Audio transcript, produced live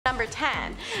Number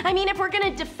 10. I mean, if we're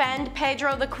gonna defend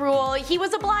Pedro the Cruel, he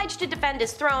was obliged to defend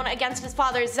his throne against his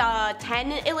father's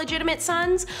 10 illegitimate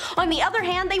sons. On the other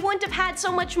hand, they wouldn't have had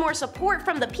so much more support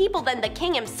from the people than the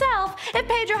king himself if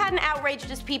Pedro hadn't outraged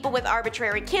his people with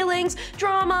arbitrary killings,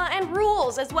 drama, and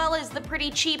rules, as well as the pretty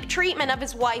cheap treatment of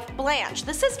his wife Blanche,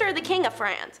 the sister of the king of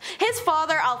France. His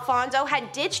father, Alfonso,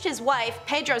 had ditched his wife,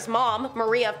 Pedro's mom,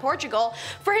 Maria of Portugal,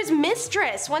 for his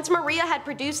mistress once Maria had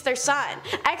produced their son.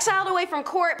 Exiled away from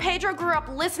court, Pedro grew up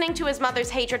listening to his mother's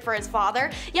hatred for his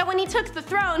father, yet when he took the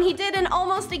throne, he did an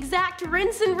almost exact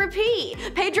rinse and repeat.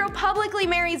 Pedro publicly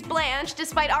marries Blanche,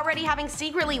 despite already having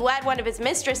secretly wed one of his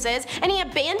mistresses, and he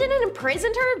abandoned and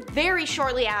imprisoned her very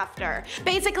shortly after.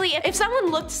 Basically, if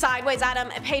someone looked sideways at him,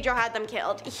 Pedro had them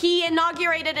killed. He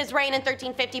inaugurated his reign in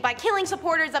 1350 by killing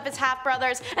supporters of his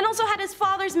half-brothers, and also had his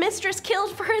father's mistress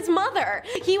killed for his mother.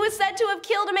 He was said to have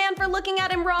killed a man for looking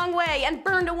at him wrong way, and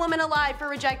burned a woman alive for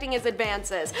rejecting his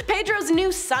advances. Pedro's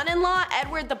new son-in-law,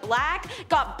 Edward the Black,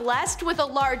 got blessed with a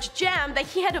large gem that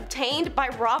he had obtained by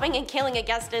robbing and killing a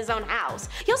guest in his own house.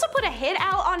 He also put a hit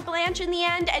out on Blanche in the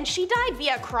end, and she died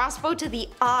via crossbow to the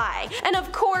eye. And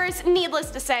of course,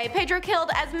 needless to say, Pedro killed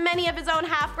as many of his own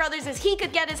half-brothers as he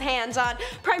could get his hands on,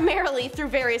 primarily through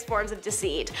various forms of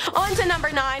deceit. On to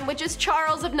number 9, which is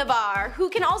Charles of Navarre, who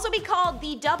can also be called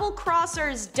the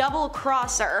double-crosser's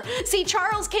double-crosser. See,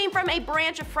 Charles came from a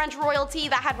branch of French royalty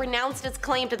that had renounced its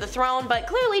claim to the throne, but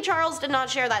clearly Charles did not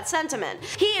share that sentiment.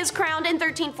 He is crowned in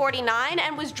 1349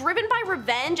 and was driven by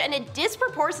revenge and a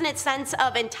disproportionate sense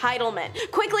of entitlement,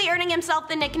 quickly earning himself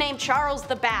the nickname Charles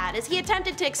the Bad as he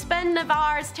attempted to expand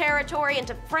Navarre's territory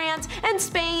into France and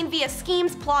Spain via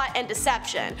schemes, plot, and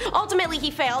deception. Ultimately,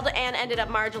 he failed and ended up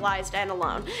marginalized and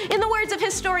alone. In the words of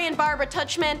historian Barbara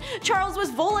Tuchman, Charles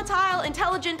was volatile,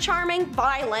 intelligent, charming,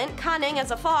 violent, cunning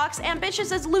as a fox,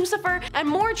 ambitious as Lucifer, and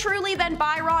more truly than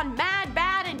Byron, mad,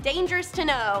 bad, and dangerous to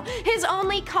know. His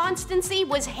only constancy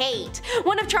was hate.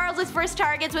 One of Charles's first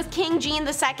targets was King Jean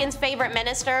II's favorite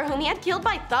minister, whom he had killed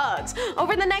by thugs.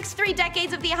 Over the next 3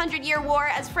 decades of the 100-Year War,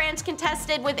 as France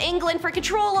contested with England for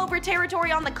control over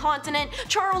territory on the continent,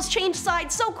 Charles changed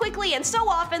sides so quickly and so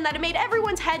often that it made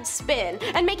everyone's head spin,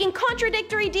 and making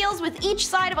contradictory deals with each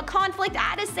side of a conflict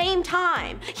at the same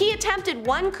time. He attempted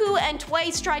one coup and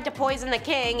twice tried to poison the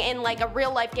king in like a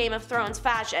real-life Game of Thrones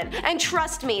fashion. And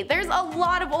trust me, there's a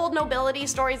lot of old nobility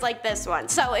stories like this one,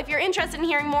 so if you're interested in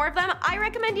hearing more of them, I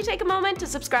recommend you take a moment to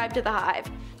subscribe to The Hive.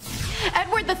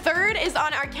 Edward III is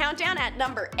on our countdown at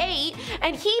number 8,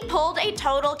 and he pulled a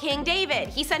total King David.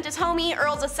 He sent his homie,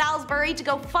 Earls of Salisbury, to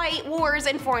go fight wars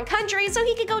in foreign countries so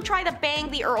he could go try to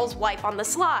bang the Earl's wife on the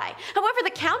sly. However,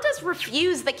 the Countess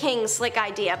refused the king's slick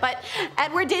idea, but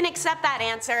Edward didn't accept that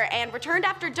answer and returned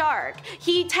after dark.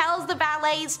 He tells the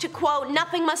valets to, quote,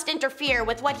 "nothing must interfere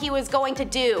with what he was going to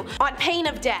do, on pain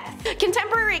of death."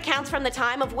 Contemporary accounts from the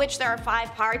time, of which there are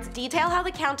 5 parts, detail how the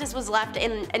Countess was left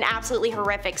in an absolutely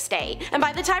horrific state. And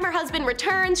by the time her husband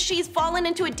returns, she's fallen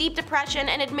into a deep depression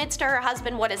and admits to her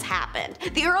husband what has happened.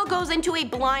 The Earl goes into a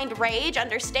blind rage,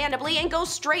 understandably, and goes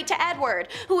straight to Edward,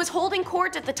 who was holding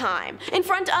court at the time. In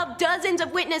front of dozens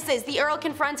of witnesses, the Earl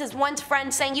confronts his once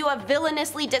friend, saying, "You have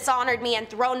villainously dishonored me and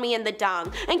thrown me in the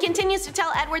dung," and continues to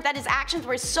tell Edward that his actions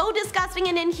were so disgusting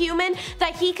and inhuman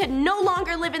that he could no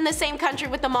longer live in the same country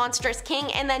with the monstrous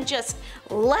king, and then just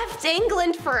left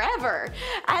England forever.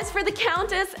 As for the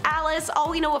Countess, Alice, all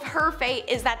we know of her fate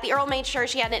is that the Earl made sure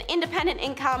she had an independent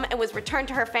income and was returned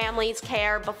to her family's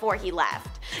care before he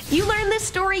left. You learned this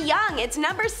story young. It's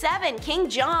number 7, King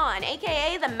John,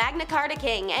 aka the Magna Carta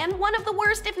King, and one of the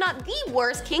worst, if not the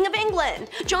worst, king of England.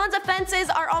 John's offenses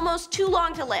are almost too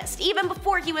long to list. Even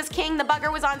before he was king, the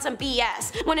bugger was on some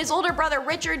BS. When his older brother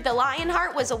Richard the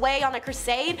Lionheart was away on a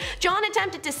crusade, John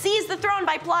attempted to seize the throne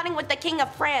by plotting with the King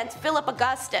of France, Philip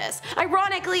Augustus.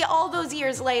 Ironically, all those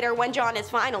years later, when John is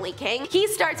finally king, he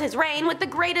starts his reign with the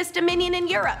greatest dominion in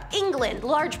Europe, England,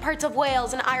 large parts of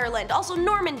Wales and Ireland, also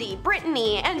Normandy,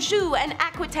 Brittany, Anjou, and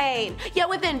Aquitaine. Yet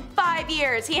within 5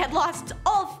 years, he had lost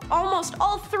almost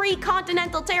all 3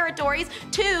 continental territories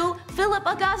to Philip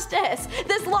Augustus.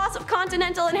 This loss of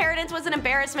continental inheritance was an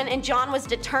embarrassment, and John was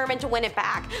determined to win it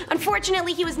back.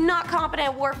 Unfortunately, he was not competent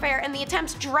at warfare, and the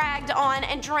attempts dragged on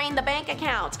and drained the bank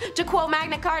accounts. To quote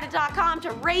MagnaCarta.com,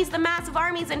 to raise the massive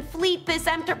armies and fleet this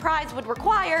enterprise would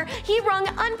require, he wrung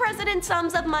unprecedented unprecedented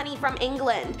sums of money from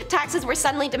England. Taxes were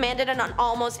suddenly demanded on an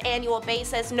almost annual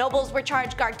basis, nobles were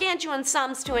charged gargantuan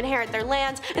sums to inherit their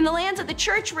lands, and the lands of the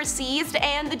church were seized,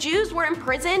 and the Jews were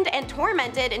imprisoned and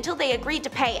tormented until they agreed to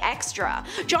pay extra.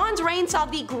 John's reign saw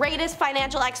the greatest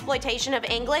financial exploitation of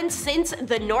England since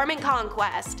the Norman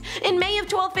Conquest. In May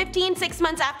of 1215, 6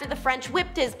 months after the French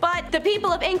whipped his butt, the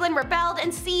people of England rebelled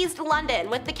and seized London.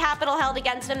 With the capital held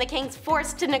against him, the king's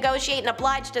forced to negotiate and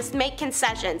obliged to make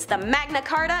concessions. The Magna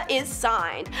Carta is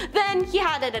signed. Then he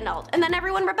had it annulled, and then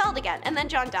everyone rebelled again, and then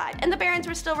John died, and the barons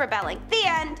were still rebelling. The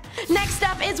end. Next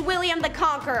up is William the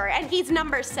Conqueror, and he's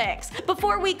number 6.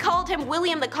 Before we called him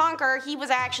William the Conqueror, he was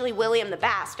actually William the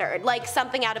Bastard, like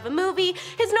something out of a movie.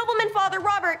 His nobleman father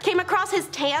Robert came across his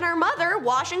tanner mother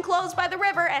washing clothes by the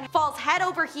river and falls head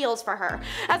over heels for her.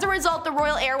 As a result, the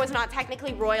royal heir was not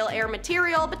technically royal heir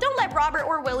material, but don't let Robert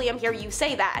or William hear you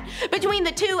say that. Between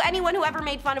the two, anyone who ever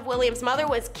made fun of William's mother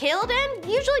was killed, and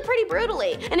usually pretty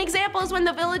brutally. An example is when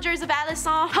the villagers of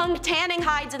Alençon hung tanning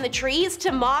hides in the trees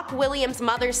to mock William's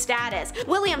mother's status.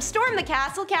 William stormed the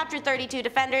castle, captured 32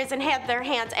 defenders, and had their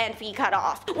hands and feet cut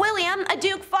off. William, a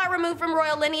duke far removed from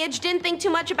royal lineage, didn't think too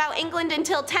much about England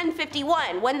until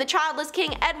 1051, when the childless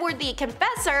King Edward the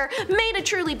Confessor made a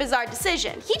truly bizarre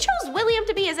decision. He chose William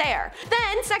to be his heir.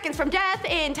 Then, seconds from death,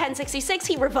 in 1066,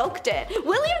 he revoked it.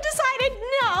 William decided,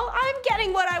 no, I'm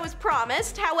getting what I was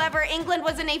promised. However, England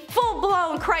was in a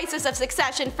full-blown crisis of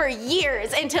succession for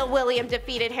years until William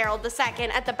defeated Harold II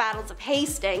at the battles of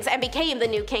Hastings and became the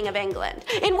new King of England.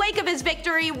 In wake of his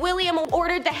victory, William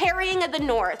ordered the harrying of the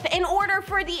North. In order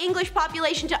for the English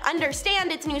population to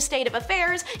understand its new state of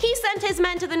affairs, he sent his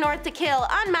men to the north to kill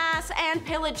en masse and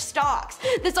pillage stocks.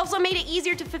 This also made it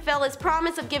easier to fulfill his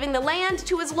promise of giving the land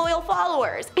to his loyal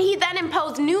followers. He then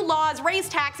imposed new laws,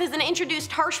 raised taxes, and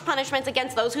introduced harsh punishments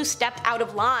against those who stepped out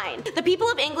of line. The people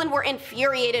of England were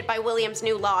infuriated by William's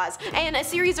new laws, and a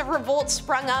series of revolts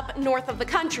sprung up north of the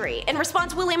country. In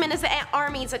response, William and his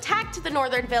armies attacked the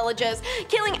northern villages,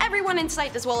 killing everyone in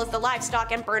sight as well as the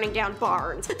livestock and burning down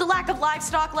barns. The lack of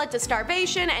livestock led to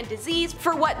starvation and disease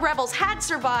for what rebels had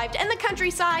survived, and the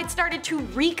countryside started to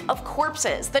reek of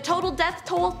corpses. The total death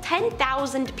toll,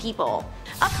 10,000 people.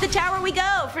 Up the tower we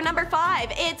go for number 5.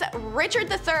 It's Richard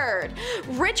III.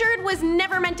 Richard was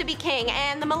never meant to be king,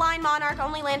 and the malign monarch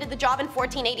only landed the job in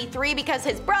 1483 because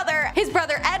his brother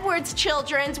Edward's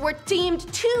children were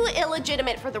deemed too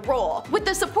illegitimate for the role. With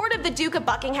the support of the Duke of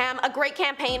Buckingham, a great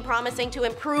campaign promising to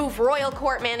improve royal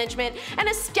court management, and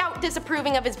a stout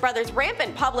disapproving of his brother's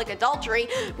rampant public adultery,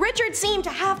 Richard seemed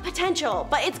to have potential,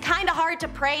 but it's kinda hard to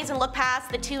praise and look past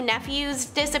the two nephews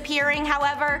disappearing.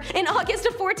 However, in August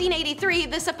of 1483,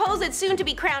 the supposed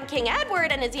soon-to-be crowned King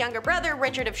Edward and his younger brother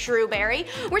Richard of Shrewsbury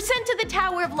were sent to the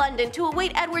Tower of London to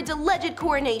await Edward's alleged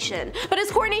coronation. But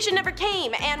his coronation never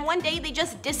came, and one day they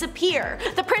just disappear.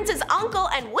 The prince's uncle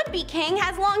and would-be king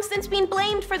has long since been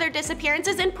blamed for their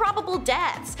disappearances and probable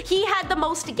deaths. He had the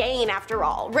most to gain after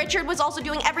all. Richard was also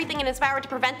doing everything in his power to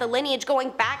prevent the lineage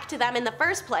going back to them in the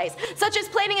first place, such as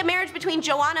planning a marriage between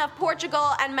Joanna of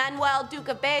Portugal and Manuel, Duke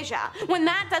of Beja. When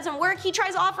that doesn't work, he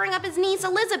tries offering up his niece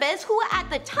Elizabeth, who at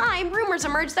the time rumors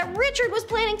emerged that Richard was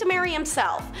planning to marry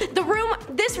himself.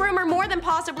 This rumor more than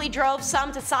possibly drove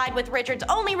some to side with Richard's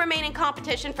only remaining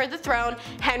competition for the throne,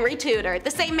 Henry Tudor,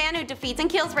 the same man who defeats and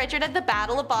kills Richard at the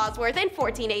Battle of Bosworth in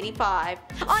 1485.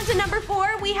 On to number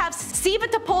 4, we have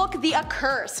Sviatopolk the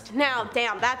Accursed. Now,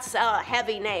 damn, that's a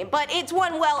heavy name, but it's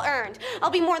one well earned. I'll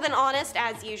be more than honest,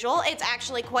 as usual, it's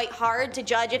actually quite hard to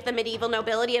judge if the medieval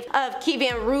nobility of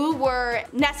Kievan-Rus were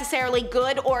necessarily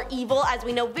good or evil, as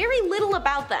we know very little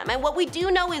about them, and what we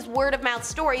do know is word-of-mouth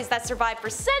stories that survived for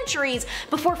centuries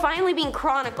before finally being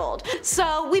chronicled.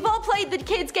 So we've all played the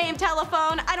kids game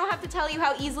telephone. I don't have to tell you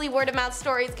how easily word-of-mouth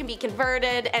stories can be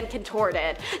converted and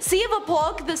contorted.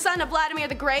 Sviatopolk, the son of Vladimir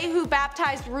the Great who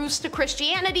baptized Rus to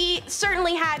Christianity,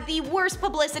 certainly had the worst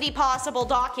publicity possible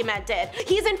documented.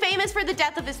 He's infamous for the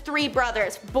death of his 3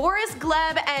 brothers, Boris,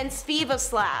 Gleb, and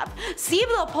Sviatoslav.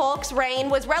 Sviatopolk's reign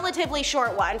was relatively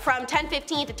short one, from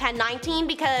 1015 to 1019,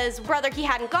 because brother he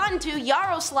hadn't gotten to,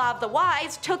 Yaroslav the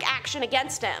Wise, took action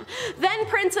against him. Then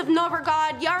Prince of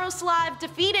Novgorod, Yaroslav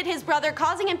defeated his brother,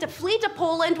 causing him to flee to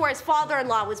Poland where his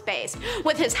father-in-law was based.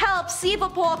 With his help,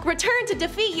 Sviatopolk returned to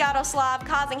defeat Yaroslav,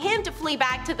 causing him to flee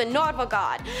back to the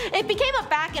Novgorod. It became a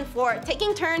back and forth,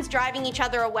 taking turns driving each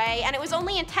other away, and it was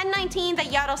only in 1019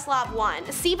 that Yaroslav won.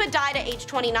 Siva died at age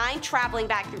 29, traveling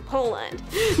back through Poland.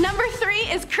 Number 3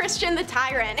 is Christian the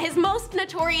Tyrant. His most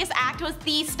notorious act was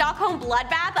the Stockholm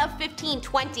bloodbath of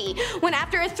 1520, when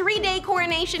after a 3-day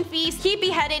coronation feast, he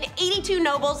beheaded 82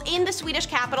 nobles in the Swedish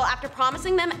capital after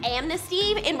promising them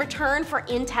amnesty in return for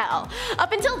intel.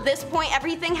 Up until Until this point,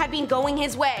 everything had been going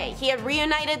his way. He had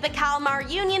reunited the Kalmar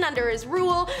Union under his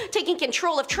rule, taking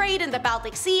control of trade in the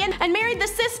Baltic Sea, and married the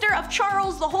sister of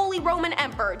Charles the Holy Roman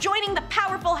Emperor, joining the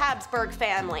powerful Habsburg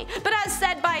family. But as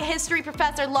said by history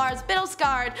professor Lars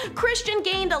Biddelsgaard, Christian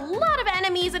gained a lot of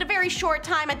enemies in a very short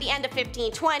time at the end of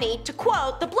 1520. To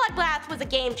quote, "The bloodbath was a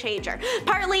game changer.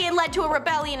 Partly it led to a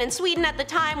rebellion in Sweden at the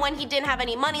time when he didn't have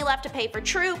any money left to pay for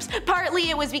troops. Partly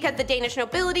it was because the Danish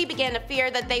nobility began to fear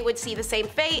that they would see the same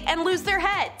fate and lose their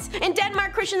heads. In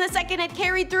Denmark, Christian II had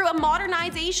carried through a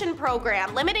modernization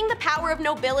program, limiting the power of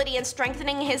nobility and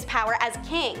strengthening his power as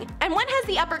king. And when has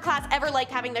the upper class ever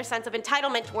liked having their sense of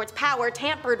entitlement towards power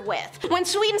tampered with? When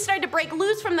Sweden started to break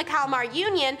loose from the Kalmar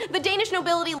Union, the Danish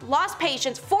nobility lost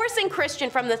patience, forcing Christian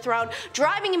from the throne,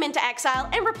 driving him into exile,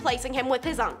 and replacing him with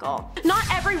his uncle. Not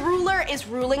every ruler is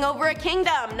ruling over a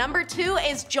kingdom. Number 2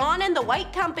 is John and the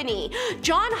White Company.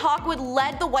 John Hawkwood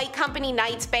led the White Company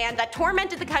Knights band that tormented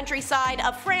the countryside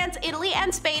of France, Italy,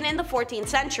 and Spain in the 14th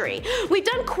century. We've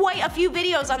done quite a few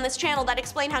videos on this channel that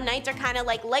explain how knights are kind of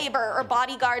like labor or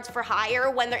bodyguards for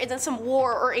hire when there isn't some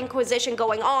war or inquisition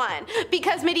going on.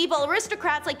 Because medieval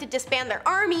aristocrats like to disband their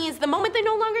armies the moment they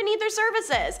no longer need their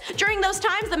services. During those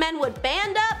times, the men would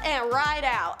band up and ride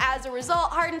out. As a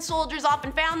result, hardened soldiers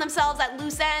often found themselves at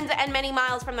loose ends and many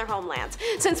miles from their homelands.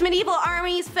 Since medieval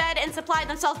armies fed and supplied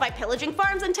themselves by pillaging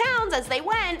farms and towns as they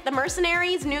went, the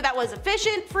mercenaries knew that was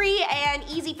efficient, free, and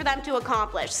easy for them to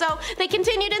accomplish, so they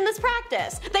continued in this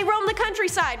practice. They roamed the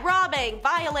countryside, robbing,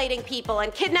 violating people,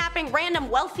 and kidnapping random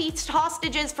wealthy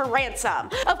hostages for ransom.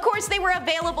 Of course, they were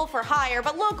available for hire,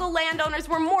 but local landowners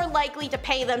were more likely to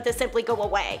pay them to simply go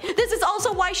away. This is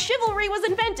also why chivalry was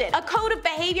invented, a code of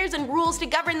behaviors and rules to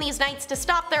govern these knights to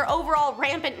stop their overall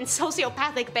rampant and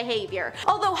sociopathic behavior.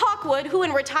 Although Hawkwood, who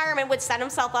in retirement would set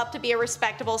himself up to be a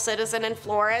respectable citizen in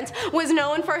Florence, was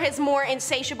known for his more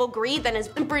insatiable greed than his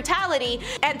brutality,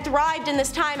 and thrived in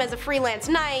this time as a freelance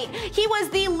knight, he was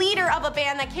the leader of a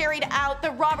band that carried out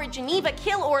the Robert Geneva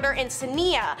kill order in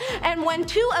Senia, and when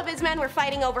 2 of his men were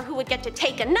fighting over who would get to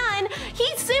take a nun, he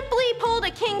simply pulled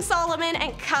a King Solomon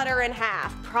and cut her in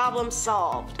half. Problem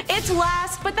solved. It's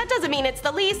last, but that doesn't mean it's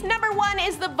the least. Number 1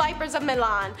 is the Vipers of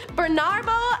Milan.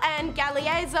 Bernardo and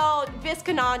Galeazzo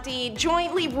Visconti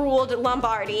jointly ruled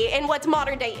Lombardy in what's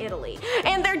modern day Italy,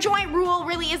 and their joint rule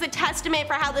really is a testament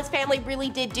for how this family really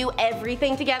did do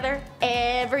everything together.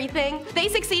 Everything. They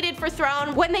succeeded for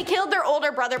throne when they killed their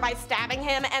older brother by stabbing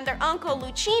him, and their uncle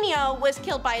Lucinio was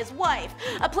killed by his wife,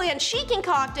 a plan she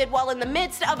concocted while in the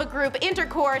midst of a group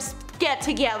intercourse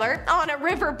get-together on a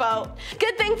riverboat.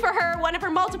 Good thing for her, one of her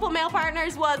multiple male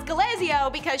partners was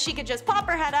Galeazzo, because she could just pop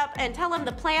her head up and tell him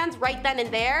the plans right then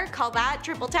and there. Call that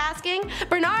triple tasking.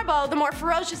 Bernardo, the more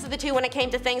ferocious of the two when it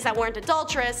came to things that weren't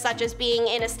adulterous, such as being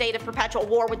in a state of perpetual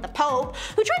war with the Pope,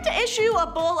 who tried to issue a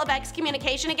bull of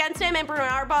excommunication against him, and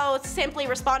Bernardo simply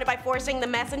responded by forcing the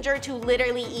messenger to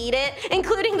literally eat it,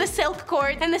 including the silk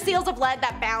cord and the seals of lead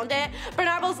that bound it.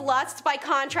 Bernardo's lusts, by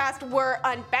contrast, were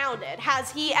unbounded. Has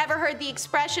he ever heard the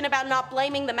expression about not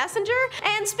blaming the messenger?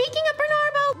 And speaking of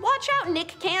Bernardo, watch out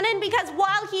Nick Cannon, because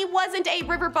while he wasn't a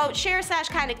riverboat share sash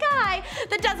kind of guy,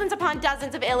 the dozens upon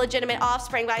dozens of illegitimate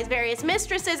offspring by his various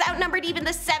mistresses outnumbered even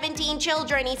the 17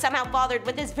 children he somehow fathered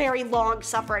with his very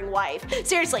long-suffering wife.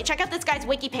 Seriously, check out this guy's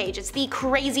wiki page, it's the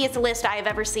craziest list I have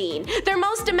ever seen. Their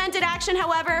most demented action,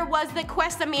 however, was the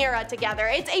Questa Mira together.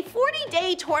 It's a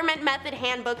 40-day torment method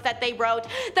handbook that they wrote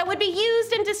that would be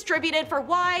used and distributed for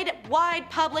wide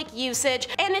public usage,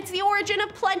 and it's the origin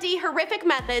of plenty horrific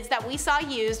methods that we saw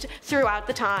used throughout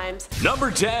the times.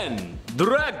 Number 10.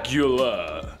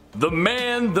 Dracula. The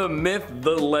man, the myth,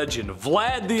 the legend,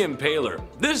 Vlad the Impaler.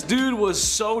 This dude was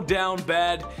so down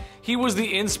bad, he was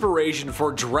the inspiration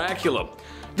for Dracula.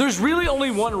 There's really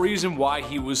only one reason why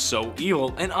he was so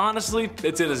evil, and honestly,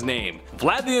 it's in his name.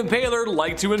 Vlad the Impaler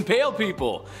liked to impale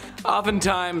people,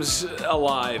 oftentimes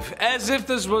alive. As if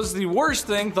this was the worst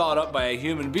thing thought up by a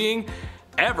human being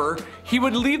ever, he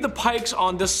would leave the pikes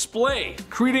on display,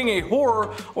 creating a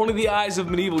horror only the eyes of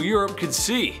medieval Europe could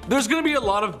see. There's gonna be a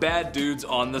lot of bad dudes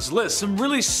on this list, some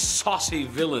really saucy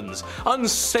villains,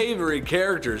 unsavory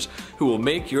characters who will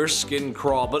make your skin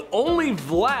crawl, but only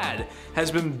Vlad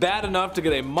has been bad enough to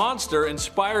get a monster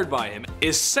inspired by him,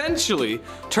 essentially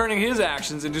turning his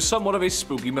actions into somewhat of a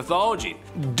spooky mythology.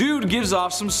 Dude gives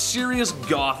off some serious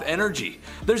goth energy.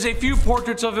 There's a few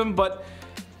portraits of him, but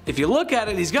if you look at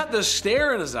it, he's got this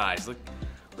stare in his eyes, like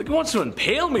he wants to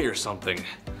impale me or something.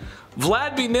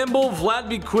 Vlad be nimble, Vlad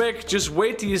be quick, just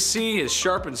wait till you see his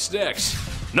sharpened sticks.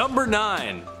 Number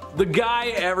 9. The guy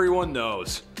everyone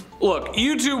knows. Look,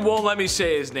 YouTube won't let me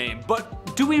say his name,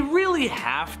 but do we really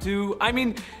have to? I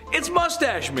mean, it's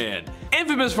Mustache Man.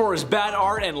 Infamous for his bad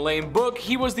art and lame book,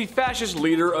 he was the fascist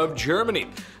leader of Germany.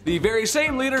 The very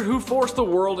same leader who forced the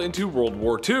world into World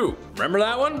War II. Remember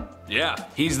that one? Yeah.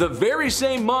 He's the very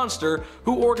same monster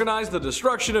who organized the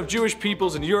destruction of Jewish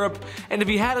peoples in Europe, and if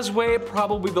he had his way,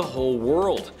 probably the whole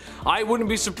world. I wouldn't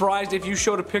be surprised if you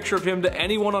showed a picture of him to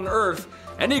anyone on Earth,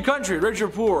 any country, rich or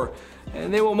poor,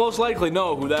 and they will most likely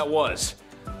know who that was.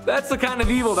 That's the kind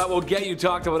of evil that will get you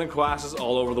talked about in classes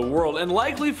all over the world, and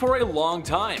likely for a long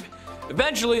time.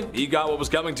 Eventually, he got what was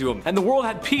coming to him, and the world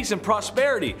had peace and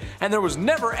prosperity, and there was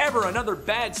never ever another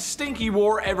bad stinky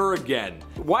war ever again.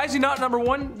 Why is he not number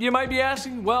one, you might be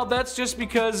asking? Well, that's just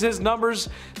because his numbers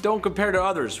don't compare to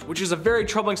others, which is a very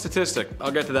troubling statistic.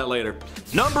 I'll get to that later.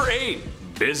 Number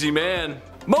 8. Busy man.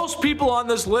 Most people on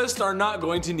this list are not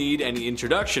going to need any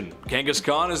introduction. Genghis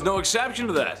Khan is no exception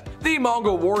to that. The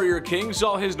Mongol warrior king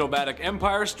saw his nomadic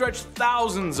empire stretch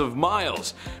thousands of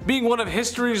miles, being one of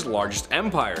history's largest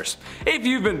empires. If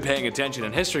you've been paying attention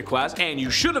in history class, and you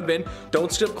should have been,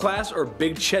 don't skip class or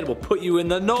Big Ched will put you in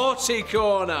the naughty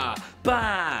corner.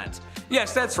 Bad.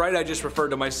 Yes, that's right, I just referred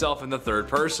to myself in the third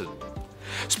person.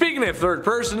 Speaking of third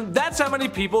person, that's how many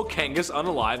people Genghis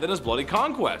unalived in his bloody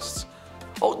conquests.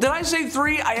 Oh, did I say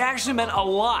 3? I actually meant a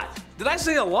lot. Did I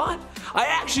say a lot? I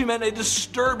actually meant a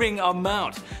disturbing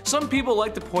amount. Some people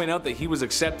like to point out that he was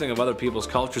accepting of other people's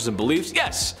cultures and beliefs.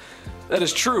 Yes, that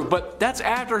is true, but that's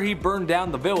after he burned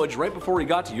down the village right before he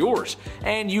got to yours,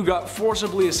 and you got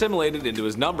forcibly assimilated into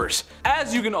his numbers.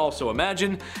 As you can also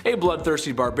imagine, a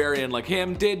bloodthirsty barbarian like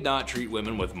him did not treat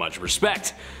women with much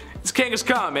respect. It's Genghis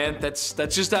Khan, man. That's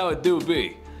just how it do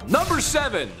be. Number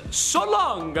 7. So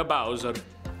long, Bowser.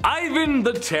 Ivan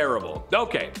the Terrible.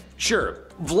 Okay, sure,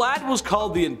 Vlad was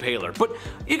called the Impaler, but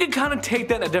you can kind of take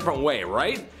that in a different way,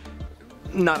 right?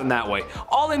 Not in that way.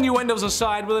 All innuendos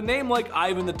aside, with a name like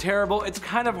Ivan the Terrible, it's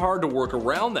kind of hard to work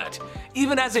around that.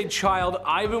 Even as a child,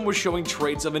 Ivan was showing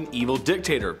traits of an evil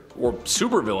dictator, or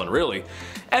supervillain really,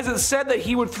 as it's said that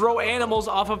he would throw animals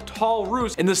off of tall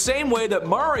roofs in the same way that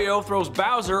Mario throws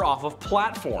Bowser off of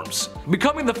platforms.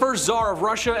 Becoming the first Tsar of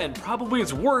Russia and probably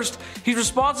its worst, he's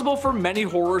responsible for many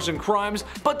horrors and crimes,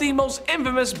 but the most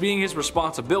infamous being his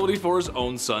responsibility for his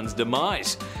own son's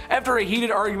demise. After a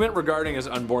heated argument regarding his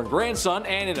unborn grandson,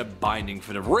 and in a binding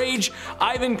fit of rage,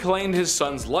 Ivan claimed his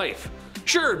son's life.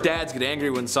 Sure, dads get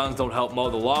angry when sons don't help mow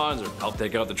the lawns or help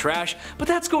take out the trash, but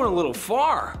that's going a little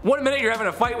far. One minute you're having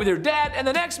a fight with your dad, and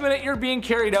the next minute you're being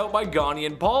carried out by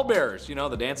Ghanaian pallbearers. You know,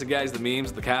 the dancing guys, the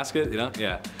memes, the casket, you know?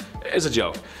 Yeah, it's a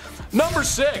joke. Number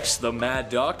 6, the Mad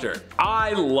Doctor.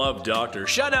 I love doctors.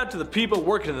 Shout out to the people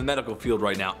working in the medical field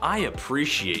right now. I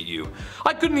appreciate you.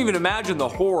 I couldn't even imagine the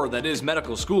horror that is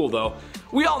medical school though.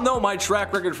 We all know my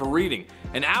track record for reading,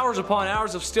 and hours upon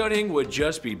hours of studying would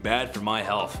just be bad for my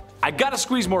health. I gotta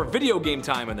squeeze more video game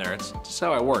time in there, it's just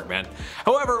how I work, man.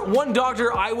 However, one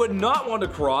doctor I would not want to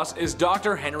cross is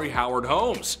Dr. Henry Howard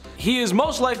Holmes. He is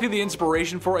most likely the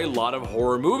inspiration for a lot of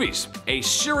horror movies. A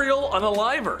serial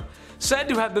unaliver. Said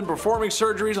to have been performing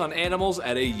surgeries on animals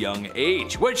at a young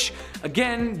age, which,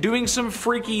 again, doing some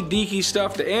freaky deaky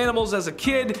stuff to animals as a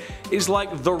kid is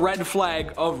like the red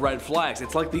flag of red flags.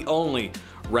 It's like the only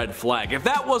red flag. If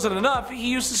that wasn't enough,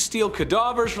 he used to steal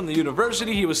cadavers from the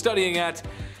university he was studying at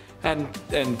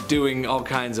and doing all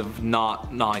kinds of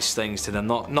not nice things to them,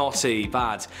 naughty,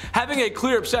 bad. Having a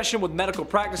clear obsession with medical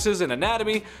practices and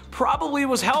anatomy probably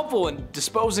was helpful in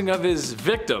disposing of his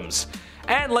victims.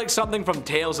 And like something from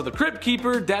Tales of the Crypt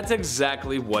Keeper, that's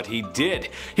exactly what he did.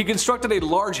 He constructed a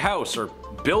large house, or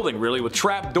building really, with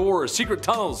trap doors, secret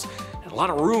tunnels, and a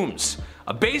lot of rooms.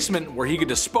 A basement where he could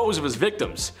dispose of his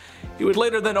victims. He would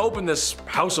later then open this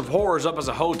house of horrors up as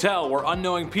a hotel where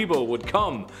unknowing people would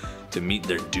come to meet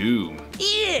their doom.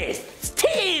 Yes,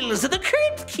 Tales of the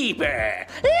Crypt Keeper.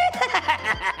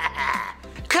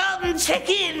 Come check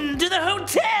in to the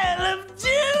Hotel of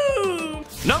Doom.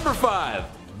 Number 5.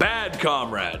 Bad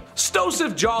Comrade.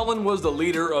 Stosif Jalin was the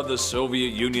leader of the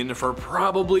Soviet Union for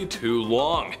probably too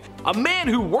long. A man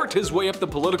who worked his way up the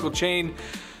political chain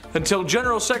until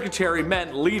General Secretary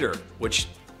meant leader, which,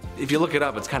 if you look it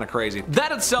up, it's kind of crazy.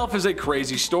 That itself is a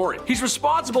crazy story. He's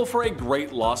responsible for a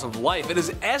great loss of life. It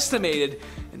is estimated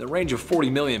in the range of 40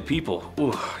 million people.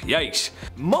 Ooh, yikes.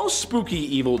 Most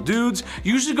spooky evil dudes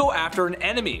usually go after an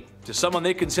enemy, to someone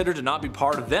they consider to not be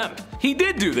part of them. He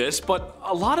did do this, but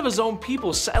a lot of his own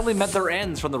people sadly met their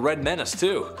ends from the Red Menace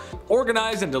too.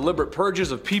 Organized and deliberate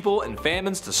purges of people and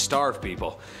famines to starve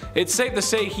people. It's safe to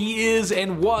say he is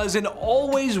and was and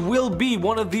always will be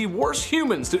one of the worst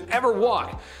humans to ever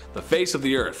walk the face of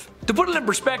the earth. To put it in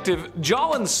perspective,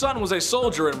 Jalen's son was a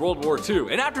soldier in World War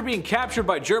II, and after being captured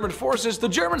by German forces, the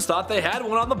Germans thought they had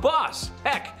one on the boss.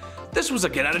 Heck, this was a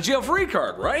get-out-of-jail-free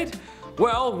card, right?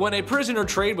 Well, when a prisoner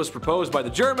trade was proposed by the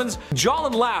Germans,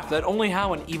 Jalen laughed at only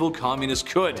how an evil communist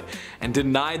could, and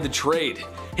denied the trade.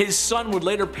 His son would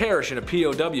later perish in a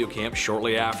POW camp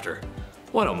shortly after.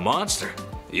 What a monster.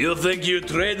 You think you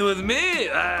trade with me?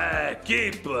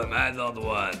 Keep him, I don't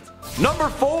want. Number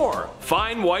 4.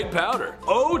 Fine white powder.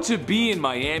 Oh, to be in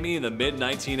Miami in the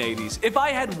mid-1980s. If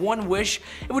I had one wish,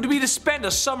 it would be to spend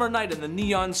a summer night in the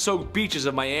neon-soaked beaches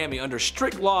of Miami under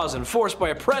strict laws enforced by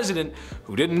a president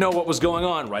who didn't know what was going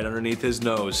on right underneath his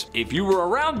nose. If you were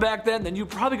around back then you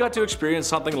probably got to experience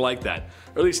something like that.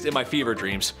 Or at least in my fever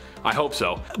dreams. I hope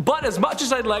so. But as much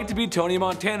as I'd like to be Tony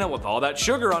Montana with all that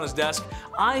sugar on his desk,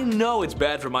 I know it's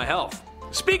bad for my health.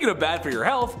 Speaking of bad for your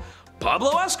health,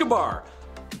 Pablo Escobar.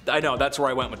 I know, that's where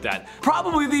I went with that.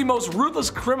 Probably the most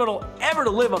ruthless criminal ever to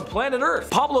live on planet Earth.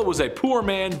 Pablo was a poor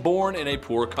man born in a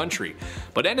poor country,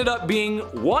 but ended up being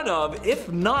one of,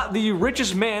 if not the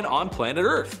richest man on planet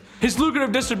Earth. His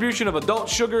lucrative distribution of adult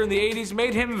sugar in the 80s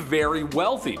made him very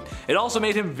wealthy. It also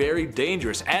made him very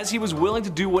dangerous, as he was willing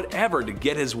to do whatever to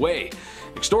get his way.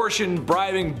 Extortion,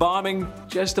 bribing, bombing,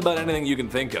 just about anything you can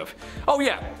think of. Oh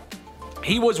yeah,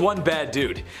 he was one bad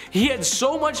dude. He had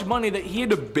so much money that he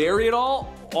had to bury it all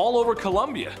over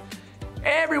Colombia.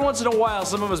 Every once in a while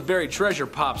some of his buried treasure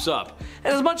pops up,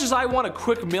 and as much as I want a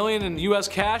quick million in US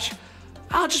cash,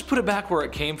 I'll just put it back where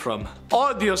it came from.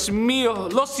 Oh Dios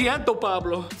mío, lo siento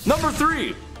Pablo. Number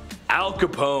 3. Al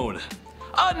Capone.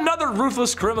 Another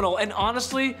ruthless criminal, and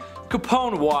honestly,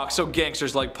 Capone walked so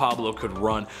gangsters like Pablo could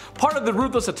run. Part of the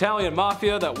ruthless Italian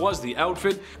mafia that was the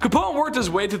outfit, Capone worked his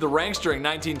way through the ranks during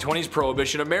 1920s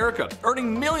Prohibition America,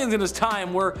 earning millions in his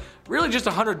time where really just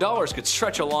 $100 could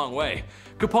stretch a long way.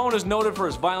 Capone is noted for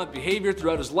his violent behavior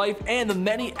throughout his life and the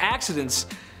many accidents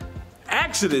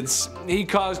he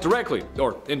caused directly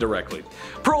or indirectly.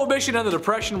 Prohibition and the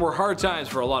Depression were hard times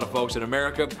for a lot of folks in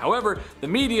America. However, the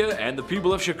media and the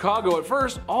people of Chicago at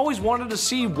first always wanted to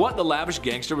see what the lavish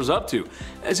gangster was up to,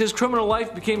 as his criminal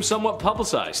life became somewhat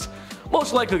publicized.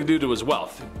 Most likely due to his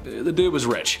wealth. The dude was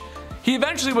rich. He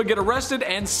eventually would get arrested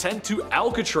and sent to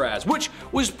Alcatraz, which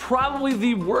was probably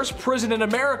the worst prison in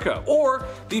America, or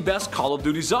the best Call of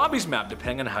Duty Zombies map,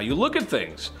 depending on how you look at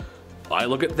things. I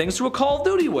look at things through a Call of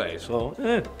Duty way, so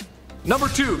Number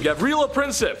 2, Gavrilo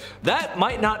Princip. That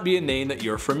might not be a name that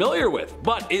you're familiar with,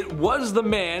 but it was the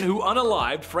man who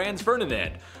unalived Franz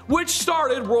Ferdinand, which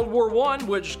started World War I,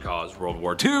 which caused World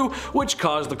War II, which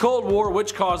caused the Cold War,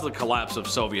 which caused the collapse of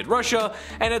Soviet Russia,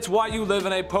 and it's why you live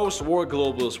in a post-war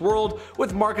globalist world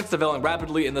with markets developing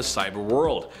rapidly in the cyber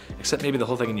world. Except maybe the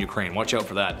whole thing in Ukraine, watch out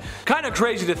for that. Kinda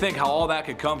crazy to think how all that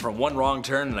could come from one wrong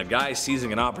turn and a guy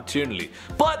seizing an opportunity.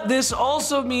 But this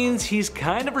also means he's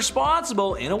kind of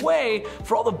responsible, in a way,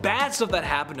 for all the bad stuff that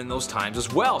happened in those times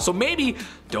as well. So maybe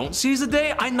don't seize the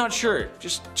day, I'm not sure.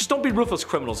 Just don't be ruthless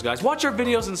criminals, guys. Watch our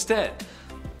videos instead.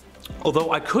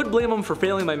 Although I could blame him for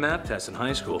failing my math test in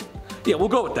high school. Yeah, we'll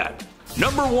go with that.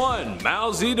 Number 1,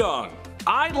 Mao Zedong.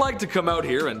 I'd like to come out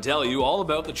here and tell you all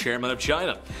about the chairman of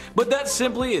China, but that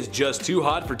simply is just too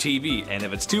hot for TV, and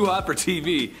if it's too hot for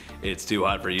TV, it's too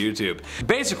hot for YouTube.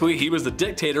 Basically, he was the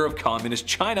dictator of communist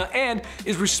China and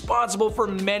is responsible for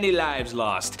many lives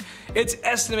lost. It's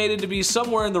estimated to be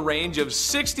somewhere in the range of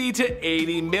 60 to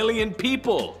 80 million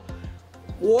people.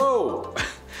 Whoa!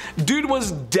 Dude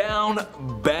was down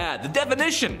bad, the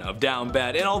definition of down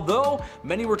bad, and although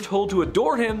many were told to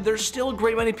adore him, there's still a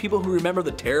great many people who remember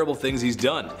the terrible things he's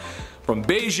done. From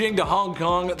Beijing to Hong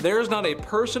Kong, there's not a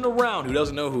person around who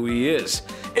doesn't know who he is.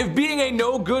 If being a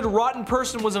no-good, rotten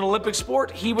person was an Olympic sport,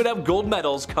 he would have gold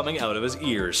medals coming out of his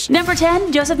ears. Number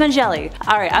 10, Joseph Mengele.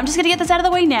 Alright, I'm just gonna get this out of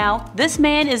the way now. This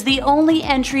man is the only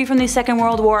entry from the Second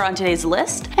World War on today's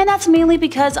list, and that's mainly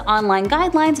because online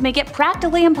guidelines make it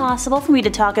practically impossible for me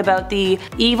to talk about the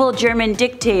evil German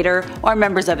dictator or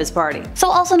members of his party. So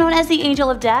also known as the Angel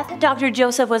of Death, Dr.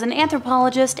 Joseph was an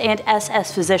anthropologist and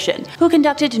SS physician who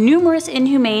conducted numerous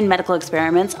inhumane medical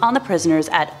experiments on the prisoners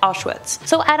at Auschwitz.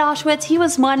 So at Auschwitz, he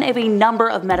was one of a number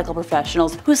of medical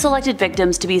professionals who selected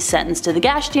victims to be sentenced to the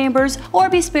gas chambers or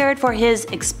be spared for his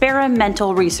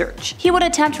experimental research. He would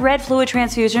attempt red fluid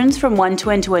transfusions from one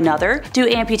twin to another, do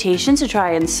amputations to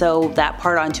try and sew that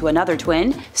part onto another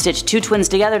twin, stitch 2 twins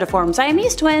together to form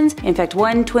Siamese twins, infect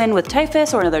one twin with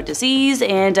typhus or another disease,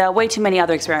 and way too many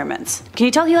other experiments. Can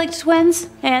you tell he liked twins?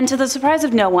 And to the surprise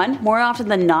of no one, more often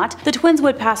than not, the twins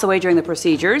would pass away during the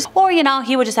procedures, or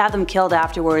he would just have them killed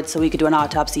afterwards so he could do an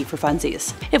autopsy for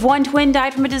funsies. If one twin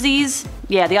died from a disease,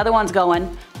 Yeah, the other one's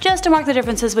going, just to mark the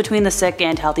differences between the sick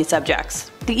and healthy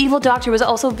subjects. The evil doctor was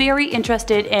also very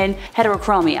interested in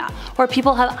heterochromia, where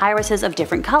people have irises of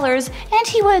different colors, and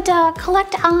he would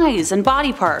collect eyes and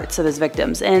body parts of his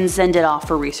victims and send it off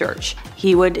for research.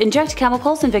 He would inject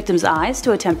chemicals in victims' eyes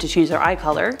to attempt to change their eye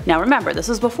color. Now remember, this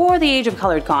was before the age of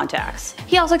colored contacts.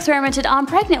 He also experimented on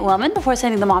pregnant women before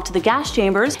sending them off to the gas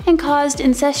chambers and caused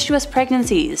incestuous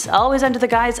pregnancies, always under the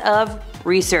guise of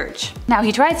research. Now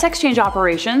he tried sex change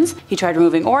operations, he tried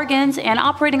removing organs, and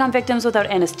operating on victims without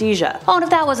anesthesia. Oh, and if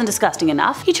that wasn't disgusting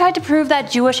enough, he tried to prove that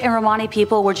Jewish and Romani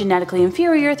people were genetically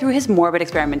inferior through his morbid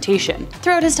experimentation.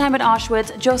 Throughout his time at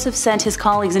Auschwitz, Joseph sent his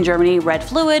colleagues in Germany red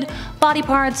fluid, body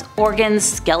parts, organs,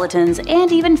 skeletons,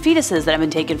 and even fetuses that had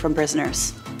been taken from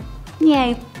prisoners.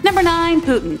 Yay. Number 9.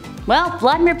 Putin. Well,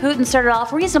 Vladimir Putin started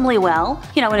off reasonably well,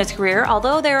 in his career,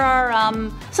 although there are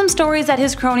some stories that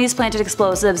his cronies planted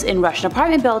explosives in Russian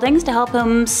apartment buildings to help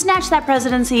him snatch that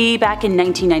presidency back in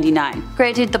 1999.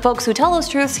 Granted, the folks who tell those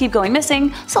truths keep going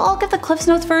missing, so I'll get the Cliff's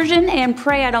Notes version and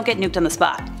pray I don't get nuked on the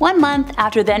spot. 1 month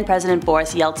after then President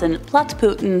Boris Yeltsin plucked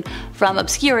Putin from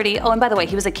obscurity, oh and by the way,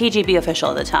 he was a KGB official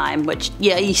at the time, which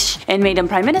yeesh, and made him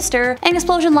prime minister, an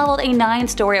explosion leveled a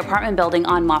 9-story apartment building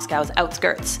on Moscow's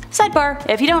outskirts. Sidebar,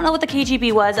 if you don't know what the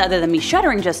KGB was other than me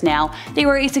shuddering just now, they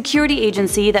were a security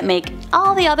agency that make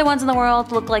all the other ones in the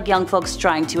world look like young folks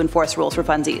trying to enforce rules for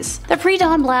funsies. The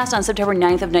pre-dawn blast on September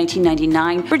 9th of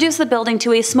 1999 reduced the building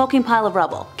to a smoking pile of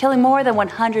rubble, killing more than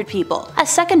 100 people. A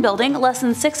second building, less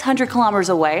than 600 kilometers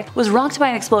away, was rocked by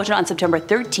an explosion on September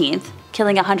 13th,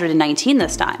 killing 119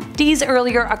 this time. Days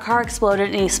earlier, a car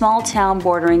exploded in a small town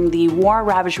bordering the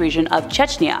war-ravaged region of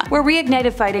Chechnya, where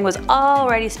reignited fighting was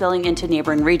already spilling into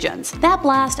neighboring regions. That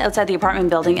blast outside the apartment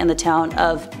building in the town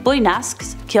of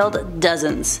Buyansk killed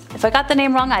dozens. If I got the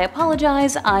name wrong, I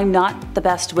apologize. I'm not the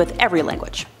best with every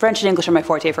language. French and English are my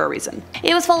forte for a reason.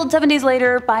 It was followed 7 days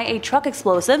later by a truck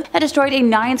explosive that destroyed a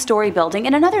 9-story building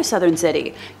in another southern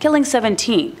city, killing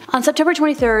 17. On September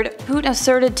 23rd, Putin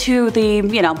asserted to the,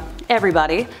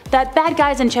 everybody, that bad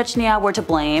guys in Chechnya were to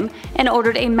blame and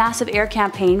ordered a massive air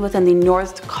campaign within the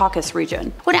North Caucasus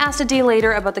region. When asked a day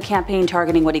later about the campaign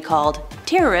targeting what he called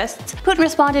terrorists, Putin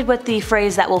responded with the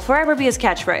phrase that will forever be his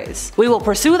catchphrase: "We will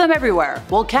pursue them everywhere.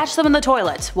 We'll catch them in the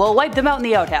toilet. We'll wipe them out in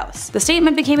the outhouse." The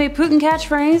statement became a Putin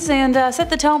catchphrase and set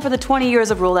the tone for the 20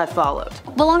 years of rule that followed.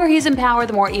 The longer he's in power,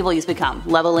 the more evil he's become,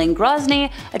 leveling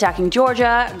Grozny, attacking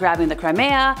Georgia, grabbing the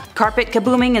Crimea, carpet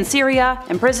kabooming in Syria,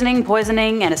 imprisoning,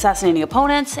 poisoning, and assassinating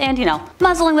opponents, and,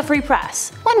 muzzling the free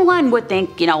press. When one would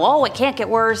think, oh, it can't get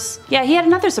worse. Yeah, he had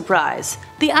another surprise.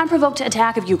 The unprovoked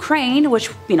attack of Ukraine, which,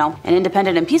 an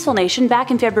independent and peaceful nation,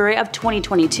 back in February of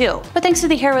 2022. But thanks to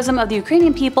the heroism of the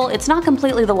Ukrainian people, it's not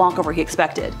completely the walkover he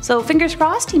expected. So fingers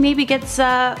crossed he maybe gets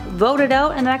voted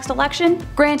out in the next election.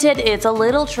 Granted, it's a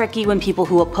little tricky when people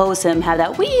who oppose him have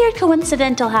that weird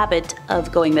coincidental habit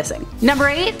of going missing. Number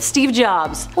 8. Steve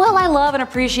Jobs. While I love and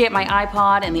appreciate my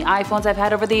iPod and the iPhones I've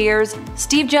had over the years,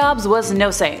 Steve Jobs was no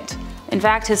saint. In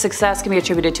fact, his success can be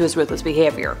attributed to his ruthless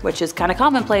behavior, which is kind of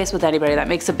commonplace with anybody that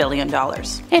makes $1 billion.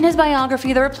 In his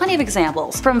biography, there are plenty of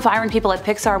examples, from firing people at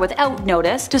Pixar without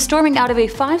notice, to storming out of a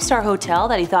 5-star hotel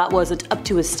that he thought wasn't up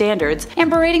to his standards, and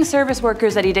berating service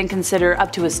workers that he didn't consider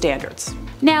up to his standards.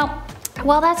 Now,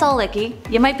 while that's all icky,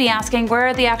 you might be asking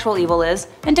where the actual evil is,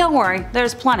 and don't worry,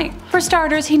 there's plenty. For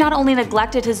starters, he not only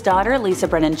neglected his daughter, Lisa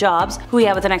Brennan Jobs, who he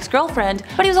had with an ex-girlfriend,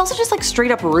 but he was also just straight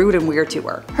up rude and weird to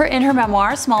her. In her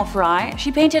memoir, Small Fry,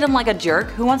 she painted him like a jerk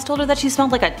who once told her that she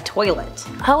smelled like a toilet.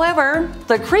 However,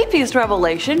 the creepiest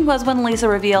revelation was when Lisa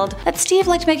revealed that Steve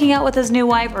liked making out with his new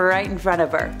wife right in front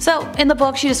of her. So, in the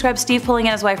book, she describes Steve pulling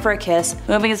in his wife for a kiss,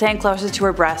 moving his hand closer to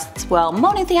her breasts while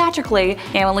moaning theatrically,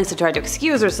 and when Lisa tried to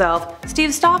excuse herself,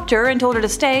 Steve stopped her and told her to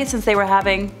stay since they were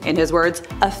having, in his words,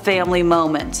 a family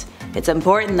moment. It's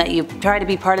important that you try to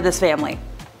be part of this family.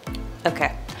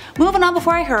 Okay. Moving on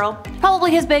before I hurl,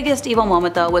 probably his biggest evil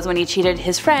moment though was when he cheated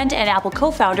his friend and Apple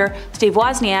co-founder Steve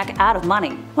Wozniak out of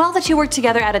money. While the two worked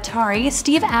together at Atari,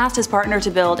 Steve asked his partner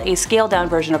to build a scaled-down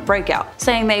version of Breakout,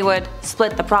 saying they would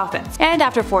split the profits. And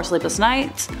after 4 sleepless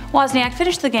nights, Wozniak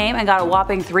finished the game and got a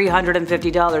whopping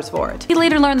 $350 for it. He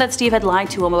later learned that Steve had lied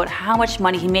to him about how much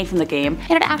money he made from the game and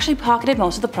had actually pocketed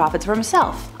most of the profits for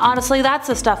himself. Honestly, that's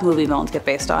the stuff movie villains get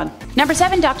based on. Number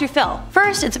 7. Dr. Phil.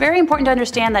 First, it's very important to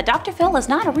understand that Dr. Phil is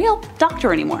not a real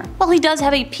doctor anymore. Well, While he does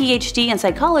have a PhD in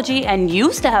psychology and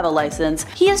used to have a license,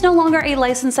 he is no longer a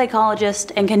licensed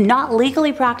psychologist and cannot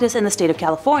legally practice in the state of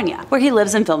California, where he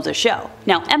lives and films his show.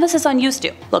 Now, emphasis on used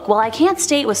to. Look, while I can't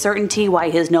state with certainty why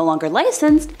he is no longer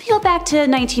licensed, if you go back to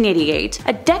 1988,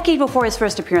 a decade before his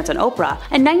first appearance on Oprah,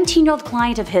 a 19-year-old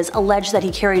client of his alleged that he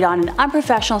carried on an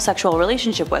unprofessional sexual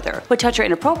relationship with her, would touch her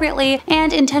inappropriately,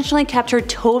 and intentionally kept her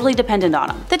totally dependent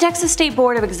on him. The Texas State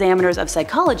Board of Examiners of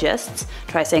Psychologists,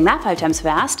 try saying that 5 times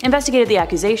fast, investigated the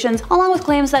accusations, along with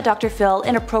claims that Dr. Phil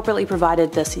inappropriately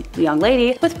provided this young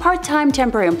lady with part-time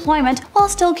temporary employment while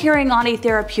still carrying on a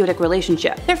therapeutic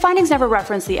relationship. Their findings never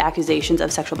referenced the accusations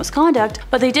of sexual misconduct,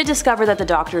 but they did discover that the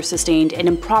doctor sustained an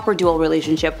improper dual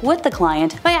relationship with the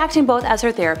client by acting both as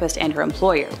her therapist and her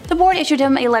employer. The board issued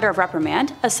him a letter of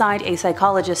reprimand, assigned a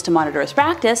psychologist to monitor his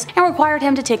practice, and required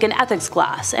him to take an ethics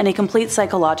class and a complete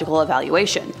psychological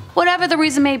evaluation. Whatever the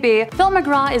reason may be, Phil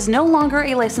McGraw is no longer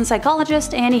a licensed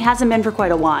psychologist, and he hasn't been for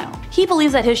quite a while. He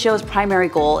believes that his show's primary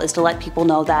goal is to let people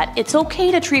know that it's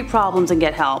okay to treat problems and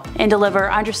get help, and deliver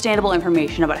understandable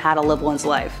information about how to live one's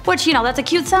life. Which, that's a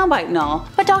cute soundbite and all,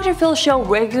 but Dr. Phil's show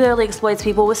regularly exploits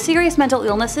people with serious mental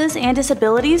illnesses and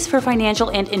disabilities for financial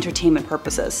and entertainment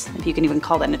purposes, if you can even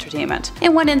call that entertainment.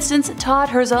 In one instance, Todd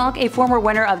Herzog, a former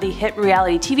winner of the hit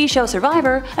reality TV show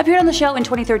Survivor, appeared on the show in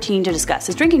 2013 to discuss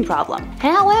his drinking problem.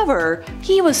 However,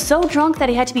 he was so drunk that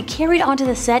he had to be carried onto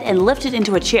the set and lifted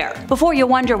into a chair. Before you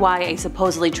wonder why a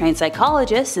supposedly trained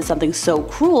psychologist is something so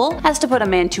cruel as to put a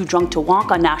man too drunk to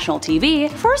walk on national TV,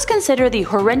 first consider the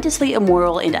horrendously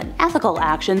immoral and unethical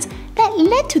actions that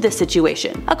led to this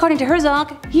situation. According to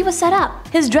Herzog, he was set up.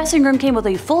 His dressing room came with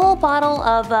a full bottle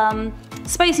of,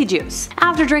 spicy juice.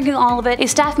 After drinking all of it, a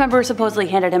staff member supposedly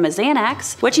handed him a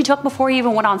Xanax, which he took before he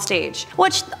even went on stage.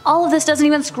 Which, all of this doesn't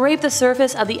even scrape the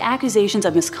surface of the accusations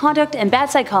of misconduct and bad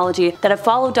psychology that have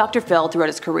followed Dr. Phil throughout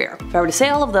his career. If I were to say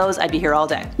all of those, I'd be here all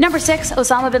day. Number 6,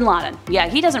 Osama bin Laden. Yeah,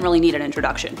 he doesn't really need an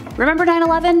introduction. Remember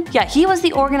 9/11? Yeah, he was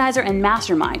the organizer and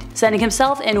mastermind, sending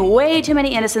himself and way too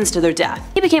many innocents to their death.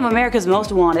 He became America's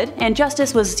most wanted, and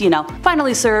justice was,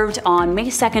 finally served on May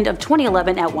 2nd of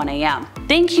 2011 at 1 a.m.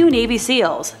 Thank you, Navy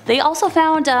SEALs. They also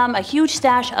found a huge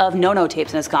stash of no-no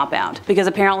tapes in his compound, because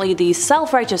apparently the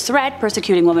self-righteous threat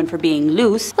persecuting women for being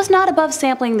loose was not above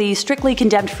sampling the strictly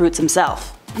condemned fruits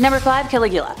himself. Number 5,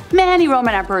 Caligula. Many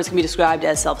Roman emperors can be described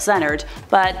as self-centered,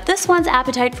 but this one's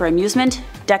appetite for amusement,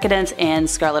 decadence, and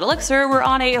scarlet elixir were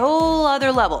on a whole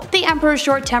other level. The emperor's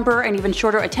short temper and even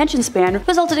shorter attention span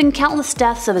resulted in countless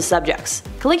deaths of his subjects.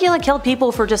 Caligula killed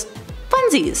people for just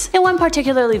funsies. In one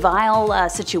particularly vile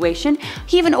situation,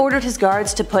 he even ordered his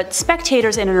guards to put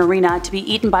spectators in an arena to be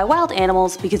eaten by wild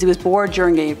animals because he was bored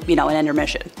during an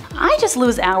intermission. I just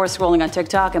lose hours scrolling on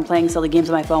TikTok and playing silly games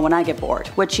on my phone when I get bored,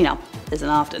 which, isn't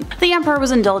often. The emperor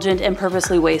was indulgent and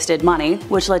purposely wasted money,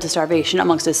 which led to starvation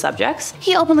amongst his subjects.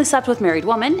 He openly slept with married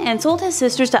women and sold his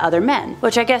sisters to other men,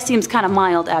 which I guess seems kinda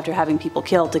mild after having people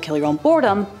killed to kill your own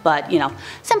boredom, but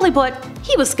simply put,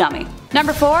 he was scummy.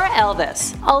 Number 4,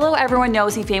 Elvis. Although everyone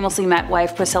knows he famously met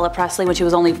wife Priscilla Presley when she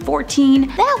was only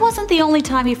 14, that wasn't the only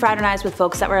time he fraternized with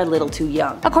folks that were a little too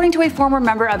young. According to a former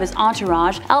member of his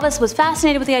entourage, Elvis was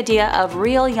fascinated with the idea of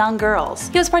real young girls.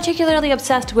 He was particularly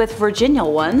obsessed with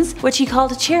virginal ones, which he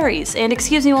called cherries, and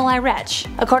excuse me while I retch.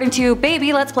 According to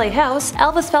Baby Let's Play House,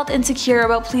 Elvis felt insecure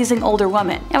about pleasing older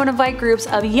women, and would invite groups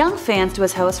of young fans to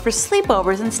his house for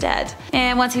sleepovers instead.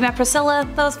 And once he met Priscilla,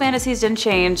 those fantasies didn't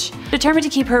change. Determined to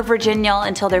keep her virginal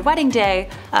until their wedding day,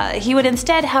 he would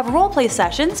instead have roleplay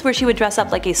sessions where she would dress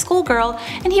up like a schoolgirl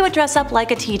and he would dress up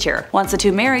like a teacher. Once the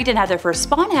two married and had their first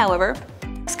spawn, however,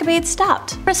 escapades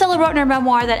stopped. Priscilla wrote in her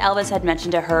memoir that Elvis had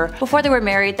mentioned to her before they were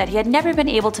married that he had never been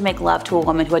able to make love to a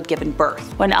woman who had given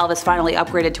birth. When Elvis finally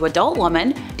upgraded to adult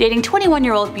woman, dating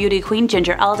 21-year-old beauty queen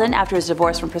Ginger Eldon after his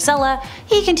divorce from Priscilla,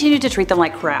 he continued to treat them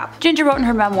like crap. Ginger wrote in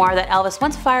her memoir that Elvis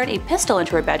once fired a pistol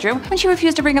into her bedroom when she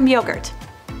refused to bring him yogurt.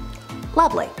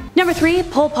 Lovely. Number 3,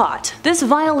 Pol Pot. This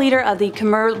vile leader of the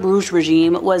Khmer Rouge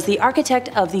regime was the architect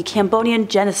of the Cambodian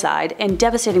genocide and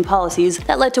devastating policies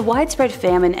that led to widespread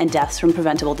famine and deaths from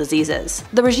preventable diseases.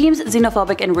 The regime's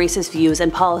xenophobic and racist views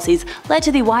and policies led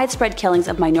to the widespread killings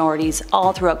of minorities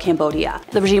all throughout Cambodia.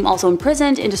 The regime also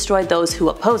imprisoned and destroyed those who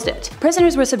opposed it.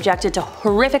 Prisoners were subjected to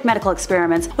horrific medical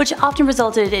experiments, which often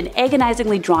resulted in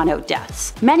agonizingly drawn-out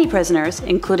deaths. Many prisoners,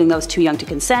 including those too young to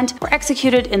consent, were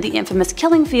executed in the infamous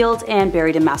killing fields and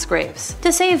buried in mass mass graves.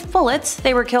 To save bullets,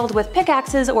 they were killed with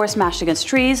pickaxes or smashed against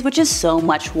trees, which is so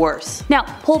much worse. Now,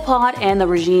 Pol Pot and the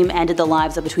regime ended the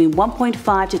lives of between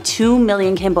 1.5 to 2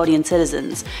 million Cambodian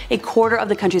citizens, a quarter of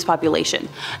the country's population.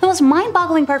 The most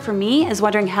mind-boggling part for me is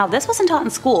wondering how this wasn't taught in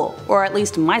school, or at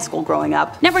least my school growing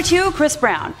up. Number 2, Chris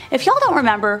Brown. If y'all don't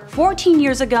remember, 14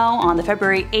 years ago, on the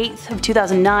February 8th of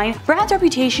 2009, Brown's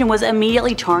reputation was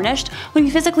immediately tarnished when he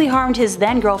physically harmed his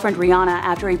then-girlfriend Rihanna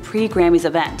after a pre-Grammys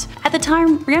event. At the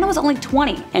time, Rihanna was only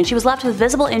 20, and she was left with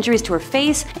visible injuries to her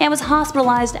face and was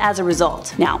hospitalized as a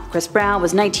result. Now, Chris Brown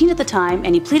was 19 at the time,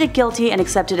 and he pleaded guilty and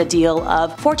accepted a deal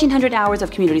of 1,400 hours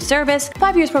of community service,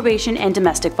 5 years probation, and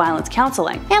domestic violence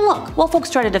counseling. And look, while folks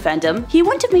try to defend him, he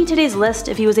wouldn't have made today's list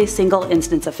if he was a single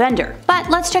instance offender. But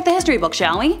let's check the history book,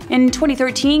 shall we? In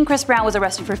 2013, Chris Brown was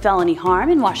arrested for felony harm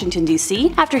in Washington,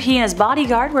 D.C. after he and his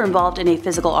bodyguard were involved in a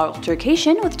physical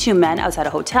altercation with 2 men outside a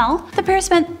hotel. The pair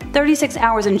spent 36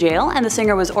 hours in jail, and the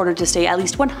singer was ordered to stay at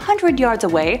least 100 yards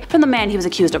away from the man he was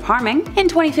accused of harming. In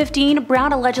 2015,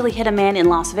 Brown allegedly hit a man in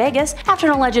Las Vegas after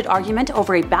an alleged argument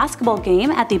over a basketball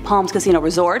game at the Palms Casino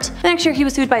Resort. The next year, he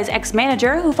was sued by his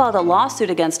ex-manager, who filed a lawsuit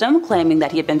against him, claiming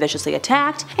that he had been viciously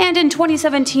attacked. And in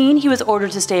 2017, he was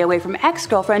ordered to stay away from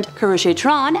ex-girlfriend Karusha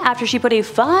Tron after she put a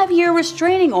 5-year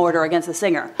restraining order against the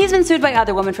singer. He's been sued by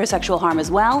other women for sexual harm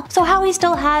as well, so how he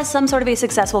still has some sort of a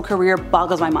successful career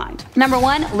boggles my mind. Number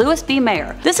 1, Louis B.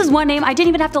 Mayer. This is one name I didn't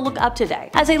even have to look up today.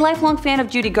 As a lifelong fan of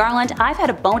Judy Garland, I've had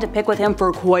a bone to pick with him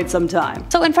for quite some time.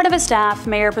 So in front of his staff,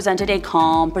 Mayer presented a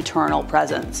calm, paternal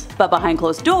presence. But behind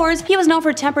closed doors, he was known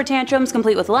for temper tantrums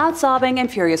complete with loud sobbing and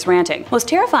furious ranting. Most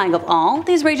terrifying of all,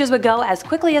 these rages would go as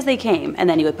quickly as they came, and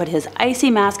then he would put his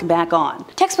icy mask back on.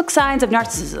 Textbook signs of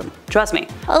narcissism. Trust me.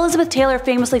 Elizabeth Taylor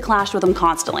famously clashed with him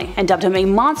constantly, and dubbed him a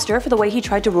monster for the way he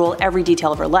tried to rule every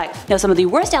detail of her life. Now, some of the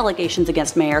worst allegations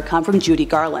against Mayer come from Judy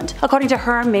Garland. According to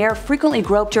her, Mayer frequently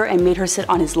groped her and made her sit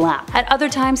on his lap. At other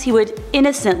times, he would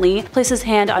innocently place his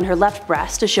hand on her left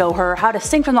breast to show her how to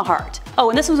sing from the heart. Oh,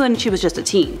 and this was when she was just a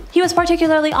teen. He was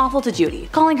particularly awful to Judy,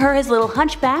 calling her his little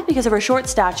hunchback because of her short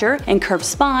stature and curved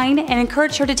spine, and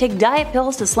encouraged her to take diet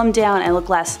pills to slim down and look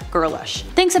less girlish.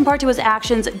 Thanks in part to his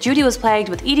actions, Judy was plagued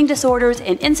with eating disorders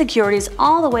and insecurities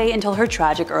all the way until her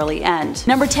tragic early end.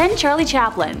 Number 10, Charlie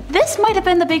Chaplin. This might have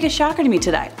been the biggest shocker to me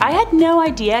today. I had no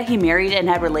idea he married and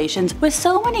had relations with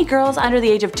so many girls under the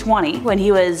age of 20 when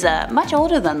he was much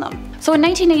older than them. So in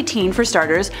 1918, for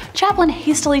starters, Chaplin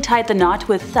hastily tied the knot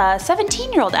with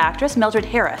 17-year-old actress Mildred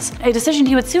Harris, a decision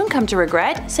he would soon come to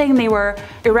regret, saying they were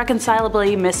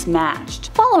irreconcilably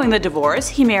mismatched. Following the divorce,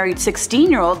 he married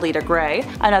 16-year-old Lita Grey,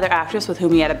 another actress with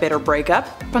whom he had a bitter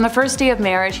breakup. From the first day of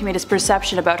marriage, he made his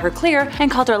perception about her clear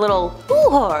and called her a little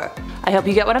whore. I hope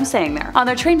you get what I'm saying there. On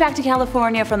their train back to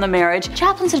California from the marriage,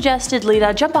 Chaplin suggested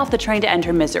Lita jump off the train to end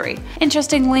her misery.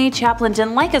 Interestingly, Chaplin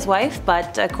didn't like his wife,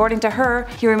 but according to her,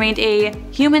 he remained a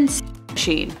human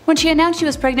machine. When she announced she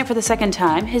was pregnant for the second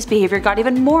time, his behavior got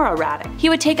even more erratic. He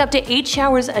would take up to 8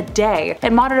 showers a day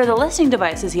and monitor the listening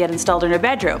devices he had installed in her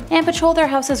bedroom, and patrol their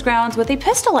house's grounds with a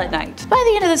pistol at night. By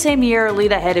the end of the same year,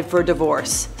 Lita headed for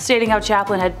divorce, stating how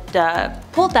Chaplin had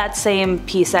pulled that same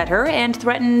piece at her and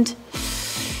threatened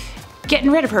getting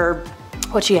rid of her,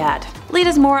 what she had.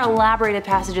 Lita's more elaborated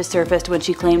passages surfaced when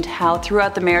she claimed how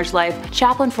throughout the marriage life,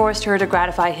 Chaplin forced her to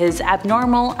gratify his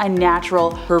abnormal,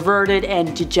 unnatural, perverted,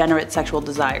 and degenerate sexual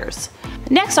desires.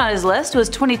 Next on his list was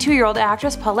 22-year-old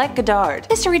actress Paulette Goddard.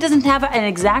 History doesn't have an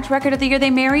exact record of the year they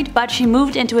married, but she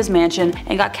moved into his mansion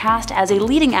and got cast as a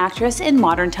leading actress in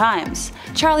Modern Times.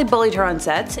 Charlie bullied her on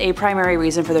sets, a primary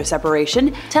reason for their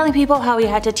separation, telling people how he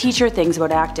had to teach her things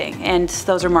about acting, and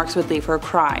those remarks would leave her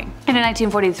crying. And in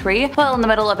 1943, while in the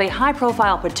middle of a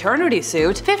high-profile paternity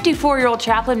suit, 54-year-old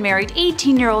Chaplin married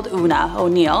 18-year-old Una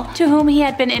O'Neill, to whom he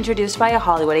had been introduced by a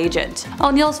Hollywood agent.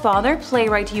 O'Neill's father,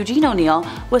 playwright Eugene O'Neill,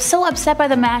 was so upset by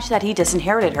the match that he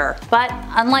disinherited her. But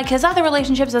unlike his other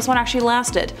relationships, this one actually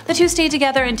lasted. The two stayed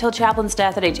together until Chaplin's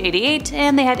death at age 88,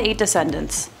 and they had 8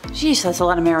 descendants. Sheesh, that's a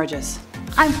lot of marriages.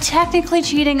 I'm technically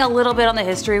cheating a little bit on the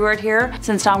history word here,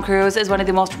 since Tom Cruise is one of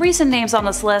the most recent names on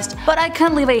this list, but I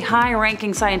couldn't leave a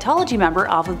high-ranking Scientology member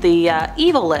off of the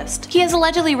evil list. He has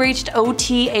allegedly reached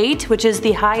OT8, which is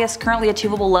the highest currently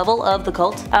achievable level of the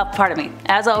cult. Pardon me.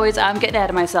 As always, I'm getting ahead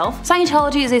of myself.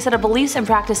 Scientology is a set of beliefs and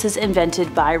practices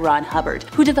invented by Ron Hubbard,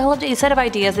 who developed a set of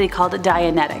ideas that he called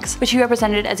Dianetics, which he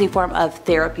represented as a form of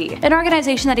therapy. An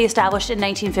organization that he established in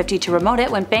 1950 to promote it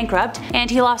went bankrupt,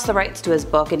 and he lost the rights to his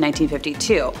book in 1952.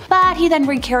 1992, but he then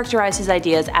recharacterized his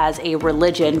ideas as a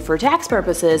religion for tax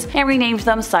purposes and renamed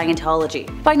them Scientology.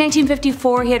 By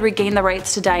 1954, he had regained the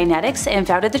rights to Dianetics and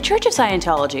founded the Church of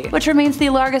Scientology, which remains the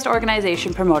largest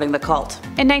organization promoting the cult.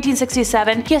 In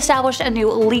 1967, he established a new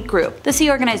elite group, the Sea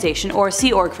Organization, or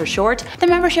Sea Org for short, the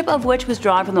membership of which was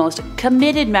drawn from the most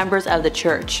committed members of the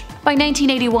church. By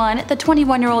 1981, the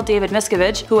 21-year-old David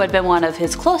Miscavige, who had been one of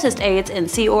his closest aides in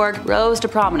Sea Org, rose to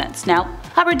prominence. Now,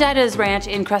 Hubbard died at his ranch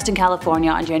in Creston,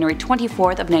 California on January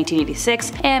 24th of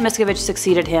 1986, and Miscavige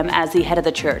succeeded him as the head of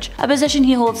the church, a position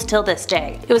he holds till this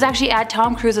day. It was actually at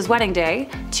Tom Cruise's wedding day,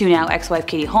 to now ex-wife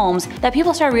Katie Holmes, that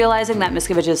people started realizing that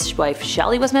Miscavige's wife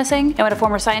Shelley was missing, and when a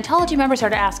former Scientology member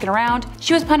started asking around,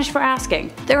 she was punished for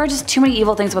asking. There are just too many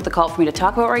evil things about the cult for me to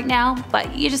talk about right now,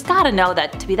 but you just gotta know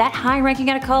that to be that high-ranking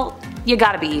in a cult, you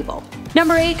gotta be evil.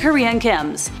 Number 8. Korean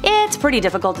Kims. It's pretty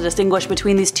difficult to distinguish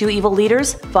between these two evil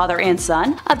leaders, father and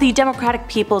son, of the Democratic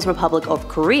People's Republic of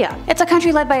Korea. It's a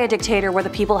country led by a dictator where the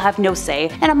people have no say,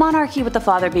 and a monarchy with the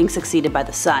father being succeeded by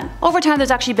the son. Over time,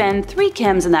 there's actually been 3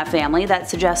 Kims in that family. That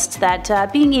suggests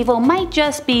that being evil might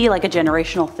just be like a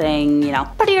generational thing, you know,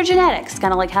 part of your genetics,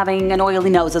 kind of like having an oily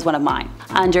nose is one of mine.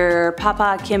 Under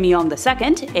Papa Kim Jong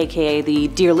II, aka the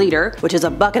Dear Leader, which is a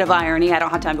bucket of irony I don't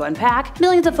have time to unpack,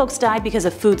 millions of folks died because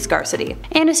of food scarcity.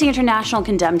 Amnesty International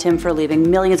condemned him for leaving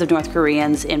millions of North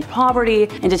Koreans in poverty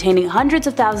and detaining hundreds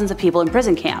of thousands of people in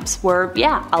prison camps, where,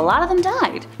 yeah, a lot of them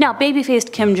died. Now,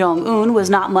 baby-faced Kim Jong-un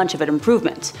was not much of an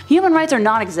improvement. Human rights are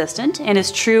non-existent, and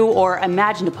his true or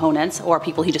imagined opponents, or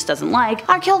people he just doesn't like,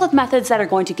 are killed with methods that are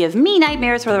going to give me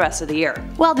nightmares for the rest of the year.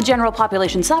 While the general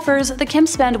population suffers, the Kims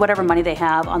spend whatever money they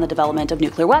have on the development of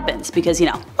nuclear weapons, because, you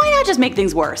know, why not just make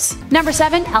things worse? Number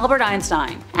 7. Albert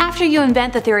Einstein. After you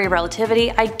invent the theory of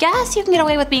relativity, I guess you can get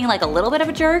away with being like a little bit of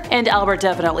a jerk, and Albert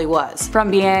definitely was. From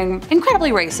being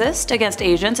incredibly racist against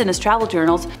Asians in his travel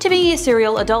journals to being a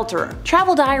serial adulterer.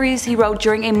 Travel diaries he wrote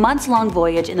during a months-long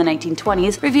voyage in the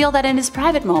 1920s reveal that in his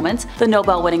private moments, the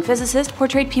Nobel-winning physicist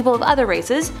portrayed people of other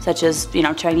races, such as, you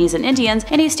know, Chinese and Indians,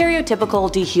 in a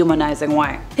stereotypical, dehumanizing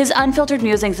way. His unfiltered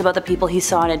musings about the people he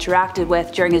saw and interacted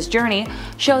with during his journey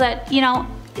show that, you know,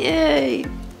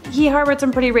 he harbored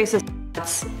some pretty racist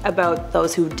about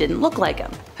those who didn't look like him.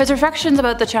 His reflections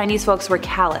about the Chinese folks were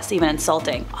callous, even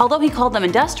insulting. Although he called them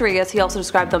industrious, he also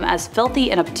described them as filthy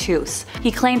and obtuse.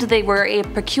 He claimed they were a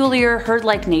peculiar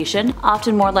herd-like nation,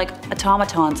 often more like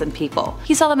automatons than people.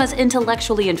 He saw them as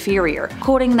intellectually inferior,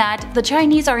 quoting that the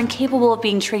Chinese are incapable of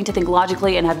being trained to think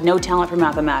logically and have no talent for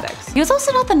mathematics. He was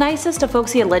also not the nicest of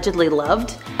folks he allegedly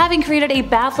loved, having created a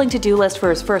baffling to-do list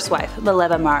for his first wife,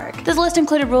 Mileva Maric. This list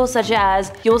included rules such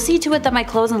as, you will see to it that my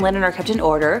clothes and linen are kept in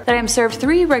order, that I am served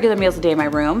 3 regular meals a day in my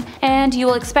room, and you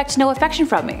will expect no affection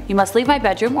from me. You must leave my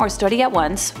bedroom or study at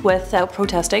once without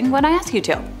protesting when I ask you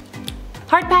to.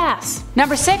 Hard pass.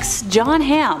 Number 6. Jon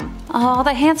Hamm. Oh,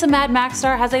 the handsome Mad Max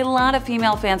star has a lot of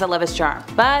female fans that love his charm,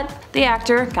 but the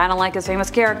actor, kinda like his famous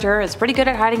character, is pretty good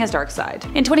at hiding his dark side.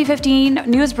 In 2015,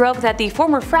 news broke that the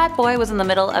former frat boy was in the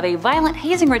middle of a violent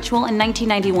hazing ritual in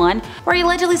 1991 where he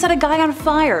allegedly set a guy on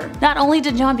fire. Not only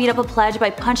did Jon beat up a pledge by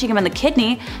punching him in the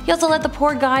kidney, he also led the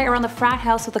poor guy around the frat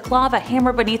house with the claw of a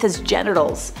hammer beneath his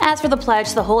genitals. As for the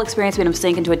pledge, the whole experience made him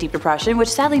sink into a deep depression, which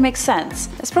sadly makes sense.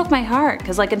 This broke my heart,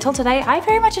 cause like until today, I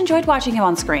very much enjoyed watching him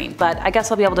on screen, but I guess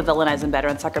I'll be able to villainize him better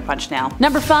in Sucker Punch now.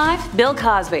 Number 5. Bill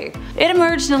Cosby. It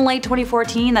emerged in late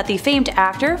 2014 that the famed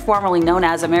actor, formerly known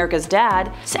as America's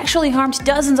Dad, sexually harmed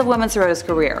dozens of women throughout his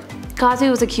career. Cosby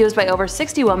was accused by over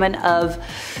 60 women of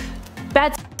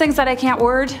bad things that I can't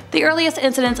word. The earliest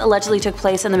incidents allegedly took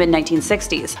place in the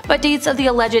mid-1960s, but dates of the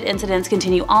alleged incidents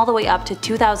continue all the way up to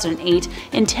 2008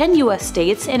 in 10 US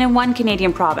states and in 1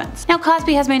 Canadian province. Now,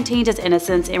 Cosby has maintained his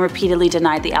innocence and repeatedly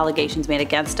denied the allegations made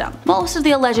against him. Most of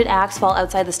the alleged acts fall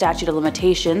outside the statute of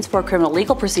limitations for criminal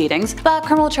legal proceedings, but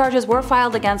criminal charges were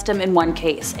filed against him in 1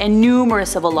 case, and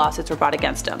numerous civil lawsuits were brought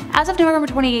against him. As of November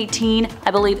 2018,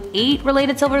 I believe 8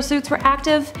 related civil suits were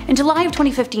active. In July of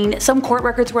 2015, some court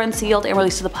records were unsealed and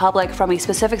released to the public from a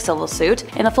specific civil suit,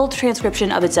 and the full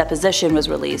transcription of its deposition was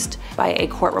released by a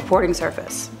court reporting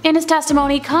service. In his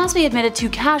testimony, Cosby admitted to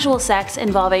casual sex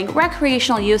involving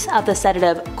recreational use of the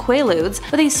sedative Quaaludes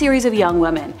with a series of young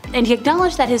women, and he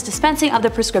acknowledged that his dispensing of the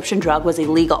prescription drug was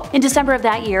illegal. In December of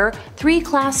that year, 3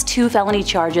 Class 2 felony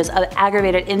charges of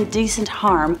aggravated indecent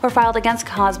harm were filed against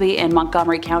Cosby in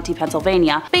Montgomery County,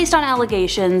 Pennsylvania, based on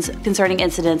allegations concerning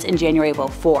incidents in January of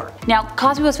 2004. Now,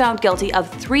 Cosby was found guilty of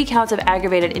 3 counts of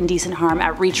aggravated aggravated indecent harm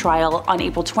at retrial on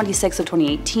April 26 of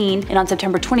 2018, and on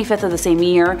September 25th of the same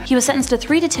year, he was sentenced to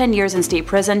 3 to 10 years in state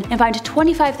prison and fined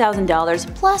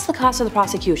 $25,000 plus the cost of the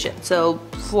prosecution, so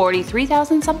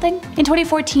 $43,000 something? In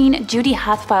 2014, Judy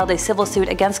Huth filed a civil suit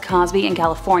against Cosby in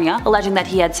California, alleging that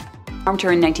he had harmed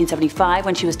her in 1975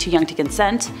 when she was too young to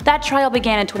consent. That trial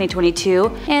began in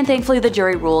 2022, and thankfully the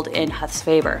jury ruled in Huth's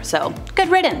favor, so good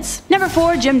riddance. Number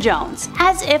 4, Jim Jones.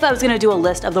 As if I was gonna do a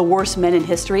list of the worst men in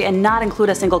history and not include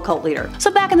a single cult leader. So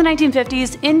back in the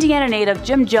 1950s, Indiana native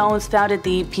Jim Jones founded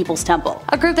the People's Temple,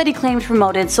 a group that he claimed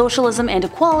promoted socialism and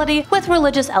equality with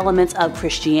religious elements of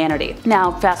Christianity.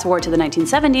 Now, fast forward to the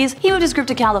 1970s, he moved his group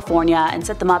to California and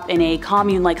set them up in a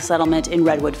commune-like settlement in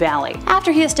Redwood Valley.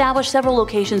 After he established several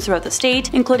locations throughout the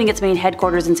state, including its main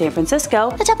headquarters in San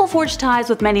Francisco, the temple forged ties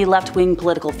with many left-wing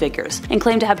political figures and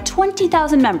claimed to have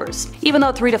 20,000 members, even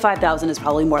though 3 to 5,000 is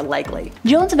probably more likely.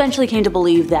 Jones eventually came to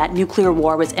believe that nuclear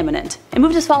war was imminent and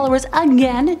moved his followers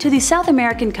again to the South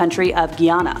American country of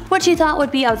Guyana, which he thought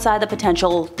would be outside the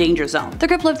potential danger zone. The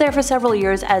group lived there for several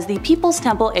years as the People's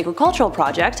Temple Agricultural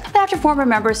Project, but after former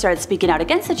members started speaking out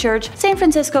against the church, San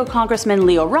Francisco Congressman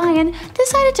Leo Ryan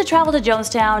decided to travel to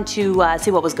Jonestown to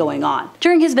see what was going on.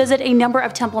 During his visit, a number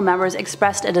of temple members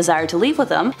expressed a desire to leave with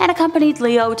him and accompanied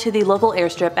Leo to the local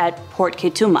airstrip at Port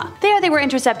Ketuma. There they were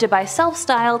intercepted by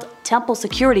self-styled temple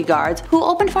security guards who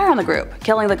opened fire on the group,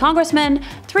 killing the congressman,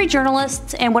 3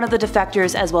 journalists, and one of the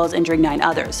defectors, as well as injuring 9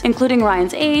 others, including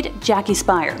Ryan's aide, Jackie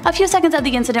Spire. A few seconds of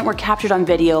the incident were captured on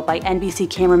video by NBC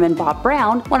cameraman Bob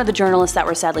Brown, one of the journalists that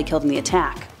were sadly killed in the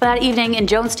attack. That evening in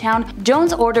Jonestown,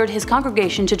 Jones ordered his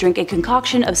congregation to drink a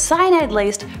concoction of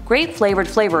cyanide-laced, grape-flavored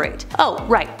Flavorade. Oh,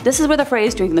 right, this is where the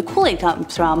phrase drinking the Kool-Aid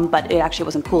comes from, but it actually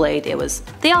wasn't Kool-Aid, it was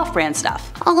the off-brand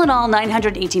stuff. All in all,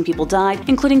 918 people died,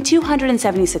 including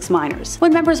 276 minors.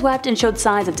 When members wept and showed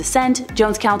signs of dissent,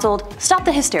 Jones counseled, "Stop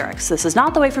the hysterics. This is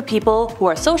not the way for people who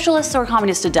are socialists or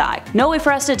communists to die. No way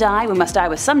for us to die, we must die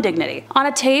with some dignity." On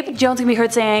a tape, Jones can be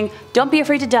heard saying, "Don't be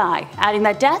afraid to die," adding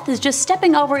that death is just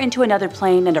stepping over into another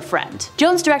plane and a friend.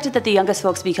 Jones directed that the youngest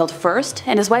folks be killed first,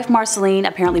 and his wife Marceline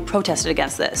apparently protested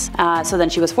against this. So then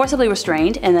she was forcibly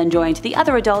restrained and then joined the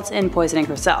other adults in poisoning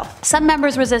herself. Some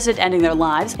members resisted ending their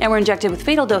lives and were injected with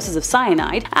fatal doses of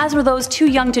cyanide, as were those too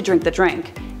young to drink the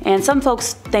drink. And some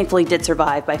folks thankfully did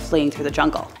survive by fleeing through the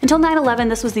jungle. Until 9/11,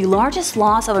 this was the largest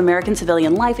loss of American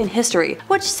civilian life in history,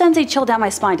 which sends a chill down my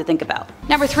spine to think about.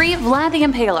 Number 3, Vlad the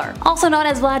Impaler. Also known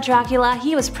as Vlad Dracula,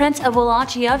 he was Prince of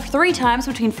Wallachia 3 times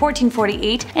between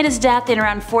 1448 and his death in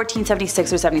around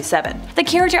 1476 or 77. The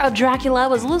character of Dracula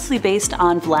was loosely based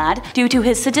on Vlad due to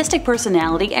his sadistic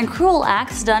personality and cruel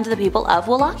acts done to the people of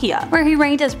Wallachia, where he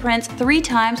reigned as prince 3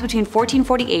 times between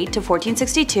 1448 to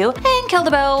 1462 and killed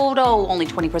about, only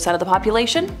 20% of the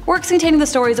population. Works containing the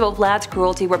stories about Vlad's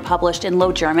cruelty were published in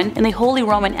Low German in the Holy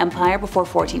Roman Empire before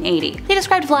 1480. They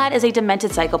described Vlad as a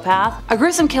demented psychopath, a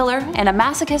gruesome killer, and a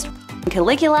masochist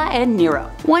Caligula and Nero.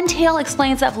 One tale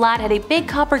explains that Vlad had a big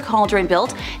copper cauldron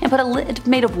built and put a lid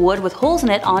made of wood with holes in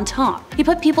it on top. He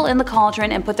put people in the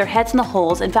cauldron and put their heads in the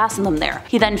holes and fastened them there.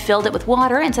 He then filled it with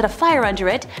water and set a fire under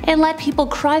it and let people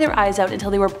cry their eyes out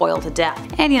until they were boiled to death.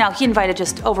 And he invited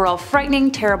just overall frightening,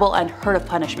 terrible, and unheard of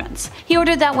punishments. He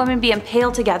ordered that women be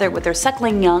impaled together with their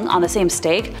suckling young on the same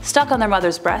stake, stuck on their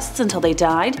mother's breasts until they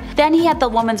died. Then he had the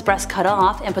woman's breast cut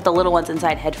off and put the little ones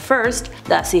inside head first,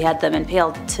 thus he had them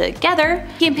impaled together.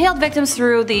 He impaled victims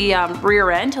through the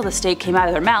rear end till the stake came out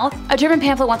of their mouth. A German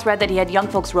pamphlet once read that he had young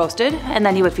folks roasted, and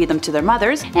then he would feed them to their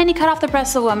mothers, and he cut off the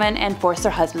breasts of women and forced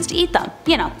their husbands to eat them.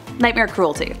 Nightmare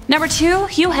cruelty. Number 2,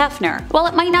 Hugh Hefner. While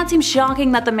it might not seem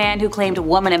shocking that the man who claimed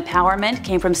woman empowerment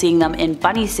came from seeing them in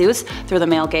bunny suits through the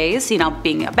male gaze,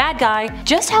 being a bad guy,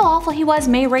 just how awful he was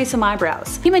may raise some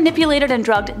eyebrows. He manipulated and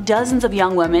drugged dozens of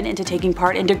young women into taking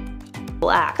part in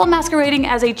acts, while masquerading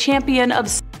as a champion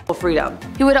of freedom.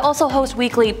 He would also host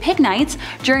weekly pig nights,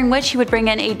 during which he would bring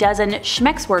in a dozen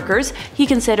schmex workers he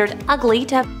considered ugly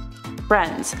to have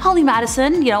friends. Holly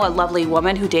Madison, a lovely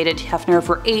woman who dated Hefner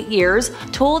for 8 years,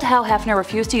 told how Hefner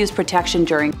refused to use protection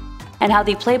during and how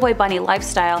the Playboy bunny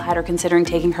lifestyle had her considering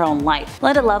taking her own life.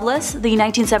 Linda Lovelace, the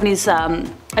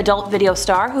 1970s adult video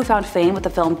star who found fame with the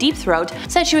film Deep Throat,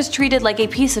 said she was treated like a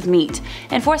piece of meat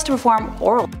and forced to perform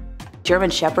oral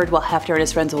German Shepherd while Hefner and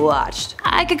his friends watched.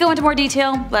 I could go into more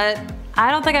detail, but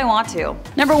I don't think I want to.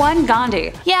 Number 1,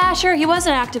 Gandhi. Yeah, sure, he was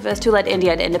an activist who led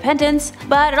India to independence,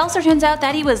 but it also turns out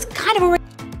that he was kind of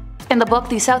a In the book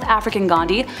The South African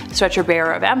Gandhi, Stretcher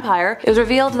Bearer of Empire, it was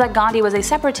revealed that Gandhi was a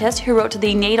separatist who wrote to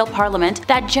the natal parliament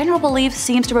that general belief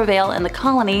seems to prevail in the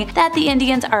colony that the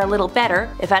Indians are a little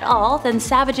better, if at all, than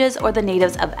savages or the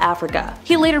natives of Africa.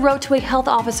 He later wrote to a health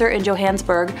officer in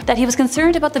Johannesburg that he was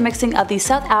concerned about the mixing of the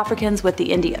South Africans with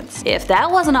the Indians. If that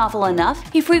wasn't awful enough,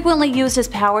 he frequently used his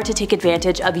power to take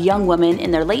advantage of young women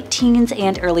in their late teens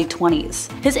and early 20s.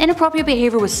 His inappropriate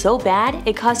behavior was so bad,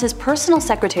 it caused his personal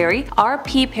secretary,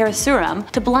 R.P. Parasuram,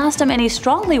 to blast him in a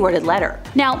strongly worded letter.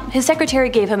 Now, his secretary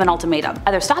gave him an ultimatum: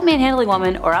 either stop manhandling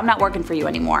women or I'm not working for you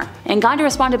anymore. And Gandhi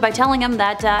responded by telling him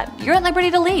that you're at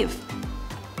liberty to leave.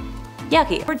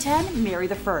 Yucky. Number 10. Mary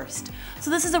I.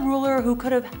 So this is a ruler who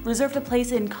could have reserved a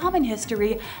place in common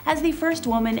history as the first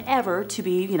woman ever to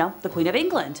be, the Queen of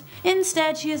England.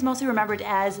 Instead, she is mostly remembered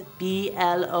as Bloody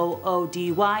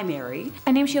Mary,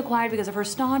 a name she acquired because of her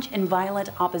staunch and violent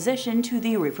opposition to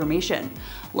the Reformation.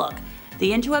 Look,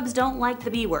 the interwebs don't like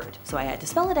the B word, so I had to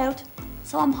spell it out.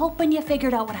 So I'm hoping you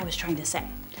figured out what I was trying to say.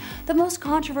 The most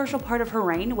controversial part of her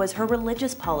reign was her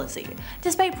religious policy.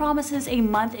 Despite promises a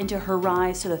month into her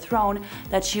rise to the throne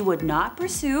that she would not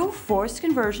pursue forced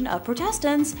conversion of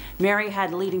Protestants, Mary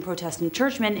had leading Protestant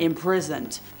churchmen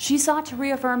imprisoned. She sought to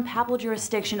reaffirm papal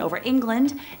jurisdiction over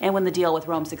England, and when the deal with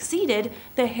Rome succeeded,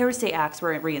 the Heresy Acts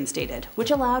were reinstated,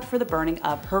 which allowed for the burning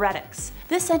of heretics.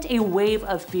 This sent a wave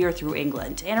of fear through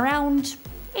England, and around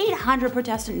 800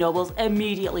 Protestant nobles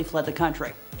immediately fled the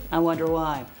country. I wonder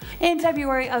why. In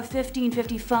February of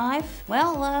 1555,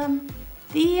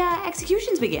 the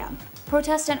executions began.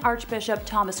 Protestant Archbishop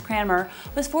Thomas Cranmer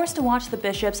was forced to watch the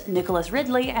bishops Nicholas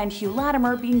Ridley and Hugh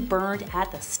Latimer being burned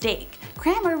at the stake.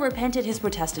 Cranmer repented his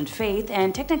Protestant faith,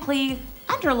 and technically,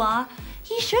 under law,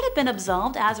 he should have been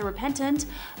absolved as a repentant,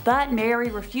 but Mary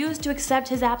refused to accept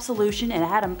his absolution and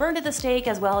had him burned at the stake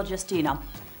as well, just to,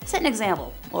 set an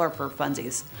example, or for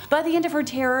funsies. By the end of her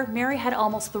terror, Mary had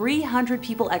almost 300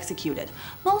 people executed,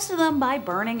 most of them by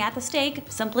burning at the stake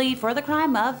simply for the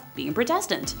crime of being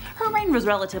Protestant. Her reign was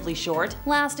relatively short,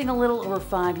 lasting a little over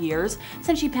 5 years,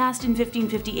 since she passed in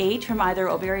 1558 from either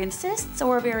ovarian cysts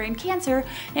or ovarian cancer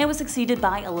and was succeeded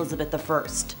by Elizabeth I.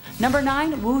 Number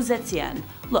 9. Wu Zetian.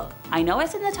 Look, I know I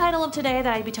said in the title of today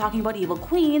that I'd be talking about evil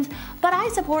queens, but I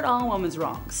support all women's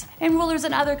wrongs. And rulers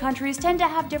in other countries tend to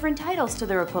have different titles to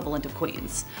their equivalent of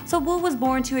queens. So Wu was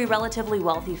born to a relatively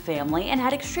wealthy family and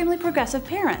had extremely progressive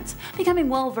parents, becoming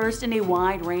well versed in a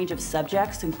wide range of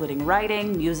subjects including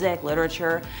writing, music,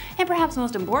 literature, and perhaps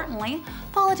most importantly,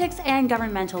 politics and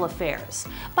governmental affairs.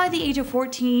 By the age of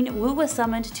 14, Wu was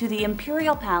summoned to the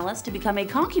imperial palace to become a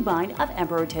concubine of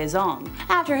Emperor Taizong.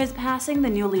 After his passing, the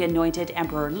newly anointed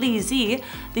Emperor Li Zi,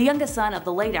 the youngest son of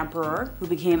the late emperor, who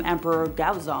became Emperor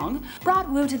Gaozong, brought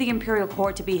Wu to the imperial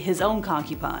court to be his own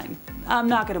concubine. I'm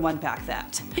not going to unpack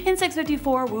that. In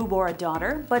 654, Wu bore a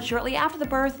daughter, but shortly after the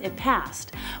birth, it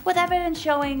passed, with evidence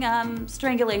showing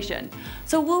strangulation.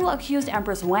 So Wu accused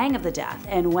Empress Wang of the death,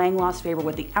 and Wang lost favor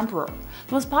with the emperor.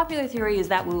 The most popular theory is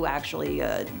that Wu actually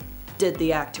did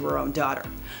the act to her own daughter.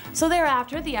 So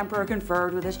thereafter, the emperor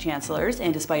conferred with his chancellors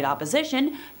and, despite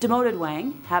opposition, demoted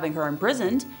Wang, having her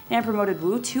imprisoned, and promoted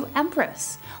Wu to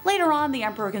empress. Later on, the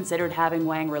emperor considered having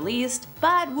Wang released,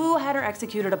 but Wu had her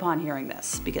executed upon hearing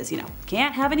this, because,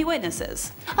 can't have any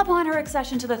witnesses. Upon her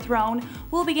accession to the throne,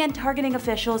 Wu began targeting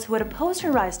officials who had opposed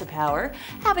her rise to power,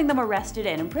 having them arrested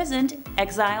and imprisoned,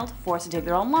 exiled, forced to take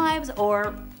their own lives,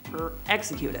 or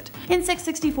executed. In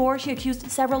 664, she accused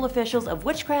several officials of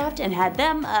witchcraft and had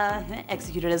them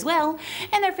executed as well,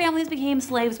 and their families became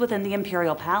slaves within the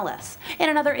imperial palace. In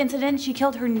another incident, she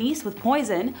killed her niece with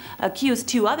poison, accused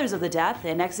 2 others of the death,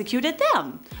 and executed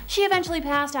them. She eventually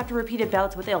passed after repeated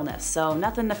bouts with illness, so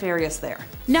nothing nefarious there.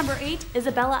 Number 8.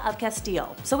 Isabella of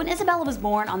Castile. So when Isabella was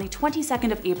born on the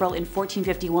 22nd of April in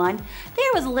 1451,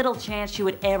 there was little chance she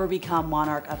would ever become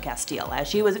monarch of Castile, as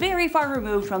she was very far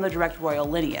removed from the direct royal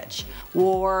lineage.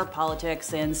 War,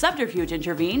 politics, and subterfuge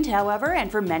intervened, however, and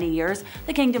for many years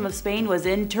the Kingdom of Spain was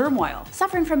in turmoil,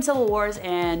 suffering from civil wars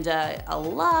and a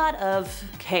lot of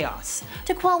chaos.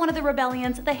 To quell one of the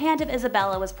rebellions, the hand of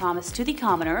Isabella was promised to the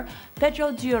commoner,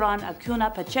 Pedro Duran Acuna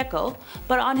Pacheco,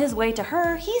 but on his way to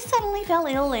her, he suddenly fell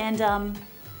ill and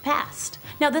passed.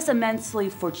 Now, this immensely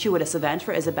fortuitous event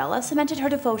for Isabella cemented her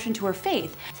devotion to her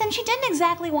faith, since she didn't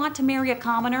exactly want to marry a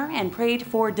commoner and prayed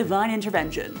for divine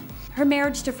intervention. Her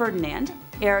marriage to Ferdinand,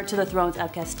 heir to the thrones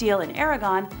of Castile and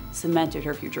Aragon, cemented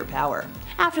her future power.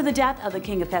 After the death of the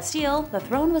King of Castile, the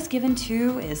throne was given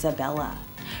to Isabella.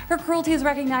 Her cruelty is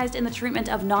recognized in the treatment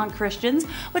of non-Christians,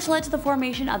 which led to the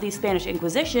formation of the Spanish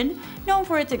Inquisition, known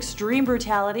for its extreme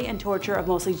brutality and torture of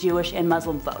mostly Jewish and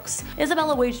Muslim folks.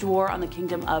 Isabella waged war on the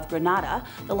Kingdom of Granada,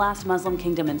 the last Muslim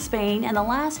kingdom in Spain, and the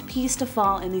last piece to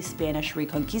fall in the Spanish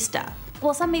Reconquista.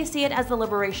 While some may see it as the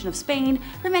liberation of Spain,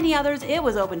 for many others it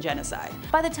was open genocide.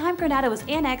 By the time Granada was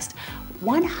annexed,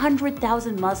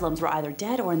 100,000 Muslims were either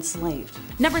dead or enslaved.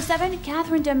 Number 7.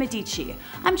 Catherine de' Medici.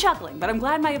 I'm chuckling, but I'm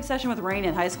glad my obsession with rain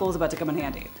in high school is about to come in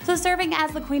handy. So serving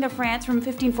as the Queen of France from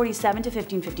 1547 to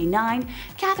 1559,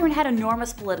 Catherine had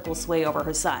enormous political sway over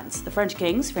her sons, the French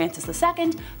kings Francis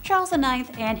II, Charles IX,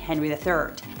 and Henry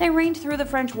III. They reigned through the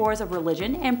French wars of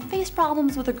religion and faced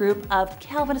problems with a group of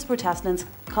Calvinist Protestants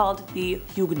called the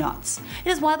Huguenots.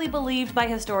 It is widely believed by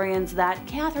historians that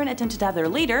Catherine attempted to have their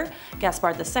leader,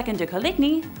 Gaspard II de Coligny,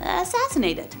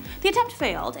 assassinated. The attempt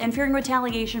failed, and fearing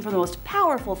retaliation from the most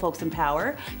powerful folks in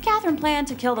power, Catherine planned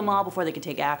to kill them all before they could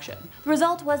take action. The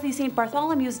result was the St.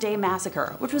 Bartholomew's Day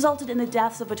Massacre, which resulted in the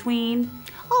deaths of between,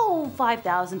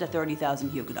 5,000 to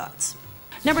 30,000 Huguenots.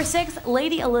 Number 6.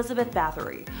 Lady Elizabeth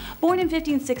Bathory. Born in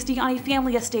 1560 on a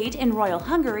family estate in royal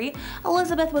Hungary,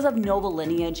 Elizabeth was of noble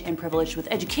lineage and privileged with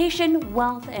education,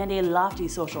 wealth, and a lofty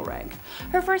social rank.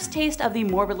 Her first taste of the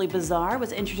morbidly bizarre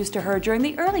was introduced to her during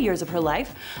the early years of her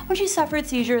life, when she suffered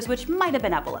seizures which might have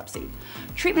been epilepsy.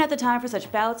 Treatment at the time for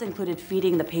such bouts included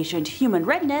feeding the patient human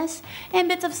redness and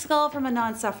bits of skull from a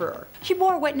non-sufferer. She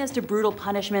bore witness to brutal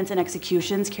punishments and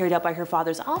executions carried out by her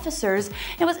father's officers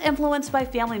and was influenced by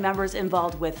family members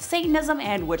involved with Satanism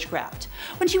and witchcraft.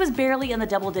 When she was barely in the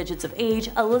double digits of age,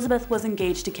 Elizabeth was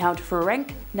engaged to Count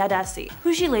Ferenc Nadasdy,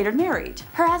 who she later married.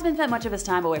 Her husband spent much of his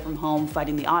time away from home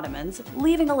fighting the Ottomans,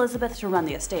 leaving Elizabeth to run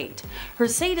the estate. Her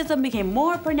sadism became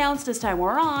more pronounced as time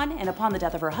wore on, and upon the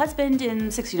death of her husband in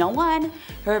 1601,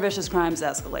 her vicious crimes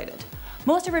escalated.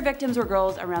 Most of her victims were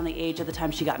girls around the age of the time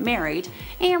she got married,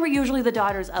 and were usually the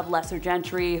daughters of lesser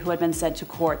gentry who had been sent to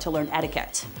court to learn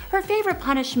etiquette. Her favorite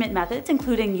punishment methods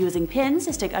including using pins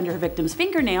to stick under her victims'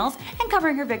 fingernails and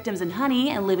covering her victims in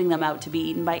honey and leaving them out to be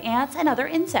eaten by ants and other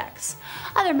insects.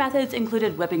 Other methods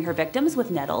included whipping her victims with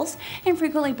nettles and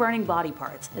frequently burning body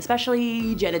parts,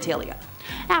 especially genitalia.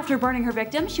 After burning her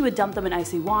victims, she would dump them in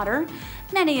icy water.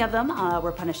 Many of them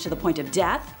were punished to the point of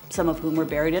death, some of whom were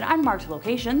buried in unmarked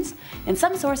locations, and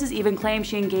some sources even claim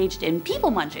she engaged in people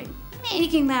munching,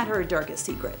 making that her darkest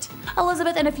secret.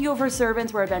 Elizabeth and a few of her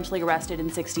servants were eventually arrested in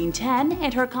 1610,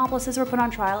 and her accomplices were put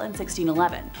on trial in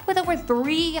 1611. With over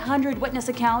 300 witness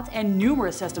accounts and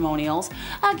numerous testimonials,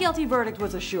 a guilty verdict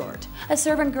was assured. A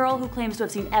servant girl who claims to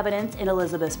have seen evidence in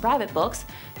Elizabeth's private books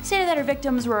stated that her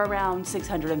victims were around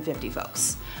 650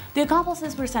 folks. The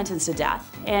accomplices were sentenced to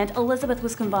death, and Elizabeth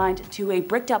was confined to a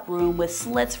bricked-up room with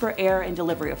slits for air and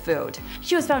delivery of food.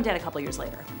 She was found dead a couple years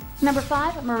later. Number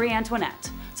 5. Marie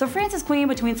Antoinette. So France's queen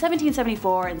between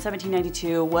 1774 and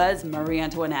 1792 was Marie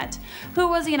Antoinette, who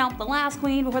was, the last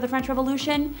queen before the French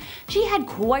Revolution. She had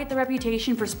quite the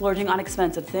reputation for splurging on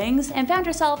expensive things and found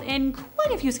herself in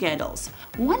quite a few scandals.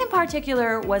 One in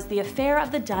particular was the affair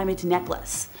of the diamond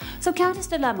necklace. So Countess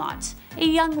de la Motte, a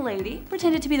young lady,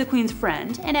 pretended to be the queen's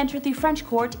friend and entered the French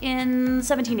court in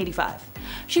 1785.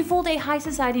 She fooled a high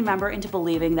society member into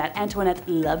believing that Antoinette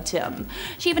loved him.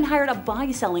 She even hired a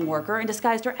buy-selling worker and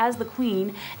disguised her as the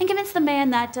queen and convinced the man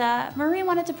that Marie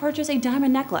wanted to purchase a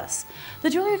diamond necklace. The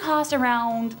jewelry cost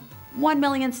around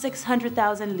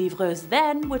 1,600,000 livres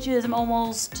then, which is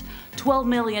almost $12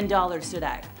 million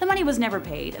today. The money was never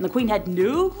paid, and the queen had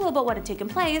no clue about what had taken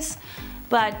place,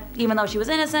 but even though she was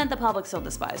innocent, the public still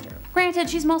despised her. Granted,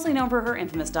 she's mostly known for her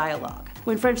infamous dialogue.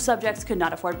 When French subjects could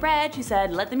not afford bread, she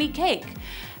said, "Let them eat cake,"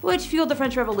 which fueled the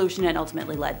French Revolution and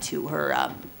ultimately led to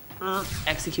her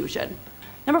execution.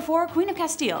 Number 4. Queen of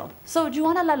Castile. So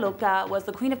Juana la Loca was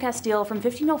the Queen of Castile from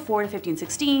 1504 to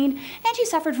 1516, and she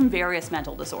suffered from various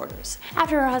mental disorders.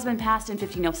 After her husband passed in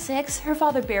 1506, her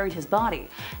father buried his body.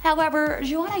 However,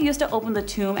 Juana used to open the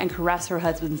tomb and caress her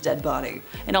husband's dead body,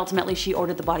 and ultimately she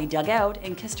ordered the body dug out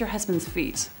and kissed her husband's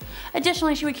feet.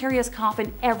 Additionally, she would carry his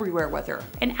coffin everywhere with her,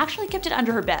 and actually kept it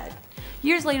under her bed.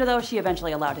 Years later though, she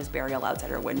eventually allowed his burial outside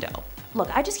her window.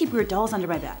 Look, I just keep weird dolls under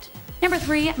my bed. Number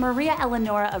 3. Maria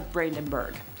Eleonora of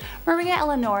Brandenburg. Maria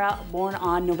Eleonora, born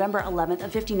on November 11th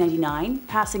of 1599,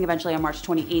 passing eventually on March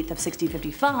 28th of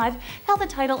 1655, held the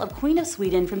title of Queen of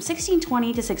Sweden from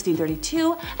 1620 to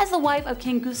 1632 as the wife of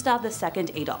King Gustav II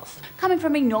Adolf. Coming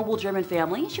from a noble German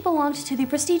family, she belonged to the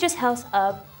prestigious house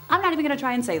of... I'm not even going to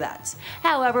try and say that.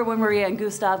 However, when Maria and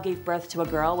Gustav gave birth to a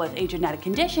girl with a genetic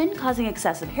condition causing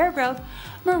excessive hair growth,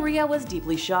 Maria was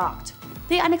deeply shocked.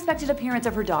 The unexpected appearance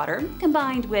of her daughter,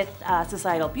 combined with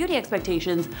societal beauty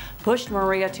expectations, pushed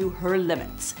Maria to her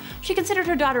limits. She considered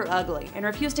her daughter ugly and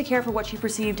refused to care for what she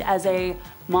perceived as a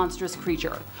monstrous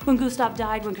creature. When Gustav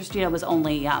died when Christina was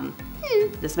only,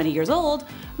 this many years old,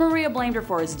 Maria blamed her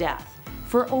for his death.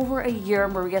 For over a year,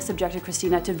 Maria subjected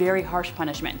Christina to very harsh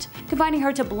punishment, confining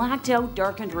her to blacked out,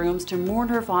 darkened rooms to mourn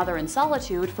her father in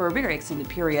solitude for very extended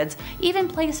periods, even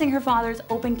placing her father's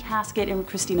open casket in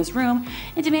Christina's room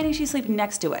and demanding she sleep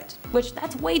next to it, which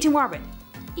that's way too morbid,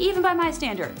 even by my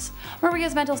standards.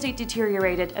 Maria's mental state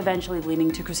deteriorated, eventually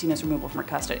leading to Christina's removal from her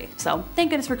custody. So thank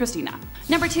goodness for Christina.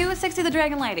 Number 2 is Cixi the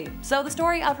Dragon Lady. So the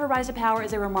story of her rise to power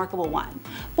is a remarkable one.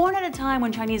 Born at a time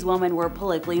when Chinese women were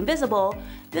politically invisible,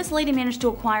 this lady managed to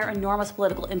acquire enormous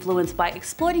political influence by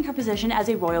exploiting her position as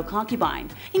a royal concubine,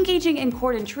 engaging in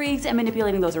court intrigues and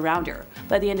manipulating those around her.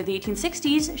 By the end of the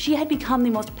 1860s, she had become the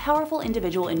most powerful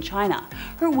individual in China.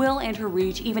 Her will and her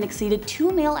reach even exceeded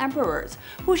 2 male emperors,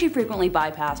 who she frequently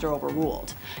bypassed or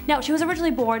overruled. Now, she was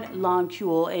originally born Lan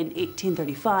Kuo in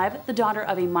 1835, the daughter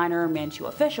of a minor Manchu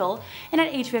official, and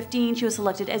at age 15 she was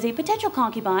selected as a potential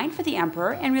concubine for the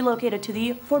emperor and relocated to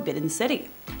the Forbidden City.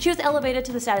 She was elevated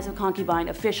to the status of concubine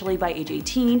officially by age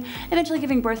 18, eventually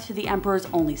giving birth to the emperor's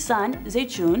only son,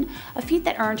 Zechun, a feat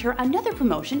that earned her another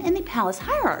promotion in the palace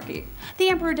hierarchy. The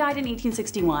emperor died in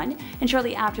 1861, and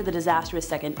shortly after the disastrous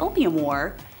Second Opium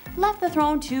War, left the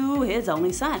throne to his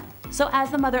only son. So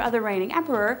as the mother of the reigning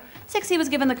emperor, Cixi was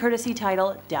given the courtesy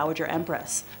title Dowager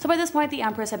Empress. So by this point the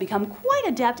empress had become quite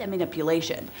adept at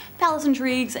manipulation, palace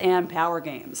intrigues, and power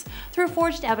games. Through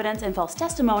forged evidence and false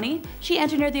testimony, she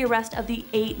engineered the arrest of the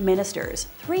 8 ministers,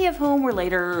 3 of whom were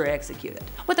later executed.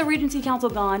 With the regency council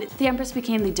gone, the empress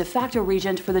became the de facto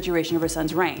regent for the duration of her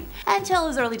son's reign, until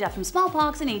his early death from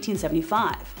smallpox in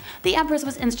 1875. The empress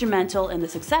was instrumental in the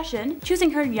succession,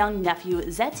 choosing her young nephew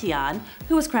Zetian,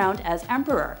 who was crowned as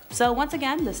emperor. So once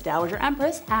again, this Dowager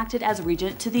Empress acted as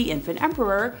regent to the infant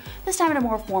emperor, this time in a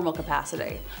more formal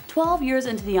capacity. 12 years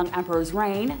into the young emperor's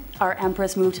reign, our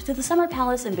empress moved to the summer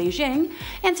palace in Beijing,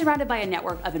 and surrounded by a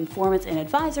network of informants and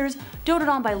advisors, doted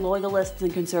on by loyalists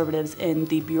and conservatives in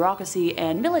the bureaucracy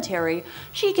and military,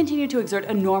 she continued to exert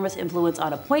enormous influence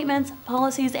on appointments,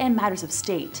 policies, and matters of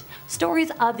state. Stories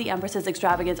of the empress's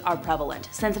extravagance are prevalent,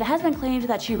 since it has been claimed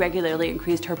that she regularly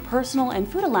increased her personal and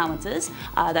food allowances,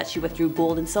 that she withdrew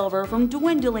gold and silver from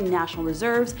dwindling national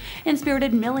reserves, and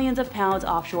spirited millions of pounds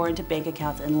offshore into bank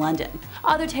accounts in London.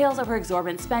 Other tales of her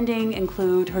exorbitant spending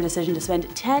include her decision to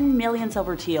spend 10 million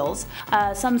silver taels,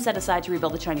 some set aside to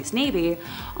rebuild the Chinese Navy,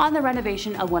 on the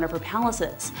renovation of one of her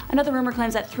palaces. Another rumor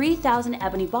claims that 3,000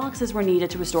 ebony boxes were needed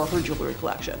to restore her jewelry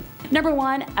collection. Number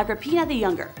 1. Agrippina the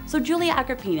Younger. So Julia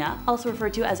Agrippina, also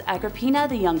referred to as Agrippina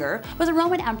the Younger, was a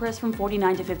Roman empress from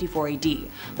 49 to 54 AD,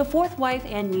 the 4th wife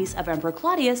and niece of Emperor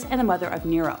Claudius and the mother of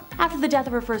Nero. After the death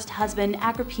of her first husband,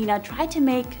 Agrippina tried to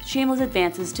make shameless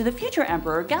advances to the future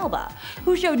emperor Galba,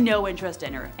 who showed no interest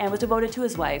in her and was devoted to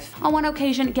his wife. On one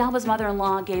occasion, Galba's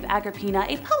mother-in-law gave Agrippina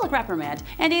a public reprimand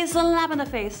and a slap in the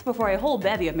face before a whole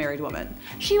bevy of married women.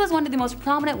 She was one of the most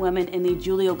prominent women in the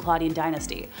Julio-Claudian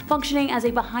dynasty, functioning as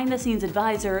a behind-the-scenes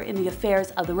advisor in the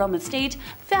affairs of the Roman state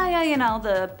via,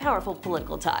 the powerful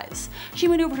political ties. She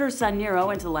maneuvered her son Nero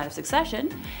into the line of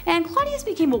succession, and Claudius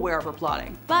became aware of her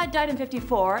plotting, but died in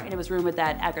 54, and it was rumored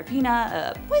that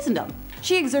Agrippina poisoned him.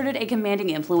 She exerted a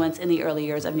commanding influence in the early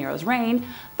years of Nero's reign,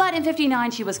 but in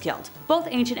 59 she was killed. Both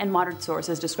ancient and modern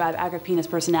sources describe Agrippina's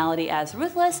personality as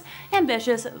ruthless,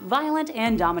 ambitious, violent,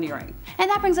 and domineering. And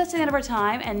that brings us to the end of our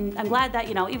time, and I'm glad that,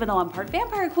 even though I'm part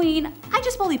vampire queen, I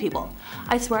just bully people.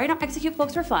 I swear I don't execute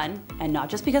folks for fun, and not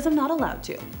just because I'm not allowed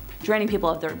to. Draining people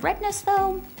of their redness,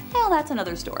 though, well, that's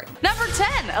another story. Number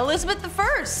 10. Elizabeth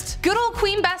I. Good old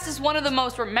Queen Bess is one of the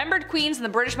most remembered queens in the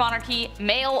British monarchy,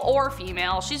 male or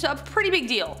female. She's a pretty big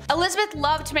deal. Elizabeth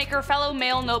loved to make her fellow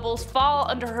male nobles fall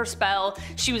under her spell.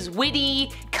 She was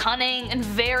witty, cunning, and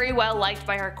very well liked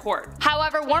by her court.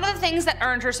 However, one of the things that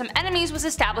earned her some enemies was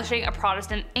establishing a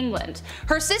Protestant England.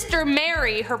 Her sister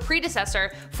Mary, her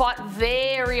predecessor, fought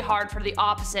very hard for the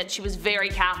opposite. She was very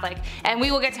Catholic, and we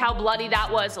will get to how bloody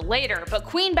that was later, but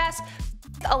Queen Bess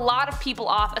a lot of people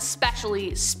off,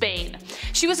 especially Spain.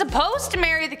 She was supposed to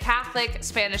marry the Catholic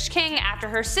Spanish king after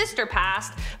her sister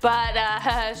passed, but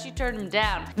she turned him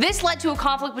down. This led to a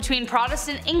conflict between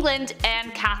Protestant England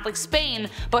and Catholic Spain,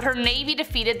 but her navy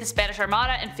defeated the Spanish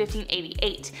Armada in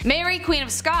 1588. Mary, Queen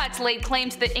of Scots, laid claim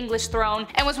to the English throne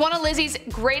and was one of Lizzie's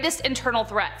greatest internal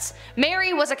threats.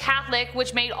 Mary was a Catholic,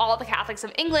 which made all the Catholics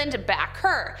of England back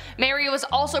her. Mary was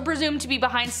also presumed to be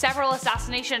behind several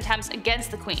assassination attempts against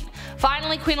the Queen. Finally,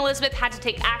 Finally, Queen Elizabeth had to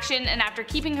take action, and after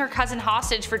keeping her cousin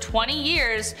hostage for 20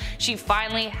 years, she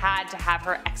finally had to have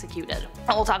her executed.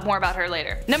 And we'll talk more about her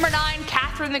later. Number 9.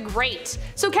 Catherine the Great.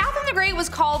 So Catherine the Great was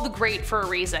called the Great for a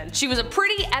reason. She was a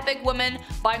pretty epic woman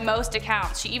by most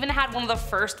accounts. She even had one of the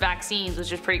first vaccines,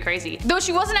 which is pretty crazy. Though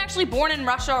she wasn't actually born in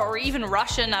Russia or even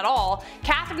Russian at all,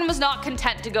 Catherine was not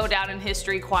content to go down in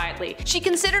history quietly. She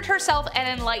considered herself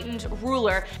an enlightened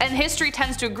ruler, and history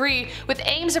tends to agree, with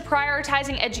aims of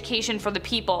prioritizing education for the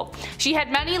people. She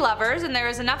had many lovers, and there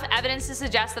is enough evidence to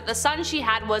suggest that the son she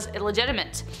had was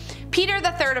illegitimate. Peter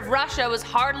III of Russia was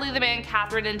hardly the man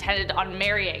Catherine intended on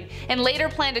marrying, and later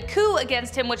planned a coup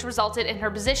against him which resulted in her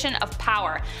position of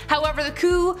power. However, the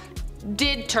coup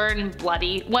did turn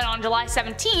bloody when on July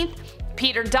 17th,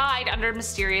 Peter died under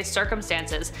mysterious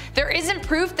circumstances. There isn't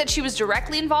proof that she was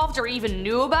directly involved or even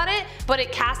knew about it, but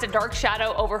it cast a dark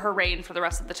shadow over her reign for the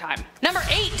rest of the time. Number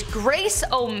 8. Grace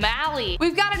O'Malley.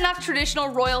 We've got enough traditional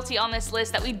royalty on this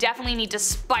list that we definitely need to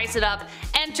spice it up.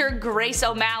 Enter Grace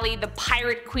O'Malley, the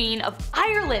Pirate Queen of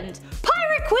Ireland.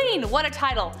 Pirate Queen! What a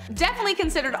title. Definitely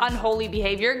considered unholy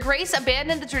behavior, Grace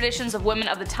abandoned the traditions of women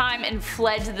of the time and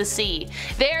fled to the sea.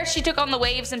 There, she took on the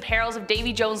waves and perils of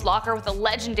Davy Jones' locker with a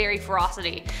legendary ferocity.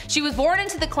 She was born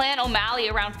into the clan O'Malley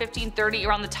around 1530,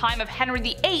 around the time of Henry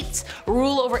VIII's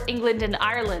rule over England and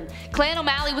Ireland. Clan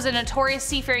O'Malley was a notorious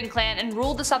seafaring clan and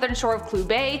ruled the southern shore of Clew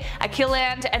Bay,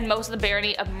 Achilleland, and most of the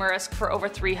barony of Murrisk for over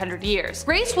 300 years.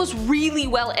 Grace was really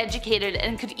well educated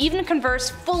and could even converse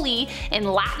fully in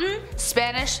Latin,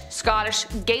 Spanish, Scottish,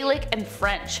 Gaelic, and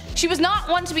French. She was not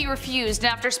one to be refused,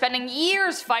 and after spending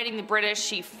years fighting the British,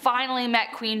 she finally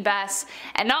met Queen Bess,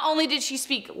 and not only did she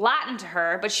speak Latin to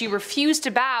her, but she refused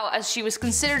to bow as she was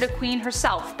considered a queen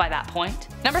herself by that point.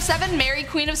 Number 7. Mary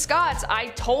Queen of Scots. I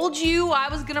told you I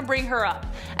was gonna bring her up.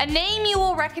 A name you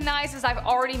will recognize as I've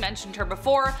already mentioned her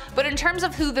before, but in terms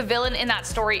of who the villain in that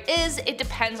story is, it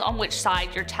depends on which side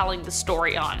you're telling the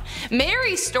story on.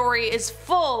 Mary's story is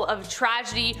full of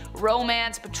tragedy,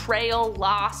 romance, betrayal,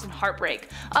 loss, and heartbreak.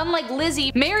 Unlike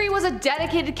Lizzie, Mary was a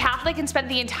dedicated Catholic and spent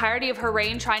the entirety of her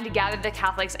reign trying to gather the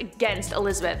Catholics against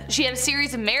Elizabeth. She had a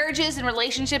series of marriages and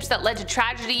relationships that led to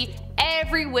tragedy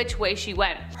every which way she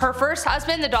went. Her first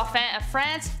husband, the Dauphin of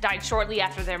France, died shortly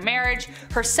after their marriage.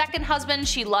 Her second husband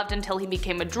she loved until he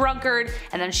became a drunkard,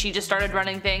 and then she just started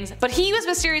running things. But he was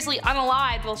mysteriously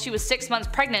unalived while she was 6 months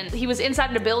pregnant. He was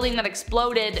inside a building that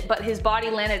exploded, but his body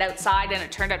landed outside and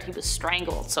it turned out he was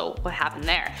strangled, so what happened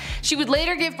there? She would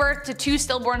later give birth to 2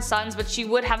 stillborn sons, but she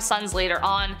would have sons later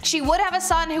on. She would have a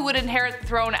son who would inherit the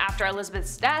throne after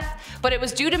Elizabeth's death, but it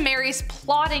was due to Mary's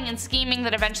plotting and scheming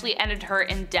that eventually ended her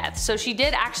in death. So she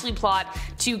did actually plot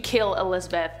to kill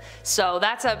Elizabeth. So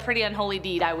that's a pretty unholy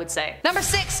deed, I would say. Number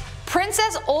 6.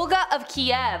 Princess Olga of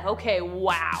Kiev. Okay,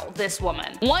 wow, this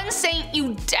woman. One saint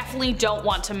you definitely don't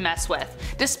want to mess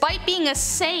with. Despite being a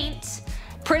saint,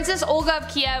 Princess Olga of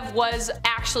Kiev was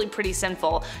actually pretty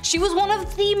sinful. She was one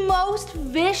of the most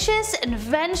vicious and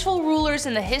vengeful rulers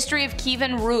in the history of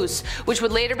Kievan Rus, which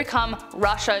would later become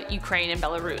Russia, Ukraine, and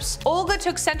Belarus. Olga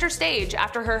took center stage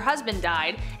after her husband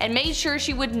died and made sure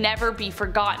she would never be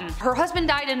forgotten. Her husband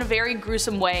died in a very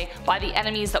gruesome way by the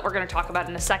enemies that we're going to talk about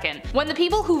in a second. When the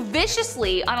people who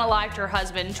viciously unalived her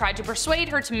husband tried to persuade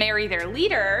her to marry their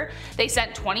leader, they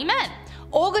sent 20 men.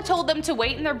 Olga told them to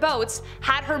wait in their boats,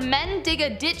 had her men dig a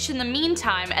ditch in the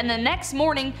meantime, and the next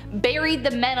morning buried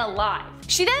the men alive.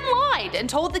 She then lied and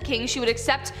told the king she would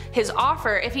accept his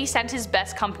offer if he sent his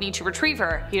best company to retrieve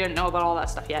her. He didn't know about all that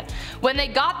stuff yet. When they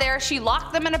got there, she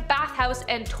locked them in a bathhouse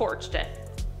and torched it.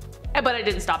 But it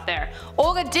didn't stop there.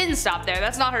 Olga didn't stop there,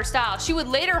 that's not her style. She would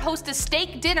later host a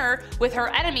steak dinner with her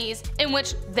enemies in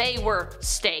which they were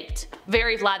staked.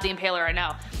 Very Vlad the Impaler, I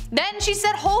know. Then she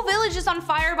set whole villages on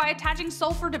fire by attaching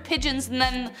sulfur to pigeons, and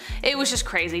then it was just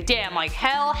crazy. Damn, like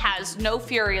hell has no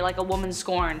fury like a woman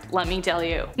scorned, let me tell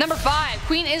you. Number 5.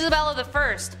 Queen Isabella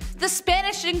I. The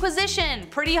Spanish Inquisition.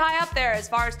 Pretty high up there as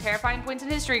far as terrifying points in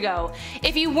history go.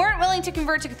 If you weren't willing to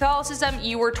convert to Catholicism,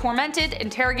 you were tormented,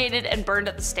 interrogated, and burned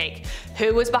at the stake.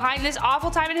 Who was behind this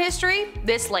awful time in history?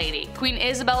 This lady, Queen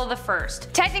Isabella I.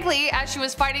 Technically, as she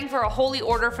was fighting for a holy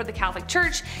order for the Catholic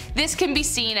Church, this can be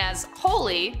seen as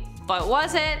holy, but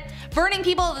was it? Burning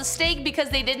people at the stake because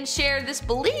they didn't share this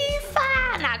belief?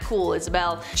 Not cool,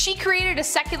 Isabel. She created a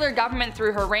secular government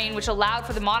through her reign which allowed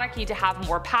for the monarchy to have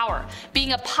more power.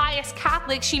 Being a pious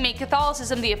Catholic, she made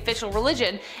Catholicism the official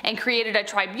religion and created a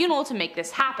tribunal to make this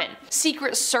happen.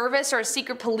 Secret service or a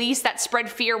secret police that spread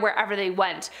fear wherever they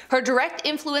went. Her direct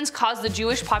influence caused the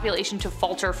Jewish population to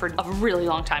falter for a really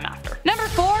long time after. Number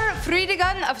 4.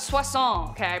 Fridegund of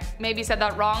Soissons. Okay, I maybe said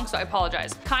that wrong, so I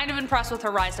apologize. Kind of impressed with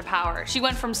her rise to power. She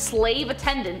went from slave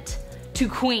attendant to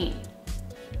queen.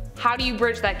 How do you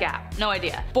bridge that gap? No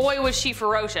idea. Boy, was she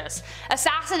ferocious.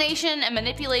 Assassination and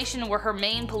manipulation were her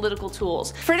main political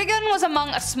tools. Fredegund was among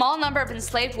a small number of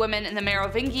enslaved women in the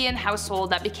Merovingian household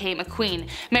that became a queen.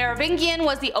 Merovingian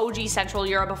was the OG Central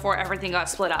Europe before everything got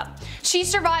split up. She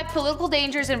survived political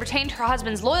dangers and retained her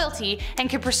husband's loyalty and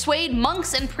could persuade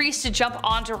monks and priests to jump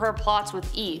onto her plots with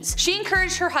ease. She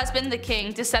encouraged her husband, the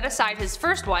king, to set aside his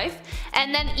first wife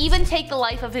and then even take the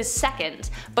life of his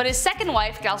second. But his second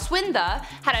wife, Galswinda,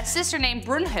 had a sister named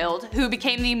Brunhild who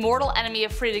became the mortal enemy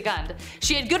of Fredegund.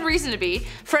 She had good reason to be.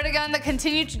 Fredegund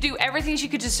continued to do everything she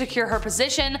could to secure her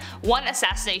position, one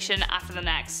assassination after the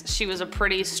next. She was a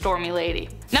pretty stormy lady.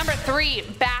 Number 3,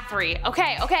 Bathory.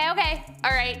 Okay.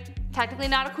 Alright, technically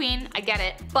not a queen, I get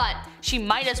it, but she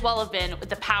might as well have been with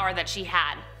the power that she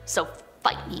had. So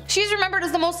fight me. She's remembered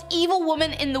as the most evil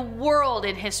woman in the world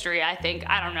in history, I think.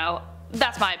 I don't know.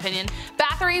 That's my opinion.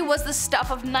 Bathory was the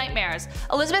stuff of nightmares.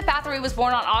 Elizabeth Bathory was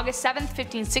born on August 7,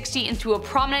 1560 into a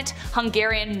prominent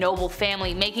Hungarian noble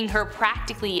family, making her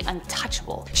practically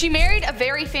untouchable. She married a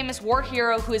very famous war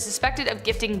hero who is suspected of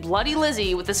gifting Bloody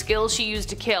Lizzie with the skills she used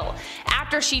to kill.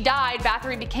 After she died,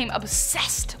 Bathory became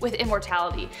obsessed with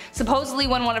immortality. Supposedly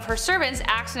when one of her servants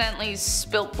accidentally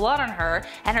spilt blood on her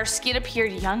and her skin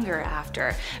appeared younger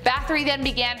after. Bathory then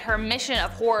began her mission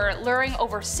of horror, luring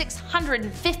over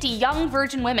 650 young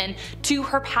virgin women to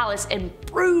her palace and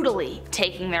brutally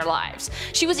taking their lives.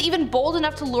 She was even bold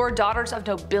enough to lure daughters of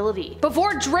nobility.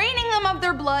 Before draining them of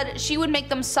their blood, she would make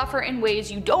them suffer in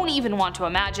ways you don't even want to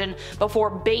imagine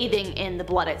before bathing in the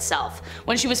blood itself.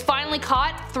 When she was finally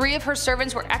caught, 3 of her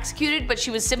servants were executed, but she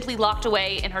was simply locked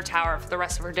away in her tower for the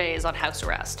rest of her days on house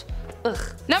arrest.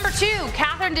 Ugh. Number 2,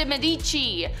 Catherine de'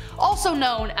 Medici, also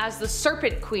known as the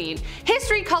Serpent Queen.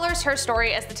 History colors her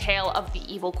story as the tale of the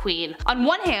evil queen. On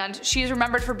one hand, she is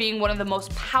remembered for being one of the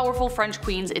most powerful French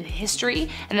queens in history,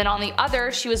 and then on the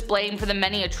other, she was blamed for the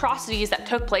many atrocities that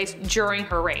took place during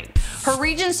her reign. Her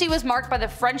regency was marked by the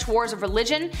French wars of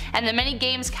religion and the many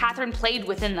games Catherine played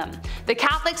within them. The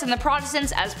Catholics and the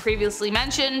Protestants, as previously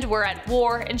mentioned, were at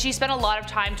war, and she spent a lot of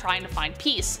time trying to find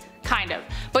peace. Kind of.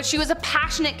 But she was a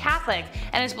passionate Catholic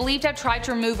and is believed to have tried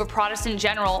to remove a Protestant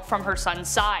general from her son's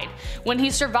side. When he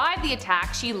survived the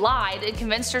attack, she lied and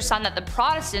convinced her son that the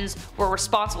Protestants were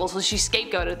responsible, so she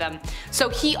scapegoated them. So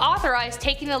he authorized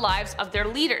taking the lives of their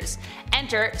leaders.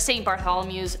 Enter St.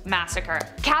 Bartholomew's Massacre.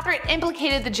 Catherine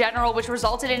implicated the general, which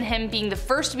resulted in him being the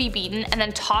first to be beaten and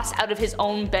then tossed out of his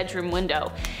own bedroom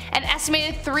window. An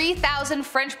estimated 3,000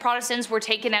 French Protestants were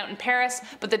taken out in Paris,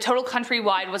 but the total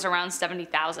countrywide was around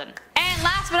 70,000. And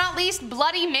last but not least,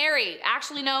 Bloody Mary,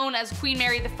 actually known as Queen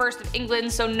Mary I of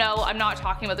England, so no, I'm not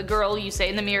talking about the girl you say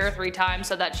in the mirror 3 times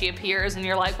so that she appears and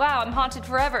you're like, wow, I'm haunted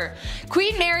forever.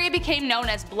 Queen Mary became known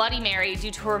as Bloody Mary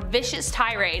due to her vicious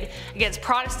tirade against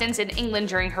Protestants in England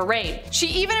during her reign. She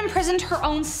even imprisoned her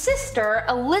own sister,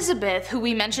 Elizabeth, who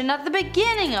we mentioned at the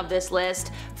beginning of this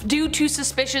list, due to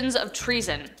suspicions of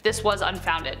treason. This was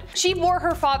unfounded. She bore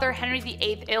her father Henry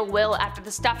VIII ill will after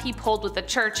the stuff he pulled with the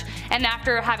church and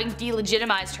after having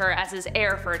delegitimized her as his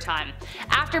heir for a time.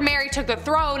 After Mary took the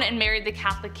throne and married the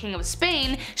Catholic King of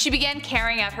Spain, she began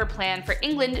carrying out her plan for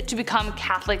England to become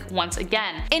Catholic once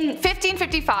again. In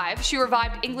 1555, she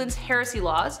revived England's heresy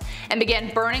laws and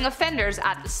began burning offenders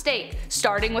at the stake,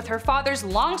 starting with her father's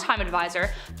longtime advisor,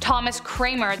 Thomas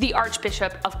Cranmer, the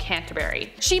Archbishop of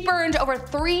Canterbury. She burned over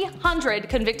 300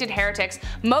 convicted heretics,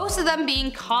 most of them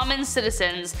being common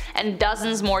citizens, and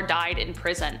dozens more died in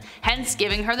prison, hence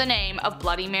giving her the name of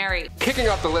Bloody Mary. Kicking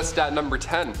off the list at number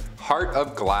 10, Heart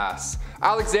of Glass.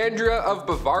 Alexandria of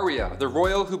Bavaria, the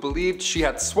royal who believed she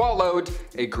had swallowed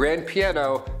a grand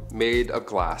piano made of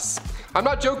glass. I'm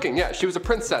not joking, yeah, she was a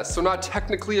princess, so not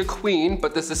technically a queen,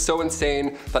 but this is so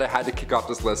insane that I had to kick off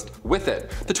this list with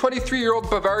it. The 23-year-old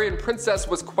Bavarian princess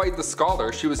was quite the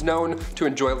scholar. She was known to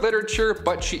enjoy literature,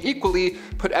 but she equally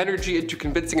put energy into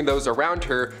convincing those around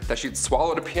her that she'd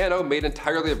swallowed a piano made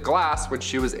entirely of glass when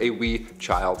she was a wee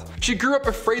child. She grew up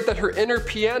afraid that her inner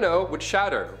piano would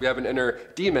shatter. We have an inner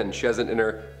demon, she has an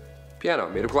inner piano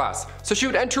made of glass. So she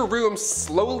would enter rooms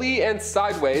slowly and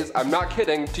sideways, I'm not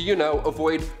kidding, to, you know,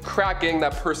 avoid cracking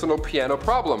that personal piano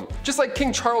problem. Just like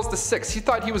King Charles VI, he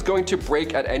thought he was going to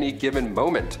break at any given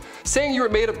moment. Saying you were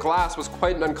made of glass was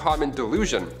quite an uncommon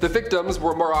delusion. The victims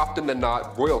were more often than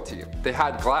not royalty. They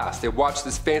had glass, they watched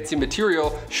this fancy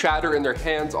material shatter in their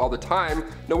hands all the time.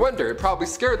 No wonder, it probably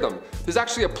scared them. There's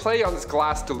actually a play on this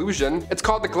glass delusion. It's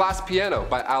called The Glass Piano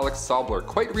by Alex Sobler.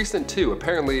 Quite recent too,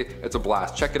 apparently it's a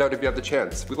blast. Check it out if you have have the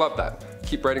chance. We love that.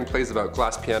 Keep writing plays about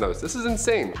glass pianos. This is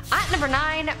insane. At number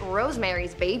 9,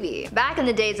 Rosemary's Baby. Back in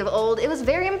the days of old, it was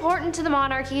very important to the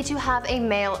monarchy to have a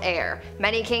male heir.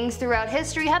 Many kings throughout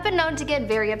history have been known to get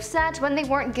very upset when they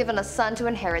weren't given a son to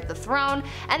inherit the throne,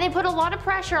 and they put a lot of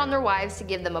pressure on their wives to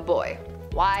give them a boy.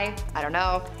 Why? I don't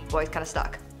know. Boys kinda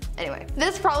stuck. Anyway,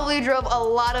 this probably drove a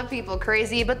lot of people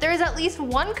crazy, but there is at least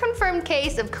one confirmed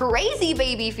case of crazy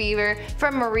baby fever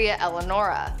from Maria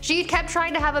Eleonora. She kept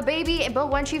trying to have a baby,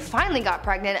 but when she finally got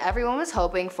pregnant, everyone was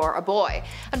hoping for a boy.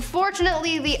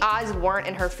 Unfortunately, the odds weren't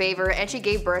in her favor and she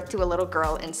gave birth to a little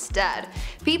girl instead.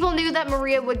 People knew that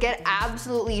Maria would get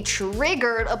absolutely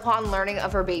triggered upon learning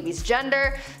of her baby's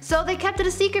gender, so they kept it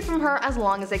a secret from her as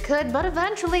long as they could, but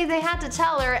eventually they had to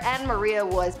tell her and Maria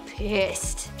was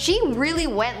pissed. She really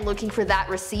went looking for that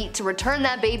receipt to return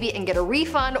that baby and get a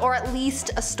refund or at least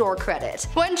a store credit.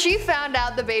 When she found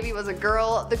out the baby was a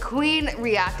girl, the queen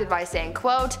reacted by saying,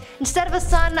 quote, "Instead of a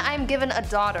son, I am given a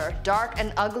daughter, dark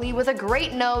and ugly with a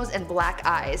great nose and black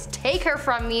eyes. Take her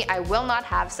from me, I will not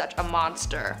have such a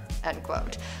monster." End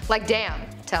quote. Like damn,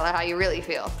 tell her how you really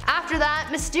feel. After that,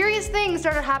 mysterious things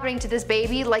started happening to this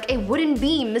baby, like a wooden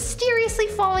beam mysteriously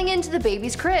falling into the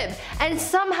baby's crib and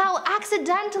somehow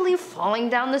accidentally falling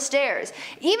down the stairs.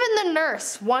 Even the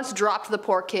nurse once dropped the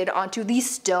poor kid onto the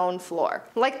stone floor.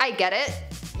 Like, I get it.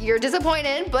 You're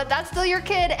disappointed, but that's still your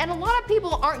kid, and a lot of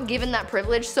people aren't given that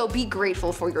privilege, so be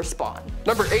grateful for your spawn.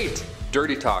 Number 8.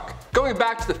 Dirty talk. Going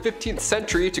back to the 15th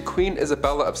century to Queen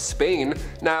Isabella of Spain,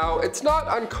 now it's not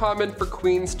uncommon for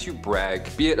queens to brag,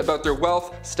 be it about their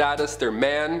wealth, status, their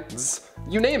mans,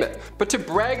 you name it. But to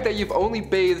brag that you've only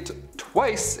bathed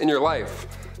twice in your life,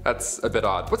 that's a bit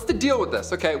odd. What's the deal with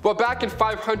this? Okay, well back in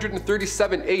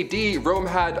 537 AD, Rome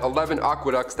had 11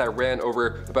 aqueducts that ran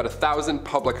over about 1,000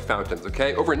 public fountains,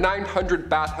 okay? Over 900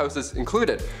 bathhouses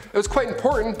included. It was quite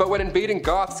important, but when invading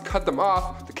Goths cut them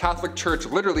off, the Catholic Church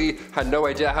literally had no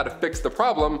idea how to fix the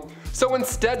problem. So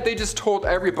instead they just told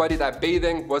everybody that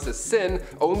bathing was a sin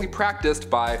only practiced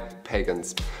by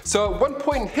pagans. So at one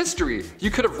point in history,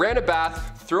 you could have ran a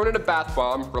bath, thrown in a bath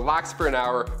bomb, relaxed for an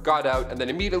hour, got out, and then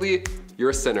immediately you're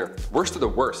a sinner. Worst of the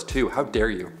worst too, how dare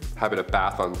you having a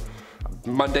bath on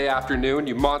Monday afternoon,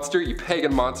 you monster, you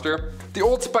pagan monster. The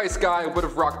Old Spice guy would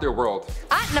have rocked their world.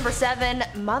 At number 7,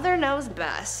 Mother Knows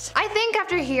Best. I think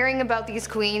after hearing about these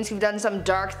queens who've done some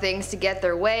dark things to get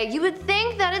their way, you would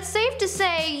think that it's safe to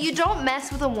say you don't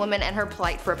mess with a woman and her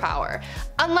plight for power.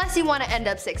 Unless you want to end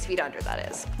up 6 feet under,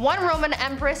 that is. One Roman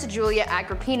Empress, Julia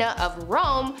Agrippina of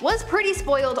Rome, was pretty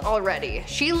spoiled already.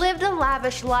 She lived a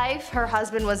lavish life, her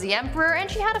husband was the emperor, and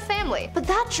she had a family. But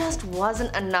that just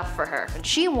wasn't enough for her, and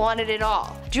she wanted it all.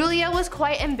 Julia was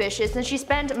quite ambitious and she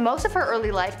spent most of her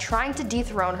early life trying to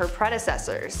dethrone her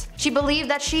predecessors. She believed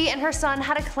that she and her son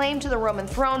had a claim to the Roman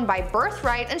throne by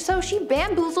birthright, and so she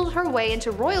bamboozled her way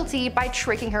into royalty by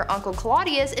tricking her uncle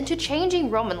Claudius into changing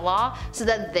Roman law so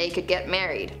that they could get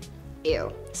married.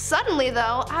 Ew. Suddenly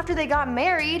though, after they got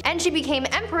married and she became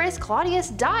empress,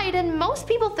 Claudius died, and most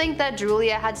people think that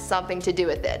Julia had something to do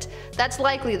with it. That's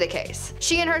likely the case.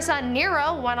 She and her son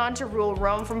Nero went on to rule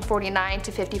Rome from 49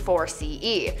 to 54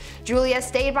 CE. Julia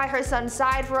stayed by her son's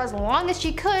side for as long as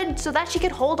she could so that she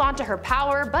could hold on to her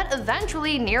power, but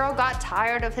eventually Nero got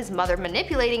tired of his mother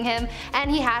manipulating him and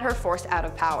he had her forced out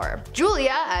of power.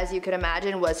 Julia, as you could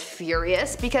imagine, was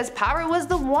furious because power was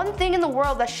the one thing in the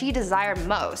world that she desired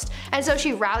most, and so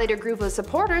she rallied a group of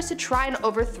supporters to try and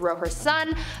overthrow her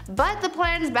son, but the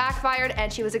plans backfired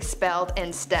and she was expelled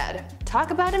instead. Talk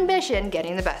about ambition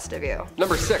getting the best of you.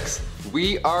 Number 6.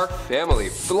 We are family.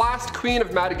 The last queen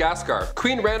of Madagascar.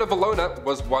 Queen Rana Valona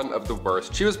was one of the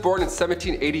worst. She was born in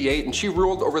 1788 and she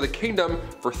ruled over the kingdom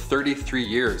for 33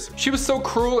 years. She was so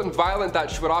cruel and violent that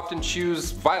she would often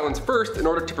choose violence first in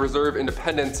order to preserve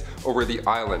independence over the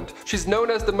island. She's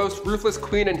known as the most ruthless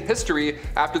queen in history.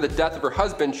 After the death of her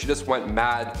husband, she just went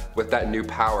mad with that new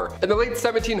power. In the late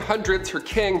 1700s, her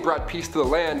king brought peace to the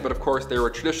land, but of course there were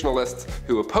traditionalists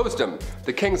who opposed him.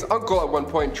 The king's uncle at one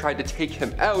point tried to take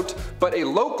him out, but a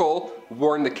local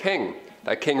warned the king.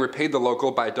 That king repaid the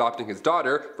local by adopting his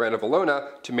daughter, Rana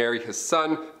Valona, to marry his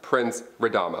son, Prince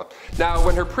Radama. Now,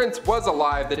 when her prince was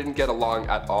alive, they didn't get along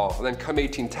at all. And then come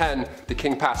 1810, the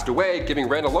king passed away, giving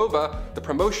Ranilova the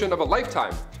promotion of a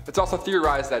lifetime. It's also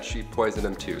theorized that she poisoned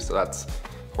him too, so that's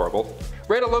horrible.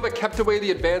 Ranilova kept away the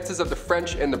advances of the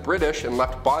French and the British and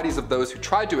left bodies of those who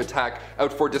tried to attack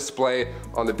out for display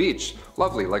on the beach.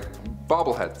 Lovely, like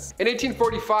bobbleheads. In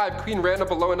 1845, Queen Rana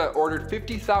Valona ordered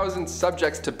 50,000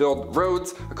 subjects to build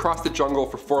roads across the jungle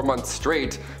for 4 months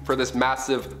straight for this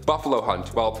massive buffalo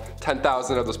hunt. Well,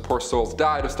 10,000 of those poor souls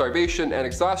died of starvation and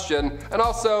exhaustion, and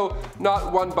also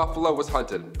not one buffalo was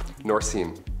hunted. nor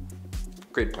seen.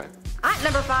 Great plan. At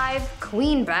number 5,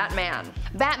 Queen Batman.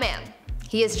 Batman,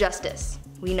 he is justice.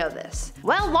 We know this.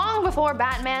 Well, long before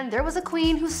Batman, there was a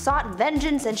queen who sought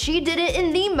vengeance, and she did it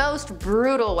in the most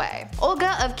brutal way.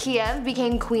 Olga of Kiev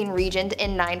became queen regent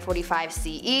in 945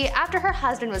 CE after her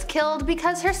husband was killed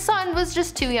because her son was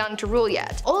just too young to rule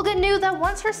yet. Olga knew that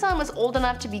once her son was old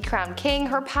enough to be crowned king,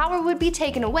 her power would be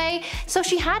taken away, so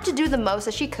she had to do the most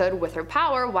that she could with her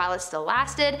power while it still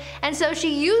lasted, and so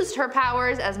she used her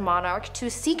powers as monarch to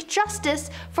seek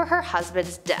justice for her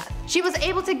husband's death. She was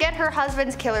able to get her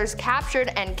husband's killers captured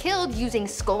and killed using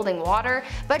scalding water,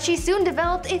 but she soon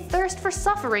developed a thirst for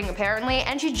suffering apparently,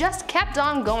 and she just kept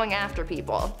on going after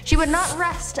people. She would not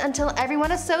rest until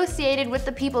everyone associated with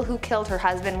the people who killed her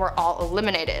husband were all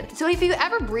eliminated. So if you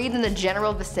ever breathed in the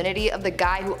general vicinity of the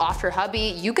guy who offed her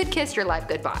hubby, you could kiss your life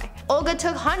goodbye. Olga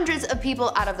took hundreds of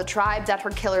people out of the tribe that her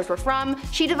killers were from.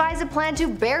 She devised a plan to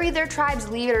bury their tribe's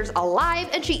leaders alive,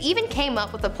 and she even came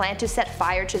up with a plan to set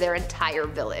fire to their entire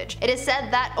village. It is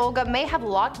said that Olga may have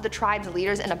locked the tribe's leaders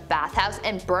in a bathhouse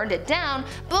and burned it down,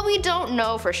 but we don't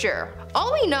know for sure.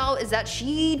 All we know is that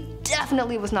she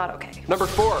definitely was not okay. Number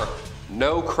 4,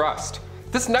 no crust.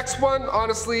 This next one,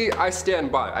 honestly, I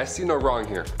stand by. I see no wrong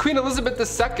here. Queen Elizabeth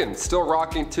II, still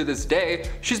rocking to this day.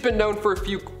 She's been known for a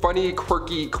few funny,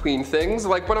 quirky queen things.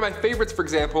 Like one of my favorites, for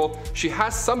example, she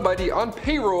has somebody on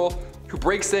payroll who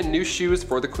breaks in new shoes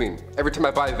for the queen. Every time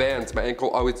I buy Vans, my ankle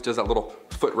always does that little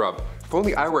foot rub. If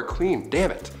only I were a queen,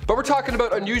 damn it. But we're talking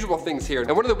about unusual things here, and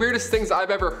one of the weirdest things I've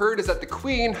ever heard is that the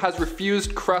queen has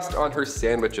refused crust on her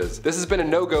sandwiches. This has been a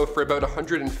no-go for about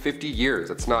 150 years.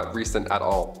 It's not recent at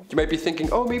all. You might be thinking,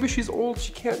 oh, maybe she's old,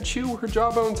 she can't chew her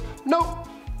jawbones. Nope.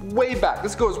 Way back.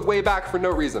 This goes way back for no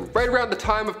reason. Right around the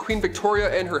time of Queen Victoria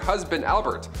and her husband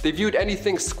Albert. They viewed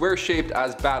anything square-shaped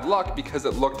as bad luck because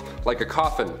it looked like a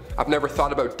coffin. I've never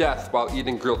thought about death while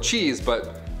eating grilled cheese,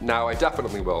 but now I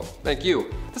definitely will. Thank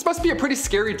you. This must be a pretty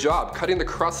scary job, cutting the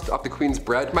crust off the queen's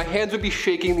bread. My hands would be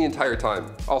shaking the entire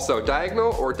time. Also,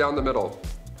 diagonal or down the middle?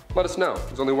 Let us know.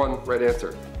 There's only one right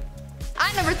answer.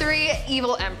 At number 3,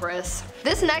 Evil Empress.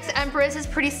 This next empress is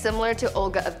pretty similar to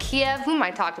Olga of Kiev, whom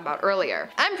I talked about earlier.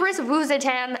 Empress Wu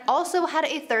Zetian also had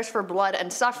a thirst for blood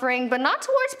and suffering, but not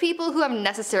towards people who have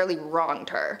necessarily wronged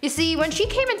her. You see, when she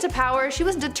came into power, she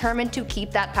was determined to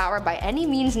keep that power by any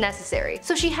means necessary,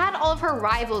 so she had all of her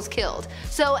rivals killed.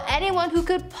 So anyone who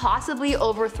could possibly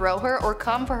overthrow her or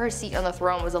come for her seat on the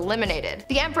throne was eliminated.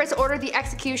 The empress ordered the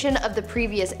execution of the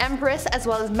previous empress, as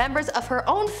well as members of her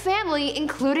own family,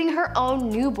 including her own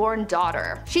newborn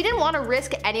daughter. She didn't want to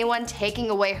risk anyone taking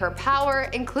away her power,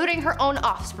 including her own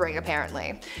offspring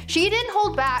apparently. She didn't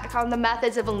hold back on the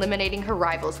methods of eliminating her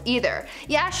rivals either.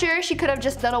 Yeah, sure, she could have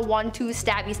just done a 1-2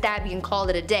 stabby stabby and called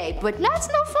it a day, but that's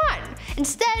no fun.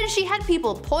 Instead, she had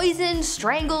people poisoned,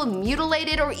 strangled,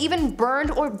 mutilated, or even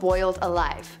burned or boiled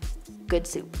alive. Good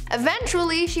soup.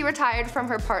 Eventually, she retired from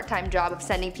her part-time job of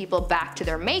sending people back to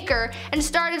their maker and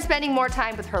started spending more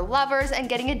time with her lovers and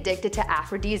getting addicted to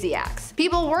aphrodisiacs.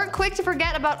 People weren't quick to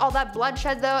forget about all that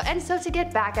bloodshed though, and so to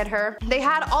get back at her, they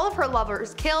had all of her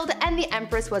lovers killed and the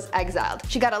empress was exiled.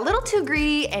 She got a little too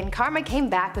greedy and karma came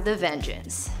back with a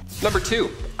vengeance. Number 2,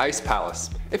 Ice Palace.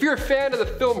 If you're a fan of the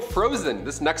film Frozen,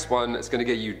 this next one is gonna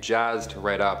get you jazzed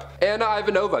right up. Anna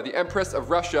Ivanova, the Empress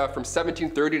of Russia from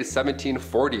 1730 to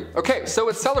 1740. Okay, so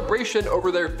in celebration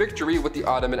over their victory with the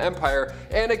Ottoman Empire,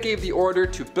 Anna gave the order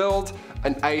to build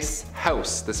an ice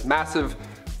house, this massive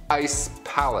ice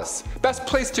palace. Best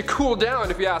place to cool down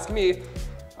if you ask me.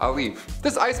 I'll leave.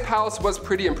 This ice palace was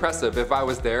pretty impressive. If I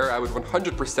was there, I would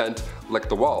 100% lick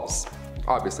the walls.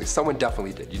 Obviously, someone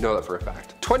definitely did, you know that for a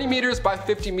fact. 20 meters by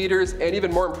 50 meters, and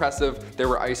even more impressive, there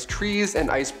were ice trees and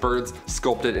ice birds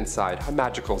sculpted inside. How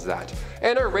magical is that?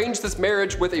 Anna arranged this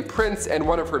marriage with a prince and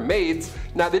one of her maids.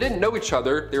 Now they didn't know each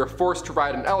other, they were forced to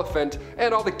ride an elephant,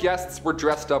 and all the guests were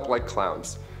dressed up like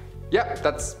clowns. Yep,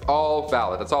 that's all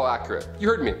valid, that's all accurate. You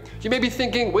heard me. You may be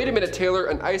thinking, wait a minute Taylor,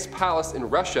 an ice palace in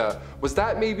Russia, was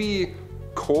that maybe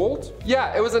cold?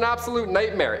 Yeah, it was an absolute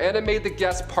nightmare. Anna made the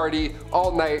guest party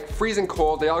all night, freezing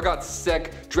cold, they all got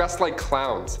sick, dressed like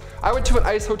clowns. I went to an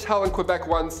ice hotel in Quebec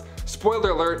once, spoiler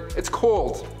alert, it's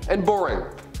cold and boring.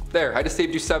 There, I just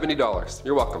saved you $70.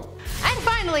 You're welcome. And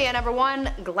finally at number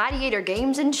 1, gladiator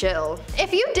games and chill.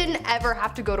 If you didn't ever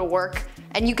have to go to work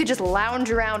and you could just lounge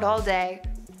around all day,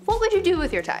 what would you do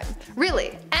with your time?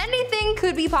 Really, anything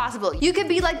could be possible. You could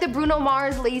be like the Bruno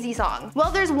Mars Lazy song.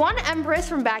 Well, there's one empress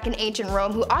from back in ancient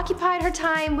Rome who occupied her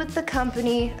time with the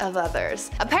company of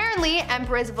others. Apparently,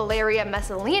 Empress Valeria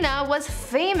Messalina was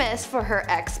famous for her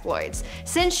exploits.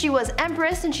 Since she was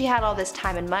empress and she had all this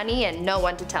time and money and no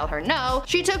one to tell her no,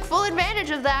 she took full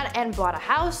advantage of that and bought a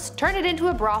house, turned it into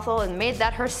a brothel, and made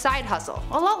that her side hustle.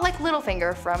 A lot like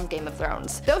Littlefinger from Game of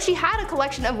Thrones. Though she had a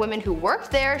collection of women who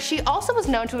worked there, she also was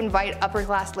known to invite upper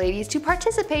class ladies to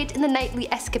participate in the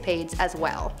nightly escapades as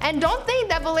well. And don't think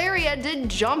that Valeria did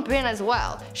jump in as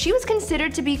well. She was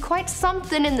considered to be quite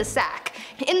something in the sack.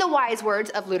 In the wise words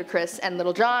of Ludacris and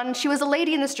Little John, she was a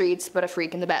lady in the streets but a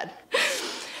freak in the bed.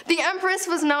 The Empress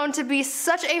was known to be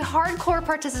such a hardcore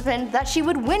participant that she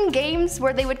would win games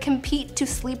where they would compete to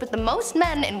sleep with the most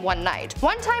men in one night.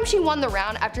 One time she won the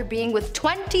round after being with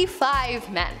 25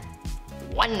 men.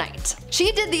 One night.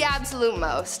 She did the absolute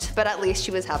most, but at least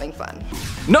she was having fun.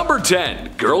 Number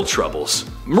 10. Girl Troubles.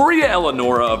 Maria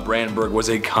Eleonora of Brandenburg was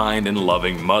a kind and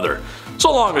loving mother,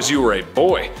 so long as you were a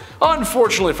boy.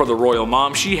 Unfortunately for the royal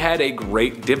mom, she had a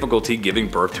great difficulty giving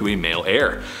birth to a male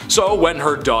heir. So when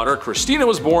her daughter Christina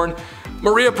was born,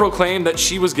 Maria proclaimed that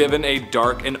she was given a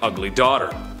dark and ugly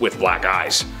daughter with black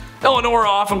eyes. Eleonora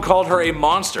often called her a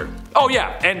monster. Oh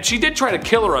yeah, and she did try to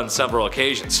kill her on several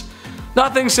occasions.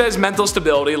 Nothing says mental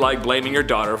stability like blaming your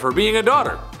daughter for being a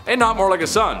daughter, and not more like a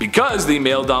son, because the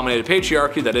male-dominated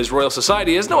patriarchy that is royal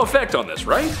society has no effect on this,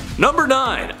 right? Number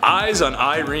 9. Eyes on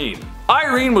Irene.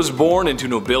 Irene was born into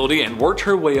nobility and worked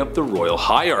her way up the royal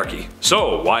hierarchy.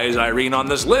 So why is Irene on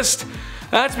this list?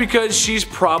 That's because she's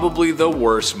probably the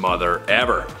worst mother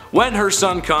ever. When her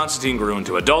son Constantine grew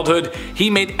into adulthood, he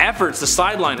made efforts to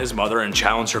sideline his mother and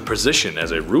challenge her position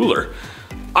as a ruler.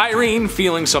 Irene,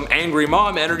 feeling some angry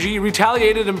mom energy,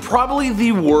 retaliated in probably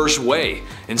the worst way.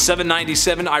 In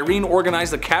 797, Irene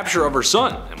organized the capture of her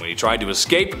son, and when he tried to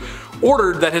escape,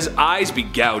 ordered that his eyes be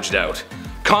gouged out.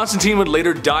 Constantine would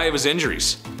later die of his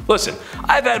injuries. Listen,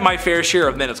 I've had my fair share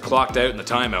of minutes clocked out in the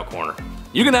timeout corner.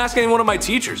 You can ask any one of my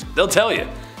teachers, they'll tell you.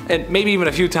 And maybe even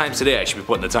a few times today I should be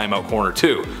put in the timeout corner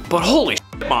too. But holy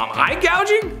shit, mom, eye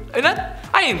gouging?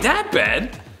 I ain't that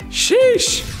bad.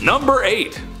 Sheesh. Number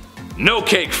 8. No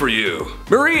cake for you.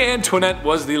 Marie Antoinette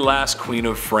was the last queen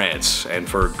of France, and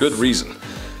for good reason.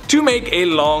 To make a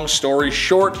long story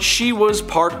short, she was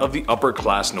part of the upper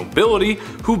class nobility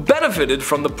who benefited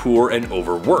from the poor and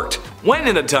overworked. When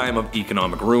in a time of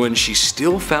economic ruin, she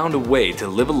still found a way to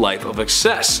live a life of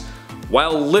excess,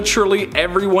 while literally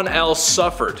everyone else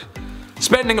suffered.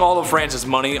 Spending all of France's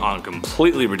money on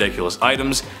completely ridiculous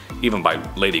items, even by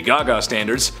Lady Gaga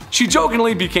standards, she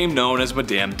jokingly became known as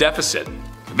Madame Deficit.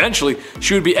 Eventually,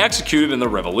 she would be executed in the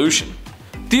Revolution.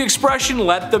 The expression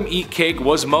 "let them eat cake"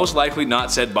 was most likely not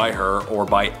said by her or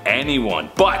by anyone,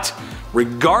 but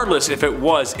regardless if it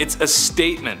was, it's a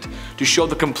statement to show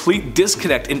the complete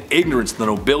disconnect and ignorance the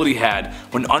nobility had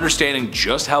when understanding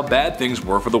just how bad things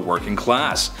were for the working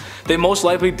class. They most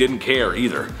likely didn't care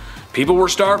either. People were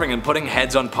starving and putting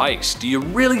heads on pikes. Do you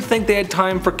really think they had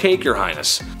time for cake, your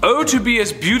highness? Oh, to be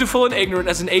as beautiful and ignorant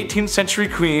as an 18th century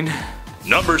queen.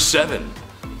 Number 7.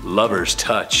 Lovers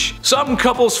touch. Some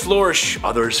couples flourish,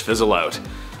 others fizzle out.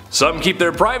 Some keep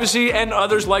their privacy and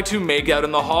others like to make out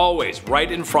in the hallways,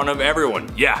 right in front of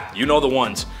everyone. Yeah, you know the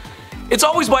ones. It's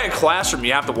always by a classroom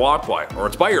you have to walk by, or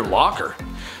it's by your locker.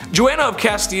 Joanna of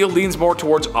Castile leans more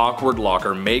towards awkward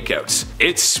locker makeouts.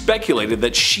 It's speculated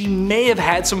that she may have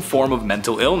had some form of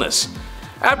mental illness.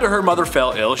 After her mother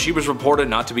fell ill, she was reported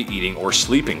not to be eating or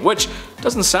sleeping, which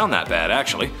doesn't sound that bad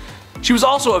actually. She was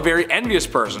also a very envious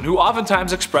person who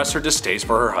oftentimes expressed her distaste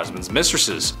for her husband's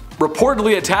mistresses,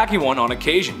 reportedly attacking one on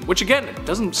occasion, which again,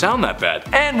 doesn't sound that bad.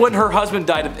 And when her husband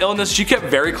died of illness, she kept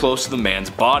very close to the man's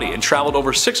body and traveled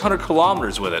over 600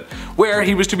 kilometers with it, where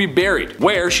he was to be buried,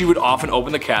 where she would often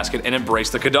open the casket and embrace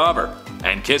the cadaver,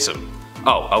 and kiss him.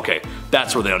 Oh, okay,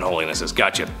 that's where the unholiness is,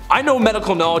 gotcha. I know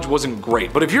medical knowledge wasn't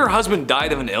great, but if your husband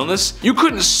died of an illness, you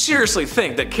couldn't seriously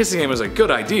think that kissing him was a good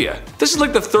idea. This is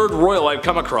like the third royal I've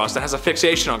come across that has a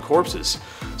fixation on corpses.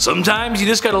 Sometimes you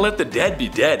just gotta let the dead be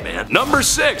dead, man. Number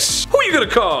 6. Who are you gonna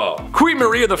call? Queen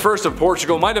Maria I of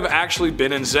Portugal might have actually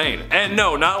been insane. And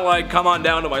no, not like come on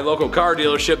down to my local car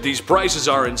dealership, these prices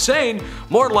are insane.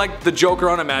 More like the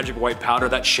Joker on a magic white powder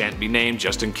that shan't be named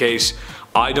just in case.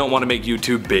 I don't want to make you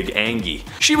too big angy.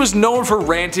 She was known for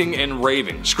ranting and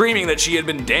raving, screaming that she had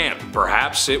been damned.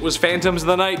 Perhaps it was phantoms of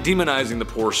the night demonizing the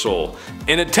poor soul.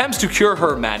 In attempts to cure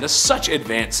her madness, such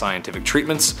advanced scientific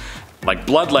treatments like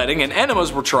bloodletting and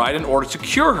enemas were tried in order to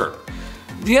cure her.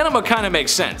 The enema kinda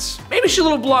makes sense. Maybe she's a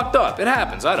little blocked up, it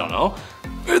happens, I don't know.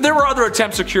 There were other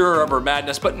attempts to cure her of her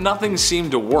madness, but nothing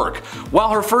seemed to work.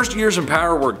 While her first years in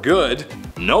power were good,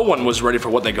 no one was ready for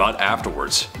what they got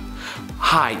afterwards.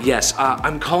 Hi, yes,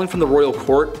 I'm calling from the royal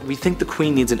court. We think the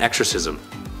queen needs an exorcism.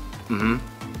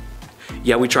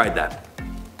 Yeah, we tried that.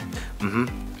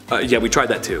 Yeah, we tried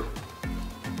that too.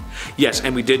 Yes,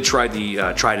 and we did try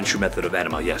the tried and true method of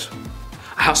enema, yes.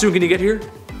 How soon can you get here?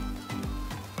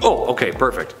 Oh, okay,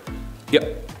 perfect.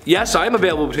 Yep. Yes, I am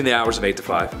available between the hours of 8 to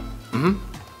 5.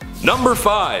 Number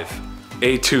 5.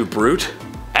 A too brute.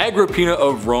 Agrippina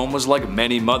of Rome was like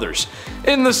many mothers,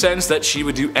 in the sense that she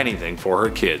would do anything for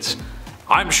her kids.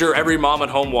 I'm sure every mom at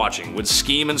home watching would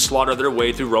scheme and slaughter their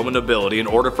way through Roman nobility in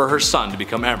order for her son to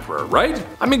become emperor, right?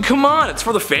 I mean, come on, it's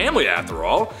for the family after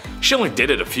all. She only did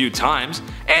it a few times,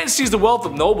 and seized the wealth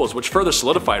of nobles, which further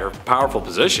solidified her powerful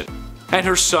position. And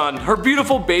her son, her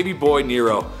beautiful baby boy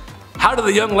Nero. How did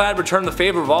the young lad return the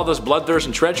favor of all this bloodthirst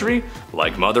and treachery?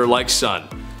 Like mother, like son.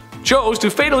 Chose to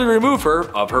fatally remove her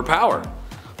of her power.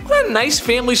 What a nice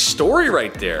family story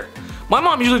right there. My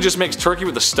mom usually just makes turkey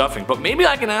with the stuffing, but maybe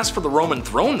I can ask for the Roman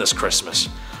throne this Christmas.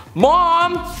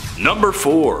 Mom! Number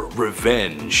 4.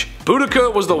 Revenge.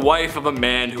 Boudica was the wife of a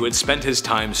man who had spent his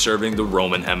time serving the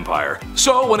Roman Empire.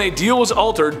 So when a deal was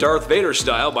altered Darth Vader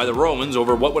style by the Romans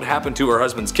over what would happen to her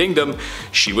husband's kingdom,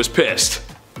 she was pissed.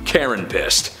 Karen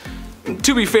pissed.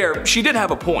 To be fair, she did have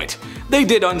a point. They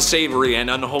did unsavory and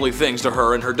unholy things to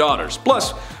her and her daughters.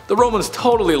 Plus, the Romans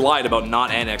totally lied about not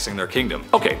annexing their kingdom.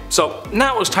 Okay, so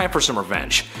now it was time for some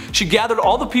revenge. She gathered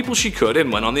all the people she could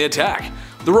and went on the attack.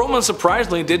 The Romans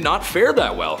surprisingly did not fare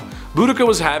that well. Boudica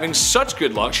was having such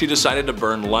good luck she decided to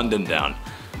burn London down.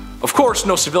 Of course,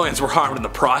 no civilians were harmed in the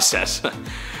process.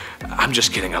 I'm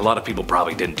just kidding, a lot of people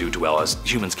probably didn't do too well as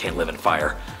humans can't live in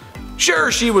fire.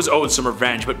 Sure, she was owed some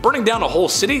revenge, but burning down a whole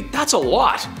city? That's a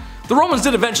lot. The Romans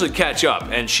did eventually catch up,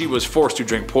 and she was forced to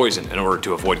drink poison in order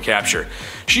to avoid capture.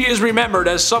 She is remembered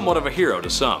as somewhat of a hero to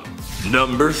some.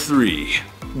 Number 3.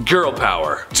 Girl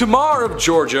power. Tamar of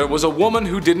Georgia was a woman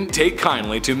who didn't take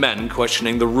kindly to men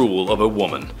questioning the rule of a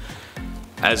woman.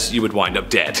 As you would wind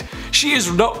up dead. She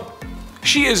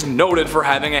is noted for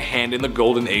having a hand in the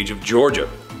golden age of Georgia.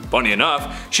 Funny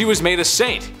enough, she was made a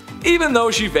saint, even though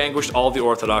she vanquished all the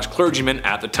Orthodox clergymen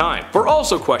at the time for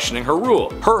also questioning her rule.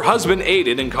 Her husband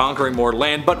aided in conquering more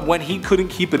land, but when he couldn't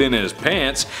keep it in his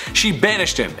pants, she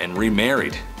banished him and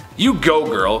remarried. You go,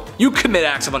 girl. You commit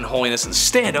acts of unholiness and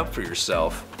stand up for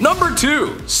yourself. Number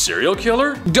 2. Serial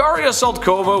killer? Daria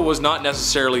Saltkova was not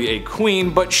necessarily a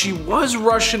queen, but she was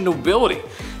Russian nobility.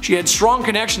 She had strong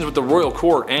connections with the royal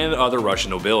court and other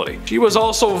Russian nobility. She was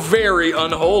also very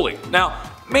unholy. Now,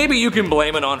 maybe you can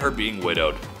blame it on her being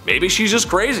widowed. Maybe she's just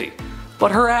crazy.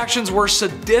 But her actions were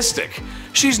sadistic.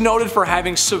 She's noted for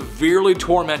having severely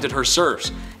tormented her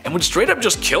serfs and would straight up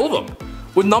just kill them,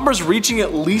 with numbers reaching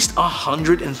at least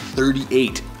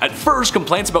 138. At first,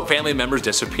 complaints about family members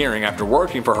disappearing after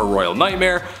working for her royal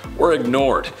nightmare were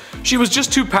ignored. She was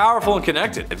just too powerful and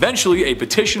connected. Eventually, a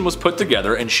petition was put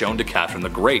together and shown to Catherine the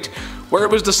Great, where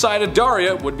it was decided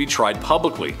Daria would be tried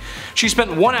publicly. She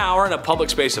spent 1 hour in a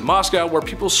public space in Moscow where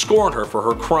people scorned her for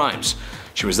her crimes.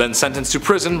 She was then sentenced to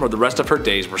prison where the rest of her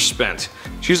days were spent.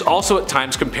 She is also at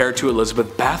times compared to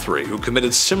Elizabeth Bathory, who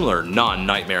committed similar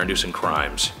non-nightmare inducing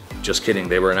crimes. Just kidding,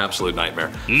 they were an absolute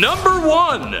nightmare. Number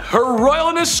 1. Her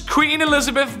Royalness Queen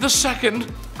Elizabeth II.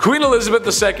 Queen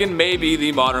Elizabeth II may be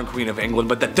the modern Queen of England,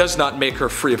 but that does not make her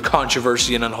free of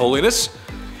controversy and unholiness.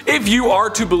 If you are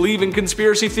to believe in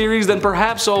conspiracy theories, then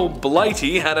perhaps old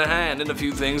Blighty had a hand in a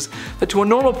few things that to a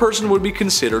normal person would be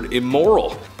considered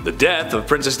immoral. The death of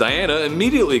Princess Diana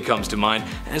immediately comes to mind,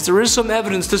 as there is some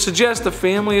evidence to suggest the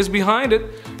family is behind it,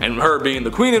 and her being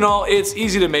the queen and all, it's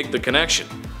easy to make the connection.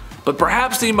 But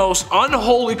perhaps the most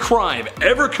unholy crime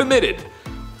ever committed,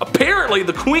 apparently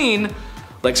the queen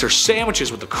likes her sandwiches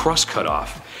with the crust cut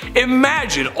off.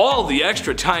 Imagine all the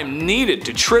extra time needed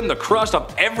to trim the crust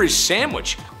off every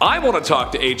sandwich. I want to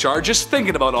talk to HR just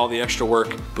thinking about all the extra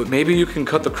work. But maybe you can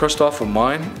cut the crust off of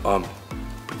mine?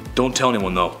 Don't tell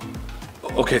anyone though.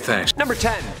 Okay, thanks. Number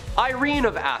 10. Irene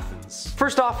of Athens.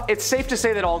 First off, it's safe to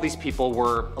say that all these people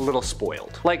were a little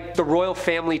spoiled. Like the royal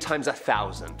family times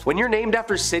 1,000. When you're named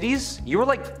after cities, you were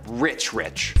like rich.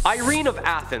 Irene of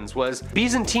Athens was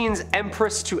Byzantine's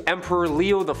empress to Emperor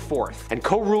Leo IV and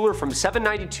co-ruler from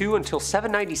 792 until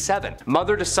 797,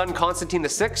 mother to son Constantine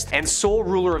VI, and sole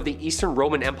ruler of the Eastern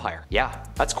Roman Empire. Yeah,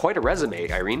 that's quite a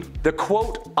resume, Irene. The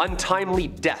quote, untimely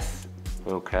death,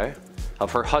 okay,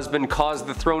 of her husband caused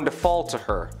the throne to fall to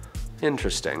her.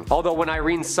 Interesting. Although when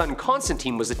Irene's son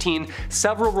Constantine was a teen,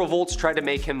 several revolts tried to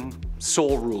make him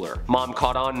sole ruler. Mom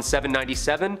caught on in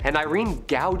 797, and Irene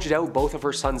gouged out both of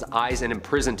her son's eyes and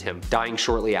imprisoned him, dying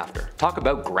shortly after. Talk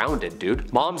about grounded,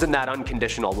 dude. Mom's in that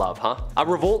unconditional love, huh? A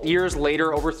revolt years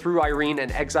later overthrew Irene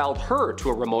and exiled her to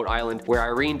a remote island where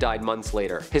Irene died months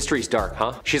later. History's dark,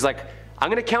 huh? She's like, I'm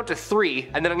gonna count to 3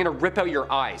 and then I'm gonna rip out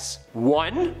your eyes.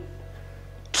 1,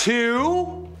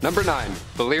 2. Number 9,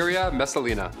 Valeria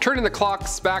Messalina. Turning the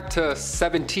clocks back to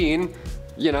 17,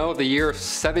 you know, the year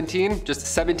 17, just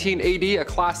 17 AD, a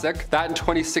classic. That in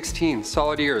 2016,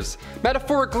 solid years.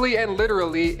 Metaphorically and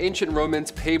literally, ancient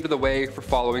Romans paved the way for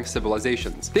following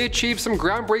civilizations. They achieved some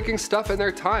groundbreaking stuff in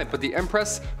their time, but the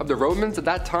empress of the Romans at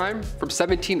that time, from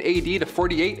 17 AD to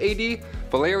 48 AD,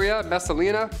 Valeria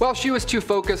Messalina, well, she was too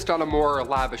focused on a more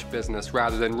lavish business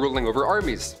rather than ruling over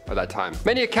armies at that time.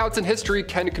 Many accounts in history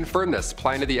can confirm this.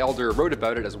 Pliny the Elder wrote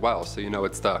about it as well, so you know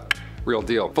it's the real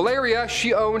deal. Valeria,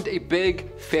 she owned a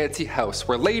big, fancy house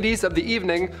where ladies of the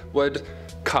evening would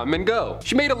come and go.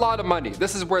 She made a lot of money.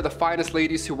 This is where the finest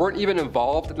ladies who weren't even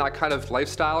involved in that kind of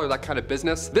lifestyle or that kind of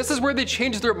business, this is where they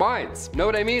changed their minds. Know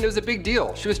what I mean? It was a big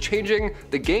deal. She was changing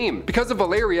the game. Because of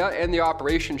Valeria and the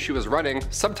operation she was running,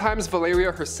 sometimes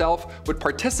Valeria herself would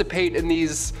participate in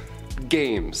these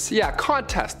games. Yeah,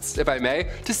 contests, if I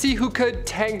may, to see who could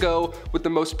tango with the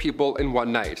most people in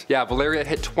one night. Yeah, Valeria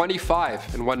hit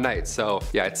 25 in one night, so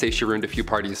yeah, I'd say she ruined a few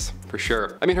parties, for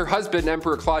sure. I mean, her husband,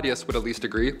 Emperor Claudius, would at least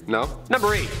agree, no?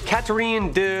 Number 8,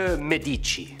 Catherine de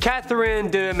Medici.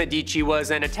 Catherine de Medici was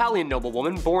an Italian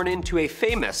noblewoman born into a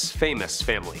famous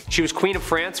family. She was Queen of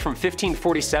France from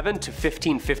 1547 to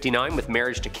 1559 with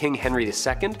marriage to King Henry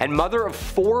II, and mother of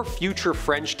 4 future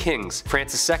French kings,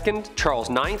 Francis II, Charles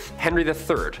IX, Henry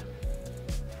III.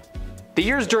 The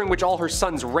years during which all her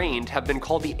sons reigned have been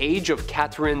called the Age of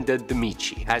Catherine de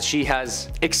Medici, as she has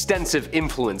extensive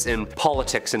influence in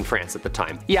politics in France at the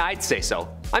time. Yeah, I'd say so.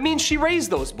 I mean, she raised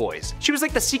those boys. She was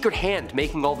like the secret hand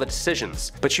making all the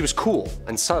decisions, but she was cool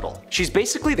and subtle. She's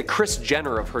basically the Kris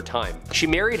Jenner of her time. She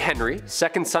married Henry,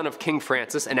 second son of King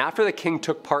Francis, and after the king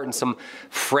took part in some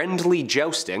friendly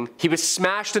jousting, he was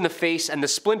smashed in the face and the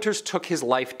splinters took his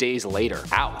life days later.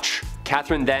 Ouch.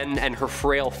 Catherine then and her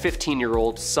frail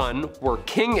 15-year-old son were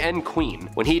king and queen.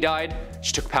 When he died,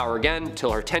 she took power again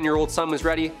till her 10-year-old son was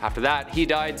ready. After that, he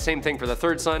died, same thing for the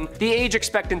third son. The age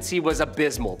expectancy was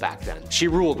abysmal back then. She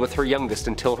ruled with her youngest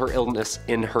until her illness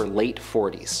in her late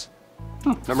 40s.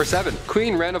 Number 7,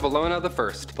 Queen Ranavalona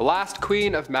I, the last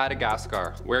queen of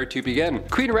Madagascar. Where to begin?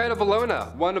 Queen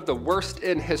Ranavalona, one of the worst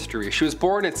in history. She was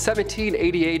born in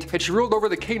 1788 and she ruled over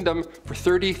the kingdom for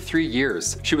 33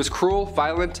 years. She was cruel,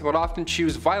 violent, and would often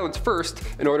choose violence first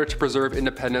in order to preserve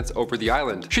independence over the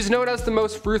island. She's known as the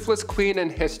most ruthless queen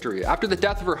in history. After the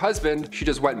death of her husband, she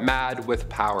just went mad with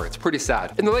power. It's pretty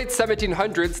sad. In the late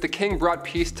 1700s, the king brought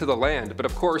peace to the land, but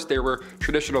of course there were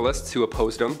traditionalists who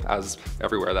opposed him, as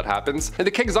everywhere that happens. And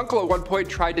the king's uncle at one point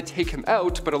tried to take him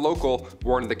out, but a local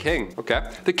warned the king. Okay.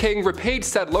 The king repaid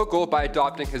said local by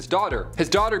adopting his daughter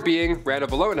being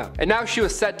Ranavalona. And now she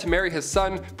was set to marry his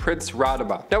son, Prince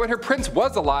Radama. Now when her prince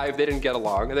was alive, they didn't get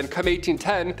along, and then come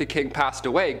 1810, the king passed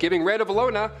away, giving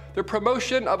Ranavalona the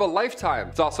promotion of a lifetime.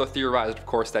 It's also theorized, of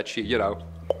course, that she, you know,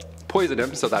 poisoned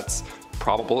him, so that's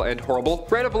probable and horrible.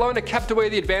 Ranavalona kept away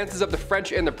the advances of the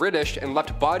French and the British and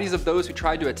left bodies of those who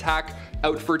tried to attack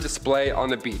out for display on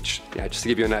the beach. Yeah, just to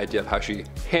give you an idea of how she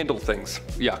handled things.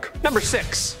 Yuck. Number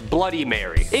 6, Bloody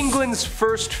Mary. England's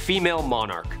first female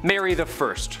monarch, Mary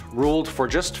I, ruled for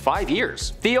just 5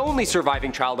 years. The only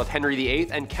surviving child of Henry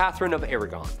VIII and Catherine of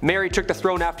Aragon. Mary took the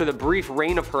throne after the brief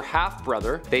reign of her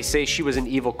half-brother. They say she was an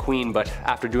evil queen, but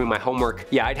after doing my homework,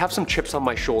 yeah, I'd have some chips on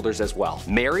my shoulders as well.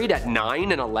 Married at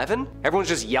 9 and 11? Everyone's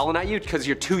just yelling at you because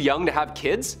you're too young to have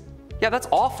kids? Yeah, that's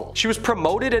awful. She was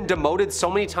promoted and demoted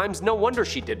so many times, no wonder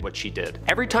she did what she did.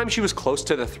 Every time she was close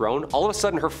to the throne, all of a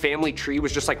sudden her family tree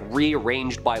was just like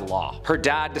rearranged by law. Her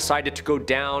dad decided to go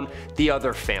down the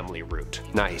other family route.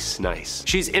 Nice, nice.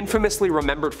 She's infamously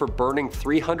remembered for burning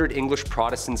 300 English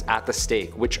Protestants at the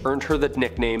stake, which earned her the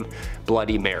nickname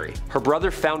Bloody Mary. Her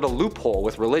brother found a loophole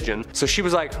with religion, so she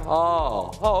was like,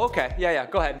 oh, okay, yeah,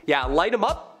 go ahead. Yeah, light him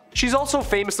up. She's also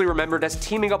famously remembered as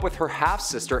teaming up with her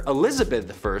half-sister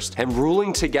Elizabeth I and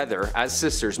ruling together as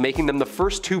sisters, making them the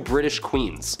first 2 British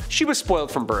queens. She was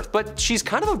spoiled from birth, but she's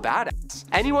kind of a badass.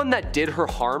 Anyone that did her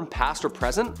harm, past or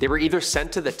present, they were either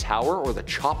sent to the Tower or the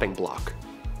chopping block.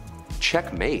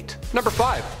 Checkmate. Number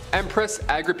 5. Empress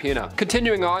Agrippina.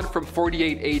 Continuing on from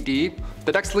 48 AD,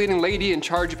 the next leading lady in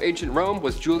charge of ancient Rome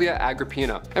was Julia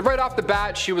Agrippina. And right off the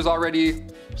bat, she was already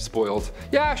spoiled.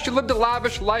 Yeah, she lived a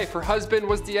lavish life. Her husband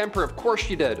was the emperor, of course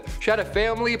she did. She had a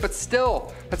family, but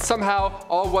still, that somehow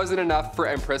all wasn't enough for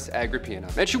Empress Agrippina.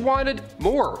 And she wanted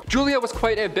more. Julia was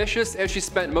quite ambitious, and she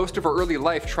spent most of her early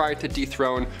life trying to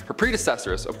dethrone her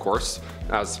predecessors, of course,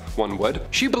 as one would.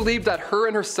 She believed that her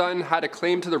and her son had a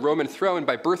claim to the Roman throne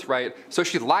by birthright, so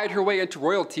she lied her way into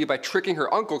royalty by tricking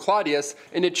her uncle Claudius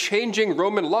into changing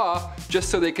Roman law just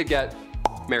so they could get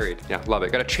married. Yeah, love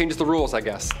it. Gotta change the rules, I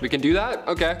guess. We can do that?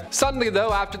 Okay. Suddenly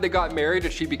though, after they got married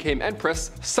and she became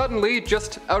empress, suddenly,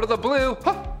 just out of the blue,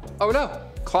 oh no,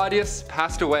 Claudius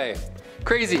passed away.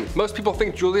 Crazy. Most people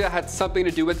think Julia had something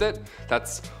to do with it.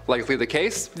 That's likely the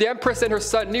case. The Empress and her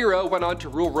son Nero went on to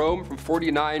rule Rome from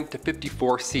 49 to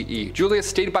 54 CE. Julia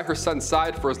stayed by her son's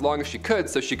side for as long as she could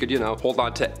so she could, hold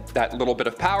on to that little bit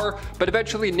of power, but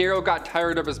eventually Nero got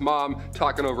tired of his mom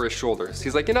talking over his shoulders.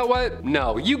 He's like, you know what?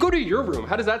 No, you go to your room.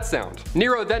 How does that sound?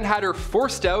 Nero then had her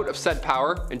forced out of said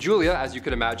power, and Julia, as you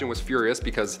could imagine, was furious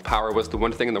because power was the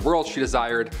one thing in the world she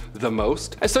desired the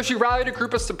most. And so she rallied a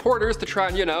group of supporters to try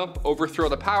and, overthrow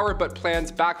the power, but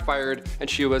plans backfired and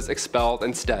she was expelled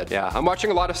instead. Yeah, I'm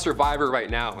watching a lot of Survivor right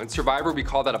now. In Survivor, we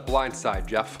call that a blind side,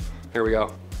 Jeff. Here we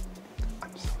go.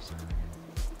 I'm so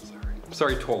sorry. I'm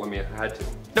sorry, Ptolemy, I had to.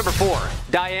 Number 4.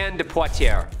 Diane de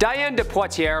Poitiers. Diane de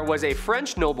Poitiers was a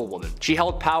French noblewoman. She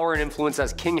held power and influence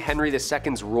as King Henry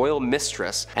II's royal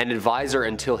mistress and advisor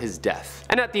until his death.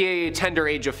 And at the tender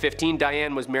age of 15,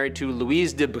 Diane was married to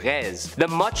Louise de Breze, the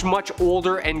much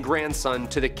older and grandson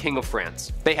to the King of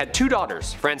France. They had 2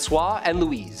 daughters, Francois and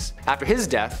Louise. After his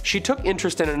death, she took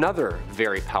interest in another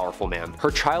very powerful man,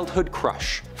 her childhood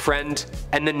crush, friend,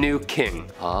 and the new king.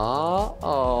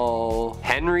 Uh-oh.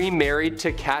 Henry married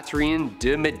to Catherine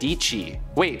de Medici.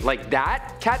 Wait, like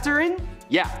that? Catherine?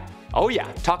 Yeah. Oh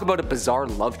yeah, talk about a bizarre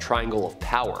love triangle of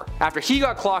power. After he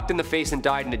got clocked in the face and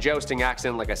died in a jousting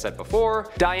accident like I said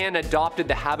before, Diane adopted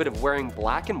the habit of wearing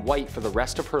black and white for the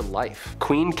rest of her life.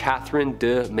 Queen Catherine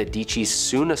de Medici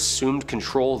soon assumed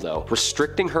control though,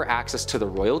 restricting her access to the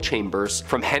royal chambers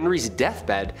from Henry's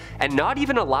deathbed and not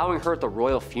even allowing her at the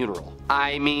royal funeral.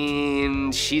 I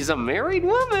mean, she's a married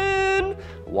woman.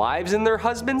 Wives and their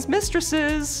husbands'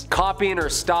 mistresses. Copying her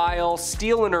style,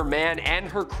 stealing her man and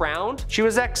her crown, she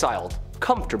was exiled,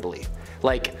 comfortably.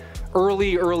 Like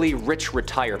early rich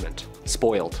retirement.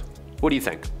 Spoiled. What do you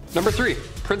think? Number 3,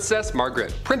 Princess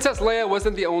Margaret. Princess Leia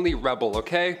wasn't the only rebel,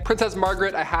 okay? Princess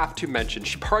Margaret, I have to mention,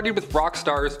 she partied with rock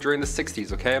stars during the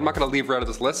 60s, okay? I'm not gonna leave her out of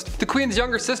this list. The Queen's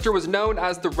younger sister was known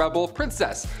as the rebel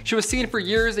princess. She was seen for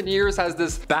years and years as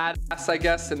this badass, I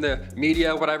guess, in the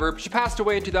media, whatever. She passed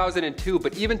away in 2002,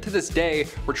 but even to this day,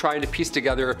 we're trying to piece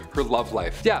together her love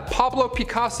life. Yeah, Pablo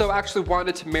Picasso actually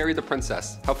wanted to marry the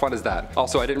princess. How fun is that?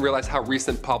 Also, I didn't realize how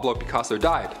recent Pablo Picasso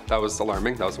died. That was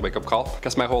alarming. That was a wake-up call.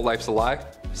 Guess my whole life's a lie.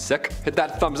 Sick. Hit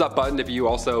that thumbs up button if you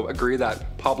also agree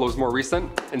that Pablo's more recent.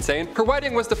 Insane. Her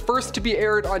wedding was the first to be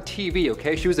aired on TV,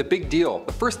 okay? She was a big deal.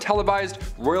 The first televised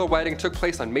royal wedding took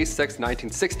place on May 6,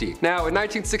 1960. Now, in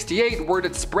 1968, word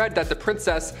had spread that the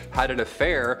princess had an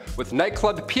affair with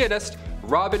nightclub pianist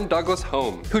Robin Douglas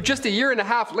Home, who just a year and a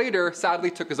half later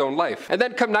sadly took his own life. And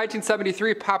then come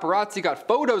 1973, paparazzi got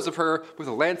photos of her with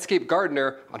a landscape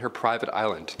gardener on her private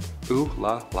island. Ooh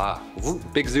la la.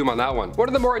 Big zoom on that one. One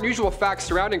of the more unusual facts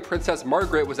surrounding Princess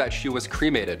Margaret was that she was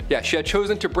cremated. Yeah, she had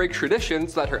chosen to break tradition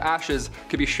so that her ashes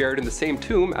could be shared in the same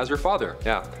tomb as her father.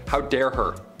 Yeah, how dare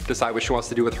her decide what she wants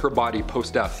to do with her body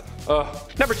post-death.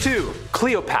 Number 2,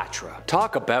 Cleopatra.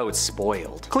 Talk about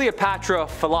spoiled. Cleopatra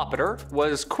Philopator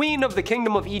was queen of the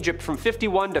Kingdom of Egypt from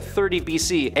 51 to 30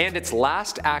 BC and its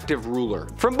last active ruler.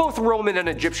 From both Roman and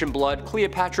Egyptian blood,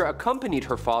 Cleopatra accompanied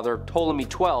her father, Ptolemy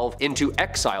XII, into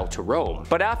exile to Rome.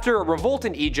 But after a revolt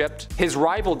in Egypt, his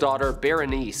rival daughter,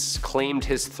 Berenice, claimed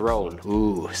his throne.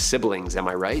 Ooh, siblings, am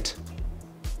I right?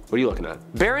 What are you looking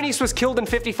at? Berenice was killed in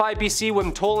 55 BC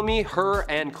when Ptolemy, her,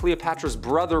 and Cleopatra's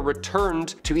brother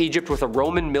returned to Egypt with a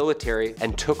Roman military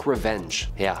and took revenge.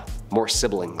 Yeah, more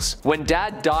siblings. When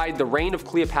dad died, the reign of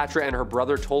Cleopatra and her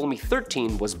brother Ptolemy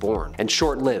XIII was born, and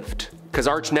short-lived, because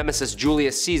arch nemesis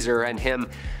Julius Caesar and him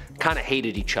kinda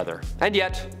hated each other. And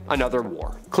yet, another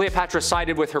war. Cleopatra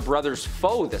sided with her brother's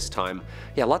foe this time.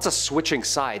 Yeah, lots of switching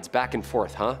sides back and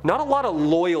forth, huh? Not a lot of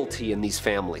loyalty in these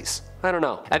families. I don't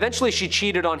know. Eventually she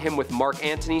cheated on him with Mark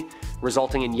Antony,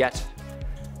 resulting in yet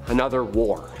another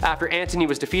war. After Antony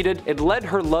was defeated, it led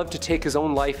her love to take his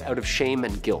own life out of shame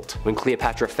and guilt. When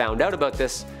Cleopatra found out about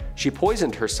this, she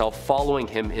poisoned herself following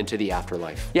him into the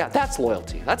afterlife. Yeah, that's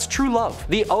loyalty. That's true love.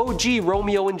 The OG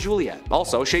Romeo and Juliet.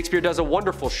 Also, Shakespeare does a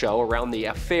wonderful show around the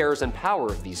affairs and power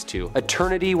of these two.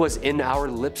 Eternity was in our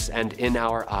lips and in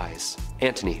our eyes.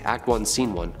 Antony, Act 1,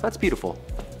 Scene 1. That's beautiful.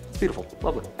 Beautiful,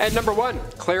 lovely. And number 1,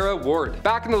 Clara Ward.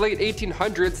 Back in the late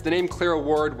 1800s, the name Clara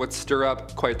Ward would stir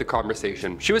up quite the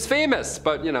conversation. She was famous,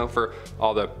 but you know, for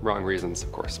all the wrong reasons,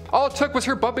 of course. All it took was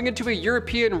her bumping into a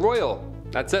European royal.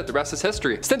 That's it, the rest is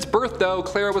history. Since birth though,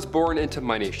 Clara was born into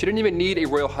money. She didn't even need a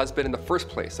royal husband in the first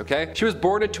place, okay? She was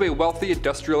born into a wealthy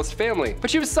industrialist family.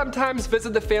 But she would sometimes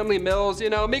visit the family mills, you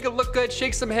know, make it look good,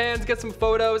 shake some hands, get some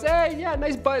photos. Hey, yeah,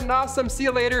 nice button, awesome, see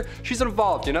you later. She's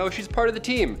involved, you know, she's part of the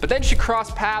team. But then she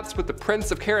crossed paths with the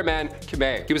Prince of Karaman,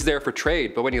 Kime. He was there for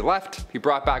trade, but when he left, he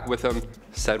brought back with him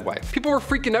said wife. People were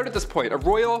freaking out at this point. A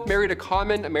royal married a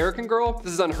common American girl?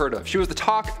 This is unheard of. She was the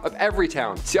talk of every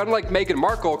town. See, unlike Meghan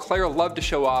Markle, Clara loved to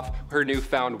show off her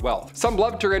newfound wealth. Some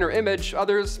loved her in her image,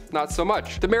 others not so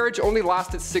much. The marriage only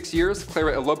lasted 6 years.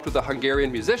 Clara eloped with a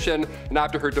Hungarian musician, and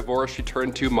after her divorce, she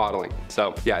turned to modeling.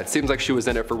 So yeah, it seems like she was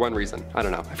in it for one reason. I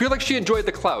don't know. I feel like she enjoyed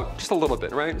the clout, just a little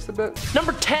bit, right? Just a bit.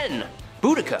 Number 10,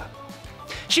 Boudica.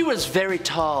 She was very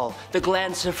tall, the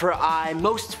glance of her eye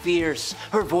most fierce,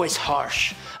 her voice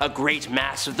harsh. A great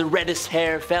mass of the reddest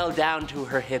hair fell down to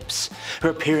her hips. Her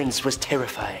appearance was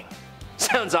terrifying.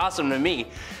 Sounds awesome to me.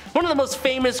 One of the most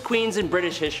famous queens in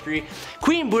British history,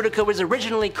 Queen Boudica was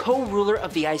originally co-ruler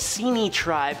of the Iceni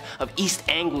tribe of East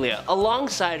Anglia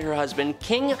alongside her husband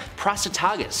King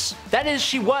Prasutagus. That is,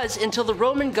 she was until the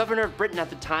Roman governor of Britain at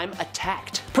the time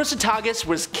attacked. Prasutagus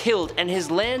was killed and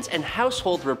his lands and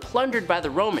household were plundered by the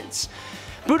Romans.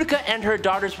 Boudica and her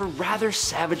daughters were rather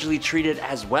savagely treated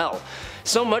as well.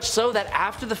 So much so that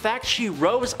after the fact she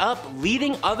rose up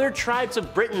leading other tribes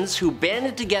of Britons who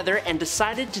banded together and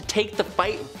decided to take the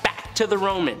fight back to the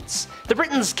Romans. The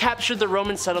Britons captured the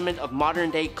Roman settlement of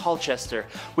modern-day Colchester,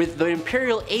 with the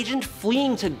imperial agent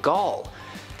fleeing to Gaul.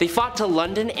 They fought to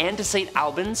London and to St.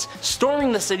 Albans,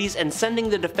 storming the cities and sending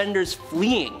the defenders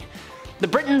fleeing. The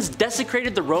Britons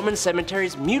desecrated the Roman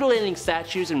cemeteries, mutilating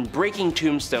statues and breaking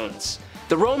tombstones.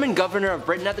 The Roman governor of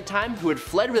Britain at the time, who had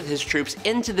fled with his troops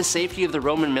into the safety of the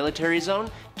Roman military zone,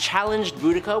 challenged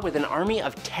Boudica with an army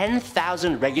of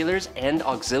 10,000 regulars and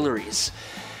auxiliaries.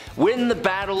 Win the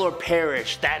battle or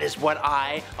perish, that is what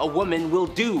I, a woman, will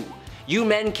do. You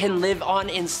men can live on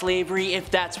in slavery if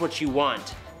that's what you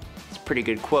want. It's a pretty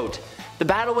good quote. The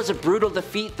battle was a brutal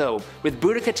defeat though, with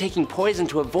Boudica taking poison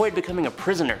to avoid becoming a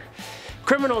prisoner.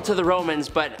 Criminal to the Romans,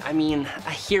 but I mean,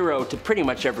 a hero to pretty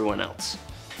much everyone else.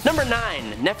 Number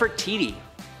 9, Nefertiti.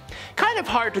 Kind of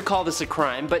hard to call this a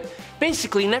crime, but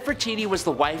basically Nefertiti was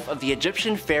the wife of the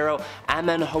Egyptian pharaoh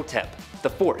Amenhotep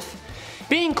IV.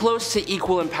 Being close to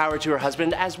equal in power to her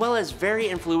husband, as well as very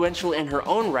influential in her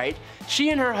own right,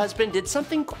 she and her husband did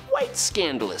something quite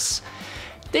scandalous.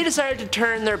 They decided to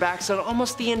turn their backs on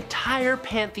almost the entire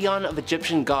pantheon of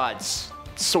Egyptian gods.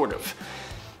 Sort of.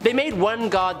 They made one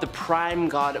god the prime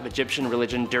god of Egyptian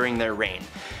religion during their reign.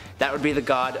 That would be the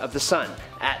god of the sun,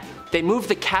 Aten. They moved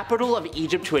the capital of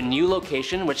Egypt to a new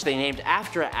location, which they named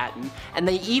after Aten, and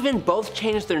they even both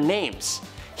changed their names.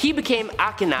 He became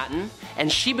Akhenaten,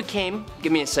 and she became,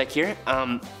 give me a sec here,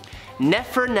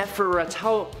 Nefertiti.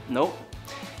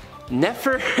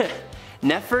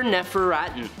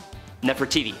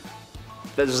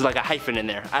 There's like a hyphen in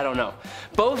there, I don't know.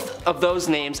 Both of those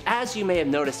names, as you may have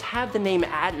noticed, have the name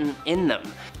Aten in them.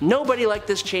 Nobody liked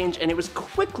this change and it was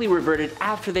quickly reverted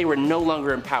after they were no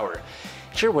longer in power.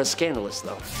 Sure was scandalous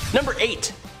though. Number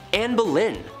 8, Anne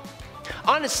Boleyn.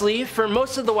 Honestly, for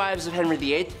most of the wives of Henry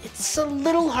VIII, it's a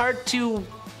little hard to,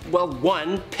 well,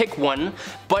 1, pick one,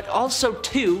 but also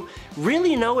 2,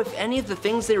 really know if any of the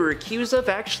things they were accused of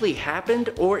actually happened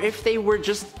or if they were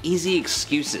just easy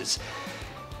excuses.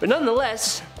 But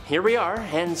nonetheless, here we are,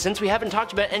 and since we haven't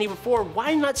talked about any before,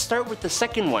 why not start with the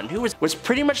second one, who was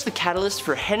pretty much the catalyst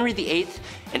for Henry VIII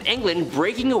and England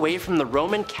breaking away from the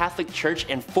Roman Catholic Church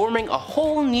and forming a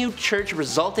whole new church,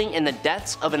 resulting in the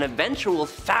deaths of an eventual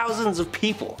thousands of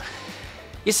people.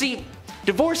 You see,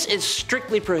 divorce is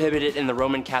strictly prohibited in the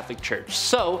Roman Catholic Church,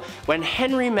 so when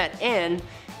Henry met Anne,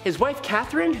 his wife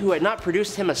Catherine, who had not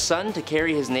produced him a son to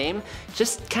carry his name,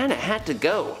 just kinda had to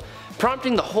go,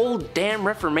 prompting the whole damn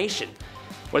Reformation.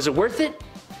 Was it worth it?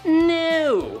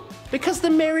 No, because the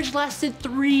marriage lasted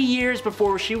 3 years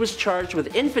before she was charged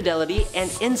with infidelity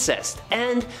and incest,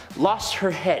 and lost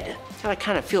her head. I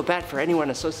kind of feel bad for anyone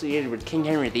associated with King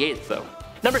Henry VIII though.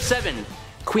 Number 7,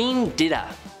 Queen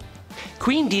Dida.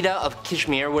 Queen Dida of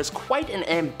Kashmir was quite an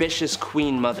ambitious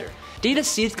queen mother. Dida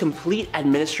seized complete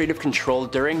administrative control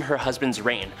during her husband's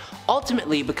reign,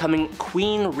 ultimately becoming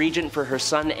queen regent for her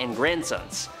son and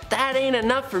grandsons. That ain't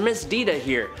enough for Miss Dida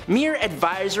here. Mere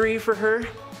advisory for her?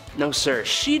 No sir,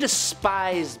 she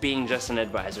despised being just an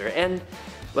advisor, and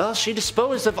well, she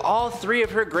disposed of all 3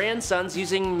 of her grandsons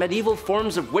using medieval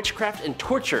forms of witchcraft and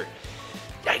torture.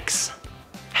 Yikes.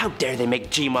 How dare they make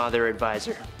Gma their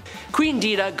advisor? Queen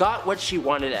Dida got what she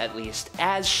wanted at least,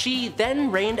 as she then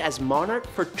reigned as monarch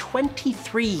for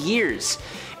 23 years,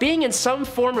 being in some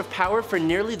form of power for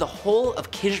nearly the whole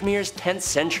of Kashmir's 10th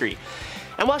century.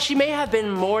 And while she may have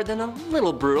been more than a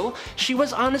little brutal, she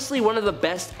was honestly one of the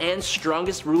best and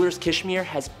strongest rulers Kashmir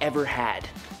has ever had.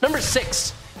 Number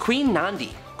 6. Queen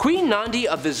Nandi. Queen Nandi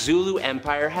of the Zulu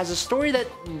Empire has a story that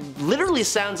literally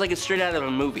sounds like it's straight out of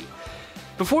a movie.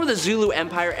 Before the Zulu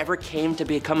Empire ever came to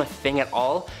become a thing at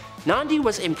all, Nandi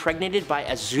was impregnated by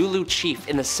a Zulu chief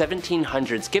in the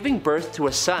 1700s, giving birth to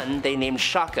a son they named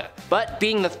Shaka. But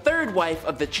being the 3rd wife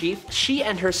of the chief, she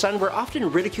and her son were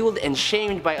often ridiculed and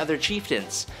shamed by other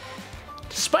chieftains.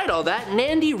 Despite all that,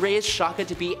 Nandi raised Shaka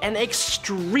to be an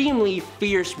extremely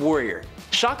fierce warrior.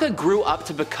 Shaka grew up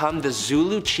to become the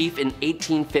Zulu chief in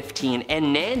 1815,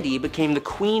 and Nandi became the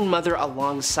queen mother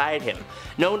alongside him,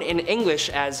 known in English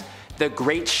as the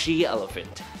Great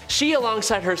She-Elephant. She,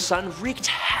 alongside her son, wreaked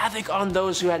havoc on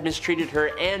those who had mistreated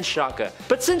her and Shaka.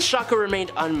 But since Shaka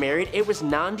remained unmarried, it was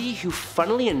Nandi who,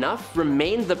 funnily enough,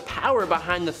 remained the power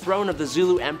behind the throne of the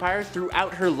Zulu Empire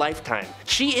throughout her lifetime.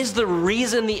 She is the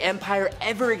reason the empire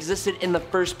ever existed in the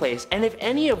first place, and if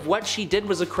any of what she did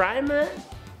was a crime,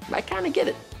 I kinda get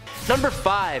it. Number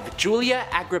 5. Julia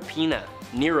Agrippina,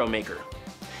 Nero maker.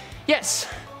 Yes,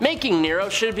 making Nero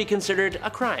should be considered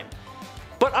a crime.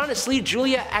 But honestly,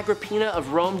 Julia Agrippina of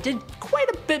Rome did quite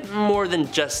a bit more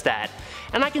than just that,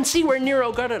 and I can see where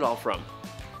Nero got it all from.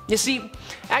 You see,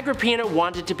 Agrippina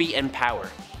wanted to be in power,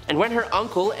 and when her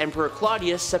uncle, Emperor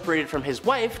Claudius, separated from his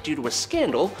wife due to a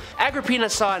scandal, Agrippina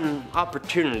saw an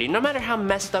opportunity, no matter how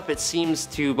messed up it seems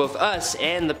to both us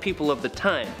and the people of the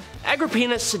time.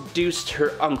 Agrippina seduced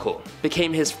her uncle,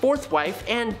 became his 4th wife,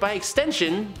 and by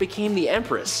extension, became the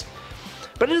empress.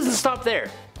 But it doesn't stop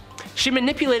there. She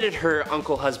manipulated her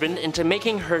uncle husband into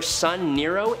making her son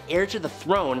Nero heir to the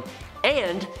throne,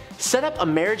 and set up a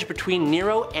marriage between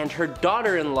Nero and her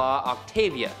daughter-in-law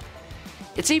Octavia.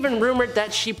 It's even rumored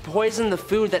that she poisoned the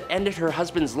food that ended her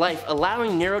husband's life,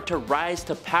 allowing Nero to rise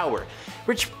to power,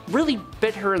 which really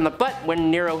bit her in the butt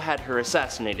when Nero had her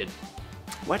assassinated.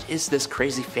 What is this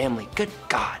crazy family? Good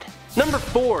God. Number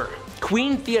 4.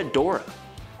 Queen Theodora.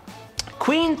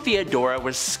 Queen Theodora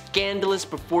was scandalous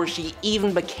before she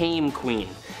even became queen.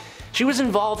 She was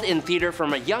involved in theater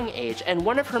from a young age, and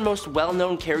one of her most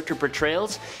well-known character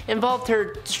portrayals involved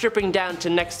her stripping down to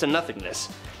next to nothingness.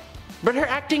 But her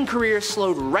acting career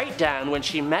slowed right down when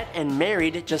she met and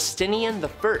married Justinian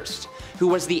I, who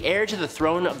was the heir to the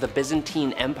throne of the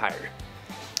Byzantine Empire.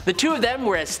 The 2 of them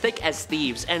were as thick as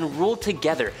thieves and ruled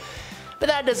together, but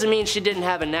that doesn't mean she didn't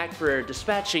have a knack for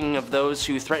dispatching of those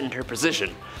who threatened her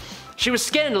position. She was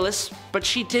scandalous, but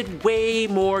she did way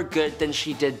more good than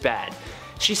she did bad.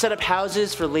 She set up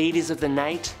houses for ladies of the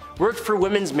night, worked for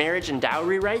women's marriage and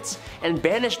dowry rights, and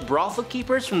banished brothel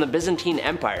keepers from the Byzantine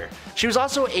Empire. She was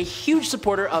also a huge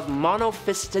supporter of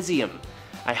monophysitism.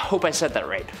 I hope I said that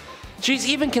right. She's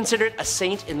even considered a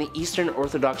saint in the Eastern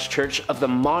Orthodox Church of the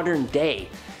modern day.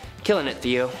 Killing it,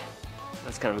 Theo.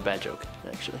 That's kind of a bad joke,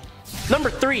 actually. Number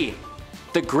 3.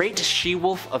 The Great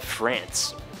She-Wolf of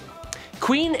France.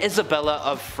 Queen Isabella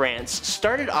of France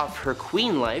started off her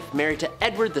queen life married to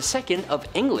Edward II of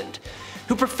England,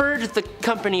 who preferred the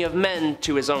company of men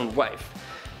to his own wife.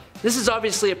 This is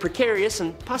obviously a precarious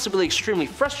and possibly extremely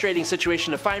frustrating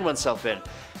situation to find oneself in,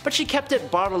 but she kept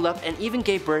it bottled up and even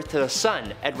gave birth to a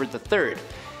son, Edward III.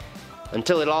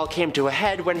 Until it all came to a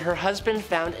head when her husband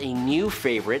found a new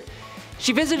favorite.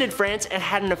 She visited France and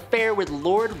had an affair with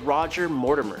Lord Roger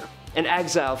Mortimer, an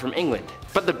exile from England.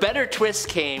 But the better twist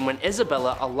came when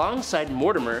Isabella, alongside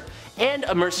Mortimer and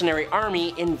a mercenary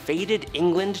army, invaded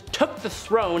England, took the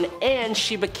throne, and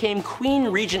she became queen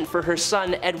regent for her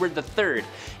son Edward III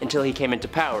until he came into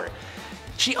power.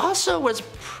 She also was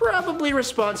probably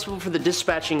responsible for the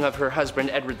dispatching of her husband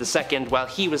Edward II while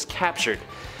he was captured.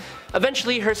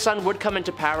 Eventually her son would come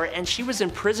into power, and she was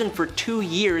imprisoned for 2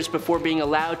 years before being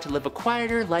allowed to live a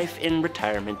quieter life in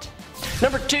retirement.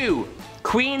 Number 2.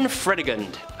 Queen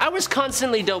Fredegund. I was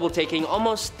constantly double-taking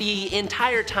almost the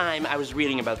entire time I was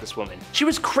reading about this woman. She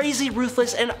was crazy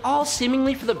ruthless, and all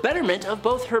seemingly for the betterment of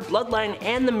both her bloodline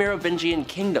and the Merovingian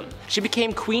kingdom. She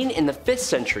became queen in the 5th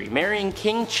century, marrying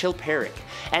King Chilperic,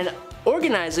 and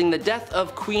organizing the death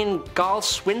of Queen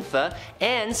Galswintha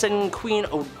and sending Queen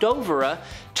Odovera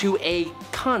to a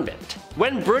convent.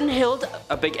 When Brunhild,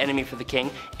 a big enemy for the king,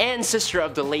 and sister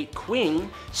of the late queen,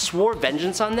 swore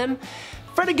vengeance on them,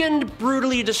 Fredegund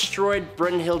brutally destroyed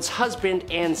Brunhild's husband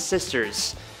and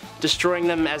sisters, destroying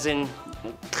them as in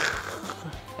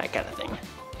that kind of thing.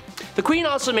 The queen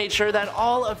also made sure that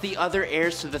all of the other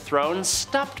heirs to the throne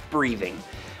stopped breathing,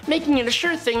 making it a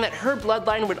sure thing that her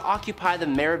bloodline would occupy the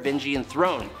Merovingian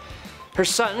throne. Her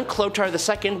son, Clotaire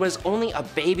II, was only a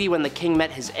baby when the king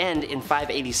met his end in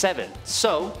 587,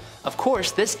 so, of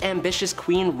course, this ambitious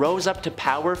queen rose up to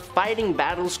power, fighting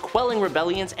battles, quelling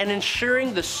rebellions, and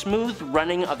ensuring the smooth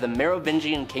running of the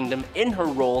Merovingian kingdom in her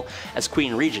role as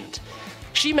queen regent.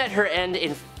 She met her end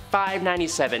in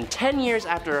 597, 10 years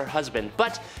after her husband,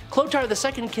 but Clotaire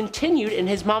II continued in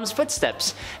his mom's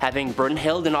footsteps, having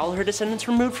Brunhild and all her descendants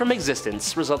removed from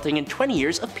existence, resulting in 20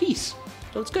 years of peace.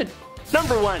 So it's good.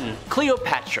 Number 1.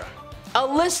 Cleopatra. A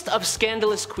list of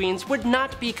scandalous queens would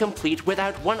not be complete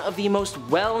without one of the most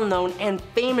well-known and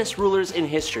famous rulers in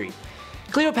history.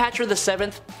 Cleopatra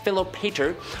VII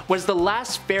Philopator was the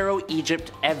last pharaoh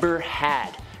Egypt ever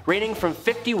had, reigning from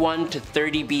 51 to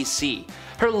 30 BC.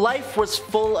 Her life was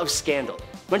full of scandal.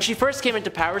 When she first came into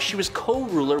power, she was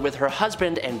co-ruler with her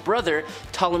husband and brother,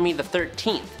 Ptolemy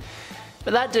XIII.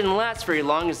 But that didn't last very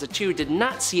long, as the two did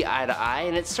not see eye to eye,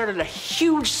 and it started a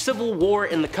huge civil war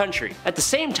in the country. At the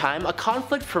same time, a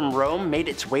conflict from Rome made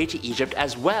its way to Egypt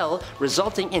as well,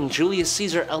 resulting in Julius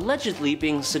Caesar allegedly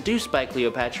being seduced by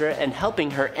Cleopatra and helping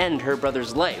her end her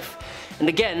brother's life. And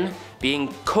again,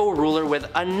 being co-ruler with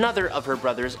another of her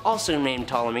brothers, also named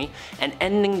Ptolemy, and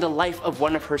ending the life of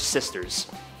one of her sisters.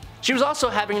 She was also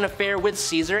having an affair with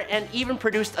Caesar and even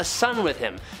produced a son with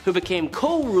him, who became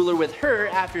co-ruler with her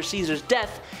after Caesar's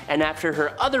death and after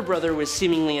her other brother was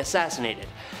seemingly assassinated.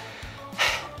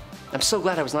 I'm so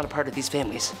glad I was not a part of these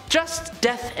families. Just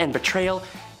death and betrayal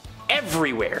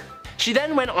everywhere. She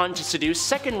then went on to seduce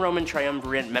second Roman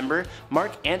triumvirate member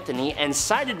Mark Antony and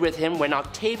sided with him when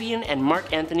Octavian and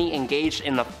Mark Antony engaged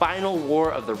in the final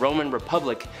war of the Roman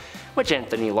Republic, which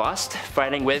Antony lost,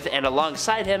 fighting with and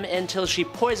alongside him until she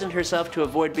poisoned herself to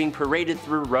avoid being paraded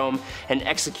through Rome and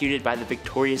executed by the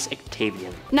victorious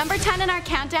Octavian. Number 10 in our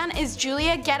countdown is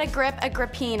Julia Get a Grip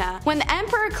Agrippina. When the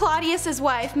Emperor Claudius's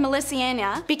wife,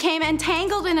 Melissina, became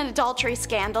entangled in an adultery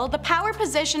scandal, the power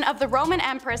position of the Roman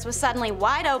Empress was suddenly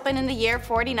wide open in the year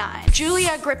 49.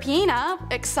 Julia Agrippina,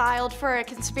 exiled for a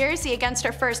conspiracy against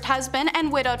her first husband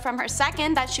and widowed from her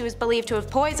second that she was believed to have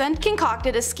poisoned,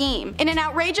 concocted a scheme. In an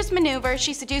outrageous maneuver,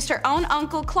 she seduced her own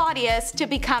uncle Claudius to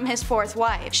become his fourth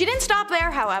wife. She didn't stop there,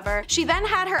 however. She then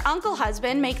had her uncle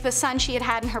husband make the son she had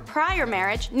had in her prior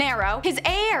marriage, Nero, his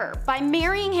heir by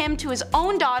marrying him to his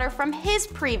own daughter from his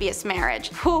previous marriage.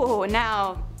 Whew,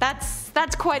 now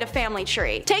that's quite a family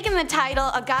tree. Taking the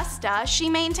title Augusta, she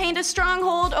maintained a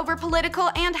stronghold over political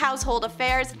and household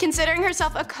affairs, considering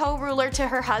herself a co-ruler to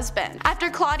her husband. After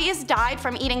Claudius died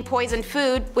from eating poisoned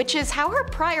food, which is how her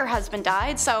prior husband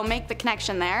died, so make the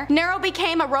connection there, Nero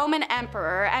became a Roman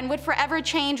emperor and would forever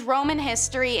change Roman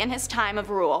history in his time of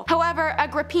rule. However,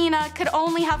 Agrippina could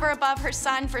only hover above her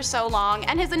son for so long,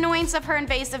 and his annoyance of her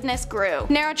invasiveness grew.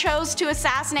 Nero chose to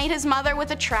assassinate his mother with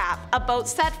a trap, a boat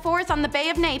set forth on the Bay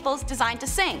of Naples designed to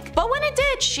sink. But when it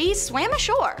did, she swam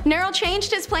ashore. Nero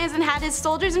changed his plans and had his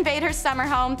soldiers invade her summer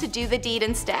home to do the deed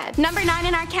instead. Number 9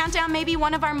 in our countdown may be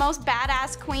one of our most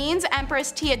badass queens,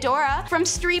 Empress Theodora, from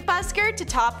street busker to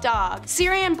top dog.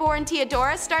 Syrian-born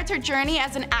Theodora starts her journey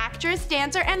as an actress,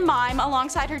 dancer, and mime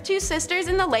alongside her two sisters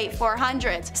in the late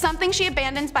 400s, something she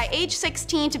abandons by age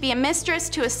 16 to be a mistress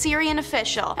to a Syrian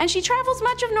official, and she travels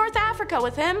much of North Africa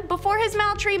with him before his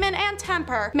maltreatment and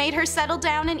temper made her settle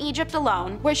down in Egypt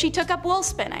alone, where she took up wool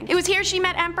spinning. It was here she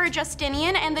met Emperor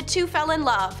Justinian and the two fell in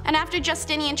love, and after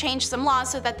Justinian changed some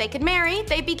laws so that they could marry,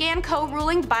 they began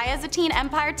co-ruling the Byzantine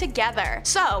Empire together.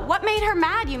 So, what made her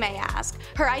mad, you may ask?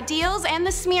 Her ideals and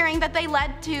the smearing that they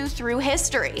led to through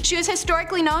history. She was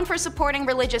historically known for supporting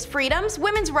religious freedoms,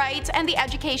 women's rights, and the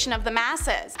education of the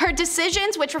masses. Her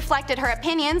decisions, which reflected her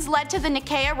opinions, led to the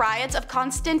Nicaea riots of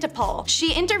Constantinople.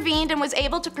 She intervened and was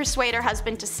able to persuade her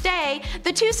husband to stay.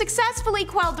 The two successfully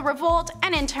quelled the revolt,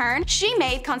 and in turn, she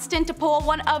made Constantinople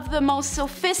one of the most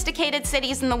sophisticated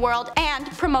cities in the world and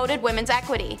promoted women's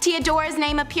equity. Theodora's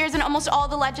name appears in almost all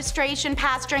the legislation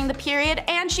passed during the period,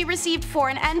 and she received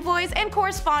foreign envoys and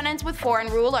correspondence with foreign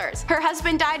rulers. Her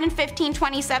husband died in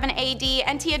 1527 AD,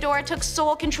 and Theodora took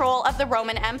sole control of the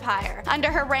Roman Empire.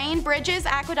 Under her reign, bridges,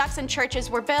 aqueducts, and churches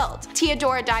were built.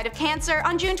 Theodora died of cancer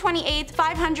on June 28,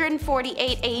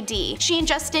 548 AD. She and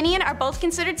Justinian are both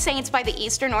considered saints by the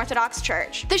Eastern Orthodox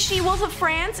Church. The she-wolf of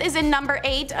France is is in number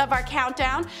 8 of our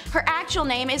countdown. Her actual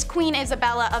name is Queen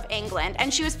Isabella of England,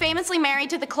 and she was famously married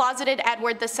to the closeted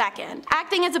Edward II.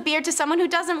 Acting as a beard to someone who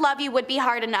doesn't love you would be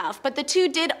hard enough, but the two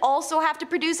did also have to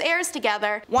produce heirs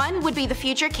together. One would be the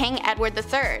future King Edward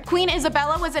III. Queen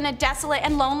Isabella was in a desolate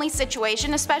and lonely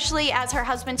situation, especially as her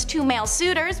husband's two male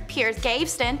suitors, Piers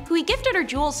Gaveston, who he gifted her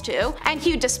jewels to, and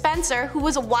Hugh Despenser, who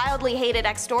was a wildly hated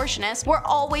extortionist, were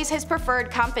always his preferred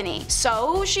company.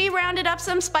 So she rounded up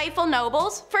some spiteful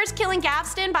nobles, first killing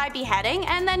Gaveston by beheading,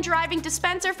 and then driving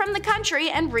Despenser from the country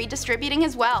and redistributing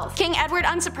his wealth. King Edward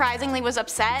unsurprisingly was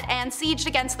upset and sieged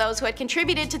against those who had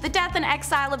contributed to the death and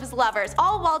exile of his lovers,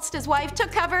 all whilst his wife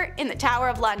took cover in the Tower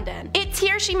of London. It's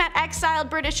here she met exiled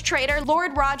British traitor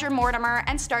Lord Roger Mortimer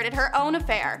and started her own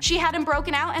affair. She had him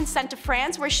broken out and sent to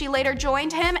France, where she later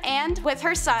joined him and with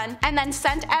her son, and then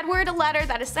sent Edward a letter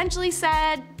that essentially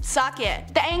said, "Suck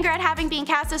it." The anger at having been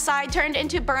cast aside turned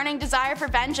into burning desire for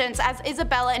vengeance as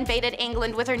Isabella invaded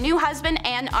England with her new husband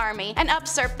and army and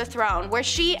usurped the throne, where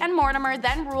she and Mortimer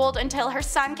then ruled until her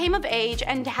son came of age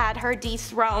and had her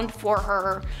dethroned for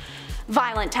her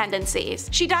violent tendencies.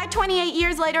 She died 28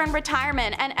 years later in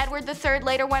retirement, and Edward III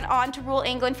later went on to rule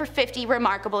England for 50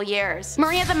 remarkable years.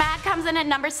 Maria the Mad comes in at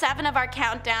number 7 of our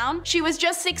countdown. She was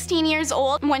just 16 years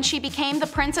old when she became the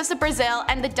Princess of Brazil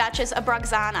and the Duchess of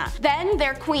Braganza, then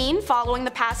their queen following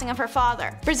the passing of her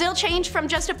father. Brazil changed from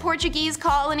just a Portuguese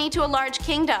colony to a large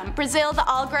kingdom. Brazil, the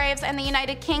Algarves, and the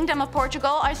United Kingdom of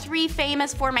Portugal are 3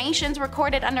 famous formations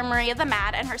recorded under Maria the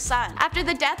Mad and her son. After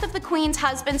the death of the queen's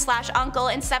husband/uncle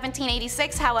in 1786,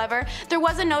 however, there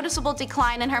was a noticeable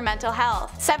decline in her mental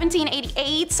health.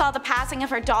 1788 saw the passing of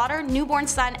her daughter, newborn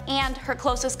son, and her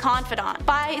closest confidant.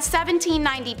 By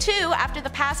 1792, after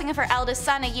the passing of her eldest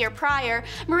son a year prior,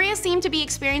 Maria seemed to be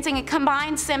experiencing a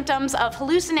combined symptoms of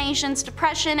hallucinations,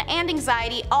 depression, and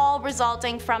anxiety, all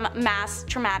resulting from mass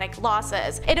traumatic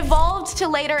losses. It evolved to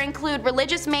later include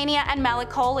religious mania and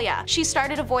melancholia. She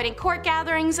started avoiding court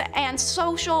gatherings and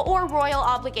social or royal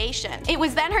obligation. It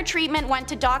was then her treatment went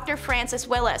to Dr. Francis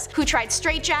Willis, who tried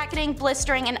straitjacketing,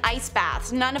 blistering, and ice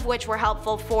baths, none of which were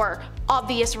helpful for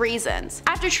obvious reasons.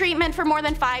 After treatment for more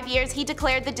than 5 years, he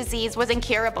declared the disease was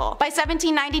incurable. By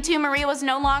 1792, Maria was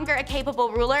no longer a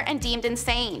capable ruler and deemed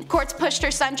insane. Courts pushed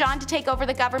her son John to take over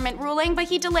the government ruling, but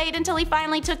he delayed until he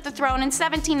finally took the throne in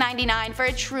 1799 for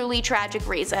a truly tragic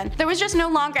reason. There was just no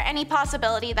longer any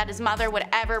possibility that his mother would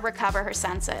ever recover her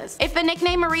senses. If the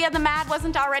nickname Maria the Mad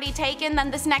wasn't already taken,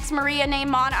 then this next Maria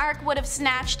named monarch would have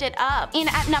snatched it up. In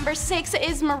at number 6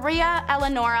 is Maria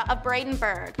Eleonora of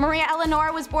Brandenburg. Maria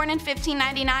Eleonora was born in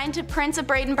 1599 to Prince of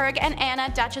Brandenburg and Anna,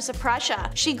 Duchess of Prussia.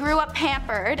 She grew up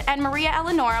pampered, and Maria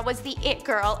Eleonora was the it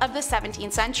girl of the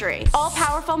 17th century.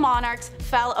 All-powerful monarchs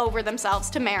fell over themselves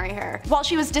to marry her. While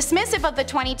she was dismissive of the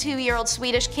 22-year-old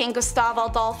Swedish king Gustav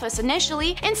Adolphus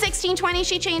initially, in 1620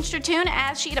 she changed her tune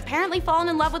as she'd apparently fallen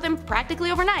in love with him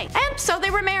practically overnight. And so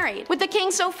they were married. With the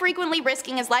king so frequently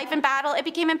risking his life in battle, it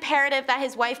became imperative that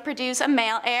his wife produce a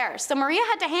male heir, so Maria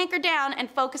had to hanker down and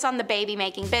focus on the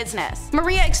baby-making business.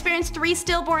 Maria experienced 3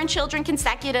 stillborn children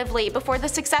consecutively before the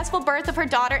successful birth of her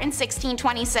daughter in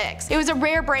 1626. It was a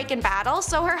rare break in battle,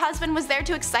 so her husband was there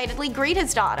to excitedly greet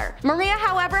his daughter. Maria,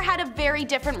 however, had a very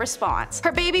different response.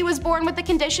 Her baby was born with the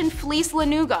condition fleece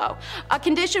lanugo, a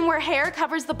condition where hair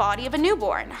covers the body of a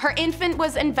newborn. Her infant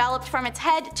was enveloped from its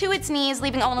head to its knees,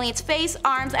 leaving only its face,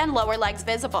 arms, and lower legs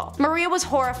visible. Maria was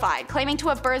horrified, claiming to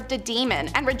have birthed a demon,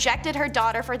 and rejected her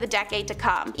daughter for the decade to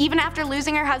come, even after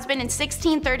losing her husband in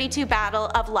 1632 Battle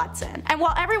of Lutzen. And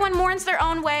while everyone mourns their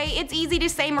own way, it's easy to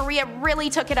say Maria really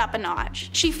took it up a notch.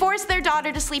 She forced their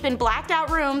daughter to sleep in blacked out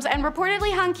rooms and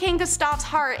reportedly hung King Gustav's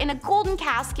heart in a golden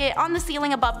casket on the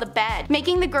ceiling above the bed,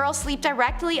 making the girl sleep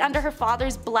directly under her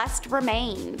father's blessed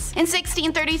remains. In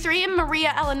 1633,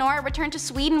 Maria Eleonora returned to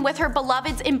Sweden with her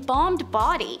beloved's embalmed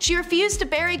body. She refused to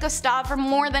bury Gustav for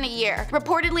more than a year,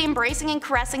 reportedly embracing and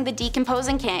caressing the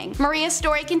decomposing king. Maria's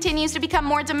story continues to become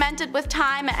more demented with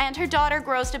time, and her daughter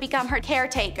grows to become her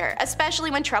caretaker,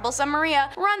 especially when troublesome Maria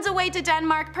runs away to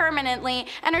Denmark permanently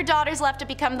and her daughter's left to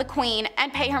become the queen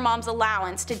and pay her mom's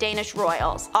allowance to Danish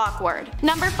royals. Awkward.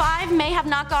 Number 5 may have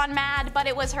not gone mad, but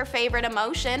it was her favorite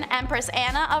emotion, Empress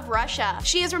Anna of Russia.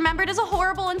 She is remembered as a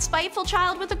horrible and spiteful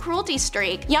child with a cruelty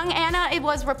streak. Young Anna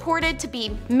was reported to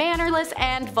be mannerless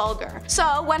and vulgar.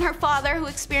 So when her father, who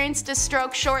experienced a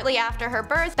stroke shortly after her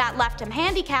birth that left him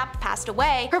handicapped, passed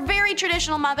away, her very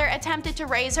traditional mother attempted to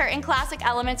raise her in classic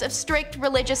elements of strict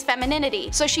religious encourages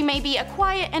femininity, so she may be a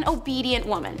quiet and obedient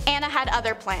woman. Anna had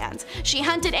other plans. She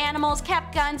hunted animals,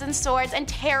 kept guns and swords, and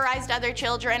terrorized other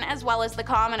children as well as the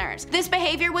commoners. This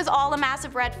behavior was all a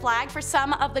massive red flag for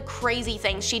some of the crazy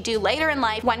things she'd do later in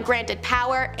life when granted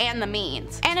power and the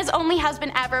means. Anna's only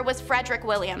husband ever was Frederick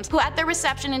Williams, who at their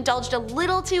reception indulged a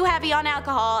little too heavy on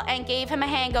alcohol and gave him a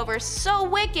hangover so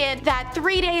wicked that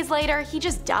 3 days later he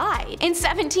just died. In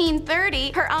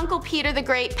 1730, her uncle Peter the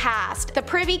Great passed. The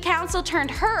Privy Council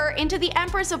turned her into the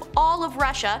Empress of all of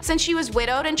Russia since she was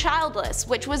widowed and childless,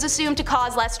 which was assumed to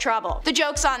cause less trouble. The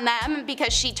joke's on them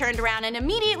because she turned around and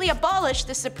immediately abolished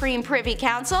the Supreme Privy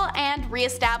Council and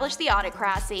re-established the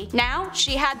autocracy. Now,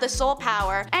 she had the sole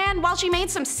power, and while she made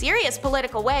some serious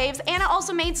political waves, Anna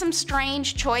also made some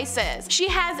strange choices. She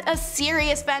has a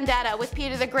serious vendetta with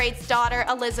Peter the Great's daughter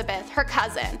Elizabeth, her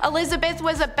cousin. Elizabeth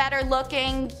was a better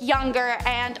looking, younger,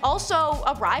 and also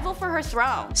a rival for her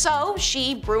throne. So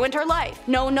she ruined her life.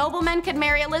 No nobleman could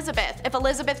marry Elizabeth. If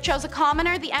Elizabeth chose a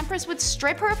commoner, the Empress would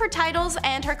strip her of her titles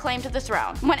and her claim to the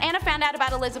throne. When Anna found out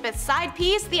about Elizabeth's side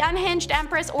piece, the unhinged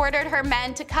Empress ordered her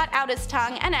men to cut out his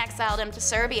tongue and exiled him to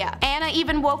Serbia. Anna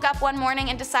even woke up one morning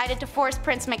and decided to force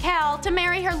Prince Mikhail to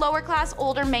marry her lower-class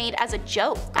older maid as a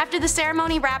joke. After the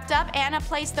ceremony wrapped up, Anna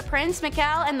placed the Prince,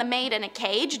 Mikhail, and the maid in a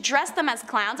cage, dressed them as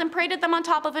clowns, and paraded them on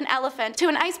top of an elephant to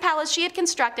an ice palace she had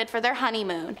constructed for their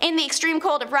honeymoon. In the extreme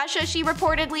cold of Russia, she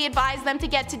reportedly advised them to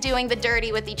get to doing the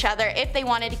dirty with each other if they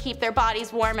wanted to keep their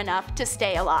bodies warm enough to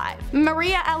stay alive.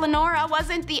 Maria Eleonora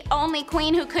wasn't the only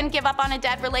queen who couldn't give up on a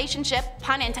dead relationship,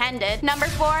 pun intended. Number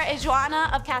 4 is Joanna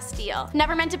of Castile.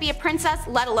 Never meant to be a princess,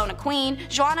 let alone a queen,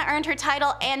 Joanna earned her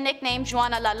title and nickname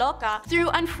Joanna la Loca through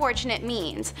unfortunate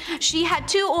means. She had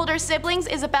 2 older siblings,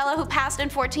 Isabella, who passed in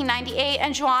 1498,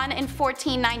 and Joan in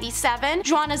 1497.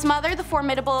 Joanna's mother, the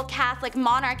formidable Catholic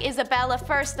monarch Isabella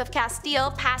I of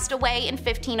Castile, passed away in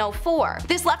 1504.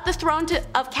 This left the throne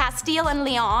of Castile and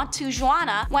Leon to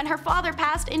Joanna when her father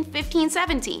passed in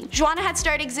 1517. Joanna had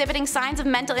started exhibiting signs of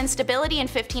mental instability in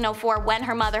 1504 when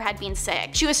her mother had been sick.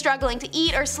 She was struggling to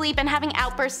eat or sleep and having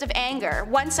outbursts of anger.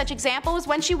 One such example was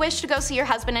when she wished to go see her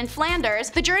husband in Flanders.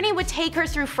 The journey would take her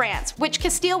through France, which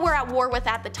Castile were at war with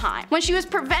at the time. When she was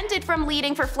prevented from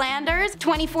leaving for Flanders,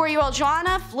 24-year-old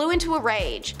Joanna flew into a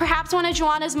rage. Perhaps one of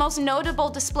Joanna's most notable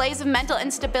displays of mental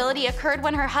instability occurred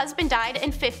when her husband died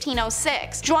in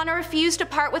 1506. Joanna refused to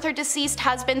part with her deceased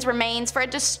husband's remains for a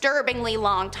disturbingly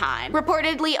long time,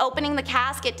 reportedly opening the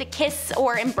casket to kiss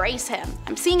or embrace him.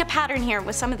 I'm seeing a pattern here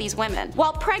with some of these women.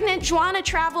 While pregnant, Joanna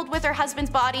traveled with her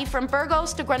husband's body from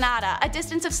Burgos to Granada, a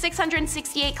distance of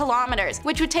 668 kilometers,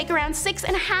 which would take around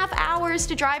 6.5 hours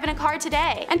to drive in a car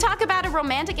today. And talk about a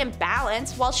romantic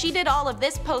imbalance. While she did all of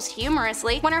this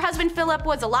posthumously, when her husband Philip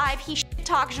was alive, he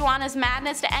talked Joanna's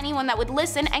madness to anyone that would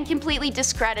listen and completely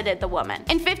discredited the woman.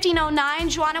 In 1509,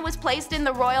 Joanna was placed in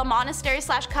the royal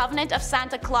monastery/convent of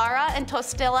Santa Clara in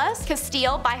Tostillas,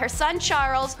 Castile, by her son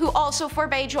Charles, who also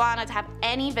forbade Joanna to have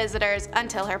any visitors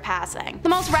until her passing. The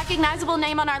most recognizable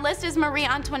name on our list is Marie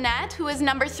Antoinette, who is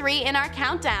number 3 in our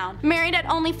countdown. Married at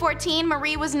only 14,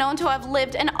 Marie was known to have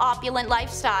lived an opulent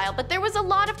lifestyle, but there was a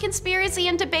lot of conspiracy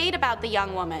and debate about the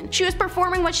young woman. She was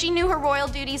performing what she knew her royal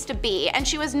duties to be, and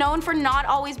she was known for not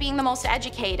always being the most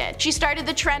educated. She started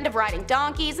the trend of riding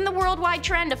donkeys and the worldwide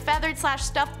trend of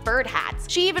feathered/stuffed bird hats.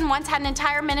 She even once had an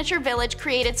entire miniature village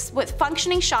created with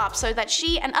functioning shops so that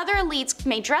she and other elites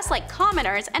may dress like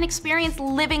commoners and experience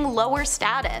living lower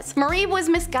status. Marie was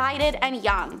misguided and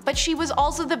young, but she was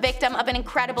also the victim of an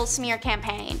incredible smear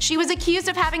campaign. She was accused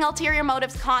of having ulterior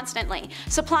motives constantly,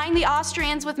 supplying the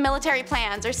Austrians with military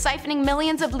plans or siphoning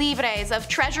millions of livres of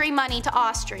treasury money to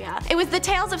Austria. It was the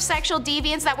tales of sexual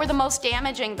deviance that were the most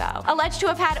damaging though. Alleged to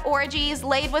have had orgies,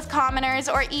 laid with commoners,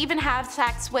 or even have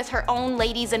sex with her own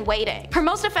ladies-in-waiting. Her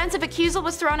most offensive accusal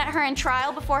was thrown at her in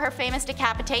trial before her famous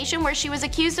decapitation, where she was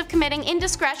accused of committing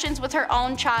indiscretions with her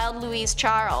own child, Louise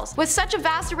Charles. With such a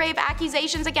vast array of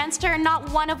accusations against her, not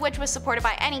one of which was supported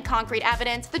by any concrete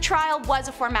evidence, the trial was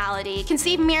a formality,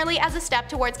 conceived merely as a step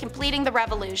towards completing the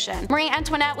revolution. Marie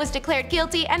Antoinette was declared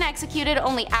guilty and executed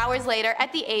only hours later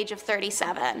at the age of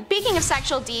 37. Speaking of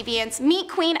sexual deviance, meet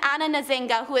Queen Anna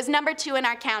Nzinga, who is number 2 in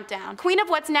our countdown. Queen of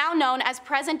what's now known as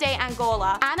present-day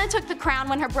Angola, Anna took the crown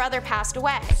when her brother passed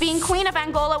away. Being Queen of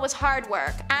Angola was hard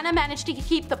work. Anna managed to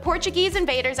keep the Portuguese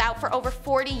invaders out for over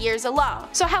 40 years alone.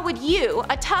 So how would you,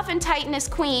 a tough and titanous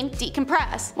queen,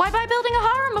 decompress? Why, by building a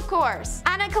harem, of course.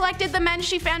 Anna Anna collected the men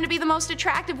she found to be the most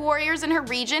attractive warriors in her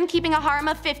region, keeping a harem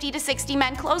of 50 to 60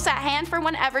 men close at hand for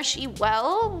whenever she,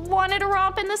 well, wanted to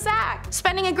romp in the sack.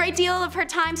 Spending a great deal of her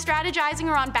time strategizing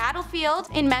around battlefield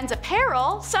in men's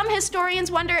apparel, some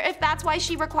historians wonder if that's why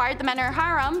she required the men in her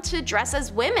harem to dress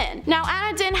as women. Now,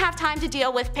 Anna didn't have time to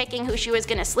deal with picking who she was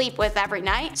gonna sleep with every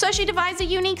night, so she devised a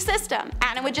unique system.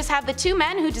 Anna would just have the 2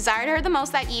 men who desired her the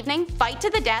most that evening fight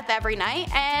to the death every night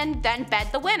and then bed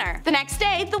the winner. The next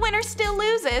day, the winner still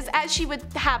loses, as she would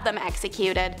have them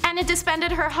executed. Anna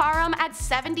disbanded her harem at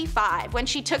 75 when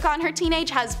she took on her teenage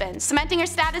husband, cementing her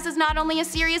status as not only a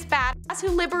serious badass who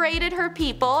liberated her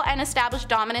people and established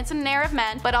dominance in an era of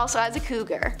men, but also as a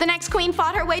cougar. The next queen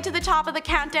fought her way to the top of the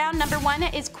countdown. Number 1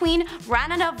 is Queen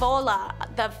Rananavola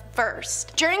the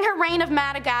First. During her reign of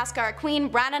Madagascar, Queen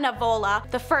Rananavola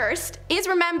the First is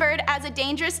remembered as a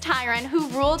dangerous tyrant who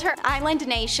ruled her island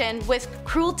nation with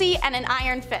cruelty and an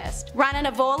iron fist.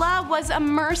 Rananavola was a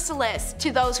merciless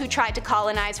to those who tried to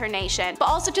colonize her nation, but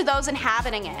also to those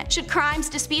inhabiting it. Should crimes,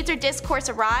 disputes, or discourse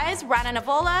arise,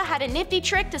 Rananavola had a nifty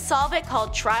trick to solve it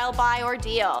called trial by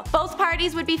ordeal. Both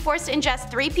parties would be forced to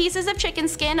ingest 3 pieces of chicken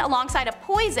skin alongside a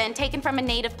poison taken from a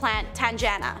native plant,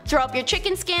 Tangena. Throw up your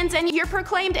chicken skins and you're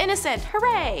proclaimed innocent,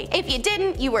 hooray! If you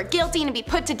didn't, you were guilty and to be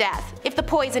put to death, if the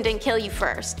poison didn't kill you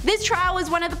first. This trial was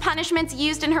one of the punishments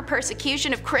used in her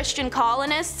persecution of Christian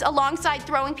colonists, alongside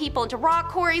throwing people into rock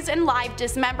quarries and live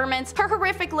dismemberments. Her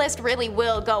horrific list really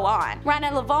will go on.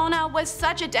 Rananavola was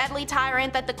such a deadly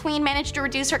tyrant that the queen managed to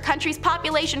reduce her country's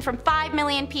population from 5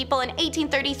 million people in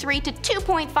 1833 to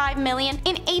 2.5 million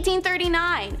in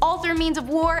 1839, all through means of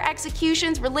war,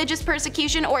 executions, religious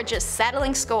persecution, or just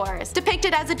settling scores.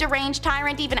 Depicted as a deranged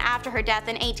tyrant even after her death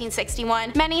in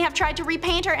 1861, many have tried to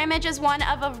repaint her image as one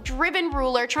of a driven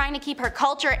ruler trying to keep her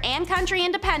culture and country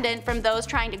independent from those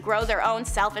trying to grow their own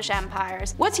selfish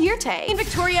empires. What's your take? Queen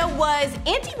Victoria was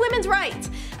anti-women's rights.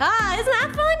 Isn't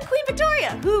that fun? Queen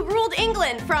Victoria, who ruled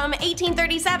England from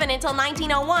 1837 until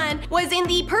 1901, was in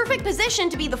the perfect position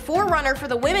to be the forerunner for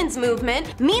the women's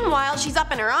movement. Meanwhile, she's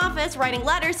up in her office writing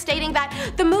letters stating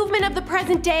that the movement of the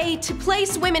present day to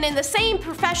place women in the same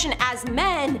profession as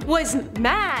men was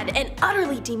mad and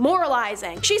utterly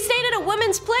demoralizing. She stated a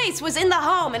woman's place was in the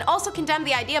home and also condemned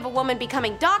the idea of a woman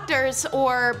becoming doctors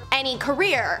or any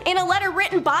career. In a letter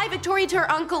written by Victoria to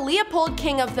her uncle Leopold,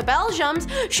 King of the Belgians,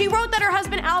 she wrote that her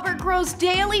husband Albert grows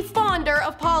daily fonder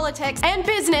of politics and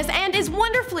business and is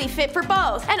wonderfully fit for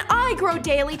both, and I grow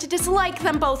daily to dislike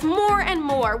them both more and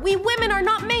more. We women are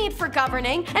not made for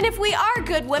governing, and if we are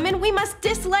good women, we must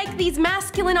dislike these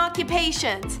masculine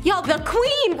occupations. Y'all, the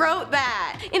Queen wrote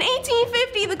that! In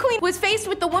 1850, the Queen was faced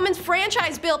with the Women's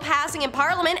Franchise Bill passing in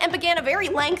Parliament and began a very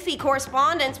lengthy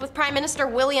correspondence with Prime Minister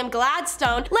William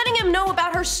Gladstone, letting him know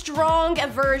about her strong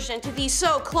aversion to these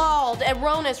so-called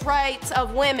erroneous rights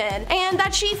of women, and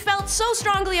that she felt so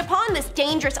strongly upon this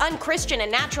dangerous, unchristian,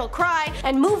 and natural cry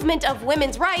and movement of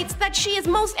women's rights that she is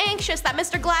most anxious that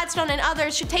Mr. Gladstone and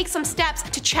others should take some steps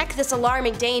to check this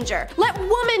alarming danger. Let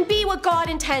woman be what God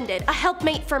intended, a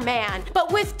helpmate for man,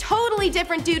 but with totally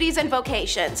different duties and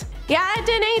vocations. Yeah, it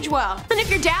didn't age well. And if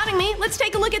you're doubting me, let's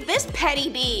take a look at this petty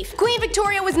beef. Queen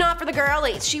Victoria was not for the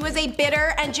girlies. She was a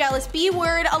bitter and jealous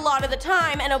B-word a lot of the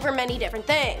time and over many different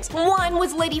things. One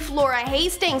was Lady Flora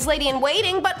Hastings,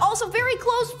 lady-in-waiting, but also very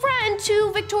close friend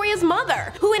to Victoria's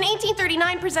mother, who in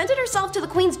 1839 presented herself to the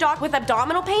Queen's dock with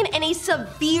abdominal pain and a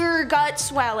severe gut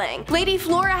swelling. Lady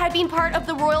Flora had been part of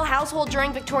the royal household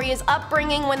during Victoria's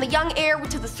upbringing when the young heir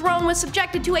to the throne was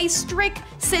subjected to a strict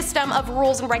system of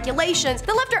rules and regulations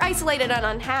that left her isolated and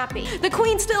unhappy. The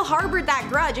Queen still harbored that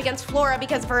grudge against Flora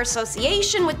because of her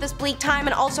association with this bleak time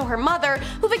and also her mother,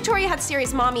 who Victoria had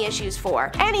serious mommy issues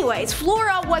for. Anyways,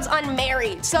 Flora was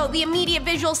unmarried, so the immediate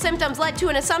visual symptoms led to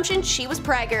an assumption she was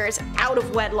preggers, out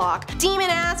of wedlock.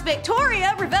 Demon-ass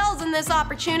Victoria revels in this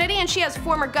opportunity, and she has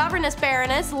former governess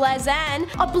Baroness Lezen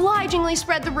obligingly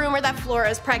spread the rumor that Flora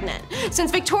is pregnant.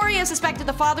 Since Victoria suspected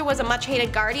the father was a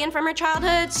much-hated guardian from her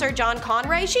childhood, Sir John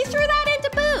Conway, she threw that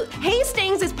into boot.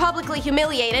 Hastings is publicly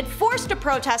humiliated, forced to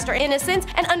protest her innocence,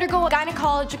 and undergo a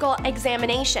gynecological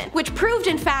examination, which proved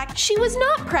in fact she was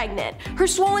not pregnant. Her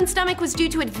swollen stomach was due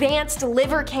to advanced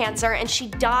liver cancer, and she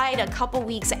died a couple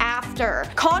weeks after.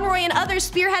 Conroy and others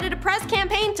spearheaded a press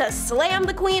campaign to slam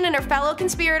the Queen and her fellow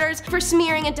conspirators for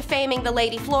smearing and defaming the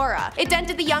Lady Flora. It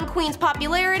dented the young Queen's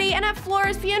popularity, and at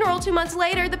Flora's funeral 2 months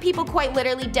later, the people quite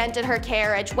literally dented her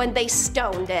carriage when they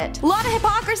stoned it. A lot of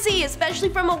hypocrisy, especially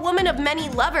from a woman of many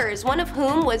lovers, one of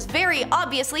whom was very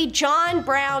obviously John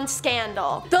Brown's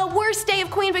scandal. The worst day of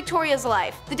Queen Victoria's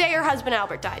life, the day her husband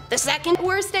Albert died. The second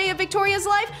worst day of Victoria's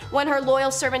life, when her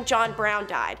loyal servant John Brown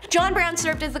died. John Brown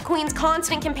served as the Queen's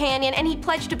constant companion, and he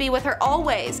pledged to be with her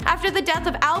always. After the death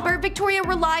of Albert, Victoria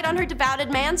relied on her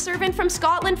devoted manservant from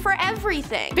Scotland for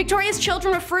everything. Victoria's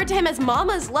children referred to him as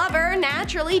Mama's lover,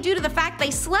 naturally due to the fact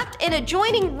they slept in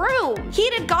adjoining rooms.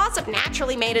 Heated gossip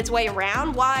naturally made its way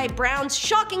around why Brown's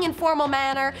shocking informal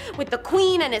manner with the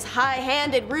Queen and his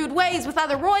high-handed rude ways with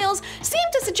other royals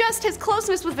seemed to suggest his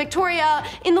closeness with Victoria,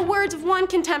 in the words of one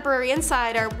contemporary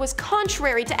insider, was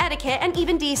contrary to etiquette and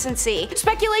even decency.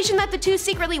 Speculation that the two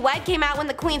secretly wed came out when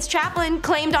the Queen's chaplain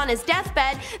claimed on his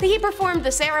deathbed that he performed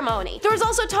the ceremony. There was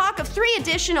also talk of 3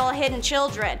 additional hidden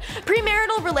children.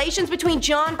 Premarital relations between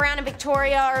John Brown and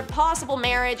Victoria, or possible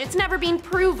marriage, it's never been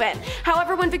proven.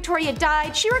 However, when Victoria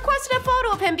died, she requested a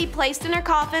photo of him be placed in her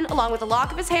coffin, along with a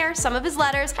lock of his hair, some of his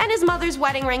letters, and his mother's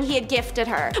wedding ring he had gifted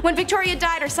her. When Victoria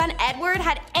died, her son Edward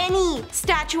had any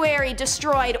statuary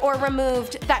destroyed or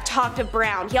removed that talked of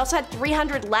Brown. He also had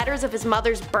 300 letters of his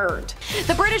mother's burned.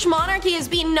 The British monarchy has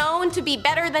been known to be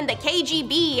better than the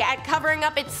KGB at covering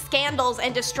up its scandals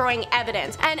and destroying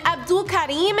evidence, and Abdul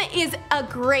Karim is a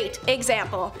great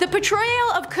example. The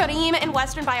portrayal of Karim in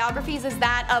Western biographies is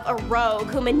that of a rogue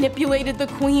who manipulated the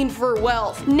Queen for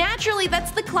wealth. Naturally,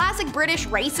 that's the classic British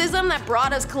racism that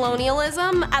brought us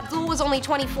colonialism. Abdul was only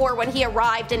 24 when he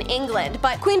arrived in England,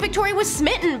 but Queen Victoria was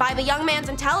smitten by the young man's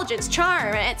intelligence,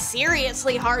 charm, and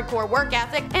seriously hardcore work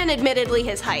ethic, and admittedly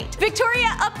his height.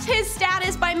 Victoria upped his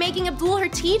status by making Abdul her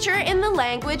teacher in the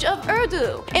language of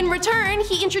Urdu. In return,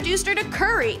 he introduced her to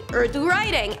curry, Urdu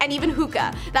writing, and even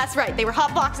hookah. That's right, they were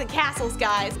hotboxing castles,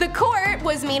 guys. The court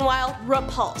was meanwhile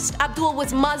repulsed. Abdul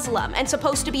was Muslim and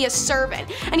supposed to be a servant,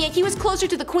 and yet he was closer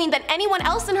to the Queen than anyone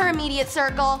else in her immediate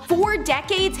circle. 4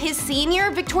 decades his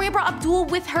senior, Victoria brought Abdul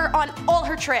with her on all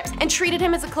her trips and treated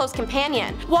him as a close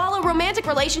companion. While a romantic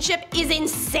relationship is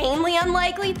insanely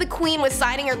unlikely, the Queen was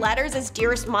signing her letters as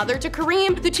dearest mother to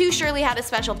Karim, the two surely had a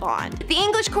special bond. The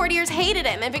English courtiers hated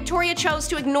him, and Victoria chose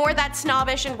to ignore that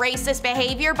snobbish and racist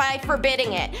behavior by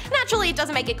forbidding it. Naturally, it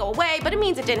doesn't make it go away, but it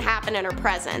means it didn't happen in her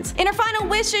presence. In her final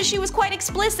wishes, she was quite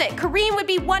explicit. Karim would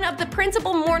be one of the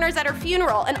principal mourners at her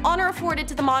funeral, an honor afforded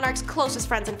to the monarch's closest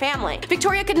friends and family.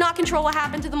 Victoria could not control what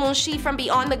happened to the Munshi from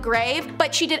beyond the grave,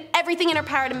 but she did everything in her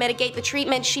power to mitigate the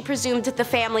treatment she presumed that the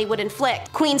family would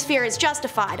inflict. Queen's fear is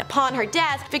justified. Upon her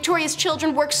death, Victoria's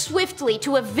children worked swiftly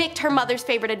to evict her mother's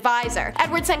favorite advisor.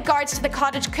 Edward sent guards to the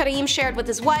cottage Karim shared with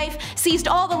his wife, seized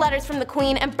all the letters from the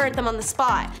Queen, and burnt them on the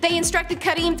spot. They instructed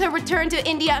Karim to return to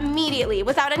India immediately,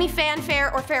 without any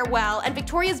fanfare or farewell, and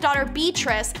Victoria's daughter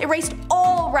Beatrice erased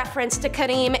all reference to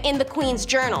Karim in the Queen's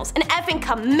journals. An effing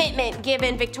commitment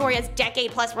given Victoria's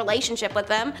decade-plus relationship with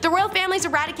them. The royal family's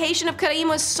eradication of Karim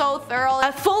was so thorough,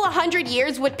 a full 100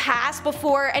 years would pass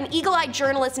before an eagle-eyed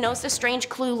journalist noticed a strange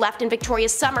clue left in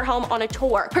Victoria's summer home on a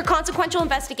tour. Her consequential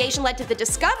investigation led to the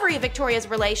discovery of Victoria's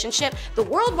relationship, the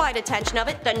worldwide attention of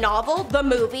it, the novel, the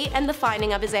movie, and the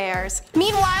finding of his heirs.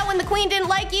 Meanwhile, when the Queen didn't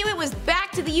like you, it was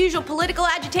back to the usual political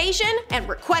agitation and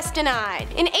request denied.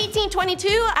 In 1822,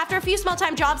 after a few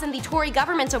small-time jobs in the Tory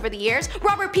governments over the years,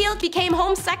 Robert Peel became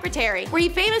Home Secretary, where he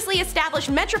famously established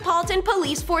Metropolitan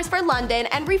Police Force for London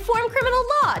and reformed criminal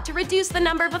law to reduce the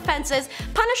number of offences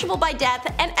punishable by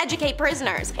death and educate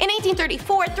prisoners. In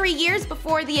 1834, 3 years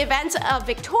before the events of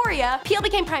Victoria, Peel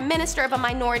became Prime Minister of a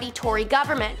minority Tory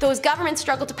government. Though his government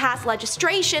struggled to pass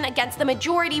legislation against the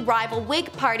majority rival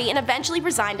Whig Party and eventually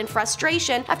resigned in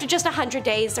frustration after just 100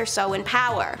 days or so in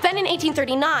power. Then in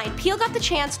 1839, Peel got the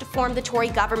chance to form the Tory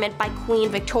government by Queen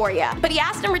Victoria, but he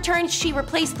asked in return she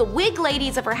replace the Whig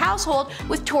ladies of her household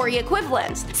with Tory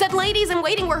equivalents. Said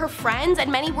ladies-in-waiting were her friends,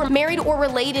 and many were married or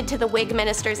related to the Whig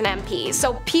ministers and MPs,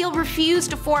 so Peel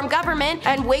refused to form government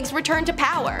and Whigs returned to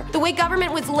power. The Whig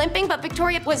government was limping, but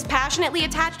Victoria was passionately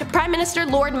attached to Prime Minister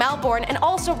Lord Melbourne and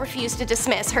also refused to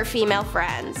dismiss her female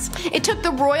friends. It took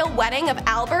the royal wedding of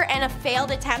Albert and a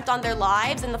failed attempt on their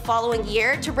lives in the following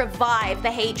year to revive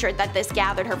the hatred that this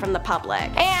gathered her from the public.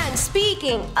 And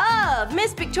speaking of,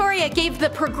 Miss Victoria gave the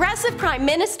progressive prime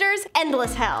ministers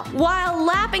endless hell, while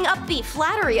lapping up the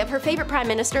flattery of her favorite prime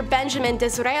minister Benjamin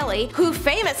Disraeli, who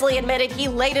famously admitted he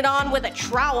laid it on with a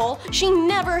trowel. She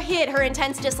never hid her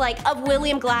intense dislike of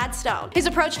William Gladstone. His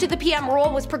approach to the PM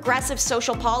role was progressive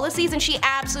social policies, and she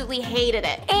absolutely hated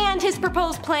it. And his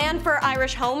proposed plan for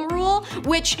Irish Home Rule,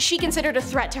 which she considered a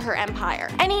threat to her empire.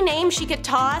 Any name she could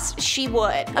toss, she she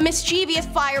would. A mischievous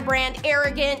firebrand,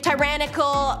 arrogant, tyrannical,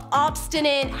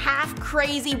 obstinate,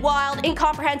 half-crazy, wild,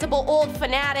 incomprehensible old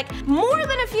fanatic, more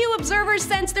than a few observers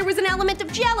sensed there was an element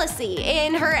of jealousy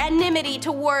in her enmity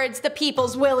towards the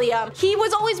people's William. He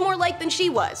was always more liked than she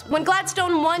was. When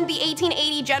Gladstone won the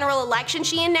 1880 general election,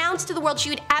 she announced to the world she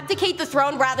would abdicate the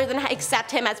throne rather than accept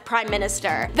him as prime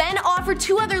minister. Then offered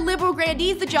two other liberal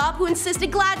grandees the job who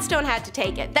insisted Gladstone had to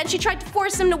take it. Then she tried to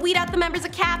force him to weed out the members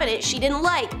of cabinet she didn't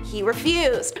like. He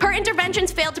refused. Her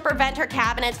interventions failed to prevent her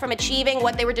cabinets from achieving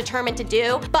what they were determined to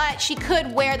do, but she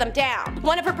could wear them down.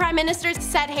 One of her prime ministers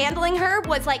said handling her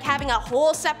was like having a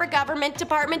whole separate government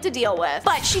department to deal with.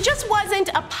 But she just wasn't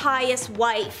a pious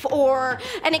wife or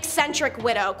an eccentric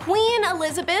widow. Queen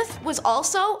Elizabeth was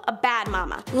also a bad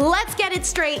mama. Let's get it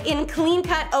straight in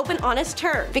clean-cut, open, honest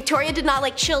terms. Victoria did not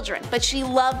like children, but she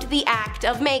loved the act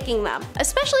of making them,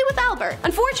 especially with Albert.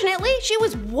 Unfortunately, she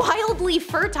was wildly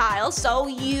fertile, so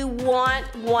you want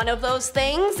one of those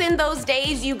things. In those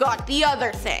days, you got the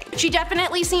other thing. She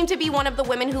definitely seemed to be one of the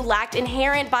women who lacked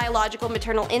inherent biological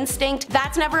maternal instinct.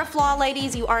 That's never a flaw,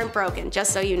 ladies. You aren't broken,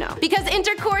 just so you know. Because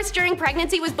intercourse during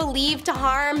pregnancy was believed to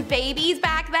harm babies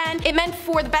back then, it meant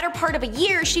for the better part of a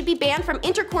year she'd be banned from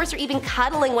intercourse or even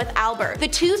cuddling with Albert, the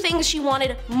two things she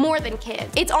wanted more than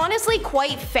kids. It's honestly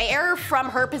quite fair from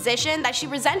her position that she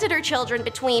resented her children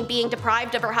between being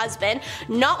deprived of her husband,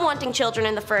 not wanting children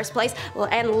in the first place,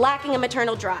 and lacking a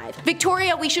maternal drive.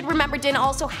 Victoria, we should remember, didn't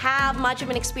also have much of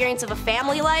an experience of a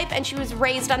family life, and she was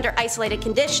raised under isolated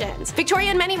conditions.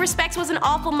 Victoria in many respects was an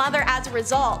awful mother as a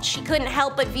result. She couldn't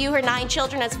help but view her 9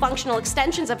 children as functional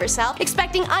extensions of herself,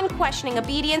 expecting unquestioning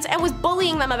obedience, and was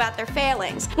bullying them about their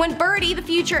failings. When Bertie, the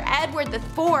future Edward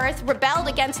IV, rebelled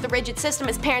against the rigid system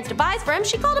his parents devised for him,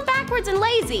 she called him backwards and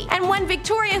lazy. And when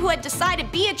Victoria, who had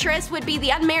decided Beatrice would be the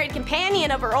unmarried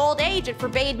companion of her old age and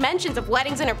forbade mentions of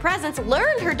weddings in her presence,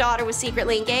 learned her daughter was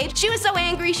secretly engaged, she was so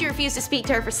angry she refused to speak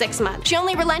to her for 6 months. She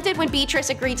only relented when Beatrice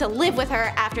agreed to live with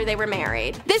her after they were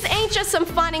married. This ain't just some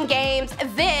fun and games,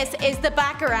 this is the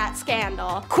Baccarat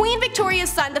scandal. Queen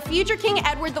Victoria's son, the future King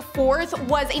Edward IV,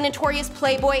 was a notorious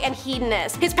playboy and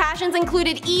hedonist. His passions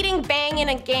included eating, banging,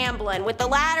 and gambling, with the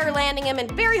latter landing him in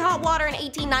very hot water in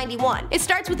 1891. It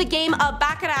starts with a game of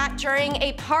Baccarat during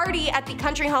a party at the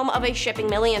country home of a shipping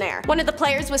millionaire. One of the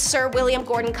players was Sir William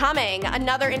Gordon Cumming,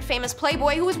 another infamous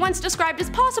playboy who was once described as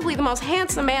possibly the most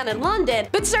handsome man in London,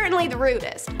 but certainly the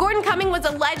rudest. Gordon Cumming was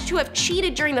alleged to have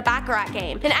cheated during the Baccarat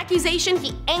game, an accusation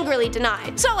he angrily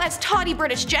denied. So as tawdy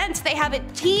British gents, they have a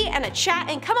tea and a chat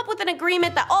and come up with an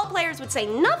agreement that all players would say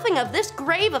nothing of this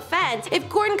grave offense if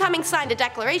Gordon Cumming signed a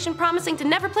declaration promising to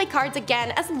never play cards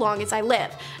again as long as I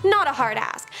live. Not a hard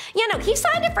ask. You know, he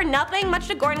signed it for nothing. Much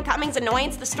to Gordon Cumming's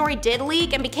annoyance, the story did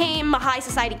leak and became a high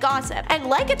society gossip. And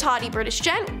like a tawdy British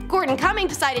gent, Gordon Cumming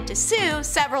decided to sue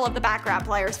several of the Baccarat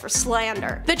players for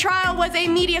slander. The trial was a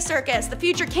media circus, the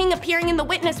future king appearing in the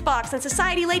witness box and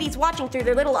society ladies watching through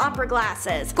their little opera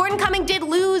glasses. Gordon Cumming did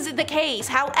lose the case,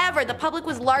 however, the public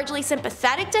was largely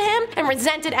sympathetic to him and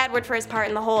resented Edward for his part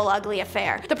in the whole ugly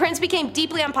affair. The prince became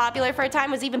deeply unpopular for a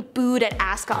time, was even booed at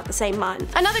Ascot the same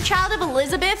month. Another child of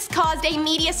Elizabeth's caused a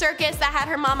media circus that had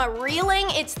her mama reeling.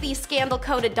 It's the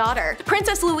scandal-coated daughter.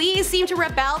 Princess Louise seemed to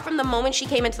rebel from the moment she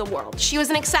came into the world. She was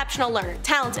an exceptional learner,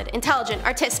 talented, intelligent,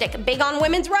 artistic, big on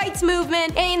women's rights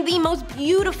movement, and the most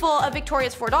beautiful of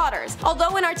Victoria's 4 daughters.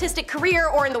 Although an artistic career,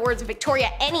 or in the words of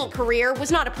Victoria, any career,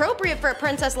 was not appropriate for a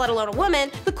princess, let alone a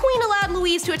woman, the queen allowed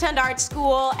Louise to attend art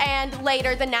school and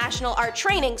later the National Art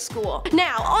Training School.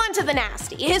 Now, on to the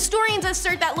nasty. Historians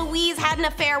assert that Louise had an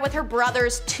affair with her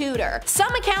brother's tutor.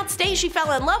 Some accounts state she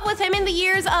fell in love with him in the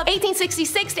years of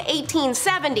 1866 to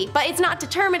 1870, but it's not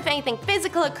determined if anything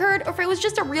physical occurred or if it was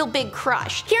just a real big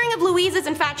crush. Hearing of Louise's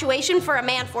infatuation for a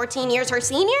man 14 years her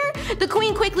senior, the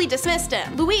queen quickly dismissed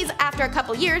him. Louise, after a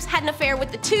couple years, had an affair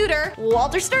with the tutor,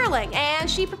 Walter Sterling, and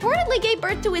she purportedly gave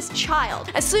birth to his child.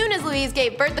 As soon as Louise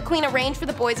gave birth, the queen arranged for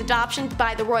the boy's adoption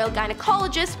by the royal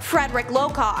gynecologist, Frederick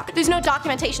Locock. There's no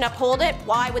documentation to uphold it.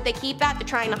 Why would they keep that? They're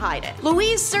trying to hide it.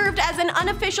 Louise served as an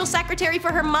unofficial secretary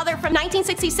for her mother from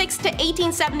 1966 to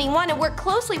 1871 and worked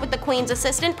closely with the queen's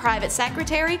assistant, private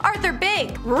secretary, Arthur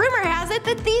Bigg. Rumor has it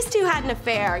that these two had an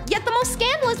affair, yet the most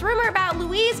scandalous rumor about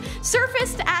Louise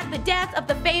surfaced at the death of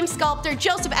the famed sculptor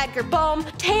Joseph Edgar Bohm.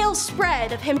 Tales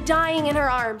spread of him dying in her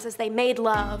arms as they made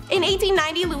love. In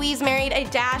 1890, Louise married a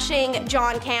dashing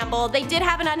John Campbell. They did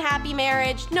have an unhappy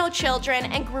marriage, no children,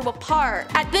 and grew apart.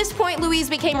 At this point, Louise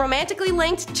became romantically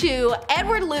linked to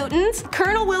Edward Lutyens,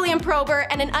 Colonel William Probert,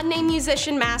 and an unnamed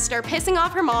musician master, pissing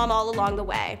off her mom all along the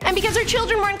way. And because her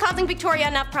children weren't causing Victoria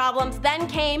enough problems, then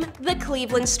came the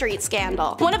Cleveland Street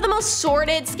scandal. One of the most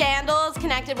sordid scandals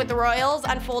connected with the royal royals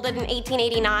unfolded in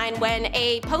 1889 when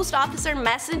a post officer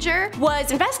messenger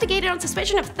was investigated on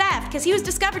suspicion of theft because he was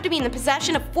discovered to be in the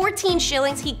possession of 14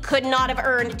 shillings he could not have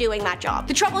earned doing that job.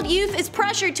 The troubled youth is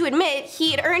pressured to admit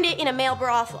he had earned it in a male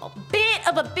brothel. Bit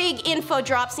of a big info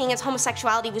drop, seeing as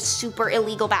homosexuality was super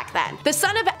illegal back then. The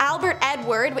son of Albert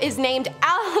Edward is named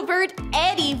Albert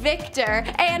Eddie Victor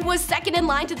and was second in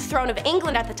line to the throne of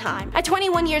England at the time. At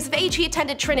 21 years of age, he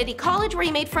attended Trinity College, where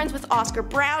he made friends with Oscar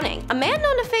Browning, a man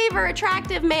known to favor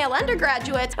attractive male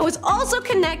undergraduates, and was also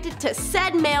connected to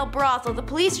said male brothel the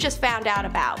police just found out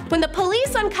about. When the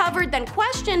police uncovered then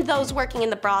questioned those working in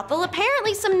the brothel,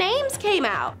 apparently some names came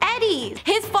out. Eddie's.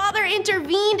 His father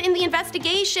intervened in the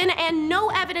investigation and no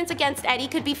evidence against Eddie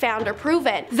could be found or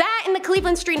proven. That and the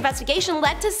Cleveland Street investigation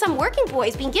led to some working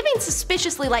boys being given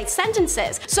suspiciously light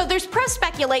sentences. So there's press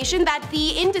speculation that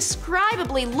the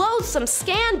indescribably loathsome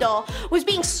scandal was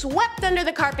being swept under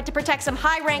the carpet to protect some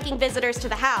high-ranking visitors to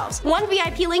the house. One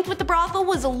VIP linked with the brothel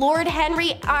was Lord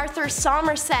Henry Arthur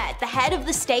Somerset, the head of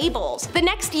the stables. The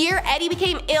next year, Eddie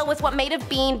became ill with what may have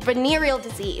been venereal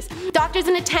disease. Doctors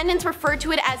in attendance referred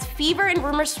to it as fever, and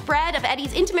rumors spread of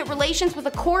Eddie's intimate relations with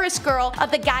a chorus girl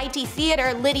of the Gaiety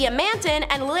Theatre, Lydia Manton,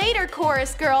 and later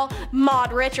chorus girl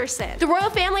Maud Richardson. The royal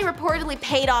family reportedly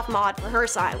paid off Maud for her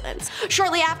silence.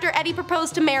 Shortly after, Eddie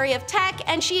proposed to Mary of Teck,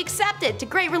 and she accepted, to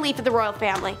great relief of the royal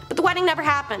family. But the wedding never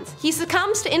happens. He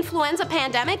succumbs to influenza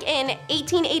pandemic in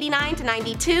 1889 to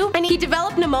 92, and he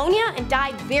developed pneumonia and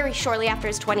died very shortly after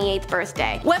his 28th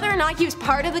birthday. Whether or not he was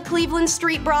part of the Cleveland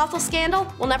Street brothel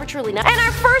scandal, we'll never truly know. And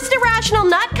our first irrational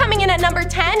nut coming in at number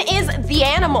 10 is the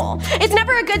animal. It's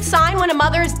never a good sign when a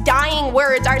mother's dying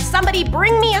words are, "Somebody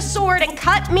bring me a sword and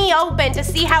cut me open to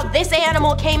see how this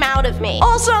animal came out of me."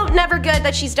 Also, never good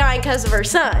that she's dying because of her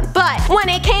son. But when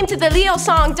it came to the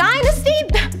Liu-Song dynasty,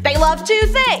 they love two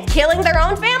things: killing their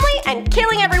own family and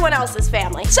killing everyone else's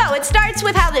family. So it starts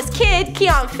with how this kid,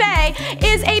 Qian Fei,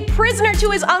 is a prisoner to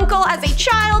his uncle as a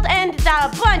child, and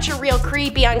a bunch of real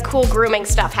creepy, uncool grooming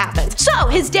stuff happens. So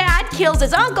his dad kills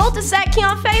his uncle to set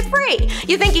Qian Fei free.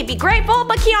 You think he'd be grateful,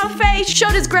 but Qian Fei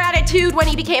showed his gratitude when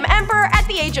he became emperor at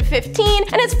the age of 15,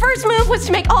 and his first move was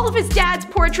to make all of his dad's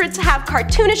portraits have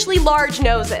cartoonishly large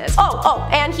noses. Oh,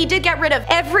 and he did get rid of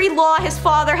every law his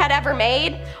father had ever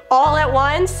made, all at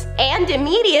once, and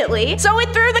immediately, so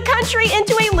it threw the country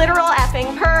into a literal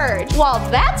effing purge. While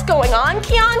that's going on,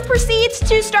 Qian proceeds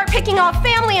to start picking off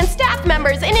family and staff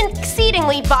members in an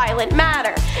exceedingly violent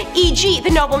manner. E.g., the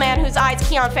nobleman whose eyes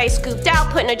Qian Fei scooped out,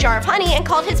 put in a jar of honey, and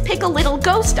called his pickle little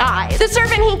ghost eyes. The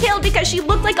servant he killed because she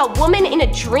looked like a woman in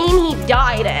a dream he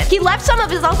died in. He left some of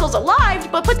his uncles alive,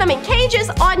 but put them in cages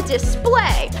on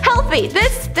display. Healthy.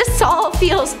 This all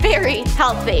feels very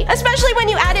healthy. Especially when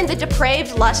you add in the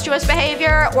depraved, lustuous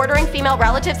behavior, ordering female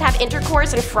relatives to have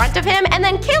intercourse in front of him, and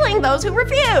then killing those who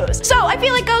refuse. So I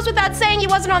feel it goes without saying he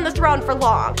wasn't on the throne for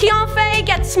long. Qian Fei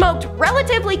gets smoked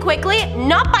relatively quickly,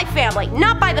 not by family,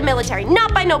 not by the military,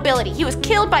 not by nobility. He was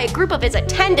killed by a group of his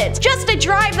attendants. Just to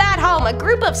drive that home, a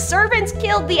group of servants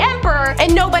killed the emperor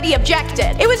and nobody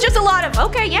objected. It was just a lot of,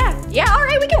 okay, yeah,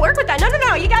 alright, we can work with that.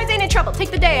 No, you guys ain't in trouble,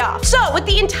 take the day off. So with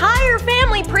the entire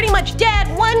family pretty much dead,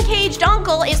 one caged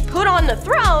uncle is put on the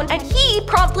throne, and he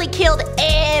promptly killed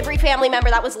every family member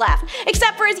that was left,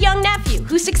 except for his young nephew,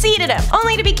 who succeeded him,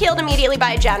 only to be killed immediately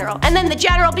by a general. And then the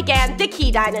general began the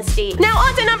Qi dynasty. Now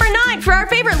on to number 9 for our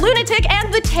favorite lunatic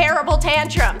and the terrible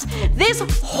tantrums. This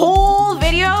whole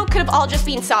video could have all just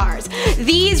been SARS.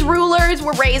 These rulers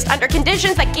were raised under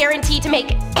conditions that guaranteed to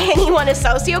make anyone a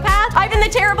sociopath. Ivan the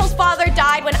Terrible's father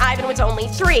died when Ivan was only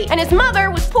 3, and his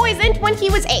mother was poisoned when he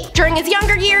was 8. During his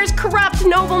younger years, corrupt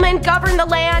noblemen governed the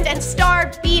land and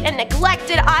starved, beat, and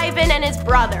neglected Ivan and his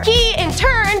brother. He, in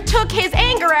turn, took his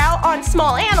anger out on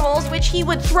small animals, which he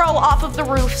would throw off of the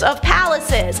roofs of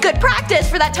palaces. Good practice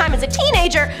for that time as a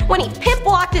teenager, when he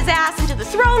pimp-walked his ass into the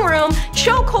throne room,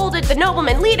 chokeholded the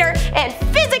nobleman leader, and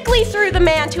physically threw the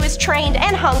man to his trained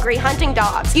and hungry hunting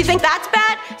dogs. You think that's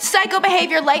bad? Psycho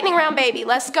behavior, lightning round, baby,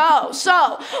 let's go.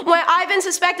 So, when Ivan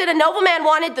suspected a nobleman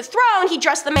wanted the throne, he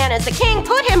dressed the man as the king,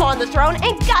 put him on the throne,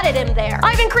 and gutted him there.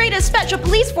 Ivan created a special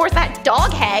police force that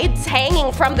dog heads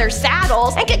hanging from their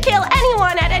saddles and could kill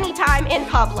anyone at any time in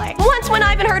public. Once when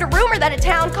Ivan heard a rumor that a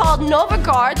town called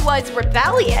Novgorod was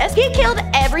rebellious, he killed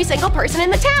every single person in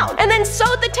the town, and then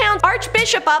sewed the town's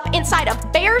archbishop up inside a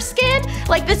bear skin,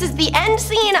 like this is the end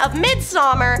scene of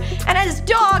Midsummer, and as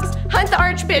dogs hunt the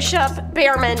archbishop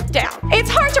Bearman down. It's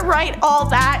hard to write all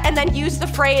that and then use the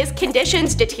phrase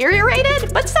conditions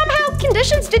deteriorated, but somehow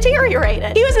conditions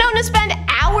deteriorated. He was known to spend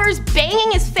hours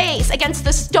banging his face against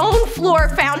the stone floor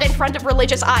found in front of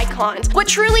religious icons. What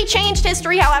truly changed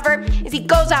history, however, is he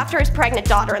goes after his pregnant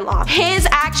daughter-in-law. His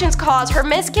actions cause her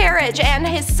miscarriage, and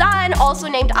his son, also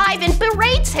named Ivan,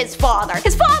 berates his father.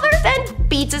 His father then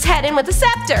beats his head in with a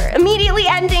scepter, immediately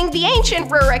ending the ancient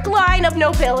Rurik line of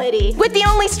nobility. With the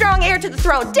only strong heir to the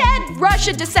throne dead,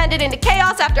 Russia descended into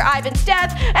chaos after Ivan's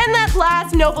death, and at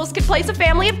last nobles could place a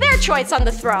family of their choice on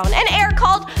the throne, an heir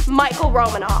called Michael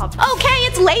Romanov. Okay,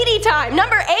 it's lady time!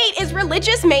 Number 8 is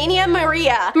religious mania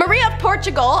Maria. Maria of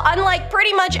Portugal, unlike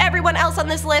pretty much everyone else on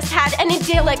this list, had an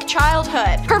idyllic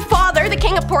childhood. Her father, the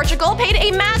King of Portugal, paid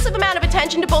a massive amount of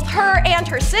attention to both her and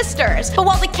her sisters. But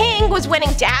while the king was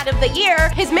winning Dad of the Year,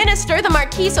 his minister, the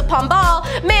Marquis of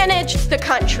Pombal, managed the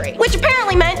country, which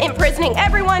apparently meant imprisoning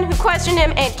everyone who questioned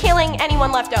him and killing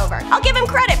anyone left over. I'll give him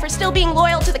credit for still being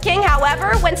loyal to the king,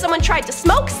 however, when someone tried to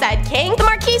smoke said king, the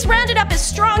Marquis rounded up his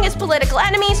strongest political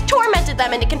enemies, tormented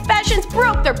them into confessions,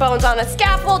 broke their bones on a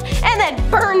scaffold, and then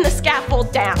burned the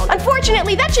scaffold down.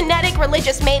 Unfortunately, that genetic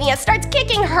religious mania starts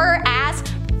kicking her ass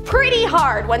pretty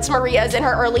hard once Maria is in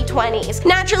her early 20s.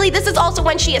 Naturally, this is also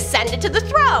when she ascended to the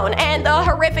throne, and the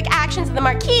horrific actions of the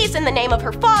Marquis in the name of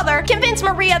her father convinced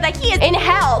Maria that he is in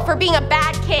hell for being a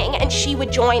bad king and she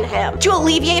would join him. To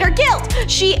alleviate her guilt,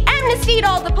 she amnestied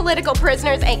all the political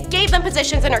prisoners and gave them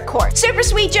positions in her court. Super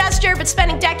sweet gesture, but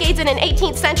spending decades in an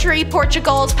 18th century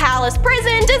Portugal's palace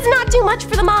prison does not do much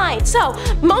for the mind. So,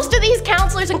 most of these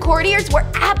counselors and courtiers were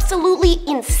absolutely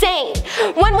insane.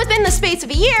 When within the space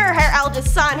of a year, her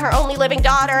eldest son, her only living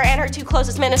daughter, and her 2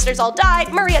 closest ministers all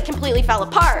died, Maria completely fell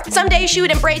apart. Some days she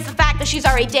would embrace the fact that she's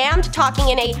already damned, talking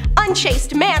in a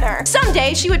unchaste manner. Some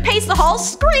days she would pace the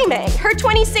halls screaming. Her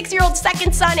 26-year-old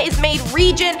second son is made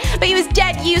regent, but he was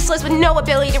dead useless with no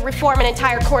ability to reform an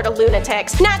entire court of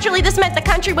lunatics. Naturally, this meant the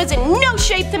country was in no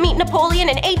shape to meet Napoleon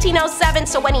in 1807,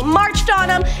 so when he marched on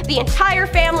him, the entire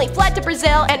family fled to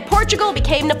Brazil, and Portugal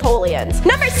became Napoleon's.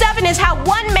 Number 7 is how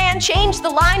one man changed the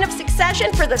line of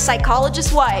succession for the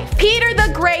psychologist's wife. Peter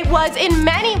the Great was, in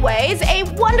many ways, a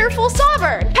wonderful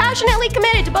sovereign. Passionately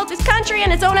committed to both his country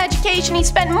and his own education, he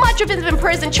spent much of his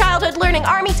imprisoned childhood learning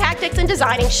army tactics and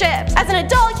designing ships. As an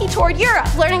adult, he toured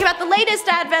Europe, learning about the latest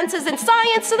advances in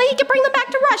science so that he could bring them back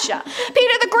to Russia.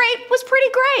 Peter the Great was pretty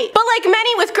great. But like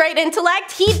many with great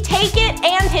intellect, he'd take it,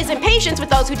 and his impatience with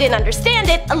those who didn't understand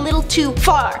it, a little too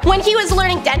far. When he was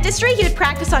learning dentistry, he would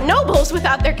practice on nobles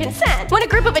without their consent. When a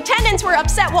group of attendants were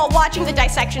upset while watching the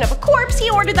dissection of a corpse, he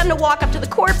ordered them to walk up to the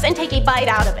corpse and take a bite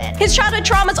out of it. His childhood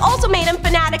traumas also made him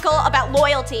fanatical about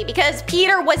loyalty, because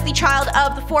Peter was the child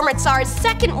of the former Tsar's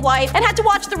second wife and had to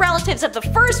watch the relatives of the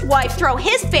first wife throw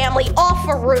his family off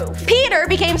a roof. Peter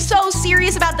became so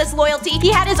serious about this loyalty,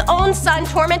 he had his own son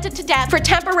tormented to death for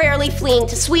temporarily fleeing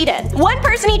to Sweden. One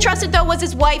person he trusted though was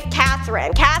his wife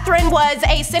Catherine. Catherine was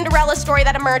a Cinderella story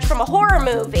that emerged from a horror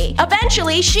movie.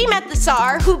 Eventually, she met the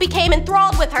Tsar, who became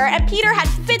enthralled with her, and Peter had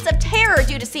fits of terror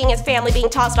due to seeing his family being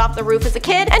tossed off the roof as a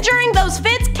kid, and during those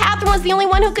fits, Catherine was the only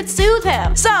one who could soothe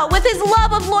him. So, with his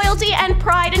love of loyalty and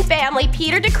pride in family,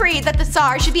 Peter decreed that the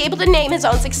Tsar should be able to name his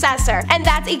own successor, and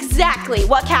that's exactly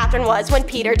what Catherine was when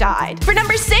Peter died. For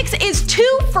number 6 is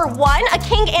 2 for 1, a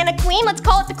king and a queen. Let's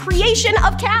call it the creation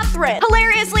of Catherine.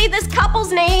 Hilariously, this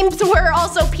couple's names were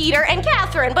also Peter and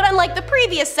Catherine, but unlike the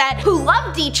previous set, who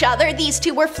loved each other, these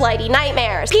two were flighty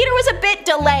nightmares. Peter was a bit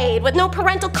delayed. With no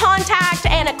parental contact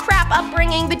and a crap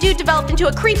upbringing, the dude developed into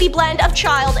a creepy blend of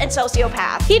child and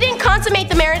sociopath. He didn't consummate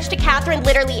the marriage to Catherine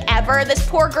literally ever. This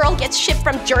poor girl gets shipped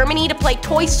from Germany to play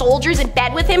toy soldiers in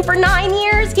bed with him for 9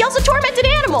 years. He also tormented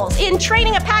animals in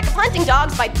training a pack of hunting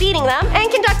dogs by beating them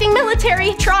and conducting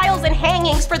military trials and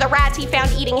hangings for the rats he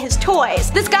found eating his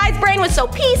toys. This guy's brain was so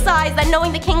pea-sized that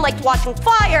knowing the king liked watching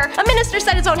fire, a minister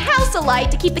set his own house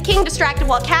alight to keep the king distracted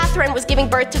while Catherine was giving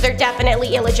birth to their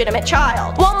definitely illegitimate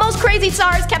child. While most crazy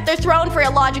tsars kept their throne for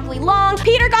illogically long,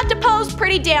 Peter got deposed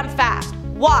pretty damn fast.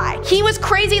 Why? He was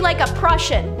crazy like a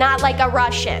Prussian, not like a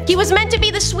Russian. He was meant to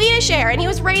be the Swedish heir, and he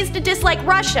was raised to dislike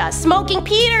Russia. Smoking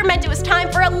Peter meant it was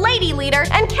time for a lady leader,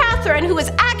 and Catherine, who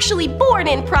was actually born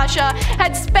in Prussia,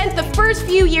 had spent the first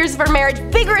few years of her marriage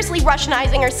vigorously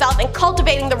Russianizing herself and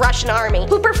cultivating the Russian army,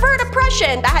 who preferred a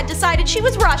Prussian that had decided she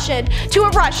was Russian to a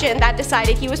Russian that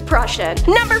decided he was Prussian.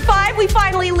 Number 5, we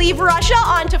finally leave Russia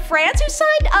on to France, who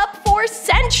signed up for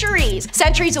centuries.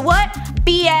 Centuries of what?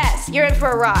 BS. You're in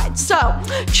for a ride. So,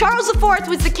 Charles IV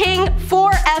was the king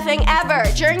for effing ever.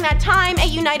 During that time, a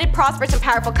united, prosperous, and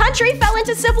powerful country fell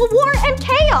into civil war and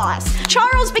chaos.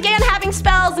 Charles began having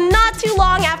spells not too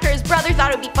long after his brother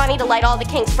thought it would be funny to light all the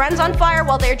king's friends on fire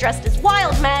while they're dressed as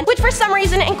wild men, which for some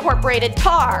reason incorporated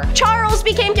tar. Charles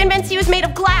became convinced he was made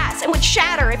of glass and would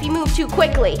shatter if he moved too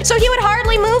quickly, so he would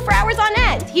hardly move for hours on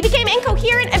end. He became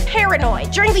incoherent and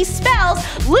paranoid. During these spells,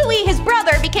 Louis, his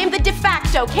brother, became the de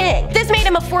facto king. This made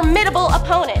him a formidable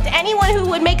opponent. Anyone who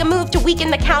would make a move to weaken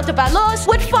the Count of Valois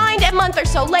would find a month or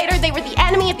so later they were the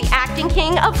enemy of the acting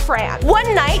king of France.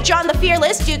 One night, John the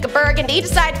Fearless, Duke of Burgundy,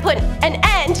 decided to put an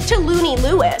end to Looney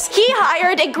Lewis. He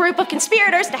hired a group of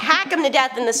conspirators to hack him to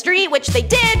death in the street, which they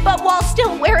did, but while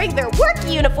still wearing their work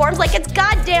uniforms like it's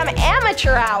goddamn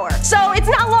amateur hour. So it's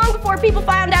not long before people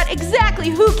found out exactly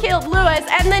who killed Lewis,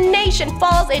 and the nation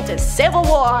falls into civil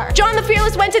war. John the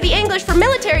Fearless went to the English for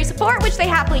military support, which they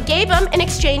happily gave him in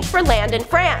exchange for land in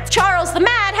France. Charles the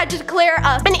Mad had to declare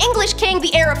an English king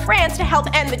the heir of France to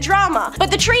help end the drama,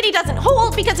 but the treaty doesn't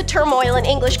hold because of turmoil in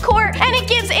English court, and it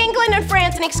gives England and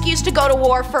France an excuse to go to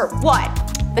war for what?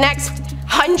 The next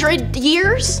 100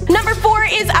 years? Number 4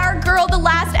 is our girl, the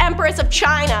last empress of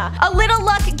China. A little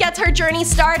luck gets her journey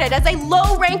started. As a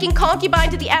low-ranking concubine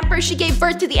to the emperor, she gave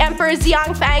birth to the emperor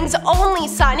Xianfang's only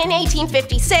son in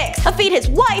 1856, a feat his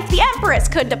wife, the empress,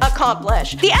 couldn't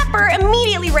accomplish. The emperor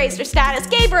immediately raised her status,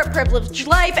 gave her a privileged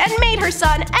life, and made her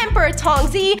son, Emperor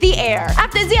Tongzi, the heir.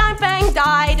 After Xianfang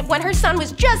died, when her son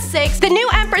was just 6, the new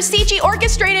Empress Cixi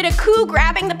orchestrated a coup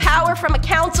grabbing the power from a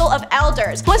council of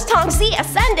elders. Once Tongzi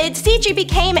ascended, Cixi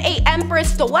became a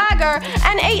Empress Dowager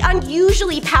and a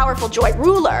unusually powerful joint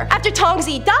ruler. After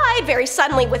Tongzi died very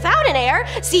suddenly without an heir,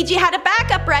 Cixi had a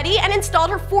backup ready and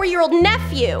installed her 4-year-old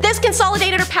nephew. This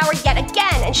consolidated her power yet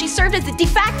again, and she served as the de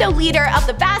facto leader of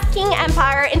the vast Qing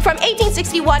Empire from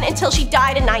 1861 until she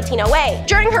died in 1908.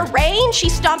 During her reign, she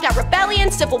stomped out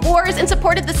rebellions, civil wars, and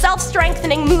supported the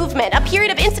self-strengthening movement, a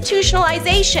period of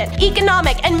institutionalization,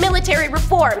 economic, and military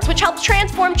reforms, which helped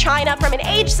transform China from an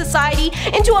aged society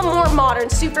into a more modern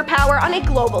superpower on a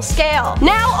global scale.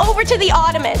 Now over to the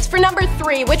Ottomans for number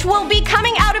 3, which will be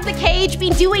coming out of the cage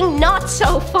be doing not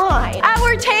so fine.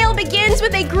 Our tale begins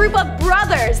with a group of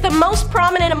brothers, the most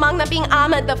prominent among them being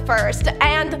Ahmed I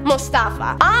and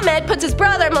Mustafa. Ahmed puts his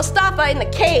brother Mustafa in the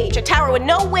cage, a tower with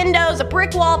no windows, a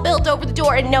brick wall built over the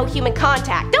door, and no human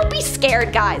contact. Don't be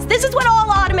scared, guys. This is what all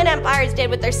Ottoman empires did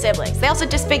with their siblings. They also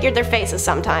disfigured their faces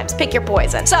sometimes. Pick your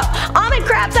poison. So, Ahmed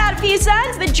craps out a few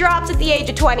sons, then drops at the age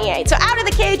of 28. So out of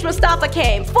the cage Mustafa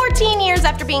came, 14 years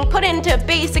after being put into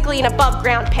basically an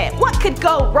above-ground pit. What could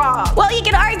go wrong? Well, you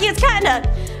could argue it's kinda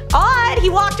odd. He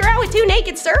walked around with 2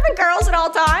 naked servant girls at all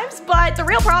times, but the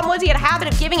real problem was he had a habit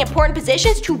of giving important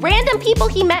positions to random people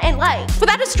he met in life.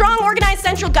 Without a strong, organized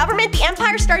central government, the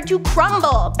empire started to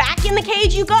crumble. Back in the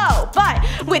cage you go, but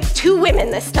with 2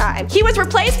 women this time. He was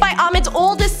replaced by Ahmed's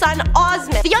oldest son,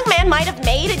 Osman. The young man might have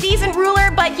made a decent ruler,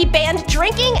 but he banned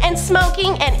drinking and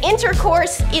smoking and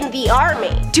intercourse in the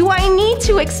army. Do I need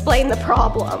to explain the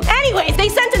problem? Anyways, they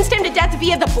sentenced him to death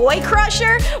via the boy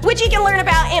crusher, which you can learn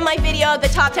about in my video, the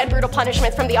top 10 brutal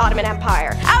punishments from the Ottoman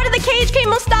Empire. Out of the cage came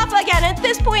Mustafa again, and at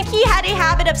this point he had a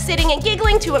habit of sitting and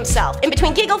giggling to himself. In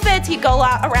between giggle fits, he'd go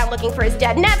around looking for his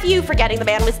dead nephew, forgetting the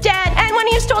man was dead, and when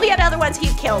he was told he had other ones,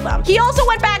 he'd kill them. He also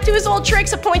went back to his old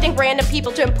tricks, appointing random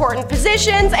people to important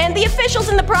positions, and the officials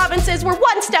in the provinces were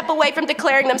one step away from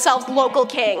declaring themselves local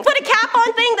kings. Put a cap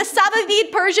on thing, the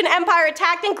Safavid Persian Empire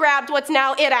attacked and grabbed what's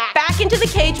now Iraq. Back into the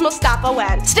cage Mustafa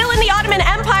went. Still in the Ottoman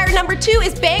Empire, number 2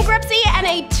 is bankruptcy and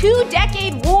a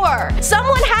 2-decade war.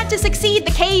 Someone had to succeed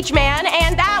the cage man,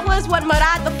 and that was what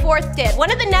Murad IV did,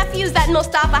 one of the nephews that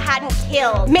Mustafa hadn't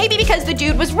killed. Maybe because the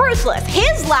dude was ruthless.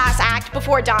 His last act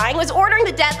before dying was ordering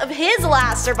the death of his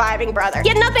last surviving brother. He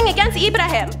had nothing against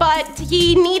Ibrahim, but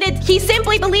he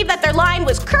simply believed that their line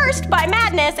was cursed by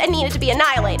madness and needed to be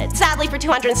annihilated. Sadly for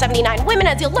 279 women,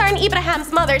 as you'll learn,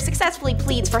 Ibrahim's mother successfully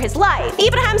pleads for his life.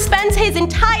 Ibrahim spends his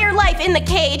entire life in the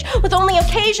cage with only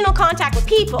occasional contact with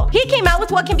people. He came out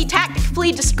with what can be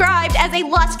tactfully described as a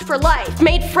lust for life.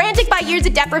 Made frantic by years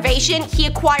of deprivation, he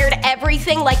acquired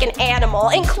everything like an animal,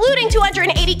 including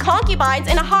 280 concubines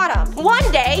in a harem.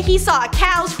 One day, he saw a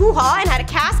cow's hoo-ha and had a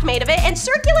cast made of it and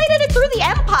circulated it through the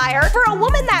empire for a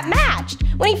woman that matched.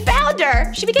 When he found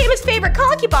her, she became his favorite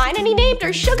concubine and he named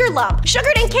her Sugar Lump. Sugar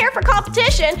didn't care for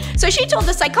competition, so she told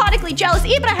the psychotically jealous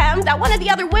Ibrahim that one of the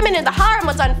other women in the harem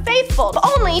was unfaithful, but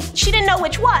only she didn't know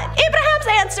which one. Ibrahim's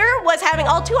answer was having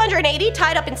all 280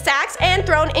 tied up in sacks and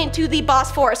thrown into the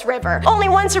Bosphorus River. Only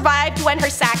one survived when her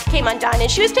sack came undone and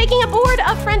she was taking aboard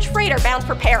a French freighter bound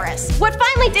for Paris. What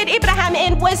finally did Ibrahim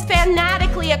in was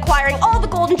fanatically maniacally acquiring all the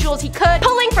gold and jewels he could,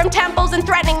 pulling from temples and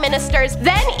threatening ministers.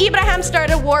 Then Ibrahim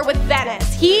started a war with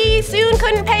Venice. He soon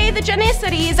couldn't pay the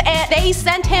Janissaries and they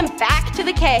sent him back to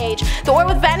the cage. The war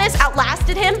with Venice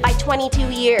outlasted him by 22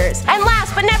 years. And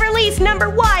last but never least, number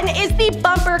 1 is the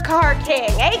Bumper Car King,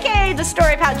 aka the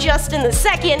story of how Justin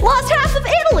II lost half of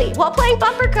Italy while playing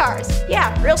bumper cars. Yeah,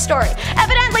 real story.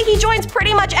 Evidently, he joins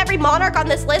pretty much every monarch on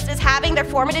this list as having their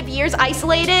formative years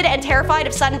isolated and terrified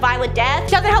of sudden violent death.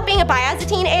 Doesn't help being a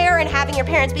Byzantine heir and having your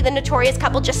parents be the notorious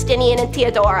couple Justinian and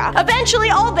Theodora. Eventually,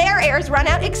 all their heirs run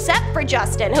out except for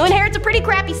Justin, who inherits a pretty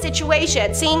crappy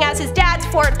situation, seeing as his dad's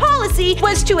foreign policy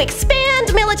was to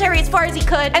expand military as far as he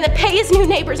could and then pay his new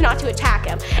neighbors not to attack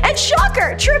him. And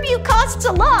shocker, tribute costs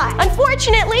a lot.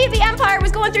 Unfortunately, the empire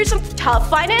was going through some tough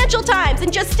financial times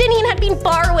and Justinian had been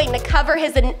borrowing to cover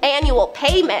his annual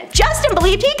payment. Justin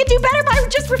believed he could do better by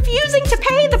just refusing to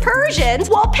pay the Persians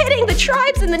while pitting the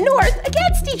tribes in the north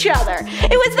against each other.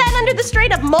 It was then under the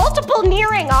strain of multiple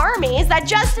nearing armies that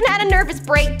Justin had a nervous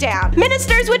breakdown.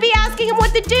 Ministers would be asking him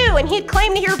what to do and he'd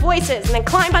claim to hear voices and then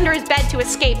climb under his bed to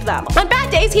escape them. On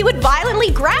bad days, he would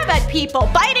violently grab at people,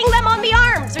 biting them on the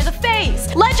arms or the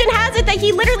face. Legend has it that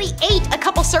he literally ate a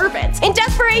couple servants. In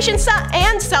desperation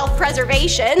and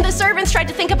self-preservation, the servants tried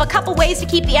to think of a couple ways to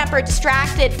keep the emperor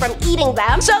distracted from eating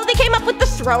them, so they came up with the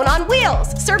throne on wheels.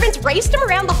 Servants raced him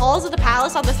around the halls of the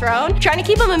palace on the throne, trying to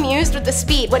keep him amused with the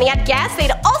speed. When he had guests,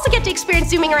 they'd also get to experience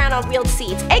zooming around on wheeled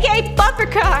seats, aka bumper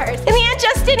cars. In the end,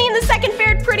 Justinian II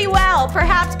fared pretty well,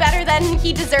 perhaps better than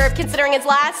he deserved considering his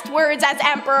last words as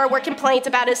emperor were complaints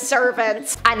about his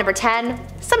servants. At number 10,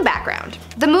 some background.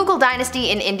 The Mughal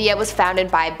dynasty in India was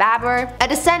founded by Babur, a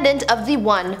descendant of the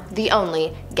one, the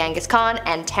only, Genghis Khan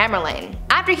and Tamerlane.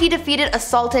 After he defeated a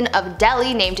sultan of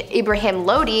Delhi named Ibrahim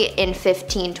Lodi in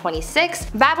 1526,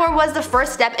 Babur was the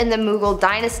first step in the Mughal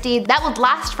dynasty that would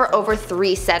last for over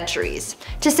 3 centuries.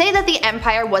 To say that the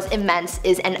empire was immense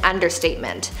is an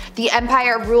understatement. The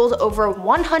empire ruled over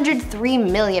 103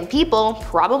 million people,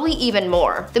 probably even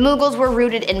more. The Mughals were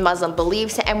rooted in Muslim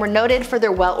beliefs and were noted for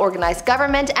their well-organized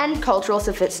government and cultural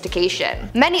sophistication.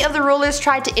 Many of the rulers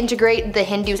tried to integrate the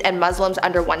Hindus and Muslims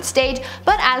under one state,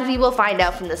 but as we will find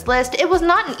out from this list, it was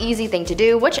not an easy thing to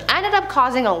do, which ended up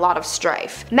causing a lot of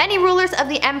strife. Many rulers of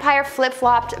the empire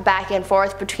flip-flopped back and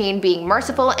forth between being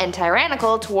merciful and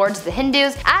tyrannical towards the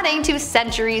Hindus, adding to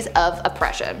centuries of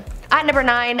oppression. At number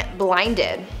 9,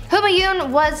 blinded.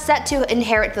 Humayun was set to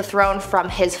inherit the throne from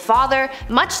his father,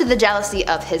 much to the jealousy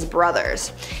of his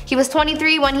brothers. He was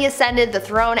 23 when he ascended the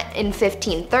throne in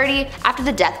 1530 after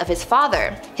the death of his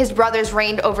father. His brothers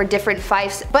reigned over different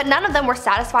fiefs, but none of them were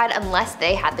satisfied unless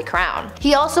they had the crown.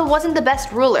 He also wasn't the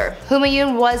best ruler.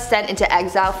 Humayun was sent into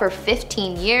exile for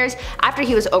 15 years after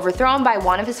he was overthrown by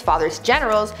one of his father's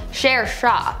generals, Sher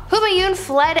Shah. Humayun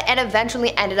fled and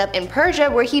eventually ended up in Persia,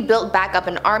 where he built back up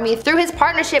an army through his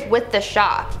partnership with the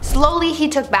Shah. Slowly he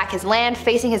took back his land,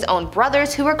 facing his own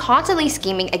brothers who were constantly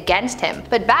scheming against him.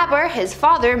 But Babur, his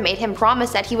father, made him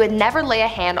promise that he would never lay a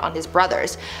hand on his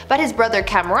brothers. But his brother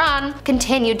Kamran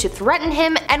continued to threaten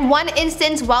him, and one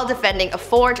instance while defending a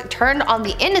fort turned on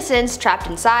the innocents trapped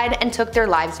inside and took their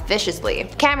lives viciously.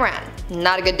 Kamran,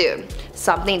 not a good dude.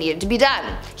 Something needed to be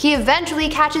done. He eventually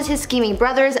catches his scheming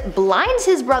brothers, blinds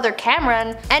his brother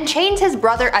Kamran, and chains his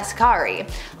brother Askari.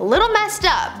 A little messed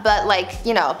up, but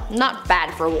not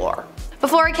bad for war.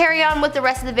 Before I carry on with the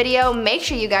rest of the video, make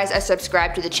sure you guys are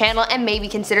subscribed to the channel and maybe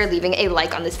consider leaving a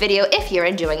like on this video if you're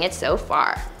enjoying it so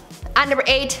far. At number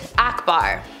 8,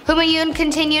 Akbar. Humayun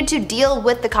continued to deal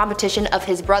with the competition of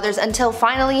his brothers until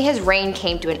finally his reign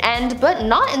came to an end, but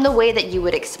not in the way that you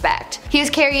would expect. He was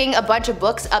carrying a bunch of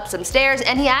books up some stairs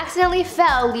and he accidentally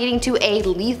fell, leading to a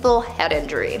lethal head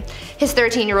injury. His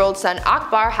 13-year-old son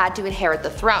Akbar had to inherit the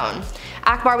throne.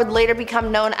 Akbar would later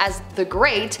become known as the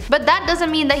Great, but that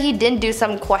doesn't mean that he didn't do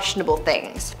some questionable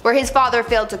things. Where his father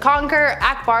failed to conquer,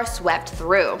 Akbar swept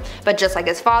through. But just like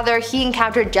his father, he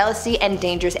encountered jealousy and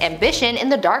dangerous ambition in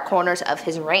the dark corners of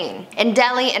his reign. In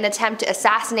Delhi, an attempt to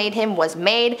assassinate him was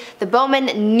made, the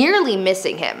bowman nearly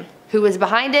missing him. Who was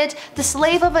behind it? The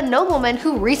slave of a nobleman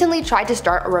who recently tried to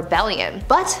start a rebellion.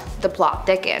 But the plot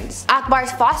thickens.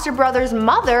 Akbar's foster brother's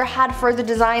mother had further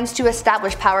designs to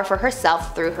establish power for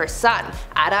herself through her son,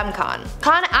 Adam Khan.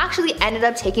 Khan actually ended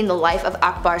up taking the life of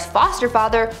Akbar's foster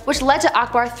father, which led to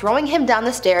Akbar throwing him down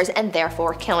the stairs and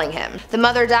therefore killing him. The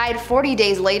mother died 40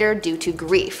 days later due to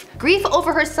grief. Grief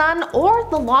over her son or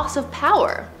the loss of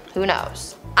power? Who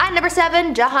knows? At number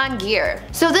 7, Jahangir.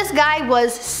 So this guy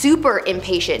was super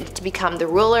impatient to become the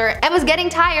ruler and was getting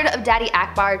tired of Daddy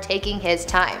Akbar taking his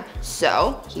time.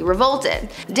 So he revolted.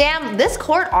 Damn, this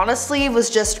court honestly was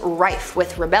just rife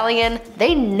with rebellion.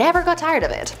 They never got tired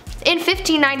of it. In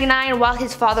 1599, while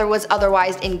his father was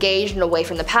otherwise engaged and away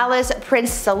from the palace,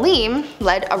 Prince Salim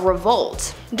led a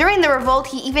revolt. During the revolt,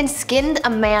 he even skinned a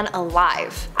man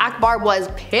alive. Akbar was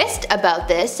pissed about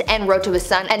this and wrote to his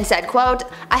son and said, quote,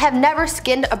 "I have never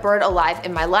skinned a bird alive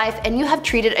in my life, and you have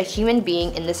treated a human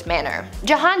being in this manner."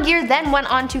 Jahangir then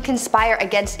went on to conspire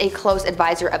against a close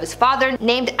advisor of his father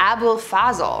named Abul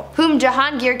Fazl, whom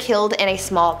Jahangir killed in a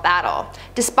small battle.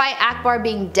 Despite Akbar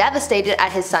being devastated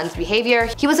at his son's behavior,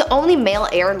 he was the only male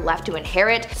heir left to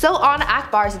inherit, so on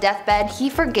Akbar's deathbed, he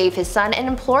forgave his son and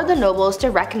implored the nobles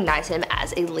to recognize him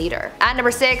as a leader. At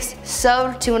number 6,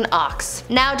 sewed to an ox.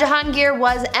 Now Jahangir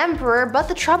was emperor, but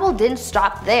the trouble didn't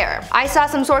stop there. I saw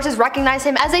some sources recognize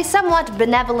him as a somewhat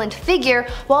benevolent figure,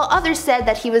 while others said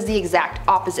that he was the exact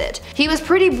opposite. He was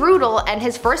pretty brutal, and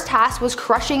his first task was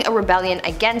crushing a rebellion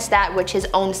against that which his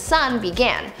own son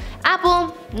began.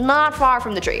 Apple, not far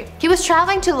from the tree. He was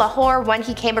traveling to Lahore when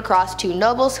he came across two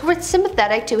nobles who were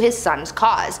sympathetic to his son's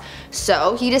cause,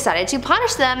 so he decided to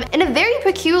punish them in a very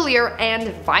peculiar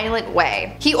and violent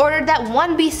way. He ordered that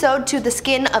one be sewed to the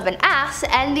skin of an ass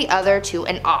and the other to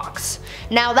an ox.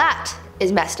 Now that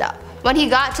is messed up. When he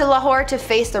got to Lahore to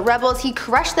face the rebels, he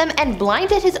crushed them and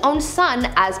blinded his own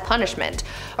son as punishment.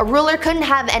 A ruler couldn't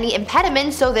have any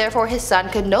impediment, so therefore his son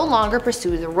could no longer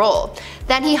pursue the role.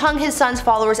 Then he hung his son's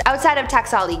followers outside of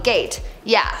Taxali Gate.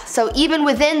 Yeah, so even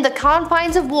within the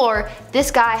confines of war,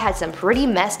 this guy had some pretty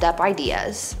messed up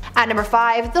ideas. At number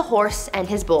 5, the horse and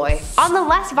his boy. On the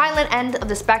less violent end of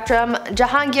the spectrum,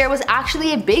 Jahangir was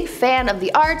actually a big fan of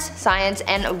the arts, science,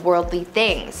 and worldly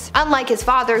things. Unlike his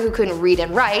father, who couldn't read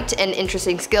and write, an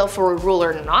interesting skill for a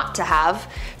ruler not to have,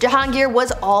 Jahangir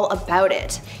was all about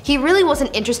it. He really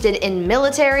wasn't interested in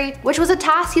military, which was a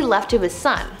task he left to his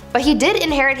son. But he did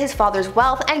inherit his father's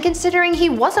wealth, and considering he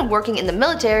wasn't working in the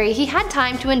military, he had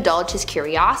time to indulge his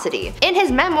curiosity. In his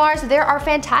memoirs, there are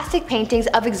fantastic paintings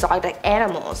of exotic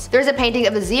animals. There's a painting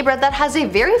of a zebra that has a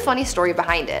very funny story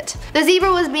behind it. The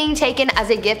zebra was being taken as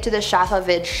a gift to the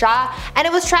Safavid Shah, and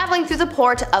it was traveling through the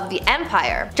port of the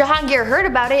empire. Jahangir heard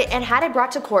about it and had it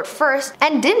brought to court first,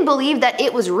 and didn't believe that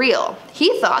it was real.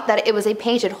 He thought that it was a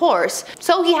painted horse,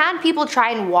 so he had people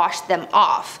try and wash them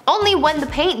off. Only when the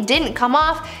paint didn't come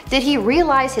off did he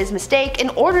realize his mistake and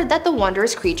ordered that the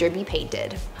wondrous creature be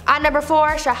painted. At number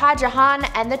 4, Shah Jahan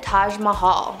and the Taj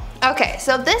Mahal. Okay,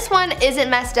 so this one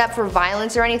isn't messed up for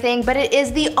violence or anything, but it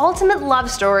is the ultimate love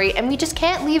story, and we just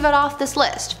can't leave it off this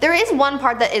list. There is one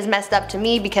part that is messed up to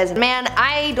me because, man,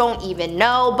 I don't even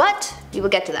know, but we will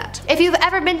get to that. If you've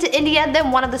ever been to India,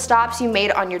 then one of the stops you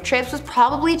made on your trips was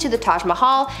probably to the Taj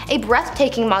Mahal, a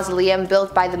breathtaking mausoleum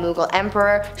built by the Mughal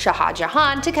Emperor Shah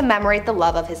Jahan to commemorate the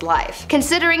love of his life.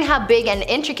 Considering how big and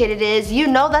intricate it is, you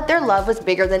know that their love was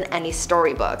bigger than any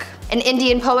storybook. An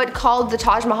Indian poet called the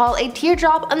Taj Mahal a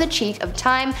teardrop on the cheek of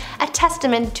time, a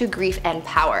testament to grief and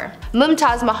power.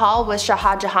 Mumtaz Mahal was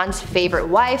Shah Jahan's favorite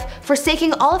wife,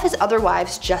 forsaking all of his other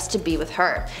wives just to be with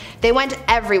her. They went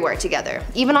everywhere together,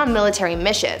 even on military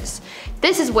missions.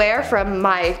 This is where, from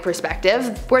my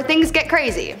perspective, where things get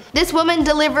crazy. This woman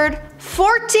delivered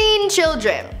 14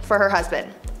 children for her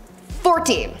husband.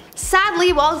 14.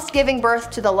 Sadly, whilst giving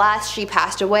birth to the last, she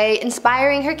passed away,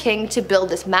 inspiring her king to build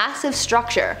this massive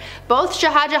structure. Both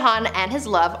Shah Jahan and his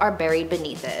love are buried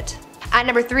beneath it. At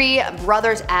number 3,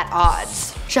 brothers at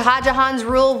odds. Shah Jahan's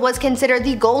rule was considered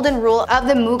the golden rule of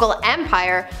the Mughal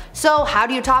Empire, so how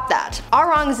do you top that?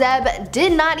 Aurangzeb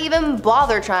did not even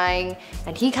bother trying,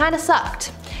 and he kinda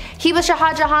sucked. He was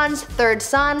Shah Jahan's third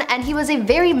son, and he was a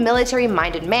very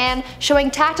military-minded man, showing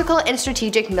tactical and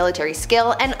strategic military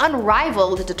skill and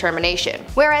unrivaled determination.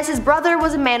 Whereas his brother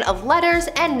was a man of letters,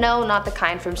 and no, not the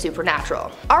kind from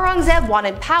Supernatural. Aurangzeb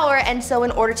wanted power, and so in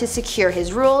order to secure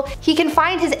his rule, he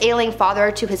confined his ailing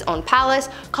father to his own palace,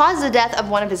 caused the death of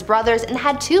one of his brothers, and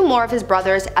had two more of his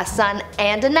brothers, a son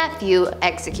and a nephew,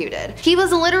 executed. He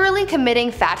was literally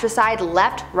committing fratricide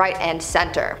left, right, and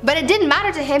center. But it didn't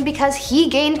matter to him because he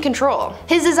gained control.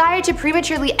 His desire to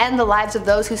prematurely end the lives of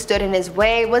those who stood in his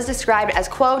way was described as,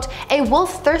 quote, a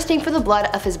wolf thirsting for the blood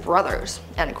of his brothers,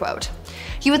 end quote.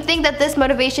 You would think that this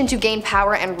motivation to gain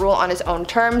power and rule on his own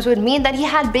terms would mean that he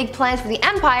had big plans for the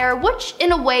empire, which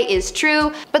in a way is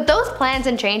true, but those plans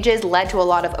and changes led to a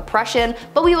lot of oppression,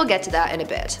 but we will get to that in a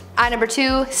bit. At number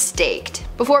 2, staked.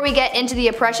 Before we get into the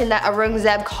oppression that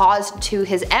Aurangzeb caused to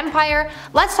his empire,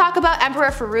 let's talk about Emperor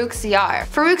Farrukh Siyar.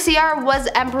 Farrukh Siyar was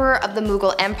emperor of the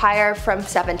Mughal Empire from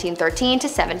 1713 to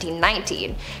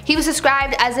 1719. He was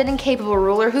described as an incapable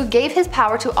ruler who gave his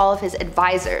power to all of his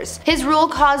advisors. His rule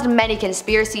caused many conspiracies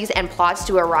conspiracies and plots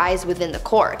to arise within the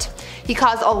court. He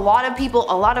caused a lot of people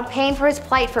a lot of pain for his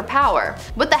plight for power.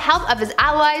 With the help of his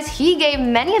allies, he gave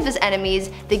many of his enemies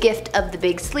the gift of the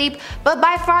big sleep, but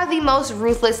by far the most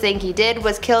ruthless thing he did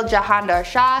was kill Jahandar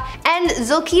Shah and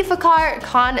Zulfikar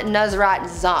Khan Nusrat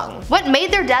Jung. What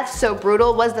made their deaths so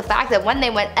brutal was the fact that when they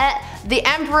went the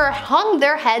emperor hung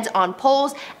their heads on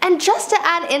poles, and just to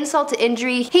add insult to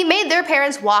injury, he made their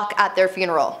parents walk at their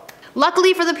funeral.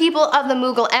 Luckily for the people of the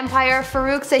Mughal Empire,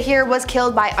 Farrukh Sahir was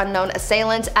killed by unknown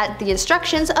assailants at the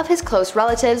instructions of his close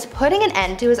relatives, putting an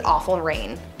end to his awful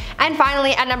reign. And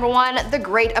finally, at number 1, the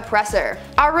Great Oppressor.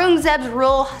 Aurangzeb's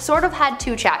rule sort of had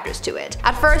 2 chapters to it.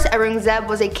 At first, Aurangzeb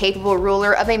was a capable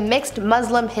ruler of a mixed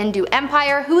Muslim-Hindu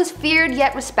empire who was feared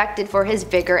yet respected for his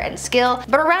vigor and skill,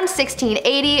 but around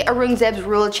 1680, Aurangzeb's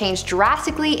rule changed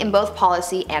drastically in both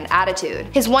policy and attitude.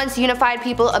 His once unified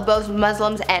people of both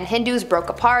Muslims and Hindus broke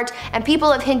apart, and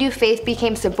people of Hindu faith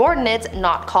became subordinates,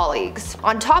 not colleagues.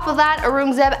 On top of that,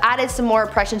 Aurangzeb added some more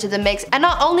oppression to the mix and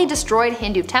not only destroyed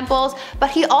Hindu temples,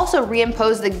 but he also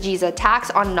reimposed the Jizya tax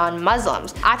on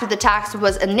non-Muslims, after the tax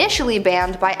was initially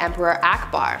banned by Emperor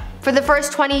Akbar. For the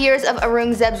first 20 years of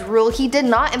Aurangzeb's rule, he did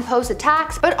not impose a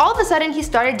tax, but all of a sudden he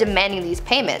started demanding these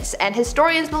payments, and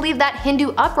historians believe that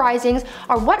Hindu uprisings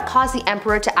are what caused the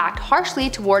emperor to act harshly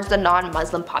towards the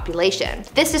non-Muslim population.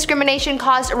 This discrimination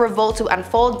caused a revolt to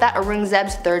unfold that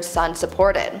Aurangzeb's third son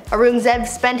supported. Aurangzeb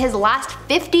spent his last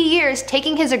 50 years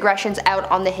taking his aggressions out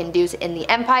on the Hindus in the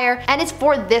empire, and it's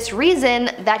for this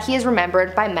reason that he is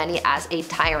remembered by many as a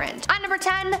tyrant. At number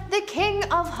 10, the king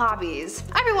of hobbies.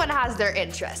 Everyone has their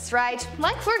interests, right?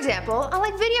 Like, for example, I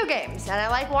like video games, and I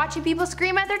like watching people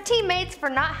scream at their teammates for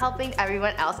not helping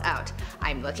everyone else out.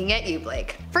 I'm looking at you,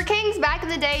 Blake. For kings back in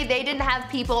the day, they didn't have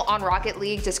people on Rocket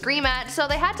League to scream at, so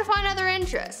they had to find other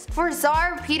interests. For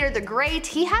Tsar Peter the Great,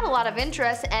 he had a lot of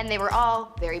interests, and they were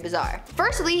all very bizarre.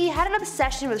 Firstly, he had an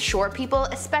obsession with short people,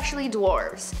 especially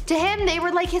dwarves. To him, they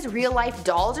were like his real-life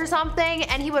dolls or something,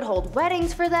 and he would hold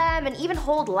weddings for them, and even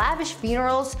hold lavish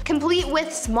funerals, complete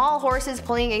with small horses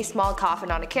pulling a small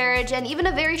coffin on a carriage, and even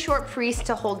a very short priest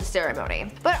to hold the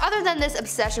ceremony. But other than this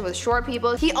obsession with short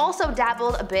people, he also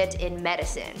dabbled a bit in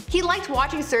medicine. He liked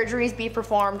watching surgeries be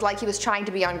performed like he was trying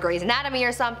to be on Grey's Anatomy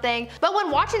or something, but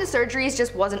when watching the surgeries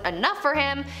just wasn't enough for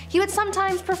him, he would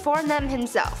sometimes perform them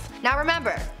himself. Now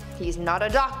remember, he's not a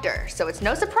doctor, so it's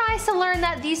no surprise to learn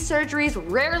that these surgeries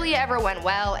rarely ever went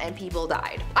well and people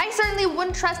died. I certainly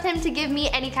wouldn't trust him to give me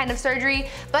any kind of surgery,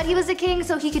 but he was a king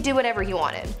so he could do whatever he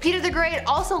wanted. Peter the Great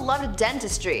also loved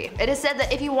dentistry. It is said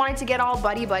that if you wanted to get all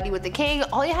buddy-buddy with the king,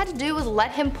 all you had to do was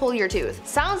let him pull your tooth.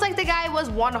 Sounds like the guy was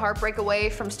one heartbreak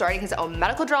away from starting his own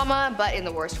medical drama, but in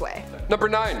the worst way. Number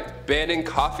 9. Banning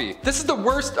coffee. This is the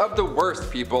worst of the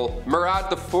worst, people.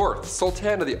 Murad IV,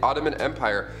 Sultan of the Ottoman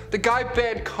Empire. The guy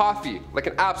banned coffee like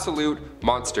an absolute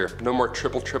monster. No more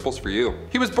triples for you.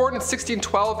 He was born in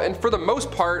 1612, and for the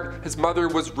most part, his mother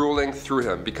was ruling through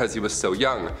him because he was so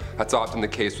young. That's often the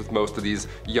case with most of these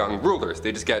young rulers.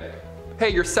 They just get, hey,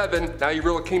 you're 7, now you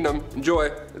rule a kingdom,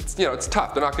 enjoy. It's, you know, it's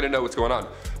tough, they're not gonna know what's going on.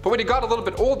 But when he got a little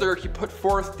bit older, he put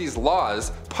forth these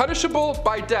laws, punishable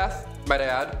by death, might I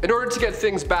add, in order to get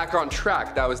things back on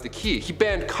track. That was the key. He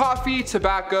banned coffee,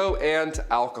 tobacco, and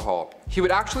alcohol. He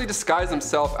would actually disguise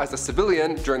himself as a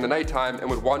civilian during the nighttime and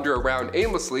would wander around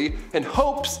aimlessly in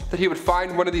hopes that he would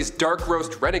find one of these dark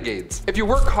roast renegades. If you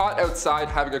were caught outside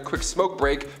having a quick smoke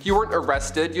break, you weren't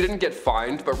arrested, you didn't get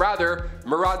fined, but rather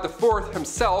Murad IV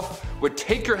himself would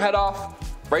take your head off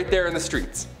right there in the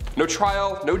streets. No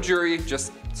trial, no jury,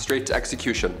 just straight to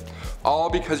execution. All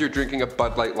because you're drinking a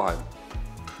Bud Light Lime.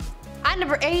 At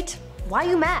number 8, why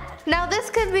you mad? Now this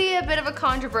could be a bit of a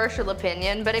controversial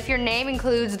opinion, but if your name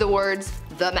includes the words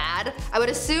the mad, I would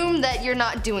assume that you're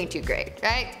not doing too great,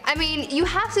 right? I mean, you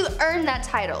have to earn that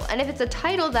title, and if it's a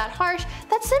title that harsh,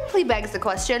 that simply begs the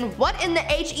question, what in the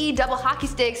HE double hockey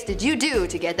sticks did you do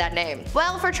to get that name?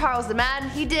 Well, for Charles the Mad,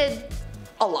 he did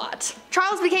a lot.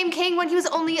 Charles became king when he was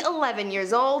only 11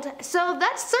 years old, so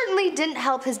that certainly didn't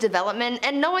help his development,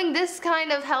 and knowing this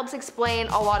kind of helps explain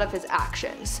a lot of his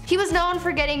actions. He was known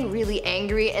for getting really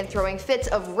angry and throwing fits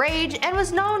of rage, and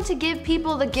was known to give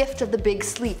people the gift of the big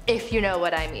sleep, if you know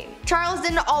what I mean. Charles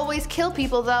didn't always kill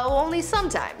people though, only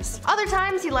sometimes. Other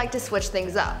times he liked to switch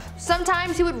things up.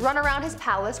 Sometimes he would run around his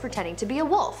palace pretending to be a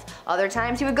wolf. Other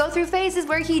times he would go through phases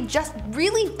where he just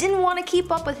really didn't want to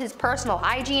keep up with his personal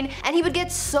hygiene, and he would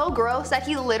get so gross that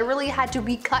he literally had to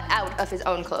be cut out of his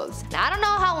own clothes. Now I don't know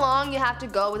how long you have to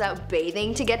go without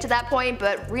bathing to get to that point,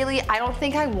 but really I don't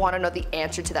think I want to know the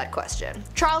answer to that question.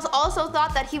 Charles also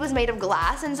thought that he was made of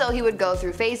glass, and so he would go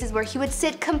through phases where he would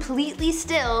sit completely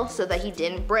still so that he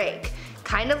didn't break.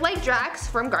 Kind of like Drax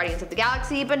from Guardians of the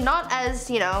Galaxy, but not as,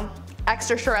 you know,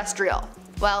 extraterrestrial.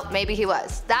 Well, maybe he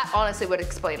was. That honestly would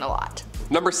explain a lot.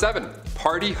 Number 7.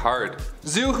 Party hard.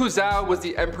 Zhu Huzhou was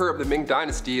the emperor of the Ming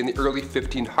Dynasty in the early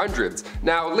 1500s.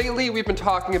 Now, lately we've been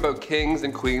talking about kings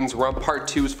and queens. We're on part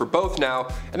 2s for both now,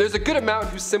 and there's a good amount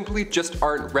who simply just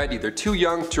aren't ready. They're too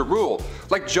young to rule.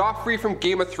 Like Joffrey from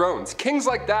Game of Thrones. Kings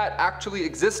like that actually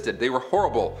existed. They were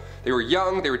horrible. They were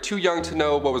young, they were too young to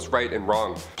know what was right and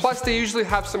wrong. Plus, they usually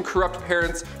have some corrupt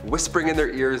parents whispering in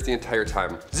their ears the entire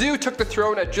time. Zhu took the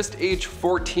throne at just age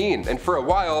 14, and for a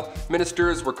while,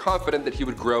 ministers were confident that he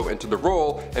would grow into the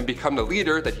role and become the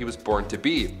leader that he was born to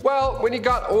be. Well, when he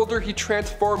got older, he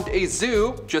transformed a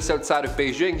zoo just outside of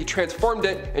Beijing. He transformed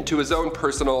it into his own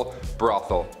personal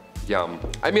brothel. Yum.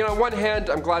 I mean, on one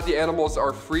hand, I'm glad the animals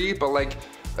are free, but like,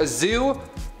 a zoo?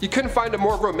 You couldn't find a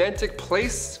more romantic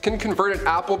place? Can convert an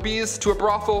Applebee's to a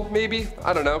brothel, maybe?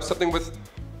 I don't know, something with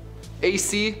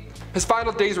AC? His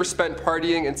final days were spent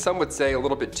partying, and some would say a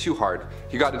little bit too hard.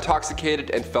 He got intoxicated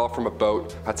and fell from a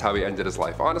boat. That's how he ended his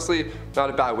life. Honestly, not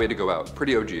a bad way to go out.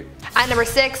 Pretty OG. At number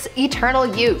 6,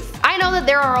 eternal youth. I know that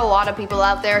there are a lot of people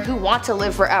out there who want to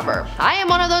live forever. I am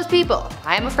one of those people.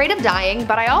 I am afraid of dying,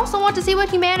 but I also want to see what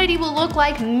humanity will look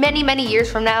like many, many years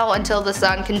from now until the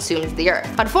sun consumes the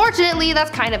earth. Unfortunately,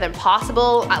 that's kind of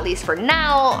impossible, at least for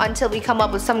now, until we come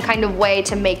up with some kind of way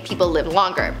to make people live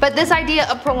longer. But this idea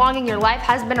of prolonging your life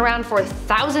has been around for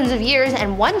thousands of years,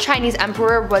 and one Chinese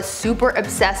emperor was super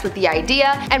obsessed with the idea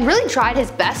and really tried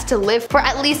his best to live for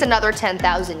at least another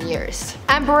 10,000 years.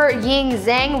 Emperor Ying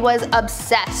Zhang was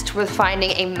obsessed with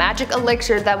finding a magic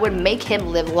elixir that would make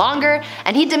him live longer,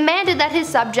 and he demanded that his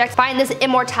subjects find this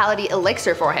immortality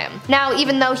elixir for him. Now,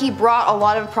 even though he brought a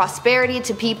lot of prosperity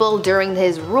to people during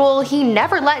his rule, he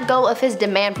never let go of his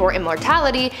demand for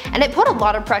immortality, and it put a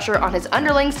lot of pressure on his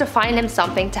underlings to find him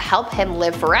something to help him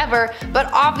live forever, but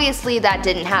obviously that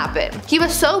didn't happen. He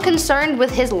was so concerned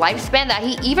with his lifespan that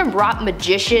he even brought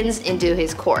magicians into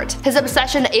his court. His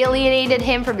obsession alienated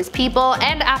him from his people,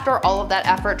 and after all of that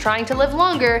effort trying to live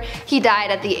longer, he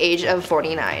died at the age of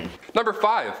 49. Number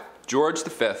 5. George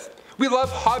V. We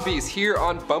love hobbies here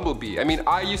on Bumblebee. I mean,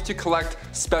 I used to collect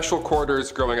special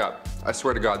quarters growing up. I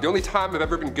swear to God. The only time I've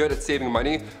ever been good at saving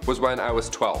money was when I was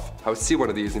 12. I would see one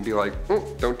of these and be like,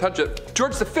 don't touch it.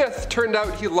 George V turned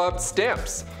out he loved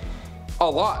stamps. A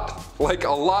lot. Like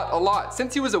a lot.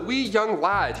 Since he was a wee young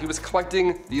lad, he was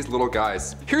collecting these little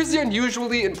guys. Here's the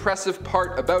unusually impressive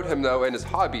part about him though and his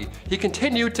hobby. He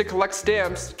continued to collect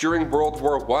stamps during World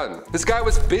War I. This guy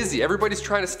was busy, everybody's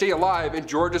trying to stay alive, and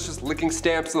George is just licking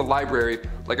stamps in the library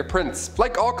like a prince.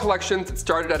 Like all collections, it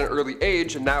started at an early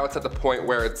age, and now it's at the point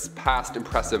where it's past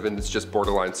impressive and it's just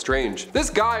borderline strange.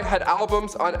 This guy had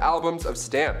albums on albums of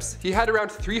stamps. He had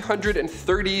around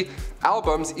 330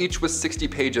 albums, each with 60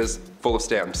 pages full of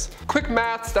stamps. Quick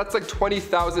maths, that's like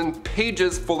 20,000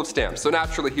 pages full of stamps. So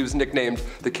naturally he was nicknamed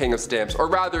the King of Stamps, or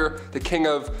rather the King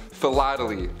of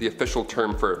Philately, the official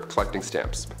term for collecting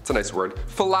stamps. It's a nice word.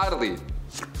 Philately.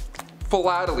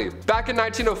 Back in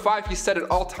 1905, he set an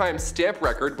all-time stamp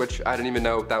record, which I didn't even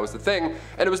know that was the thing,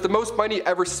 and it was the most money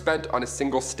ever spent on a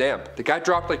single stamp. The guy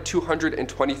dropped like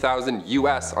 220,000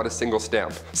 US on a single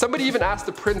stamp. Somebody even asked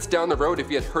the prince down the road if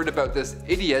he had heard about this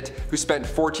idiot who spent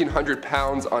 1,400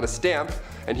 pounds on a stamp,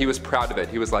 and he was proud of it.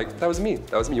 He was like, that was me,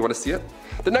 you wanna see it?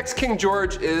 The next King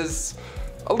George is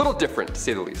a little different, to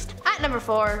say the least. At number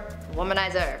 4,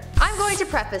 womanizer. I'm going to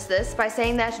preface this by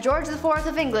saying that George IV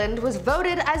of England was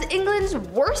voted as England's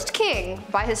worst king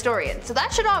by historians, so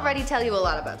that should already tell you a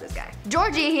lot about this guy.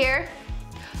 Georgie here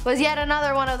was yet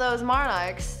another one of those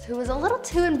monarchs who was a little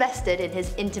too invested in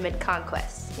his intimate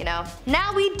conquests, you know?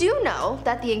 Now we do know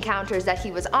that the encounters that he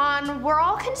was on were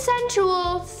all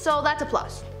consensual, so that's a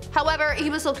plus. However, he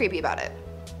was still creepy about it.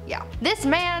 Yeah. This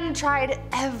man tried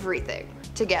everything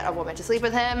to get a woman to sleep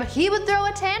with him. He would throw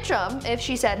a tantrum if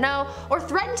she said no, or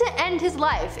threaten to end his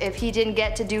life if he didn't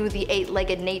get to do the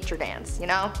 8-legged nature dance, you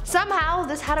know? Somehow,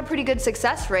 this had a pretty good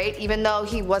success rate, even though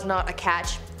he was not a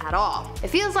catch at all. It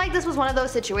feels like this was one of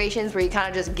those situations where you kind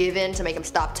of just give in to make him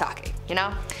stop talking, you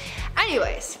know?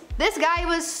 Anyways, this guy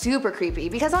was super creepy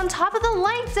because on top of the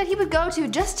lengths that he would go to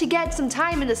just to get some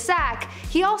time in the sack,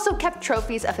 he also kept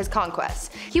trophies of his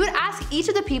conquests. He would ask each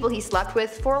of the people he slept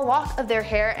with for a lock of their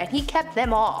hair, and he kept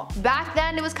them all. Back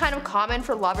then, it was kind of common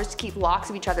for lovers to keep locks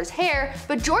of each other's hair,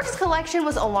 but George's collection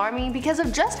was alarming because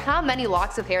of just how many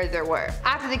locks of hair there were.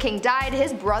 After the king died,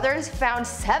 his brothers found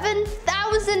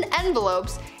 7,000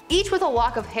 envelopes, each with a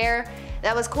lock of hair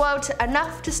that was, quote,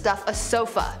 enough to stuff a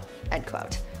sofa, end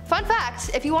quote. Fun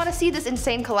fact, if you want to see this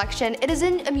insane collection, it is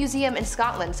in a museum in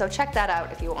Scotland, so check that out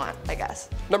if you want, I guess.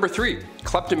 Number 3.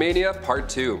 Kleptomania Part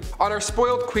 2. On our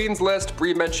spoiled queens list,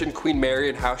 Brie mentioned Queen Mary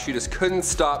and how she just couldn't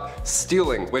stop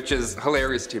stealing, which is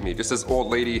hilarious to me, just this old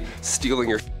lady stealing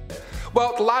your shit.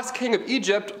 Well, the last king of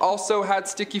Egypt also had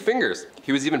sticky fingers.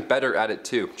 He was even better at it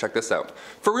too. Check this out.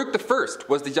 Farouk I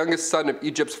was the youngest son of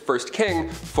Egypt's first king,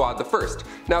 Fuad I.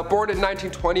 Now born in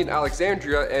 1920 in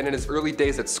Alexandria, and in his early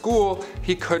days at school,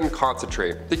 he couldn't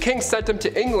concentrate. The king sent him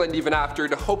to England even after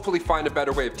to hopefully find a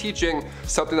better way of teaching,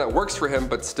 something that works for him,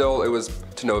 but still it was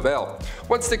to no avail.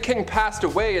 Once the king passed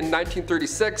away in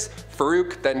 1936,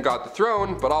 Farouk then got the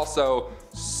throne, but also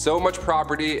so much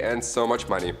property and so much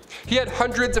money. He had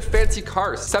hundreds of fancy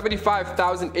cars,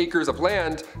 75,000 acres of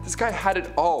land. This guy had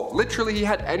it all. Literally, he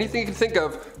had anything he could think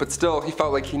of, but still he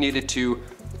felt like he needed to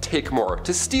take more,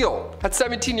 to steal. At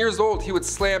 17 years old, he would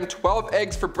slam 12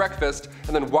 eggs for breakfast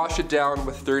and then wash it down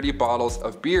with 30 bottles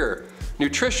of beer.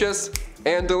 Nutritious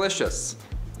and delicious.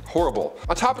 Horrible.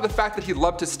 On top of the fact that he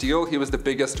loved to steal, he was the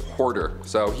biggest hoarder.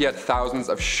 So he had thousands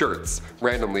of shirts,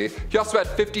 randomly. He also had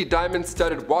 50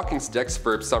 diamond-studded walking sticks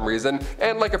for some reason,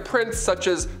 and like a prince such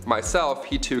as myself,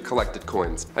 he too collected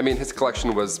coins. I mean, his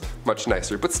collection was much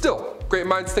nicer, but still, great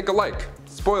minds think alike.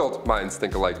 Spoiled minds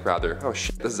think alike, rather. Oh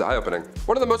shit, this is eye-opening.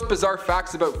 One of the most bizarre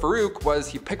facts about Farouk was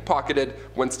he pickpocketed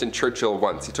Winston Churchill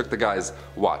once. He took the guy's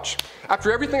watch.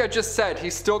 After everything I just said, he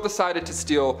still decided to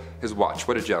steal his watch.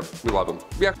 What a gem. We love him.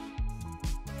 Yeah.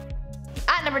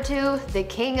 At number 2, the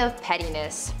king of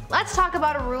pettiness. Let's talk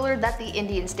about a ruler that the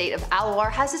Indian state of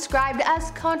Alwar has described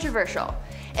as controversial.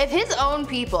 If his own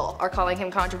people are calling him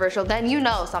controversial, then you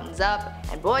know something's up,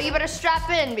 and boy, you better strap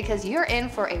in because you're in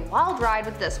for a wild ride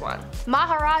with this one.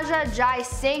 Maharaja Jai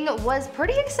Singh was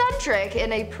pretty eccentric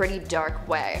in a pretty dark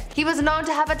way. He was known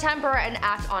to have a temper and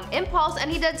act on impulse,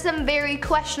 and he did some very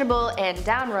questionable and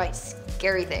downright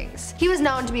scary things. He was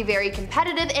known to be very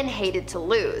competitive and hated to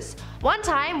lose. One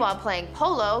time, while playing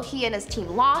polo, he and his team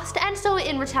lost, and so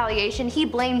in retaliation, he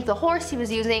blamed the horse he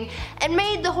was using and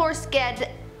made the horse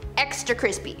get extra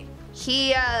crispy.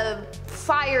 He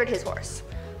fired his horse.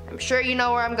 I'm sure you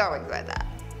know where I'm going with that.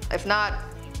 If not,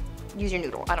 use your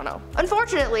noodle, I don't know.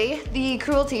 Unfortunately, the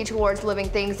cruelty towards living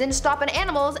things didn't stop at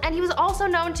animals, and he was also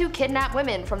known to kidnap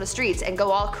women from the streets and go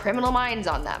all criminal minds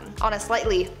on them. On a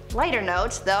slightly lighter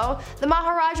note, though, the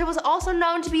Maharaja was also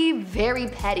known to be very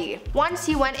petty. Once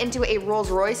he went into a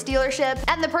Rolls-Royce dealership,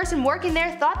 and the person working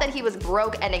there thought that he was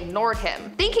broke and ignored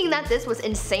him. Thinking that this was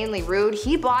insanely rude,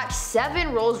 he bought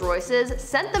 7 Rolls-Royces,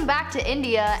 sent them back to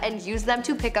India, and used them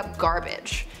to pick up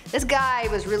garbage. This guy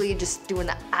was really just doing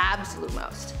the absolute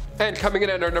most. And coming in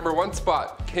at our number 1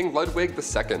 spot, King Ludwig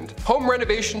II. Home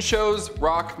renovation shows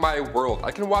rock my world.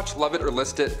 I can watch Love It or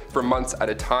List It for months at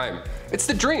a time. It's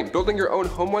the dream, building your own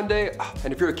home one day,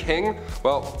 and if you're a king,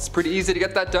 well, it's pretty easy to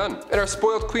get that done. In our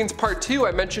Spoiled Queens Part 2,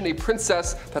 I mentioned a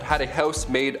princess that had a house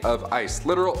made of ice,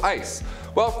 literal ice.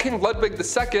 Well, King Ludwig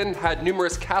II had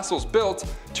numerous castles built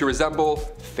to resemble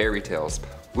fairy tales.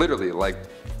 Literally, like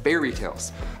fairy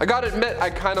tales. I gotta admit, I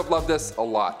kind of love this a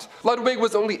lot. Ludwig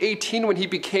was only 18 when he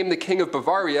became the king of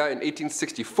Bavaria in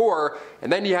 1864,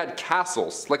 and then he had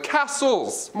castles, like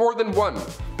castles, more than one,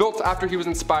 built after he was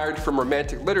inspired from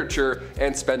romantic literature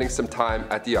and spending some time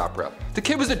at the opera. The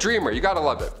kid was a dreamer, you gotta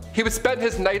love it. He would spend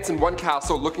his nights in one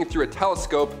castle looking through a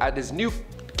telescope at his new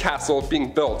castle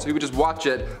being built, so he would just watch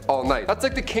it all night. That's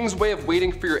like the king's way of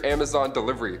waiting for your Amazon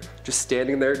delivery. Just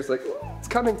standing there, just like, oh, it's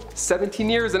coming. 17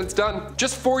 years and it's done.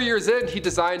 Just 4 years in, he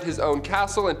designed his own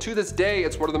castle, and to this day,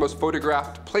 it's one of the most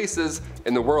photographed places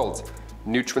in the world.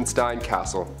 Neuschwanstein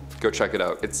Castle. Go check it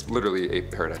out. It's literally a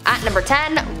paradise. At number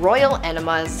 10, royal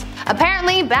enemas.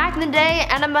 Apparently, back in the day,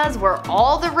 enemas were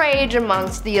all the rage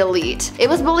amongst the elite. It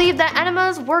was believed that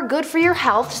enemas were good for your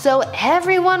health, so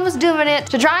everyone was doing it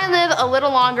to try and live a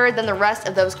little longer than the rest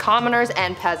of those commoners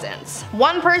and peasants.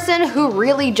 One person who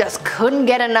really just couldn't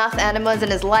get enough enemas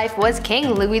in his life was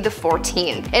King Louis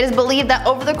XIV. It is believed that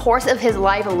over the course of his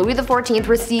life, Louis XIV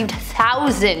received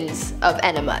thousands of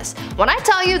enemas. When I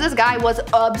tell you this guy was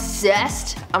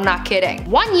obsessed, I'm not kidding.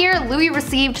 One year, Louis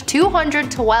received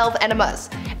 212 enemas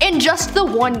in just the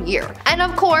 1 year. And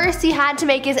of course, he had to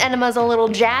make his enemas a little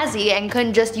jazzy and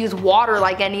couldn't just use water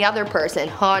like any other person.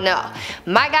 Oh no.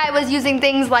 My guy was using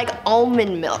things like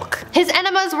almond milk. His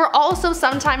enemas were also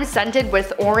sometimes scented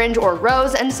with orange or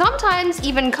rose, and sometimes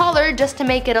even colored just to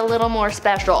make it a little more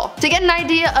special. To get an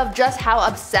idea of just how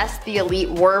obsessed the elite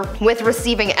were with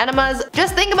receiving enemas,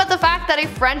 just think about the fact that a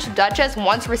French duchess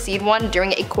once received one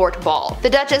during a court ball. The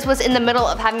duchess was in the middle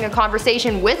of having a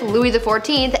conversation with Louis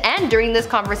XIV, and during this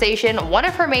conversation, conversation, one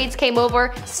of her maids came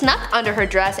over, snuck under her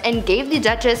dress, and gave the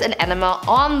Duchess an enema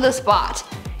on the spot.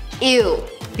 Ew.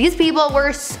 These people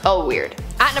were so weird.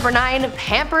 At number 9,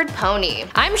 pampered pony.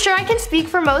 I'm sure I can speak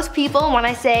for most people when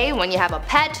I say when you have a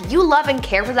pet, you love and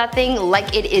care for that thing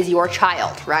like it is your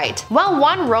child, right? Well,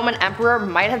 one Roman emperor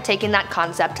might have taken that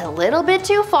concept a little bit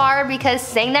too far, because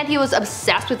saying that he was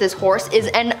obsessed with his horse is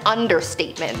an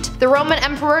understatement. The Roman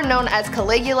emperor known as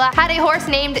Caligula had a horse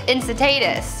named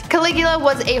Incitatus. Caligula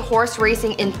was a horse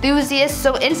racing enthusiast,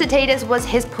 so Incitatus was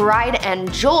his pride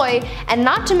and joy, and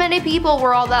not too many people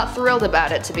were all that thrilled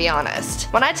about it, to be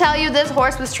honest. When I tell you this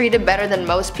horse was treated better than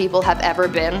most people have ever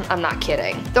been, I'm not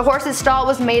kidding. The horse's stall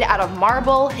was made out of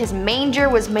marble, his manger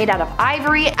was made out of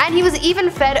ivory, and he was even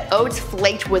fed oats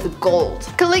flaked with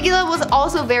gold. Caligula was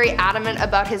also very adamant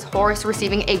about his horse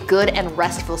receiving a good and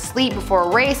restful sleep before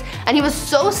a race, and he was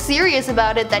so serious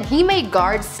about it that he made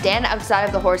guards stand outside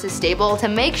of the horse's stable to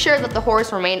make sure that the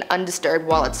horse remained undisturbed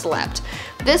while it slept.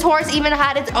 This horse even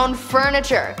had its own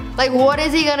furniture. Like, what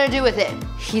is he gonna do with it?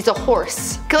 He's a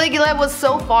horse. Caligula was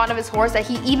so fond of his horse that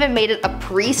he even made it a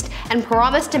priest and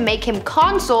promised to make him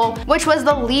consul, which was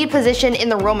the lead position in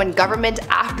the Roman government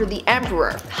after the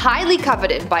emperor, highly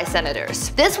coveted by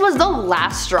senators. This was the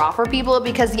last straw for people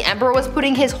because the emperor was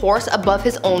putting his horse above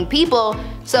his own people,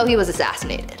 so he was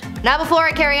assassinated. Now, before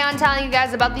I carry on telling you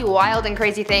guys about the wild and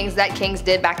crazy things that kings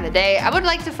did back in the day, I would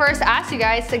like to first ask you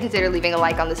guys to consider leaving a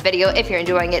like on this video if you're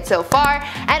enjoying it so far,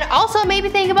 and also maybe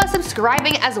think about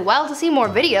subscribing as well to see more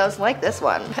videos like this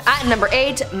one. At number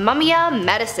 8, Mumia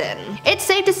medicine. It's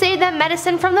safe to say that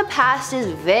medicine from the past is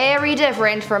very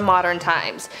different from modern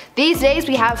times. These days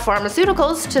we have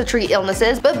pharmaceuticals to treat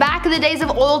illnesses, but back in the days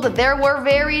of old there were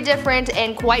very different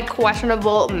and quite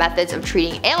questionable methods of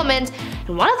treating ailments,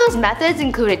 and one of those methods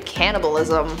included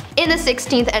cannibalism. In the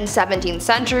 16th and 17th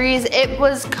centuries, it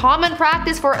was common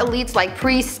practice for elites like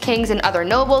priests, kings, and other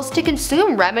nobles to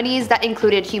consume remedies that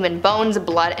included human bones,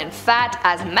 blood, and fat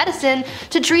as medicine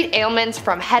to treat ailments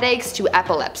from headaches to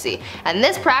epilepsy, and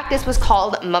this practice was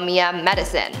called Mumia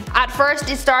medicine. At first,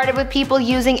 it started with people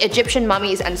using Egyptian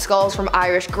mummies and skulls from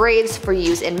Irish graves for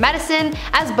use in medicine,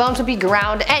 as bones would be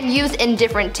ground and used in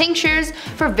different tinctures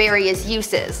for various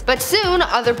uses. But soon,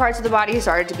 other parts of the body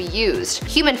started to be used.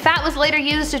 Human fat was later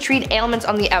used to treat ailments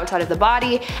on the outside of the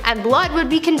body, and blood would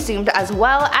be consumed as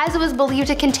well, as it was believed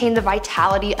to contain the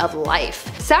vitality of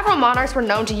life. Several monarchs were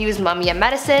known to use Mumia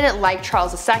medicine, like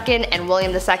Charles II and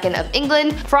William II of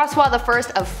England, Francois I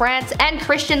of France, and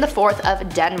Christian IV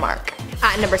of Denmark.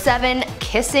 At number 7,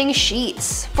 kissing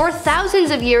sheets. For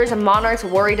thousands of years, monarchs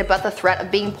worried about the threat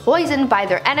of being poisoned by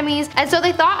their enemies, and so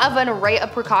they thought of an array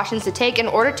of precautions to take in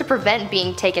order to prevent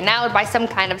being taken out by some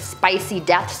kind of spicy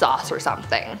death sauce or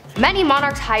something. Many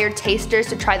monarchs hired tasters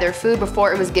to try their food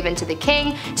before it was given to the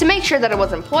king to make sure that it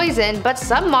wasn't poisoned, but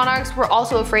some monarchs were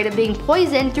also afraid of being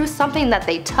poisoned through something that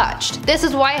they touched. This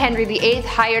is why Henry VIII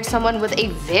hired someone with a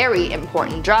very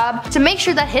important job to make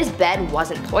sure that his bed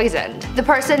wasn't poisoned. The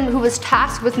person who was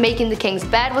tasked with making the king's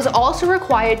bed was also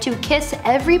required to kiss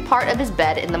every part of his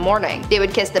bed in the morning. They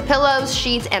would kiss the pillows,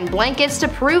 sheets, and blankets to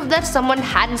prove that someone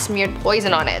hadn't smeared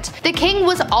poison on it. The king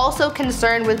was also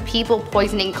concerned with people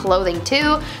poisoning clothing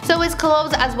too, so his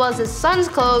clothes as well as his son's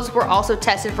clothes were also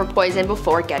tested for poison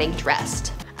before getting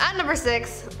dressed. At number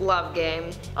 6, love game.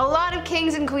 A lot of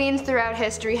kings and queens throughout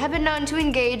history have been known to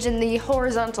engage in the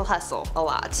horizontal hustle a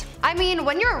lot. I mean,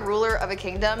 when you're a ruler of a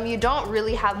kingdom, you don't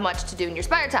really have much to do in your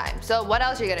spare time, so what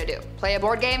else are you gonna do? Play a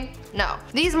board game? No.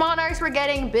 These monarchs were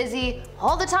getting busy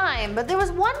all the time, but there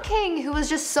was one king who was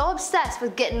just so obsessed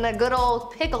with getting a good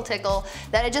old pickle tickle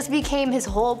that it just became his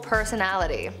whole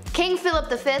personality. King Philip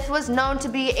V was known to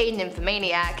be a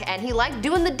nymphomaniac, and he liked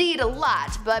doing the deed a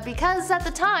lot, but because at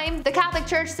the time, the Catholic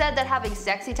Church said that having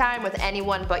sexy time with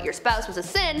anyone but your spouse was a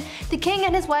sin, the king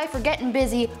and his wife were getting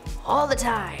busy all the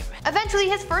time. Eventually,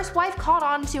 his first wife caught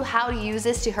on to how to use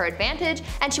this to her advantage,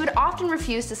 and she would often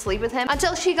refuse to sleep with him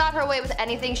until she got her way with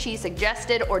anything she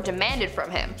suggested or demanded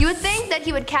from him. You would think that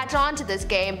he would catch on to this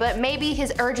game, but maybe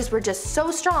his urges were just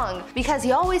so strong because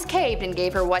he always caved and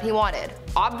gave her what he wanted.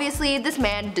 Obviously, this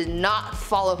man did not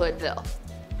follow Hoodville.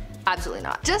 Absolutely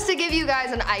not. Just to give you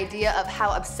guys an idea of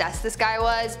how obsessed this guy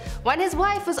was, when his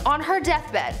wife was on her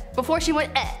deathbed, before she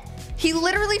went he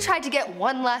literally tried to get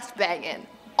one last bang in.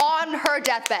 On her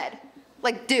deathbed.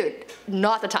 Like, dude,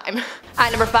 not the time. At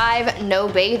number 5, no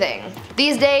bathing.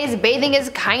 These days, bathing is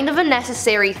kind of a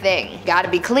necessary thing. Gotta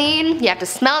be clean, you have to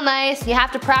smell nice, you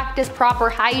have to practice proper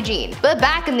hygiene. But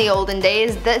back in the olden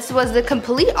days, this was the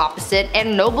complete opposite,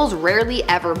 and nobles rarely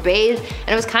ever bathed, and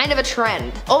it was kind of a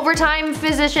trend. Over time,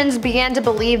 physicians began to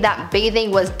believe that bathing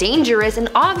was dangerous, and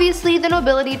obviously the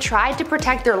nobility tried to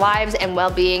protect their lives and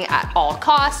well-being at all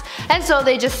costs, and so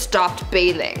they just stopped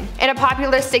bathing. In a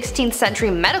popular 16th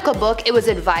century medical book, it was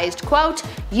advised, quote,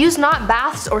 "Use not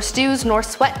baths or stews nor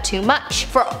sweat too much,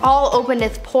 for all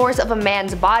openeth pores of a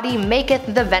man's body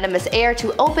maketh the venomous air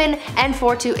to open and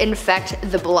for to infect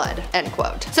the blood," end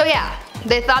quote. So yeah,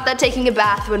 they thought that taking a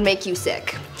bath would make you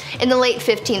sick. In the late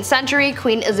 15th century,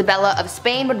 Queen Isabella of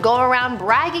Spain would go around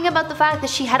bragging about the fact that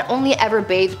she had only ever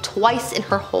bathed twice in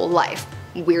her whole life.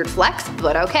 Weird flex,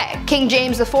 but okay. King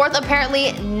James IV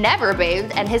apparently never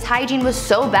bathed, and his hygiene was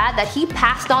so bad that he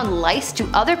passed on lice to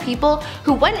other people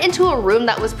who went into a room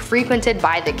that was frequented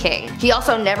by the king. He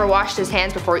also never washed his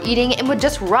hands before eating and would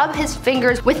just rub his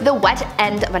fingers with the wet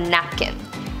end of a napkin.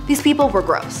 These people were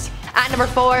gross. At number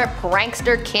 4,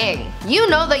 prankster king. You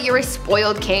know that you're a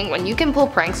spoiled king when you can pull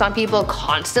pranks on people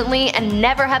constantly and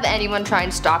never have anyone try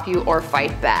and stop you or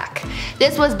fight back.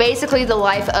 This was basically the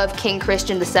life of King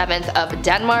Christian VII of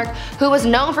Denmark, who was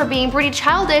known for being pretty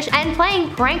childish and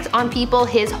playing pranks on people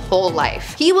his whole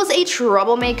life. He was a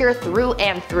troublemaker through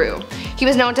and through. He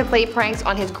was known to play pranks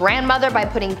on his grandmother by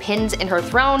putting pins in her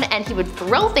throne, and he would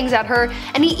throw things at her,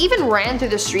 and he even ran through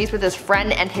the streets with his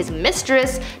friend and his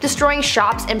mistress, destroying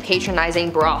shops and patronizing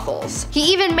brothels.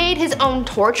 He even made his own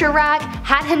torture rack,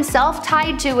 had himself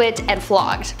tied to it, and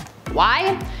flogged.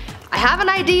 Why? I have an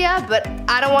idea, but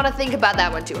I don't want to think about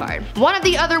that one too hard. One of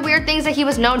the other weird things that he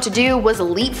was known to do was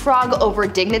leapfrog over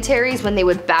dignitaries when they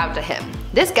would bow to him.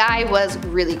 This guy was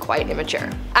really quite immature.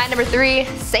 At number 3,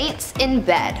 saints in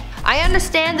bed. I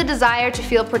understand the desire to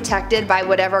feel protected by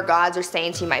whatever gods or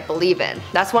saints you might believe in.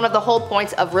 That's one of the whole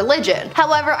points of religion.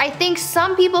 However, I think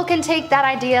some people can take that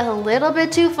idea a little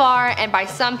bit too far, and by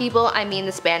some people I mean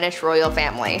the Spanish royal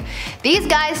family. These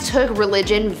guys took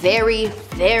religion very,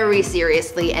 very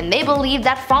seriously, and they believed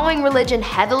that following religion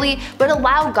heavily would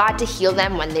allow God to heal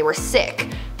them when they were sick.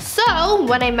 So,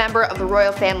 when a member of the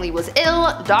royal family was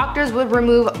ill, doctors would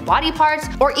remove body parts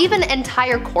or even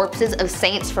entire corpses of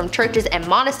saints from churches and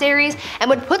monasteries and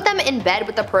would put them in bed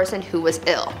with the person who was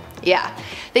ill. Yeah,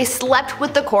 they slept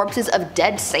with the corpses of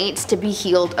dead saints to be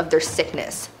healed of their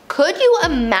sickness. Could you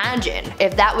imagine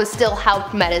if that was still how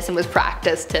medicine was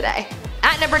practiced today?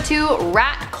 At number 2,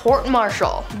 rat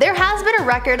court-martial. There has been a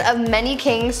record of many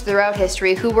kings throughout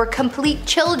history who were complete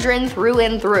children through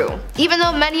and through. Even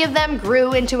though many of them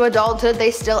grew into adulthood, they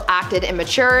still acted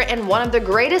immature, and one of the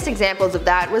greatest examples of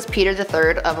that was Peter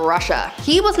III of Russia.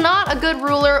 He was not a good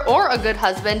ruler or a good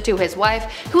husband to his wife,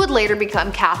 who would later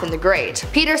become Catherine the Great.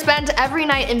 Peter spent every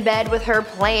night in bed with her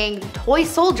playing toy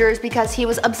soldiers because he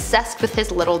was obsessed with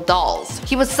his little dolls.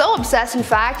 He was so obsessed, in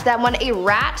fact, that when a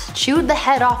rat chewed the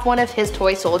head off one of his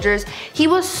toy soldiers, he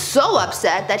was so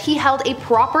upset that he held a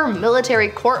proper military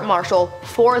court-martial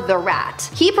for the rat.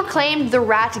 He proclaimed the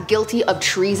rat guilty of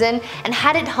treason and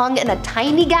had it hung in a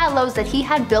tiny gallows that he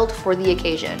had built for the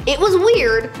occasion. It was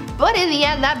weird, but in the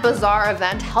end that bizarre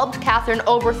event helped Catherine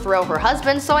overthrow her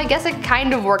husband, so I guess it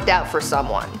kind of worked out for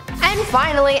someone. And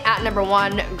finally, at number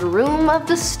 1, groom of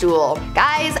the stool.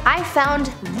 Guys, I found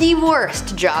the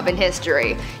worst job in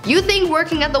history. You think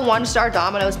working at the 1-star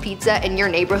Domino's Pizza in your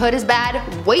neighborhood is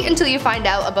bad? Wait until you find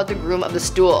out about the groom of the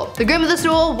stool. The groom of the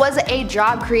stool was a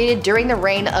job created during the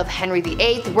reign of Henry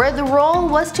VIII, where the role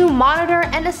was to monitor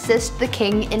and assist the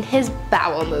king in his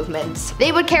bowel movements.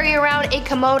 They would carry around a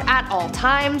commode at all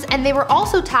times, and they were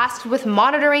also tasked with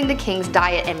monitoring the king's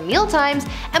diet and meal times,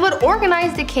 and would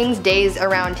organize the king's days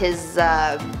around his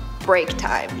break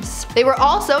times. They were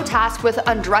also tasked with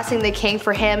undressing the king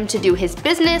for him to do his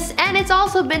business, and it's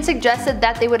also been suggested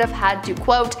that they would have had to,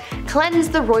 quote, cleanse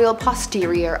the royal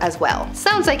posterior as well.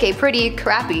 Sounds like a pretty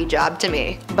crappy job to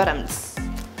me, but I'm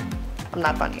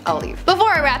not funny, I'll leave. Before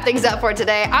I wrap things up for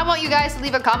today, I want you guys to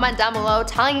leave a comment down below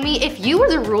telling me if you were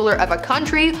the ruler of a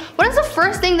country, what is the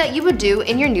first thing that you would do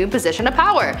in your new position of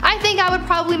power? I think I would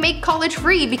probably make college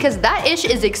free because that ish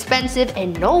is expensive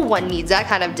and no one needs that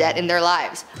kind of debt in their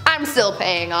lives. I'm still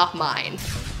paying off mine.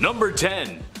 Number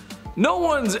 10. No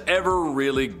one's ever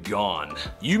really gone.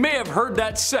 You may have heard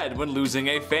that said when losing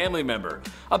a family member,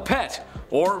 a pet,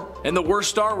 or in the worst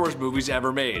Star Wars movies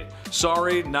ever made.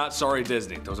 Sorry, not sorry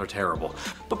Disney, those are terrible.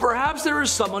 But perhaps there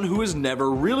is someone who is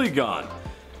never really gone.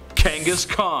 Genghis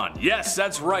Khan. Yes,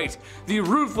 that's right. The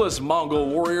ruthless Mongol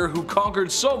warrior who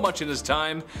conquered so much in his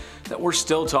time that we're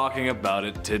still talking about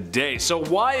it today. So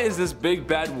why is this big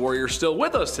bad warrior still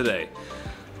with us today?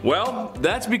 Well,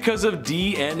 that's because of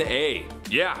DNA.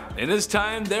 Yeah, in his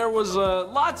time there was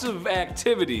lots of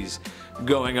activities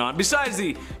going on besides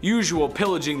the usual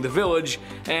pillaging the village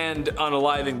and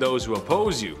unaliving those who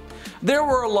oppose you. There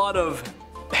were a lot of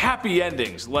happy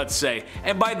endings, let's say,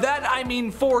 and by that I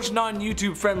mean forced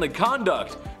non-YouTube friendly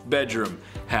conduct bedroom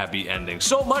happy endings.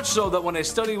 So much so that when a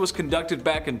study was conducted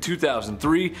back in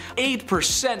 2003,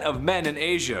 8% of men in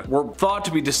Asia were thought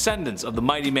to be descendants of the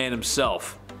mighty man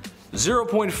himself.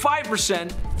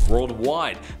 0.5%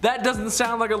 worldwide. That doesn't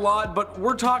sound like a lot, but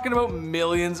we're talking about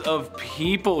millions of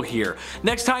people here.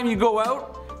 Next time you go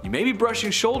out, you may be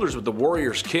brushing shoulders with the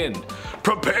warrior's kin.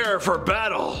 Prepare for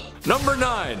battle! Number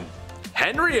 9.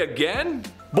 Henry again?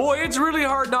 Boy, it's really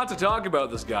hard not to talk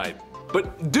about this guy.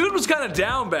 But dude was kinda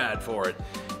down bad for it.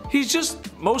 He's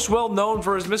just most well known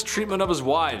for his mistreatment of his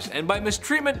wives, and by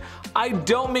mistreatment, I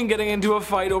don't mean getting into a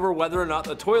fight over whether or not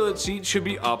the toilet seat should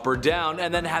be up or down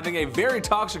and then having a very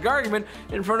toxic argument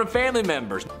in front of family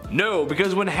members. No,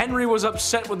 because when Henry was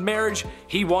upset with marriage,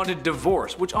 he wanted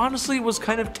divorce, which honestly was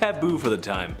kind of taboo for the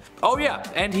time. Oh yeah,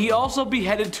 and he also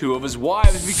beheaded 2 of his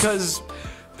wives because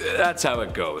that's how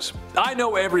it goes. I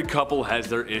know every couple has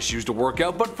their issues to work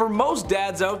out, but for most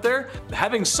dads out there,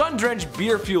 having sun-drenched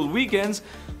beer-fueled weekends,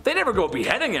 they never go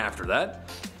beheading after that.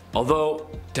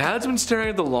 Although, Dad's been staring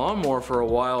at the lawnmower for a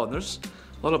while and there's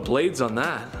a lot of blades on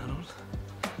that.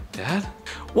 Dad?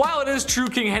 While it is true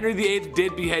King Henry VIII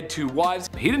did behead 2 wives,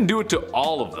 he didn't do it to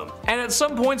all of them. And at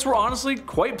some points we're honestly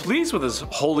quite pleased with his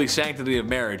holy sanctity of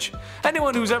marriage.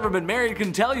 Anyone who's ever been married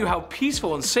can tell you how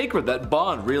peaceful and sacred that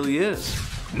bond really is.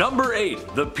 Number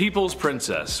 8. The People's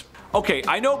Princess. Okay,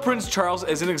 I know Prince Charles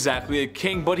isn't exactly a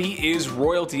king, but he is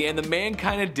royalty and the man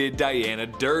kinda did Diana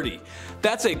dirty.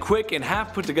 That's a quick and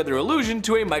half put together allusion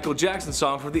to a Michael Jackson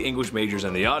song for the English majors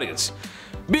and the audience.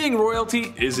 Being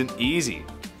royalty isn't easy.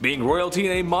 Being royalty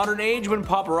in a modern age when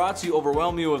paparazzi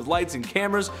overwhelm you with lights and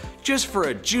cameras just for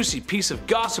a juicy piece of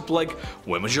gossip like,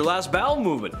 when was your last bowel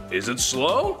movement? Is it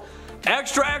slow?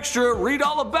 Extra extra, read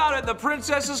all about it, the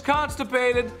princess is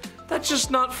constipated. That's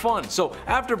just not fun. So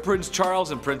after Prince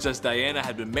Charles and Princess Diana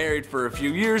had been married for a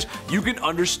few years, you can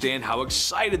understand how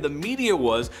excited the media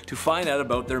was to find out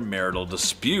about their marital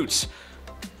disputes.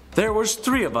 There was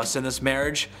 3 of us in this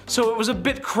marriage, so it was a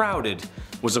bit crowded,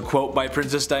 was a quote by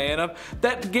Princess Diana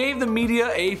that gave the media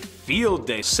a field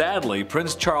day. Sadly,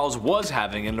 Prince Charles was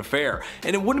having an affair,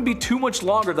 and it wouldn't be too much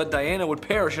longer that Diana would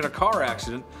perish in a car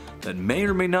accident that may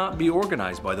or may not be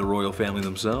organized by the royal family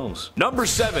themselves. Number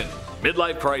 7.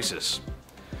 Midlife crisis.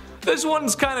 This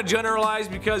one's kinda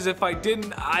generalized because if I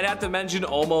didn't, I'd have to mention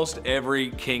almost every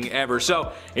king ever.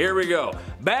 So here we go.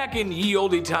 Back in ye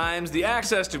olde times, the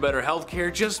access to better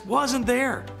healthcare just wasn't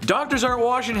there. Doctors aren't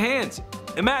washing hands.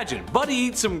 Imagine, Buddy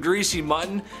eats some greasy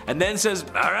mutton and then says,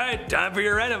 alright, time for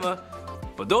your enema.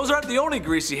 But those aren't the only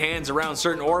greasy hands around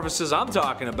certain orifices I'm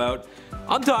talking about.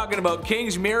 I'm talking about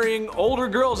kings marrying older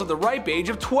girls at the ripe age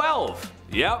of 12.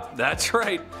 Yep, that's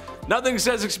right. Nothing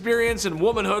says experience and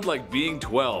womanhood like being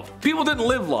 12. People didn't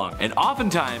live long, and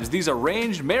oftentimes these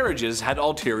arranged marriages had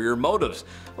ulterior motives,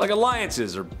 like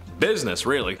alliances or business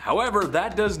really. However,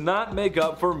 that does not make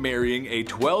up for marrying a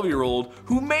 12-year-old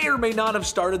who may or may not have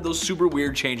started those super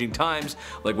weird changing times,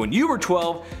 like when you were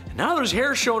 12 and now there's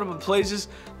hair showing up in places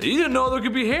that you didn't know there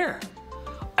could be hair.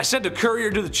 I sent a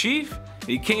courier to the chief and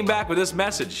he came back with this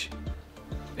message.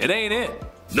 It ain't it.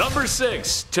 Number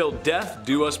 6. Till death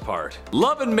do us part.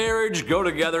 Love and marriage go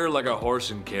together like a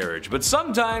horse and carriage, but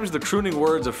sometimes the crooning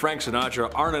words of Frank Sinatra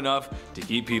aren't enough to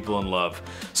keep people in love.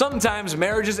 Sometimes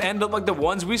marriages end up like the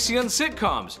ones we see on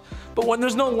sitcoms, but when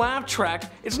there's no laugh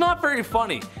track, it's not very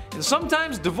funny, and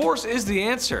sometimes divorce is the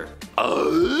answer.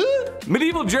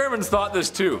 Medieval Germans thought this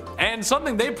too, and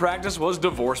something they practiced was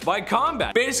divorce by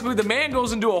combat. Basically, the man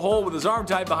goes into a hole with his arm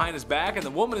tied behind his back and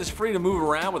the woman is free to move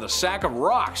around with a sack of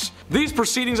rocks. These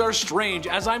proceedings are strange,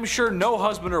 as I'm sure no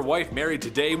husband or wife married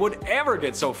today would ever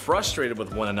get so frustrated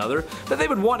with one another that they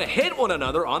would want to hit one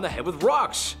another on the head with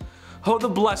rocks. Oh, the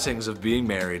blessings of being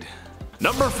married.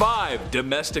 Number 5.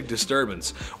 Domestic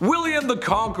disturbance. William the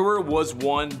Conqueror was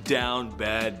one down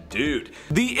bad dude.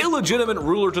 The illegitimate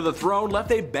ruler to the throne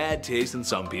left a bad taste in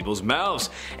some people's mouths,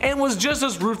 and was just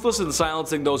as ruthless in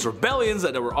silencing those rebellions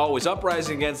that were always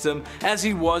uprising against him as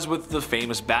he was with the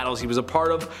famous battles he was a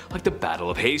part of, like the Battle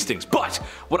of Hastings. But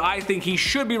what I think he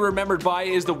should be remembered by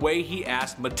is the way he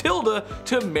asked Matilda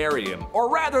to marry him,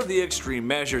 or rather the extreme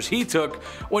measures he took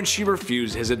when she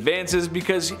refused his advances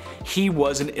because he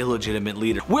was an illegitimate illegitimate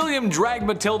leader. William dragged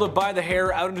Matilda by the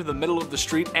hair out into the middle of the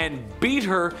street and beat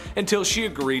her until she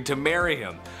agreed to marry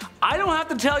him. I don't have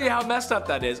to tell you how messed up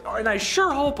that is, and I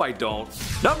sure hope I don't.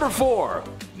 Number 4.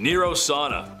 Nero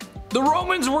Sauna. The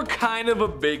Romans were kind of a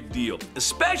big deal,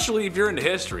 especially if you're into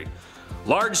history.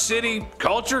 Large city,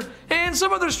 culture, and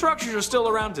some other structures are still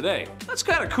around today. That's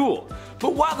kinda cool.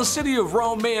 But while the city of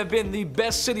Rome may have been the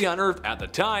best city on earth at the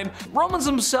time, Romans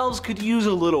themselves could use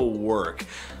a little work.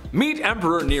 Meet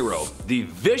Emperor Nero, the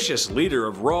vicious leader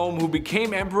of Rome who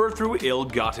became emperor through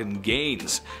ill-gotten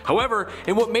gains. However,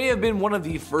 in what may have been one of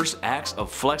the first acts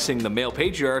of flexing the male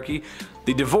patriarchy,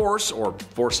 the divorce, or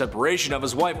forced separation of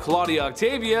his wife Claudia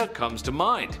Octavia, comes to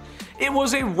mind. It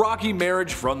was a rocky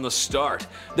marriage from the start.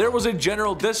 There was a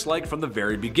general dislike from the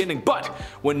very beginning, but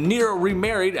when Nero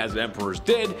remarried, as emperors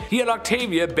did, he had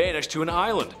Octavia banished to an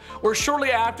island, where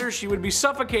shortly after she would be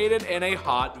suffocated in a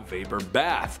hot vapor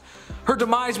bath. Her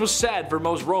demise was sad for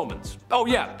most Romans. Oh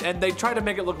yeah, and they tried to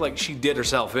make it look like she did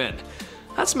herself in.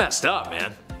 That's messed up,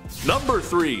 man. Number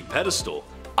 3. Pedestal.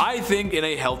 I think in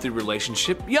a healthy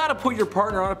relationship, you ought to put your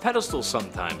partner on a pedestal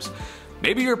sometimes.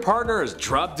 Maybe your partner is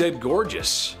drop dead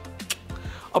gorgeous.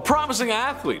 A promising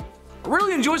athlete.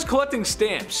 Really enjoys collecting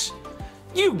stamps.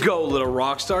 You go, little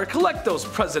rock star, collect those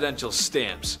presidential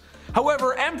stamps.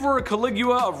 However, Emperor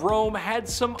Caligula of Rome had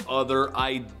some other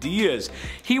ideas.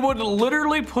 He would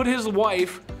literally put his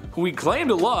wife, who he claimed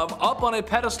to love, up on a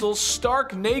pedestal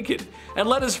stark naked and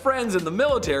let his friends in the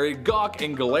military gawk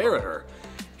and glare at her.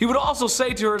 He would also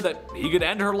say to her that he could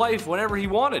end her life whenever he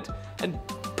wanted and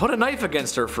put a knife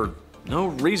against her for no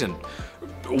reason.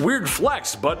 Weird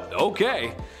flex, but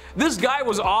okay. This guy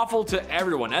was awful to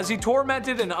everyone as he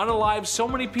tormented and unalived so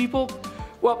many people.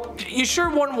 Well, you sure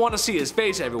wouldn't want to see his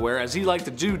face everywhere, as he liked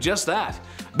to do just that.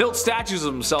 Built statues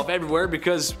of himself everywhere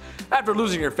because after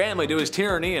losing your family to his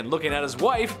tyranny and looking at his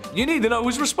wife, you need to know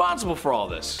who's responsible for all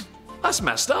this. That's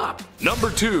messed up. Number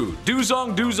 2.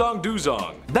 Duzong Duzong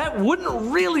Duzong. That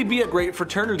wouldn't really be a great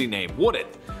fraternity name, would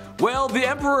it? Well, the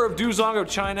Emperor of Duzong of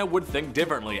China would think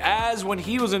differently, as when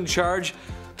he was in charge,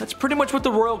 that's pretty much what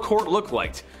the royal court looked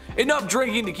like. Enough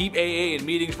drinking to keep AA in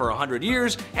meetings for 100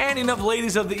 years, and enough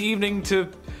ladies of the evening to...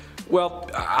 Well,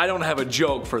 I don't have a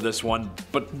joke for this one,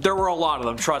 but there were a lot of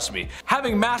them, trust me.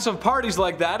 Having massive parties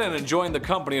like that and enjoying the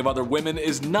company of other women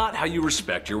is not how you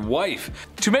respect your wife.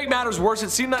 To make matters worse, it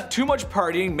seemed that too much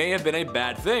partying may have been a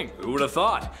bad thing. Who would have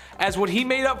thought? As what he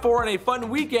made up for in a fun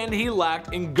weekend, he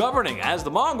lacked in governing, as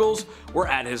the Mongols were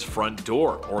at his front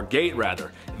door, or gate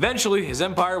rather. Eventually, his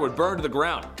empire would burn to the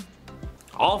ground.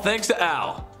 All thanks to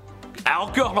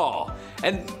alcohol,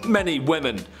 and many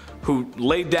women who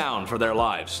laid down for their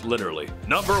lives, literally.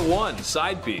 Number 1.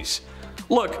 Side piece.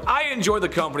 Look, I enjoy the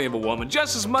company of a woman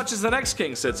just as much as the next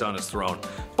king sits on his throne.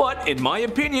 But in my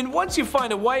opinion, once you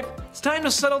find a wife, it's time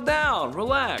to settle down,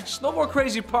 relax, no more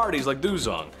crazy parties like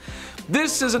Duzong.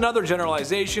 This is another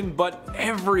generalization, but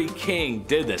every king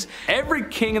did this. Every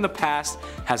king in the past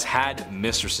has had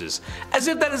mistresses, as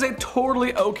if that is a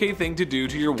totally okay thing to do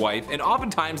to your wife and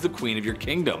oftentimes the queen of your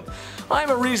kingdom. I'm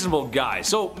a reasonable guy,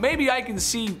 so maybe I can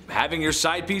see having your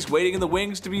side piece waiting in the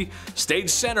wings to be stage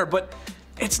center, but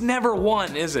it's never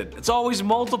one, is it? It's always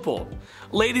multiple.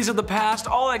 Ladies of the past,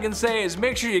 all I can say is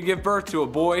make sure you give birth to a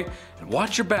boy and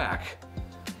watch your back.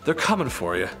 They're coming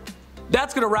for you.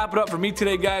 That's gonna wrap it up for me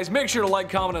today, guys. Make sure to like,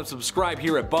 comment, and subscribe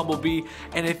here at Bumblebee.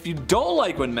 And if you don't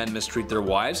like when men mistreat their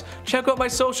wives, check out my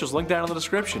socials, linked down in the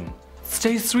description.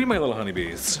 Stay sweet, my little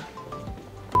honeybees.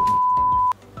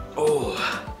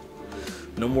 Oh,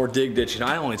 no more dig ditching.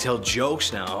 I only tell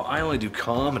jokes now. I only do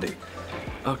comedy.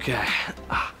 Okay.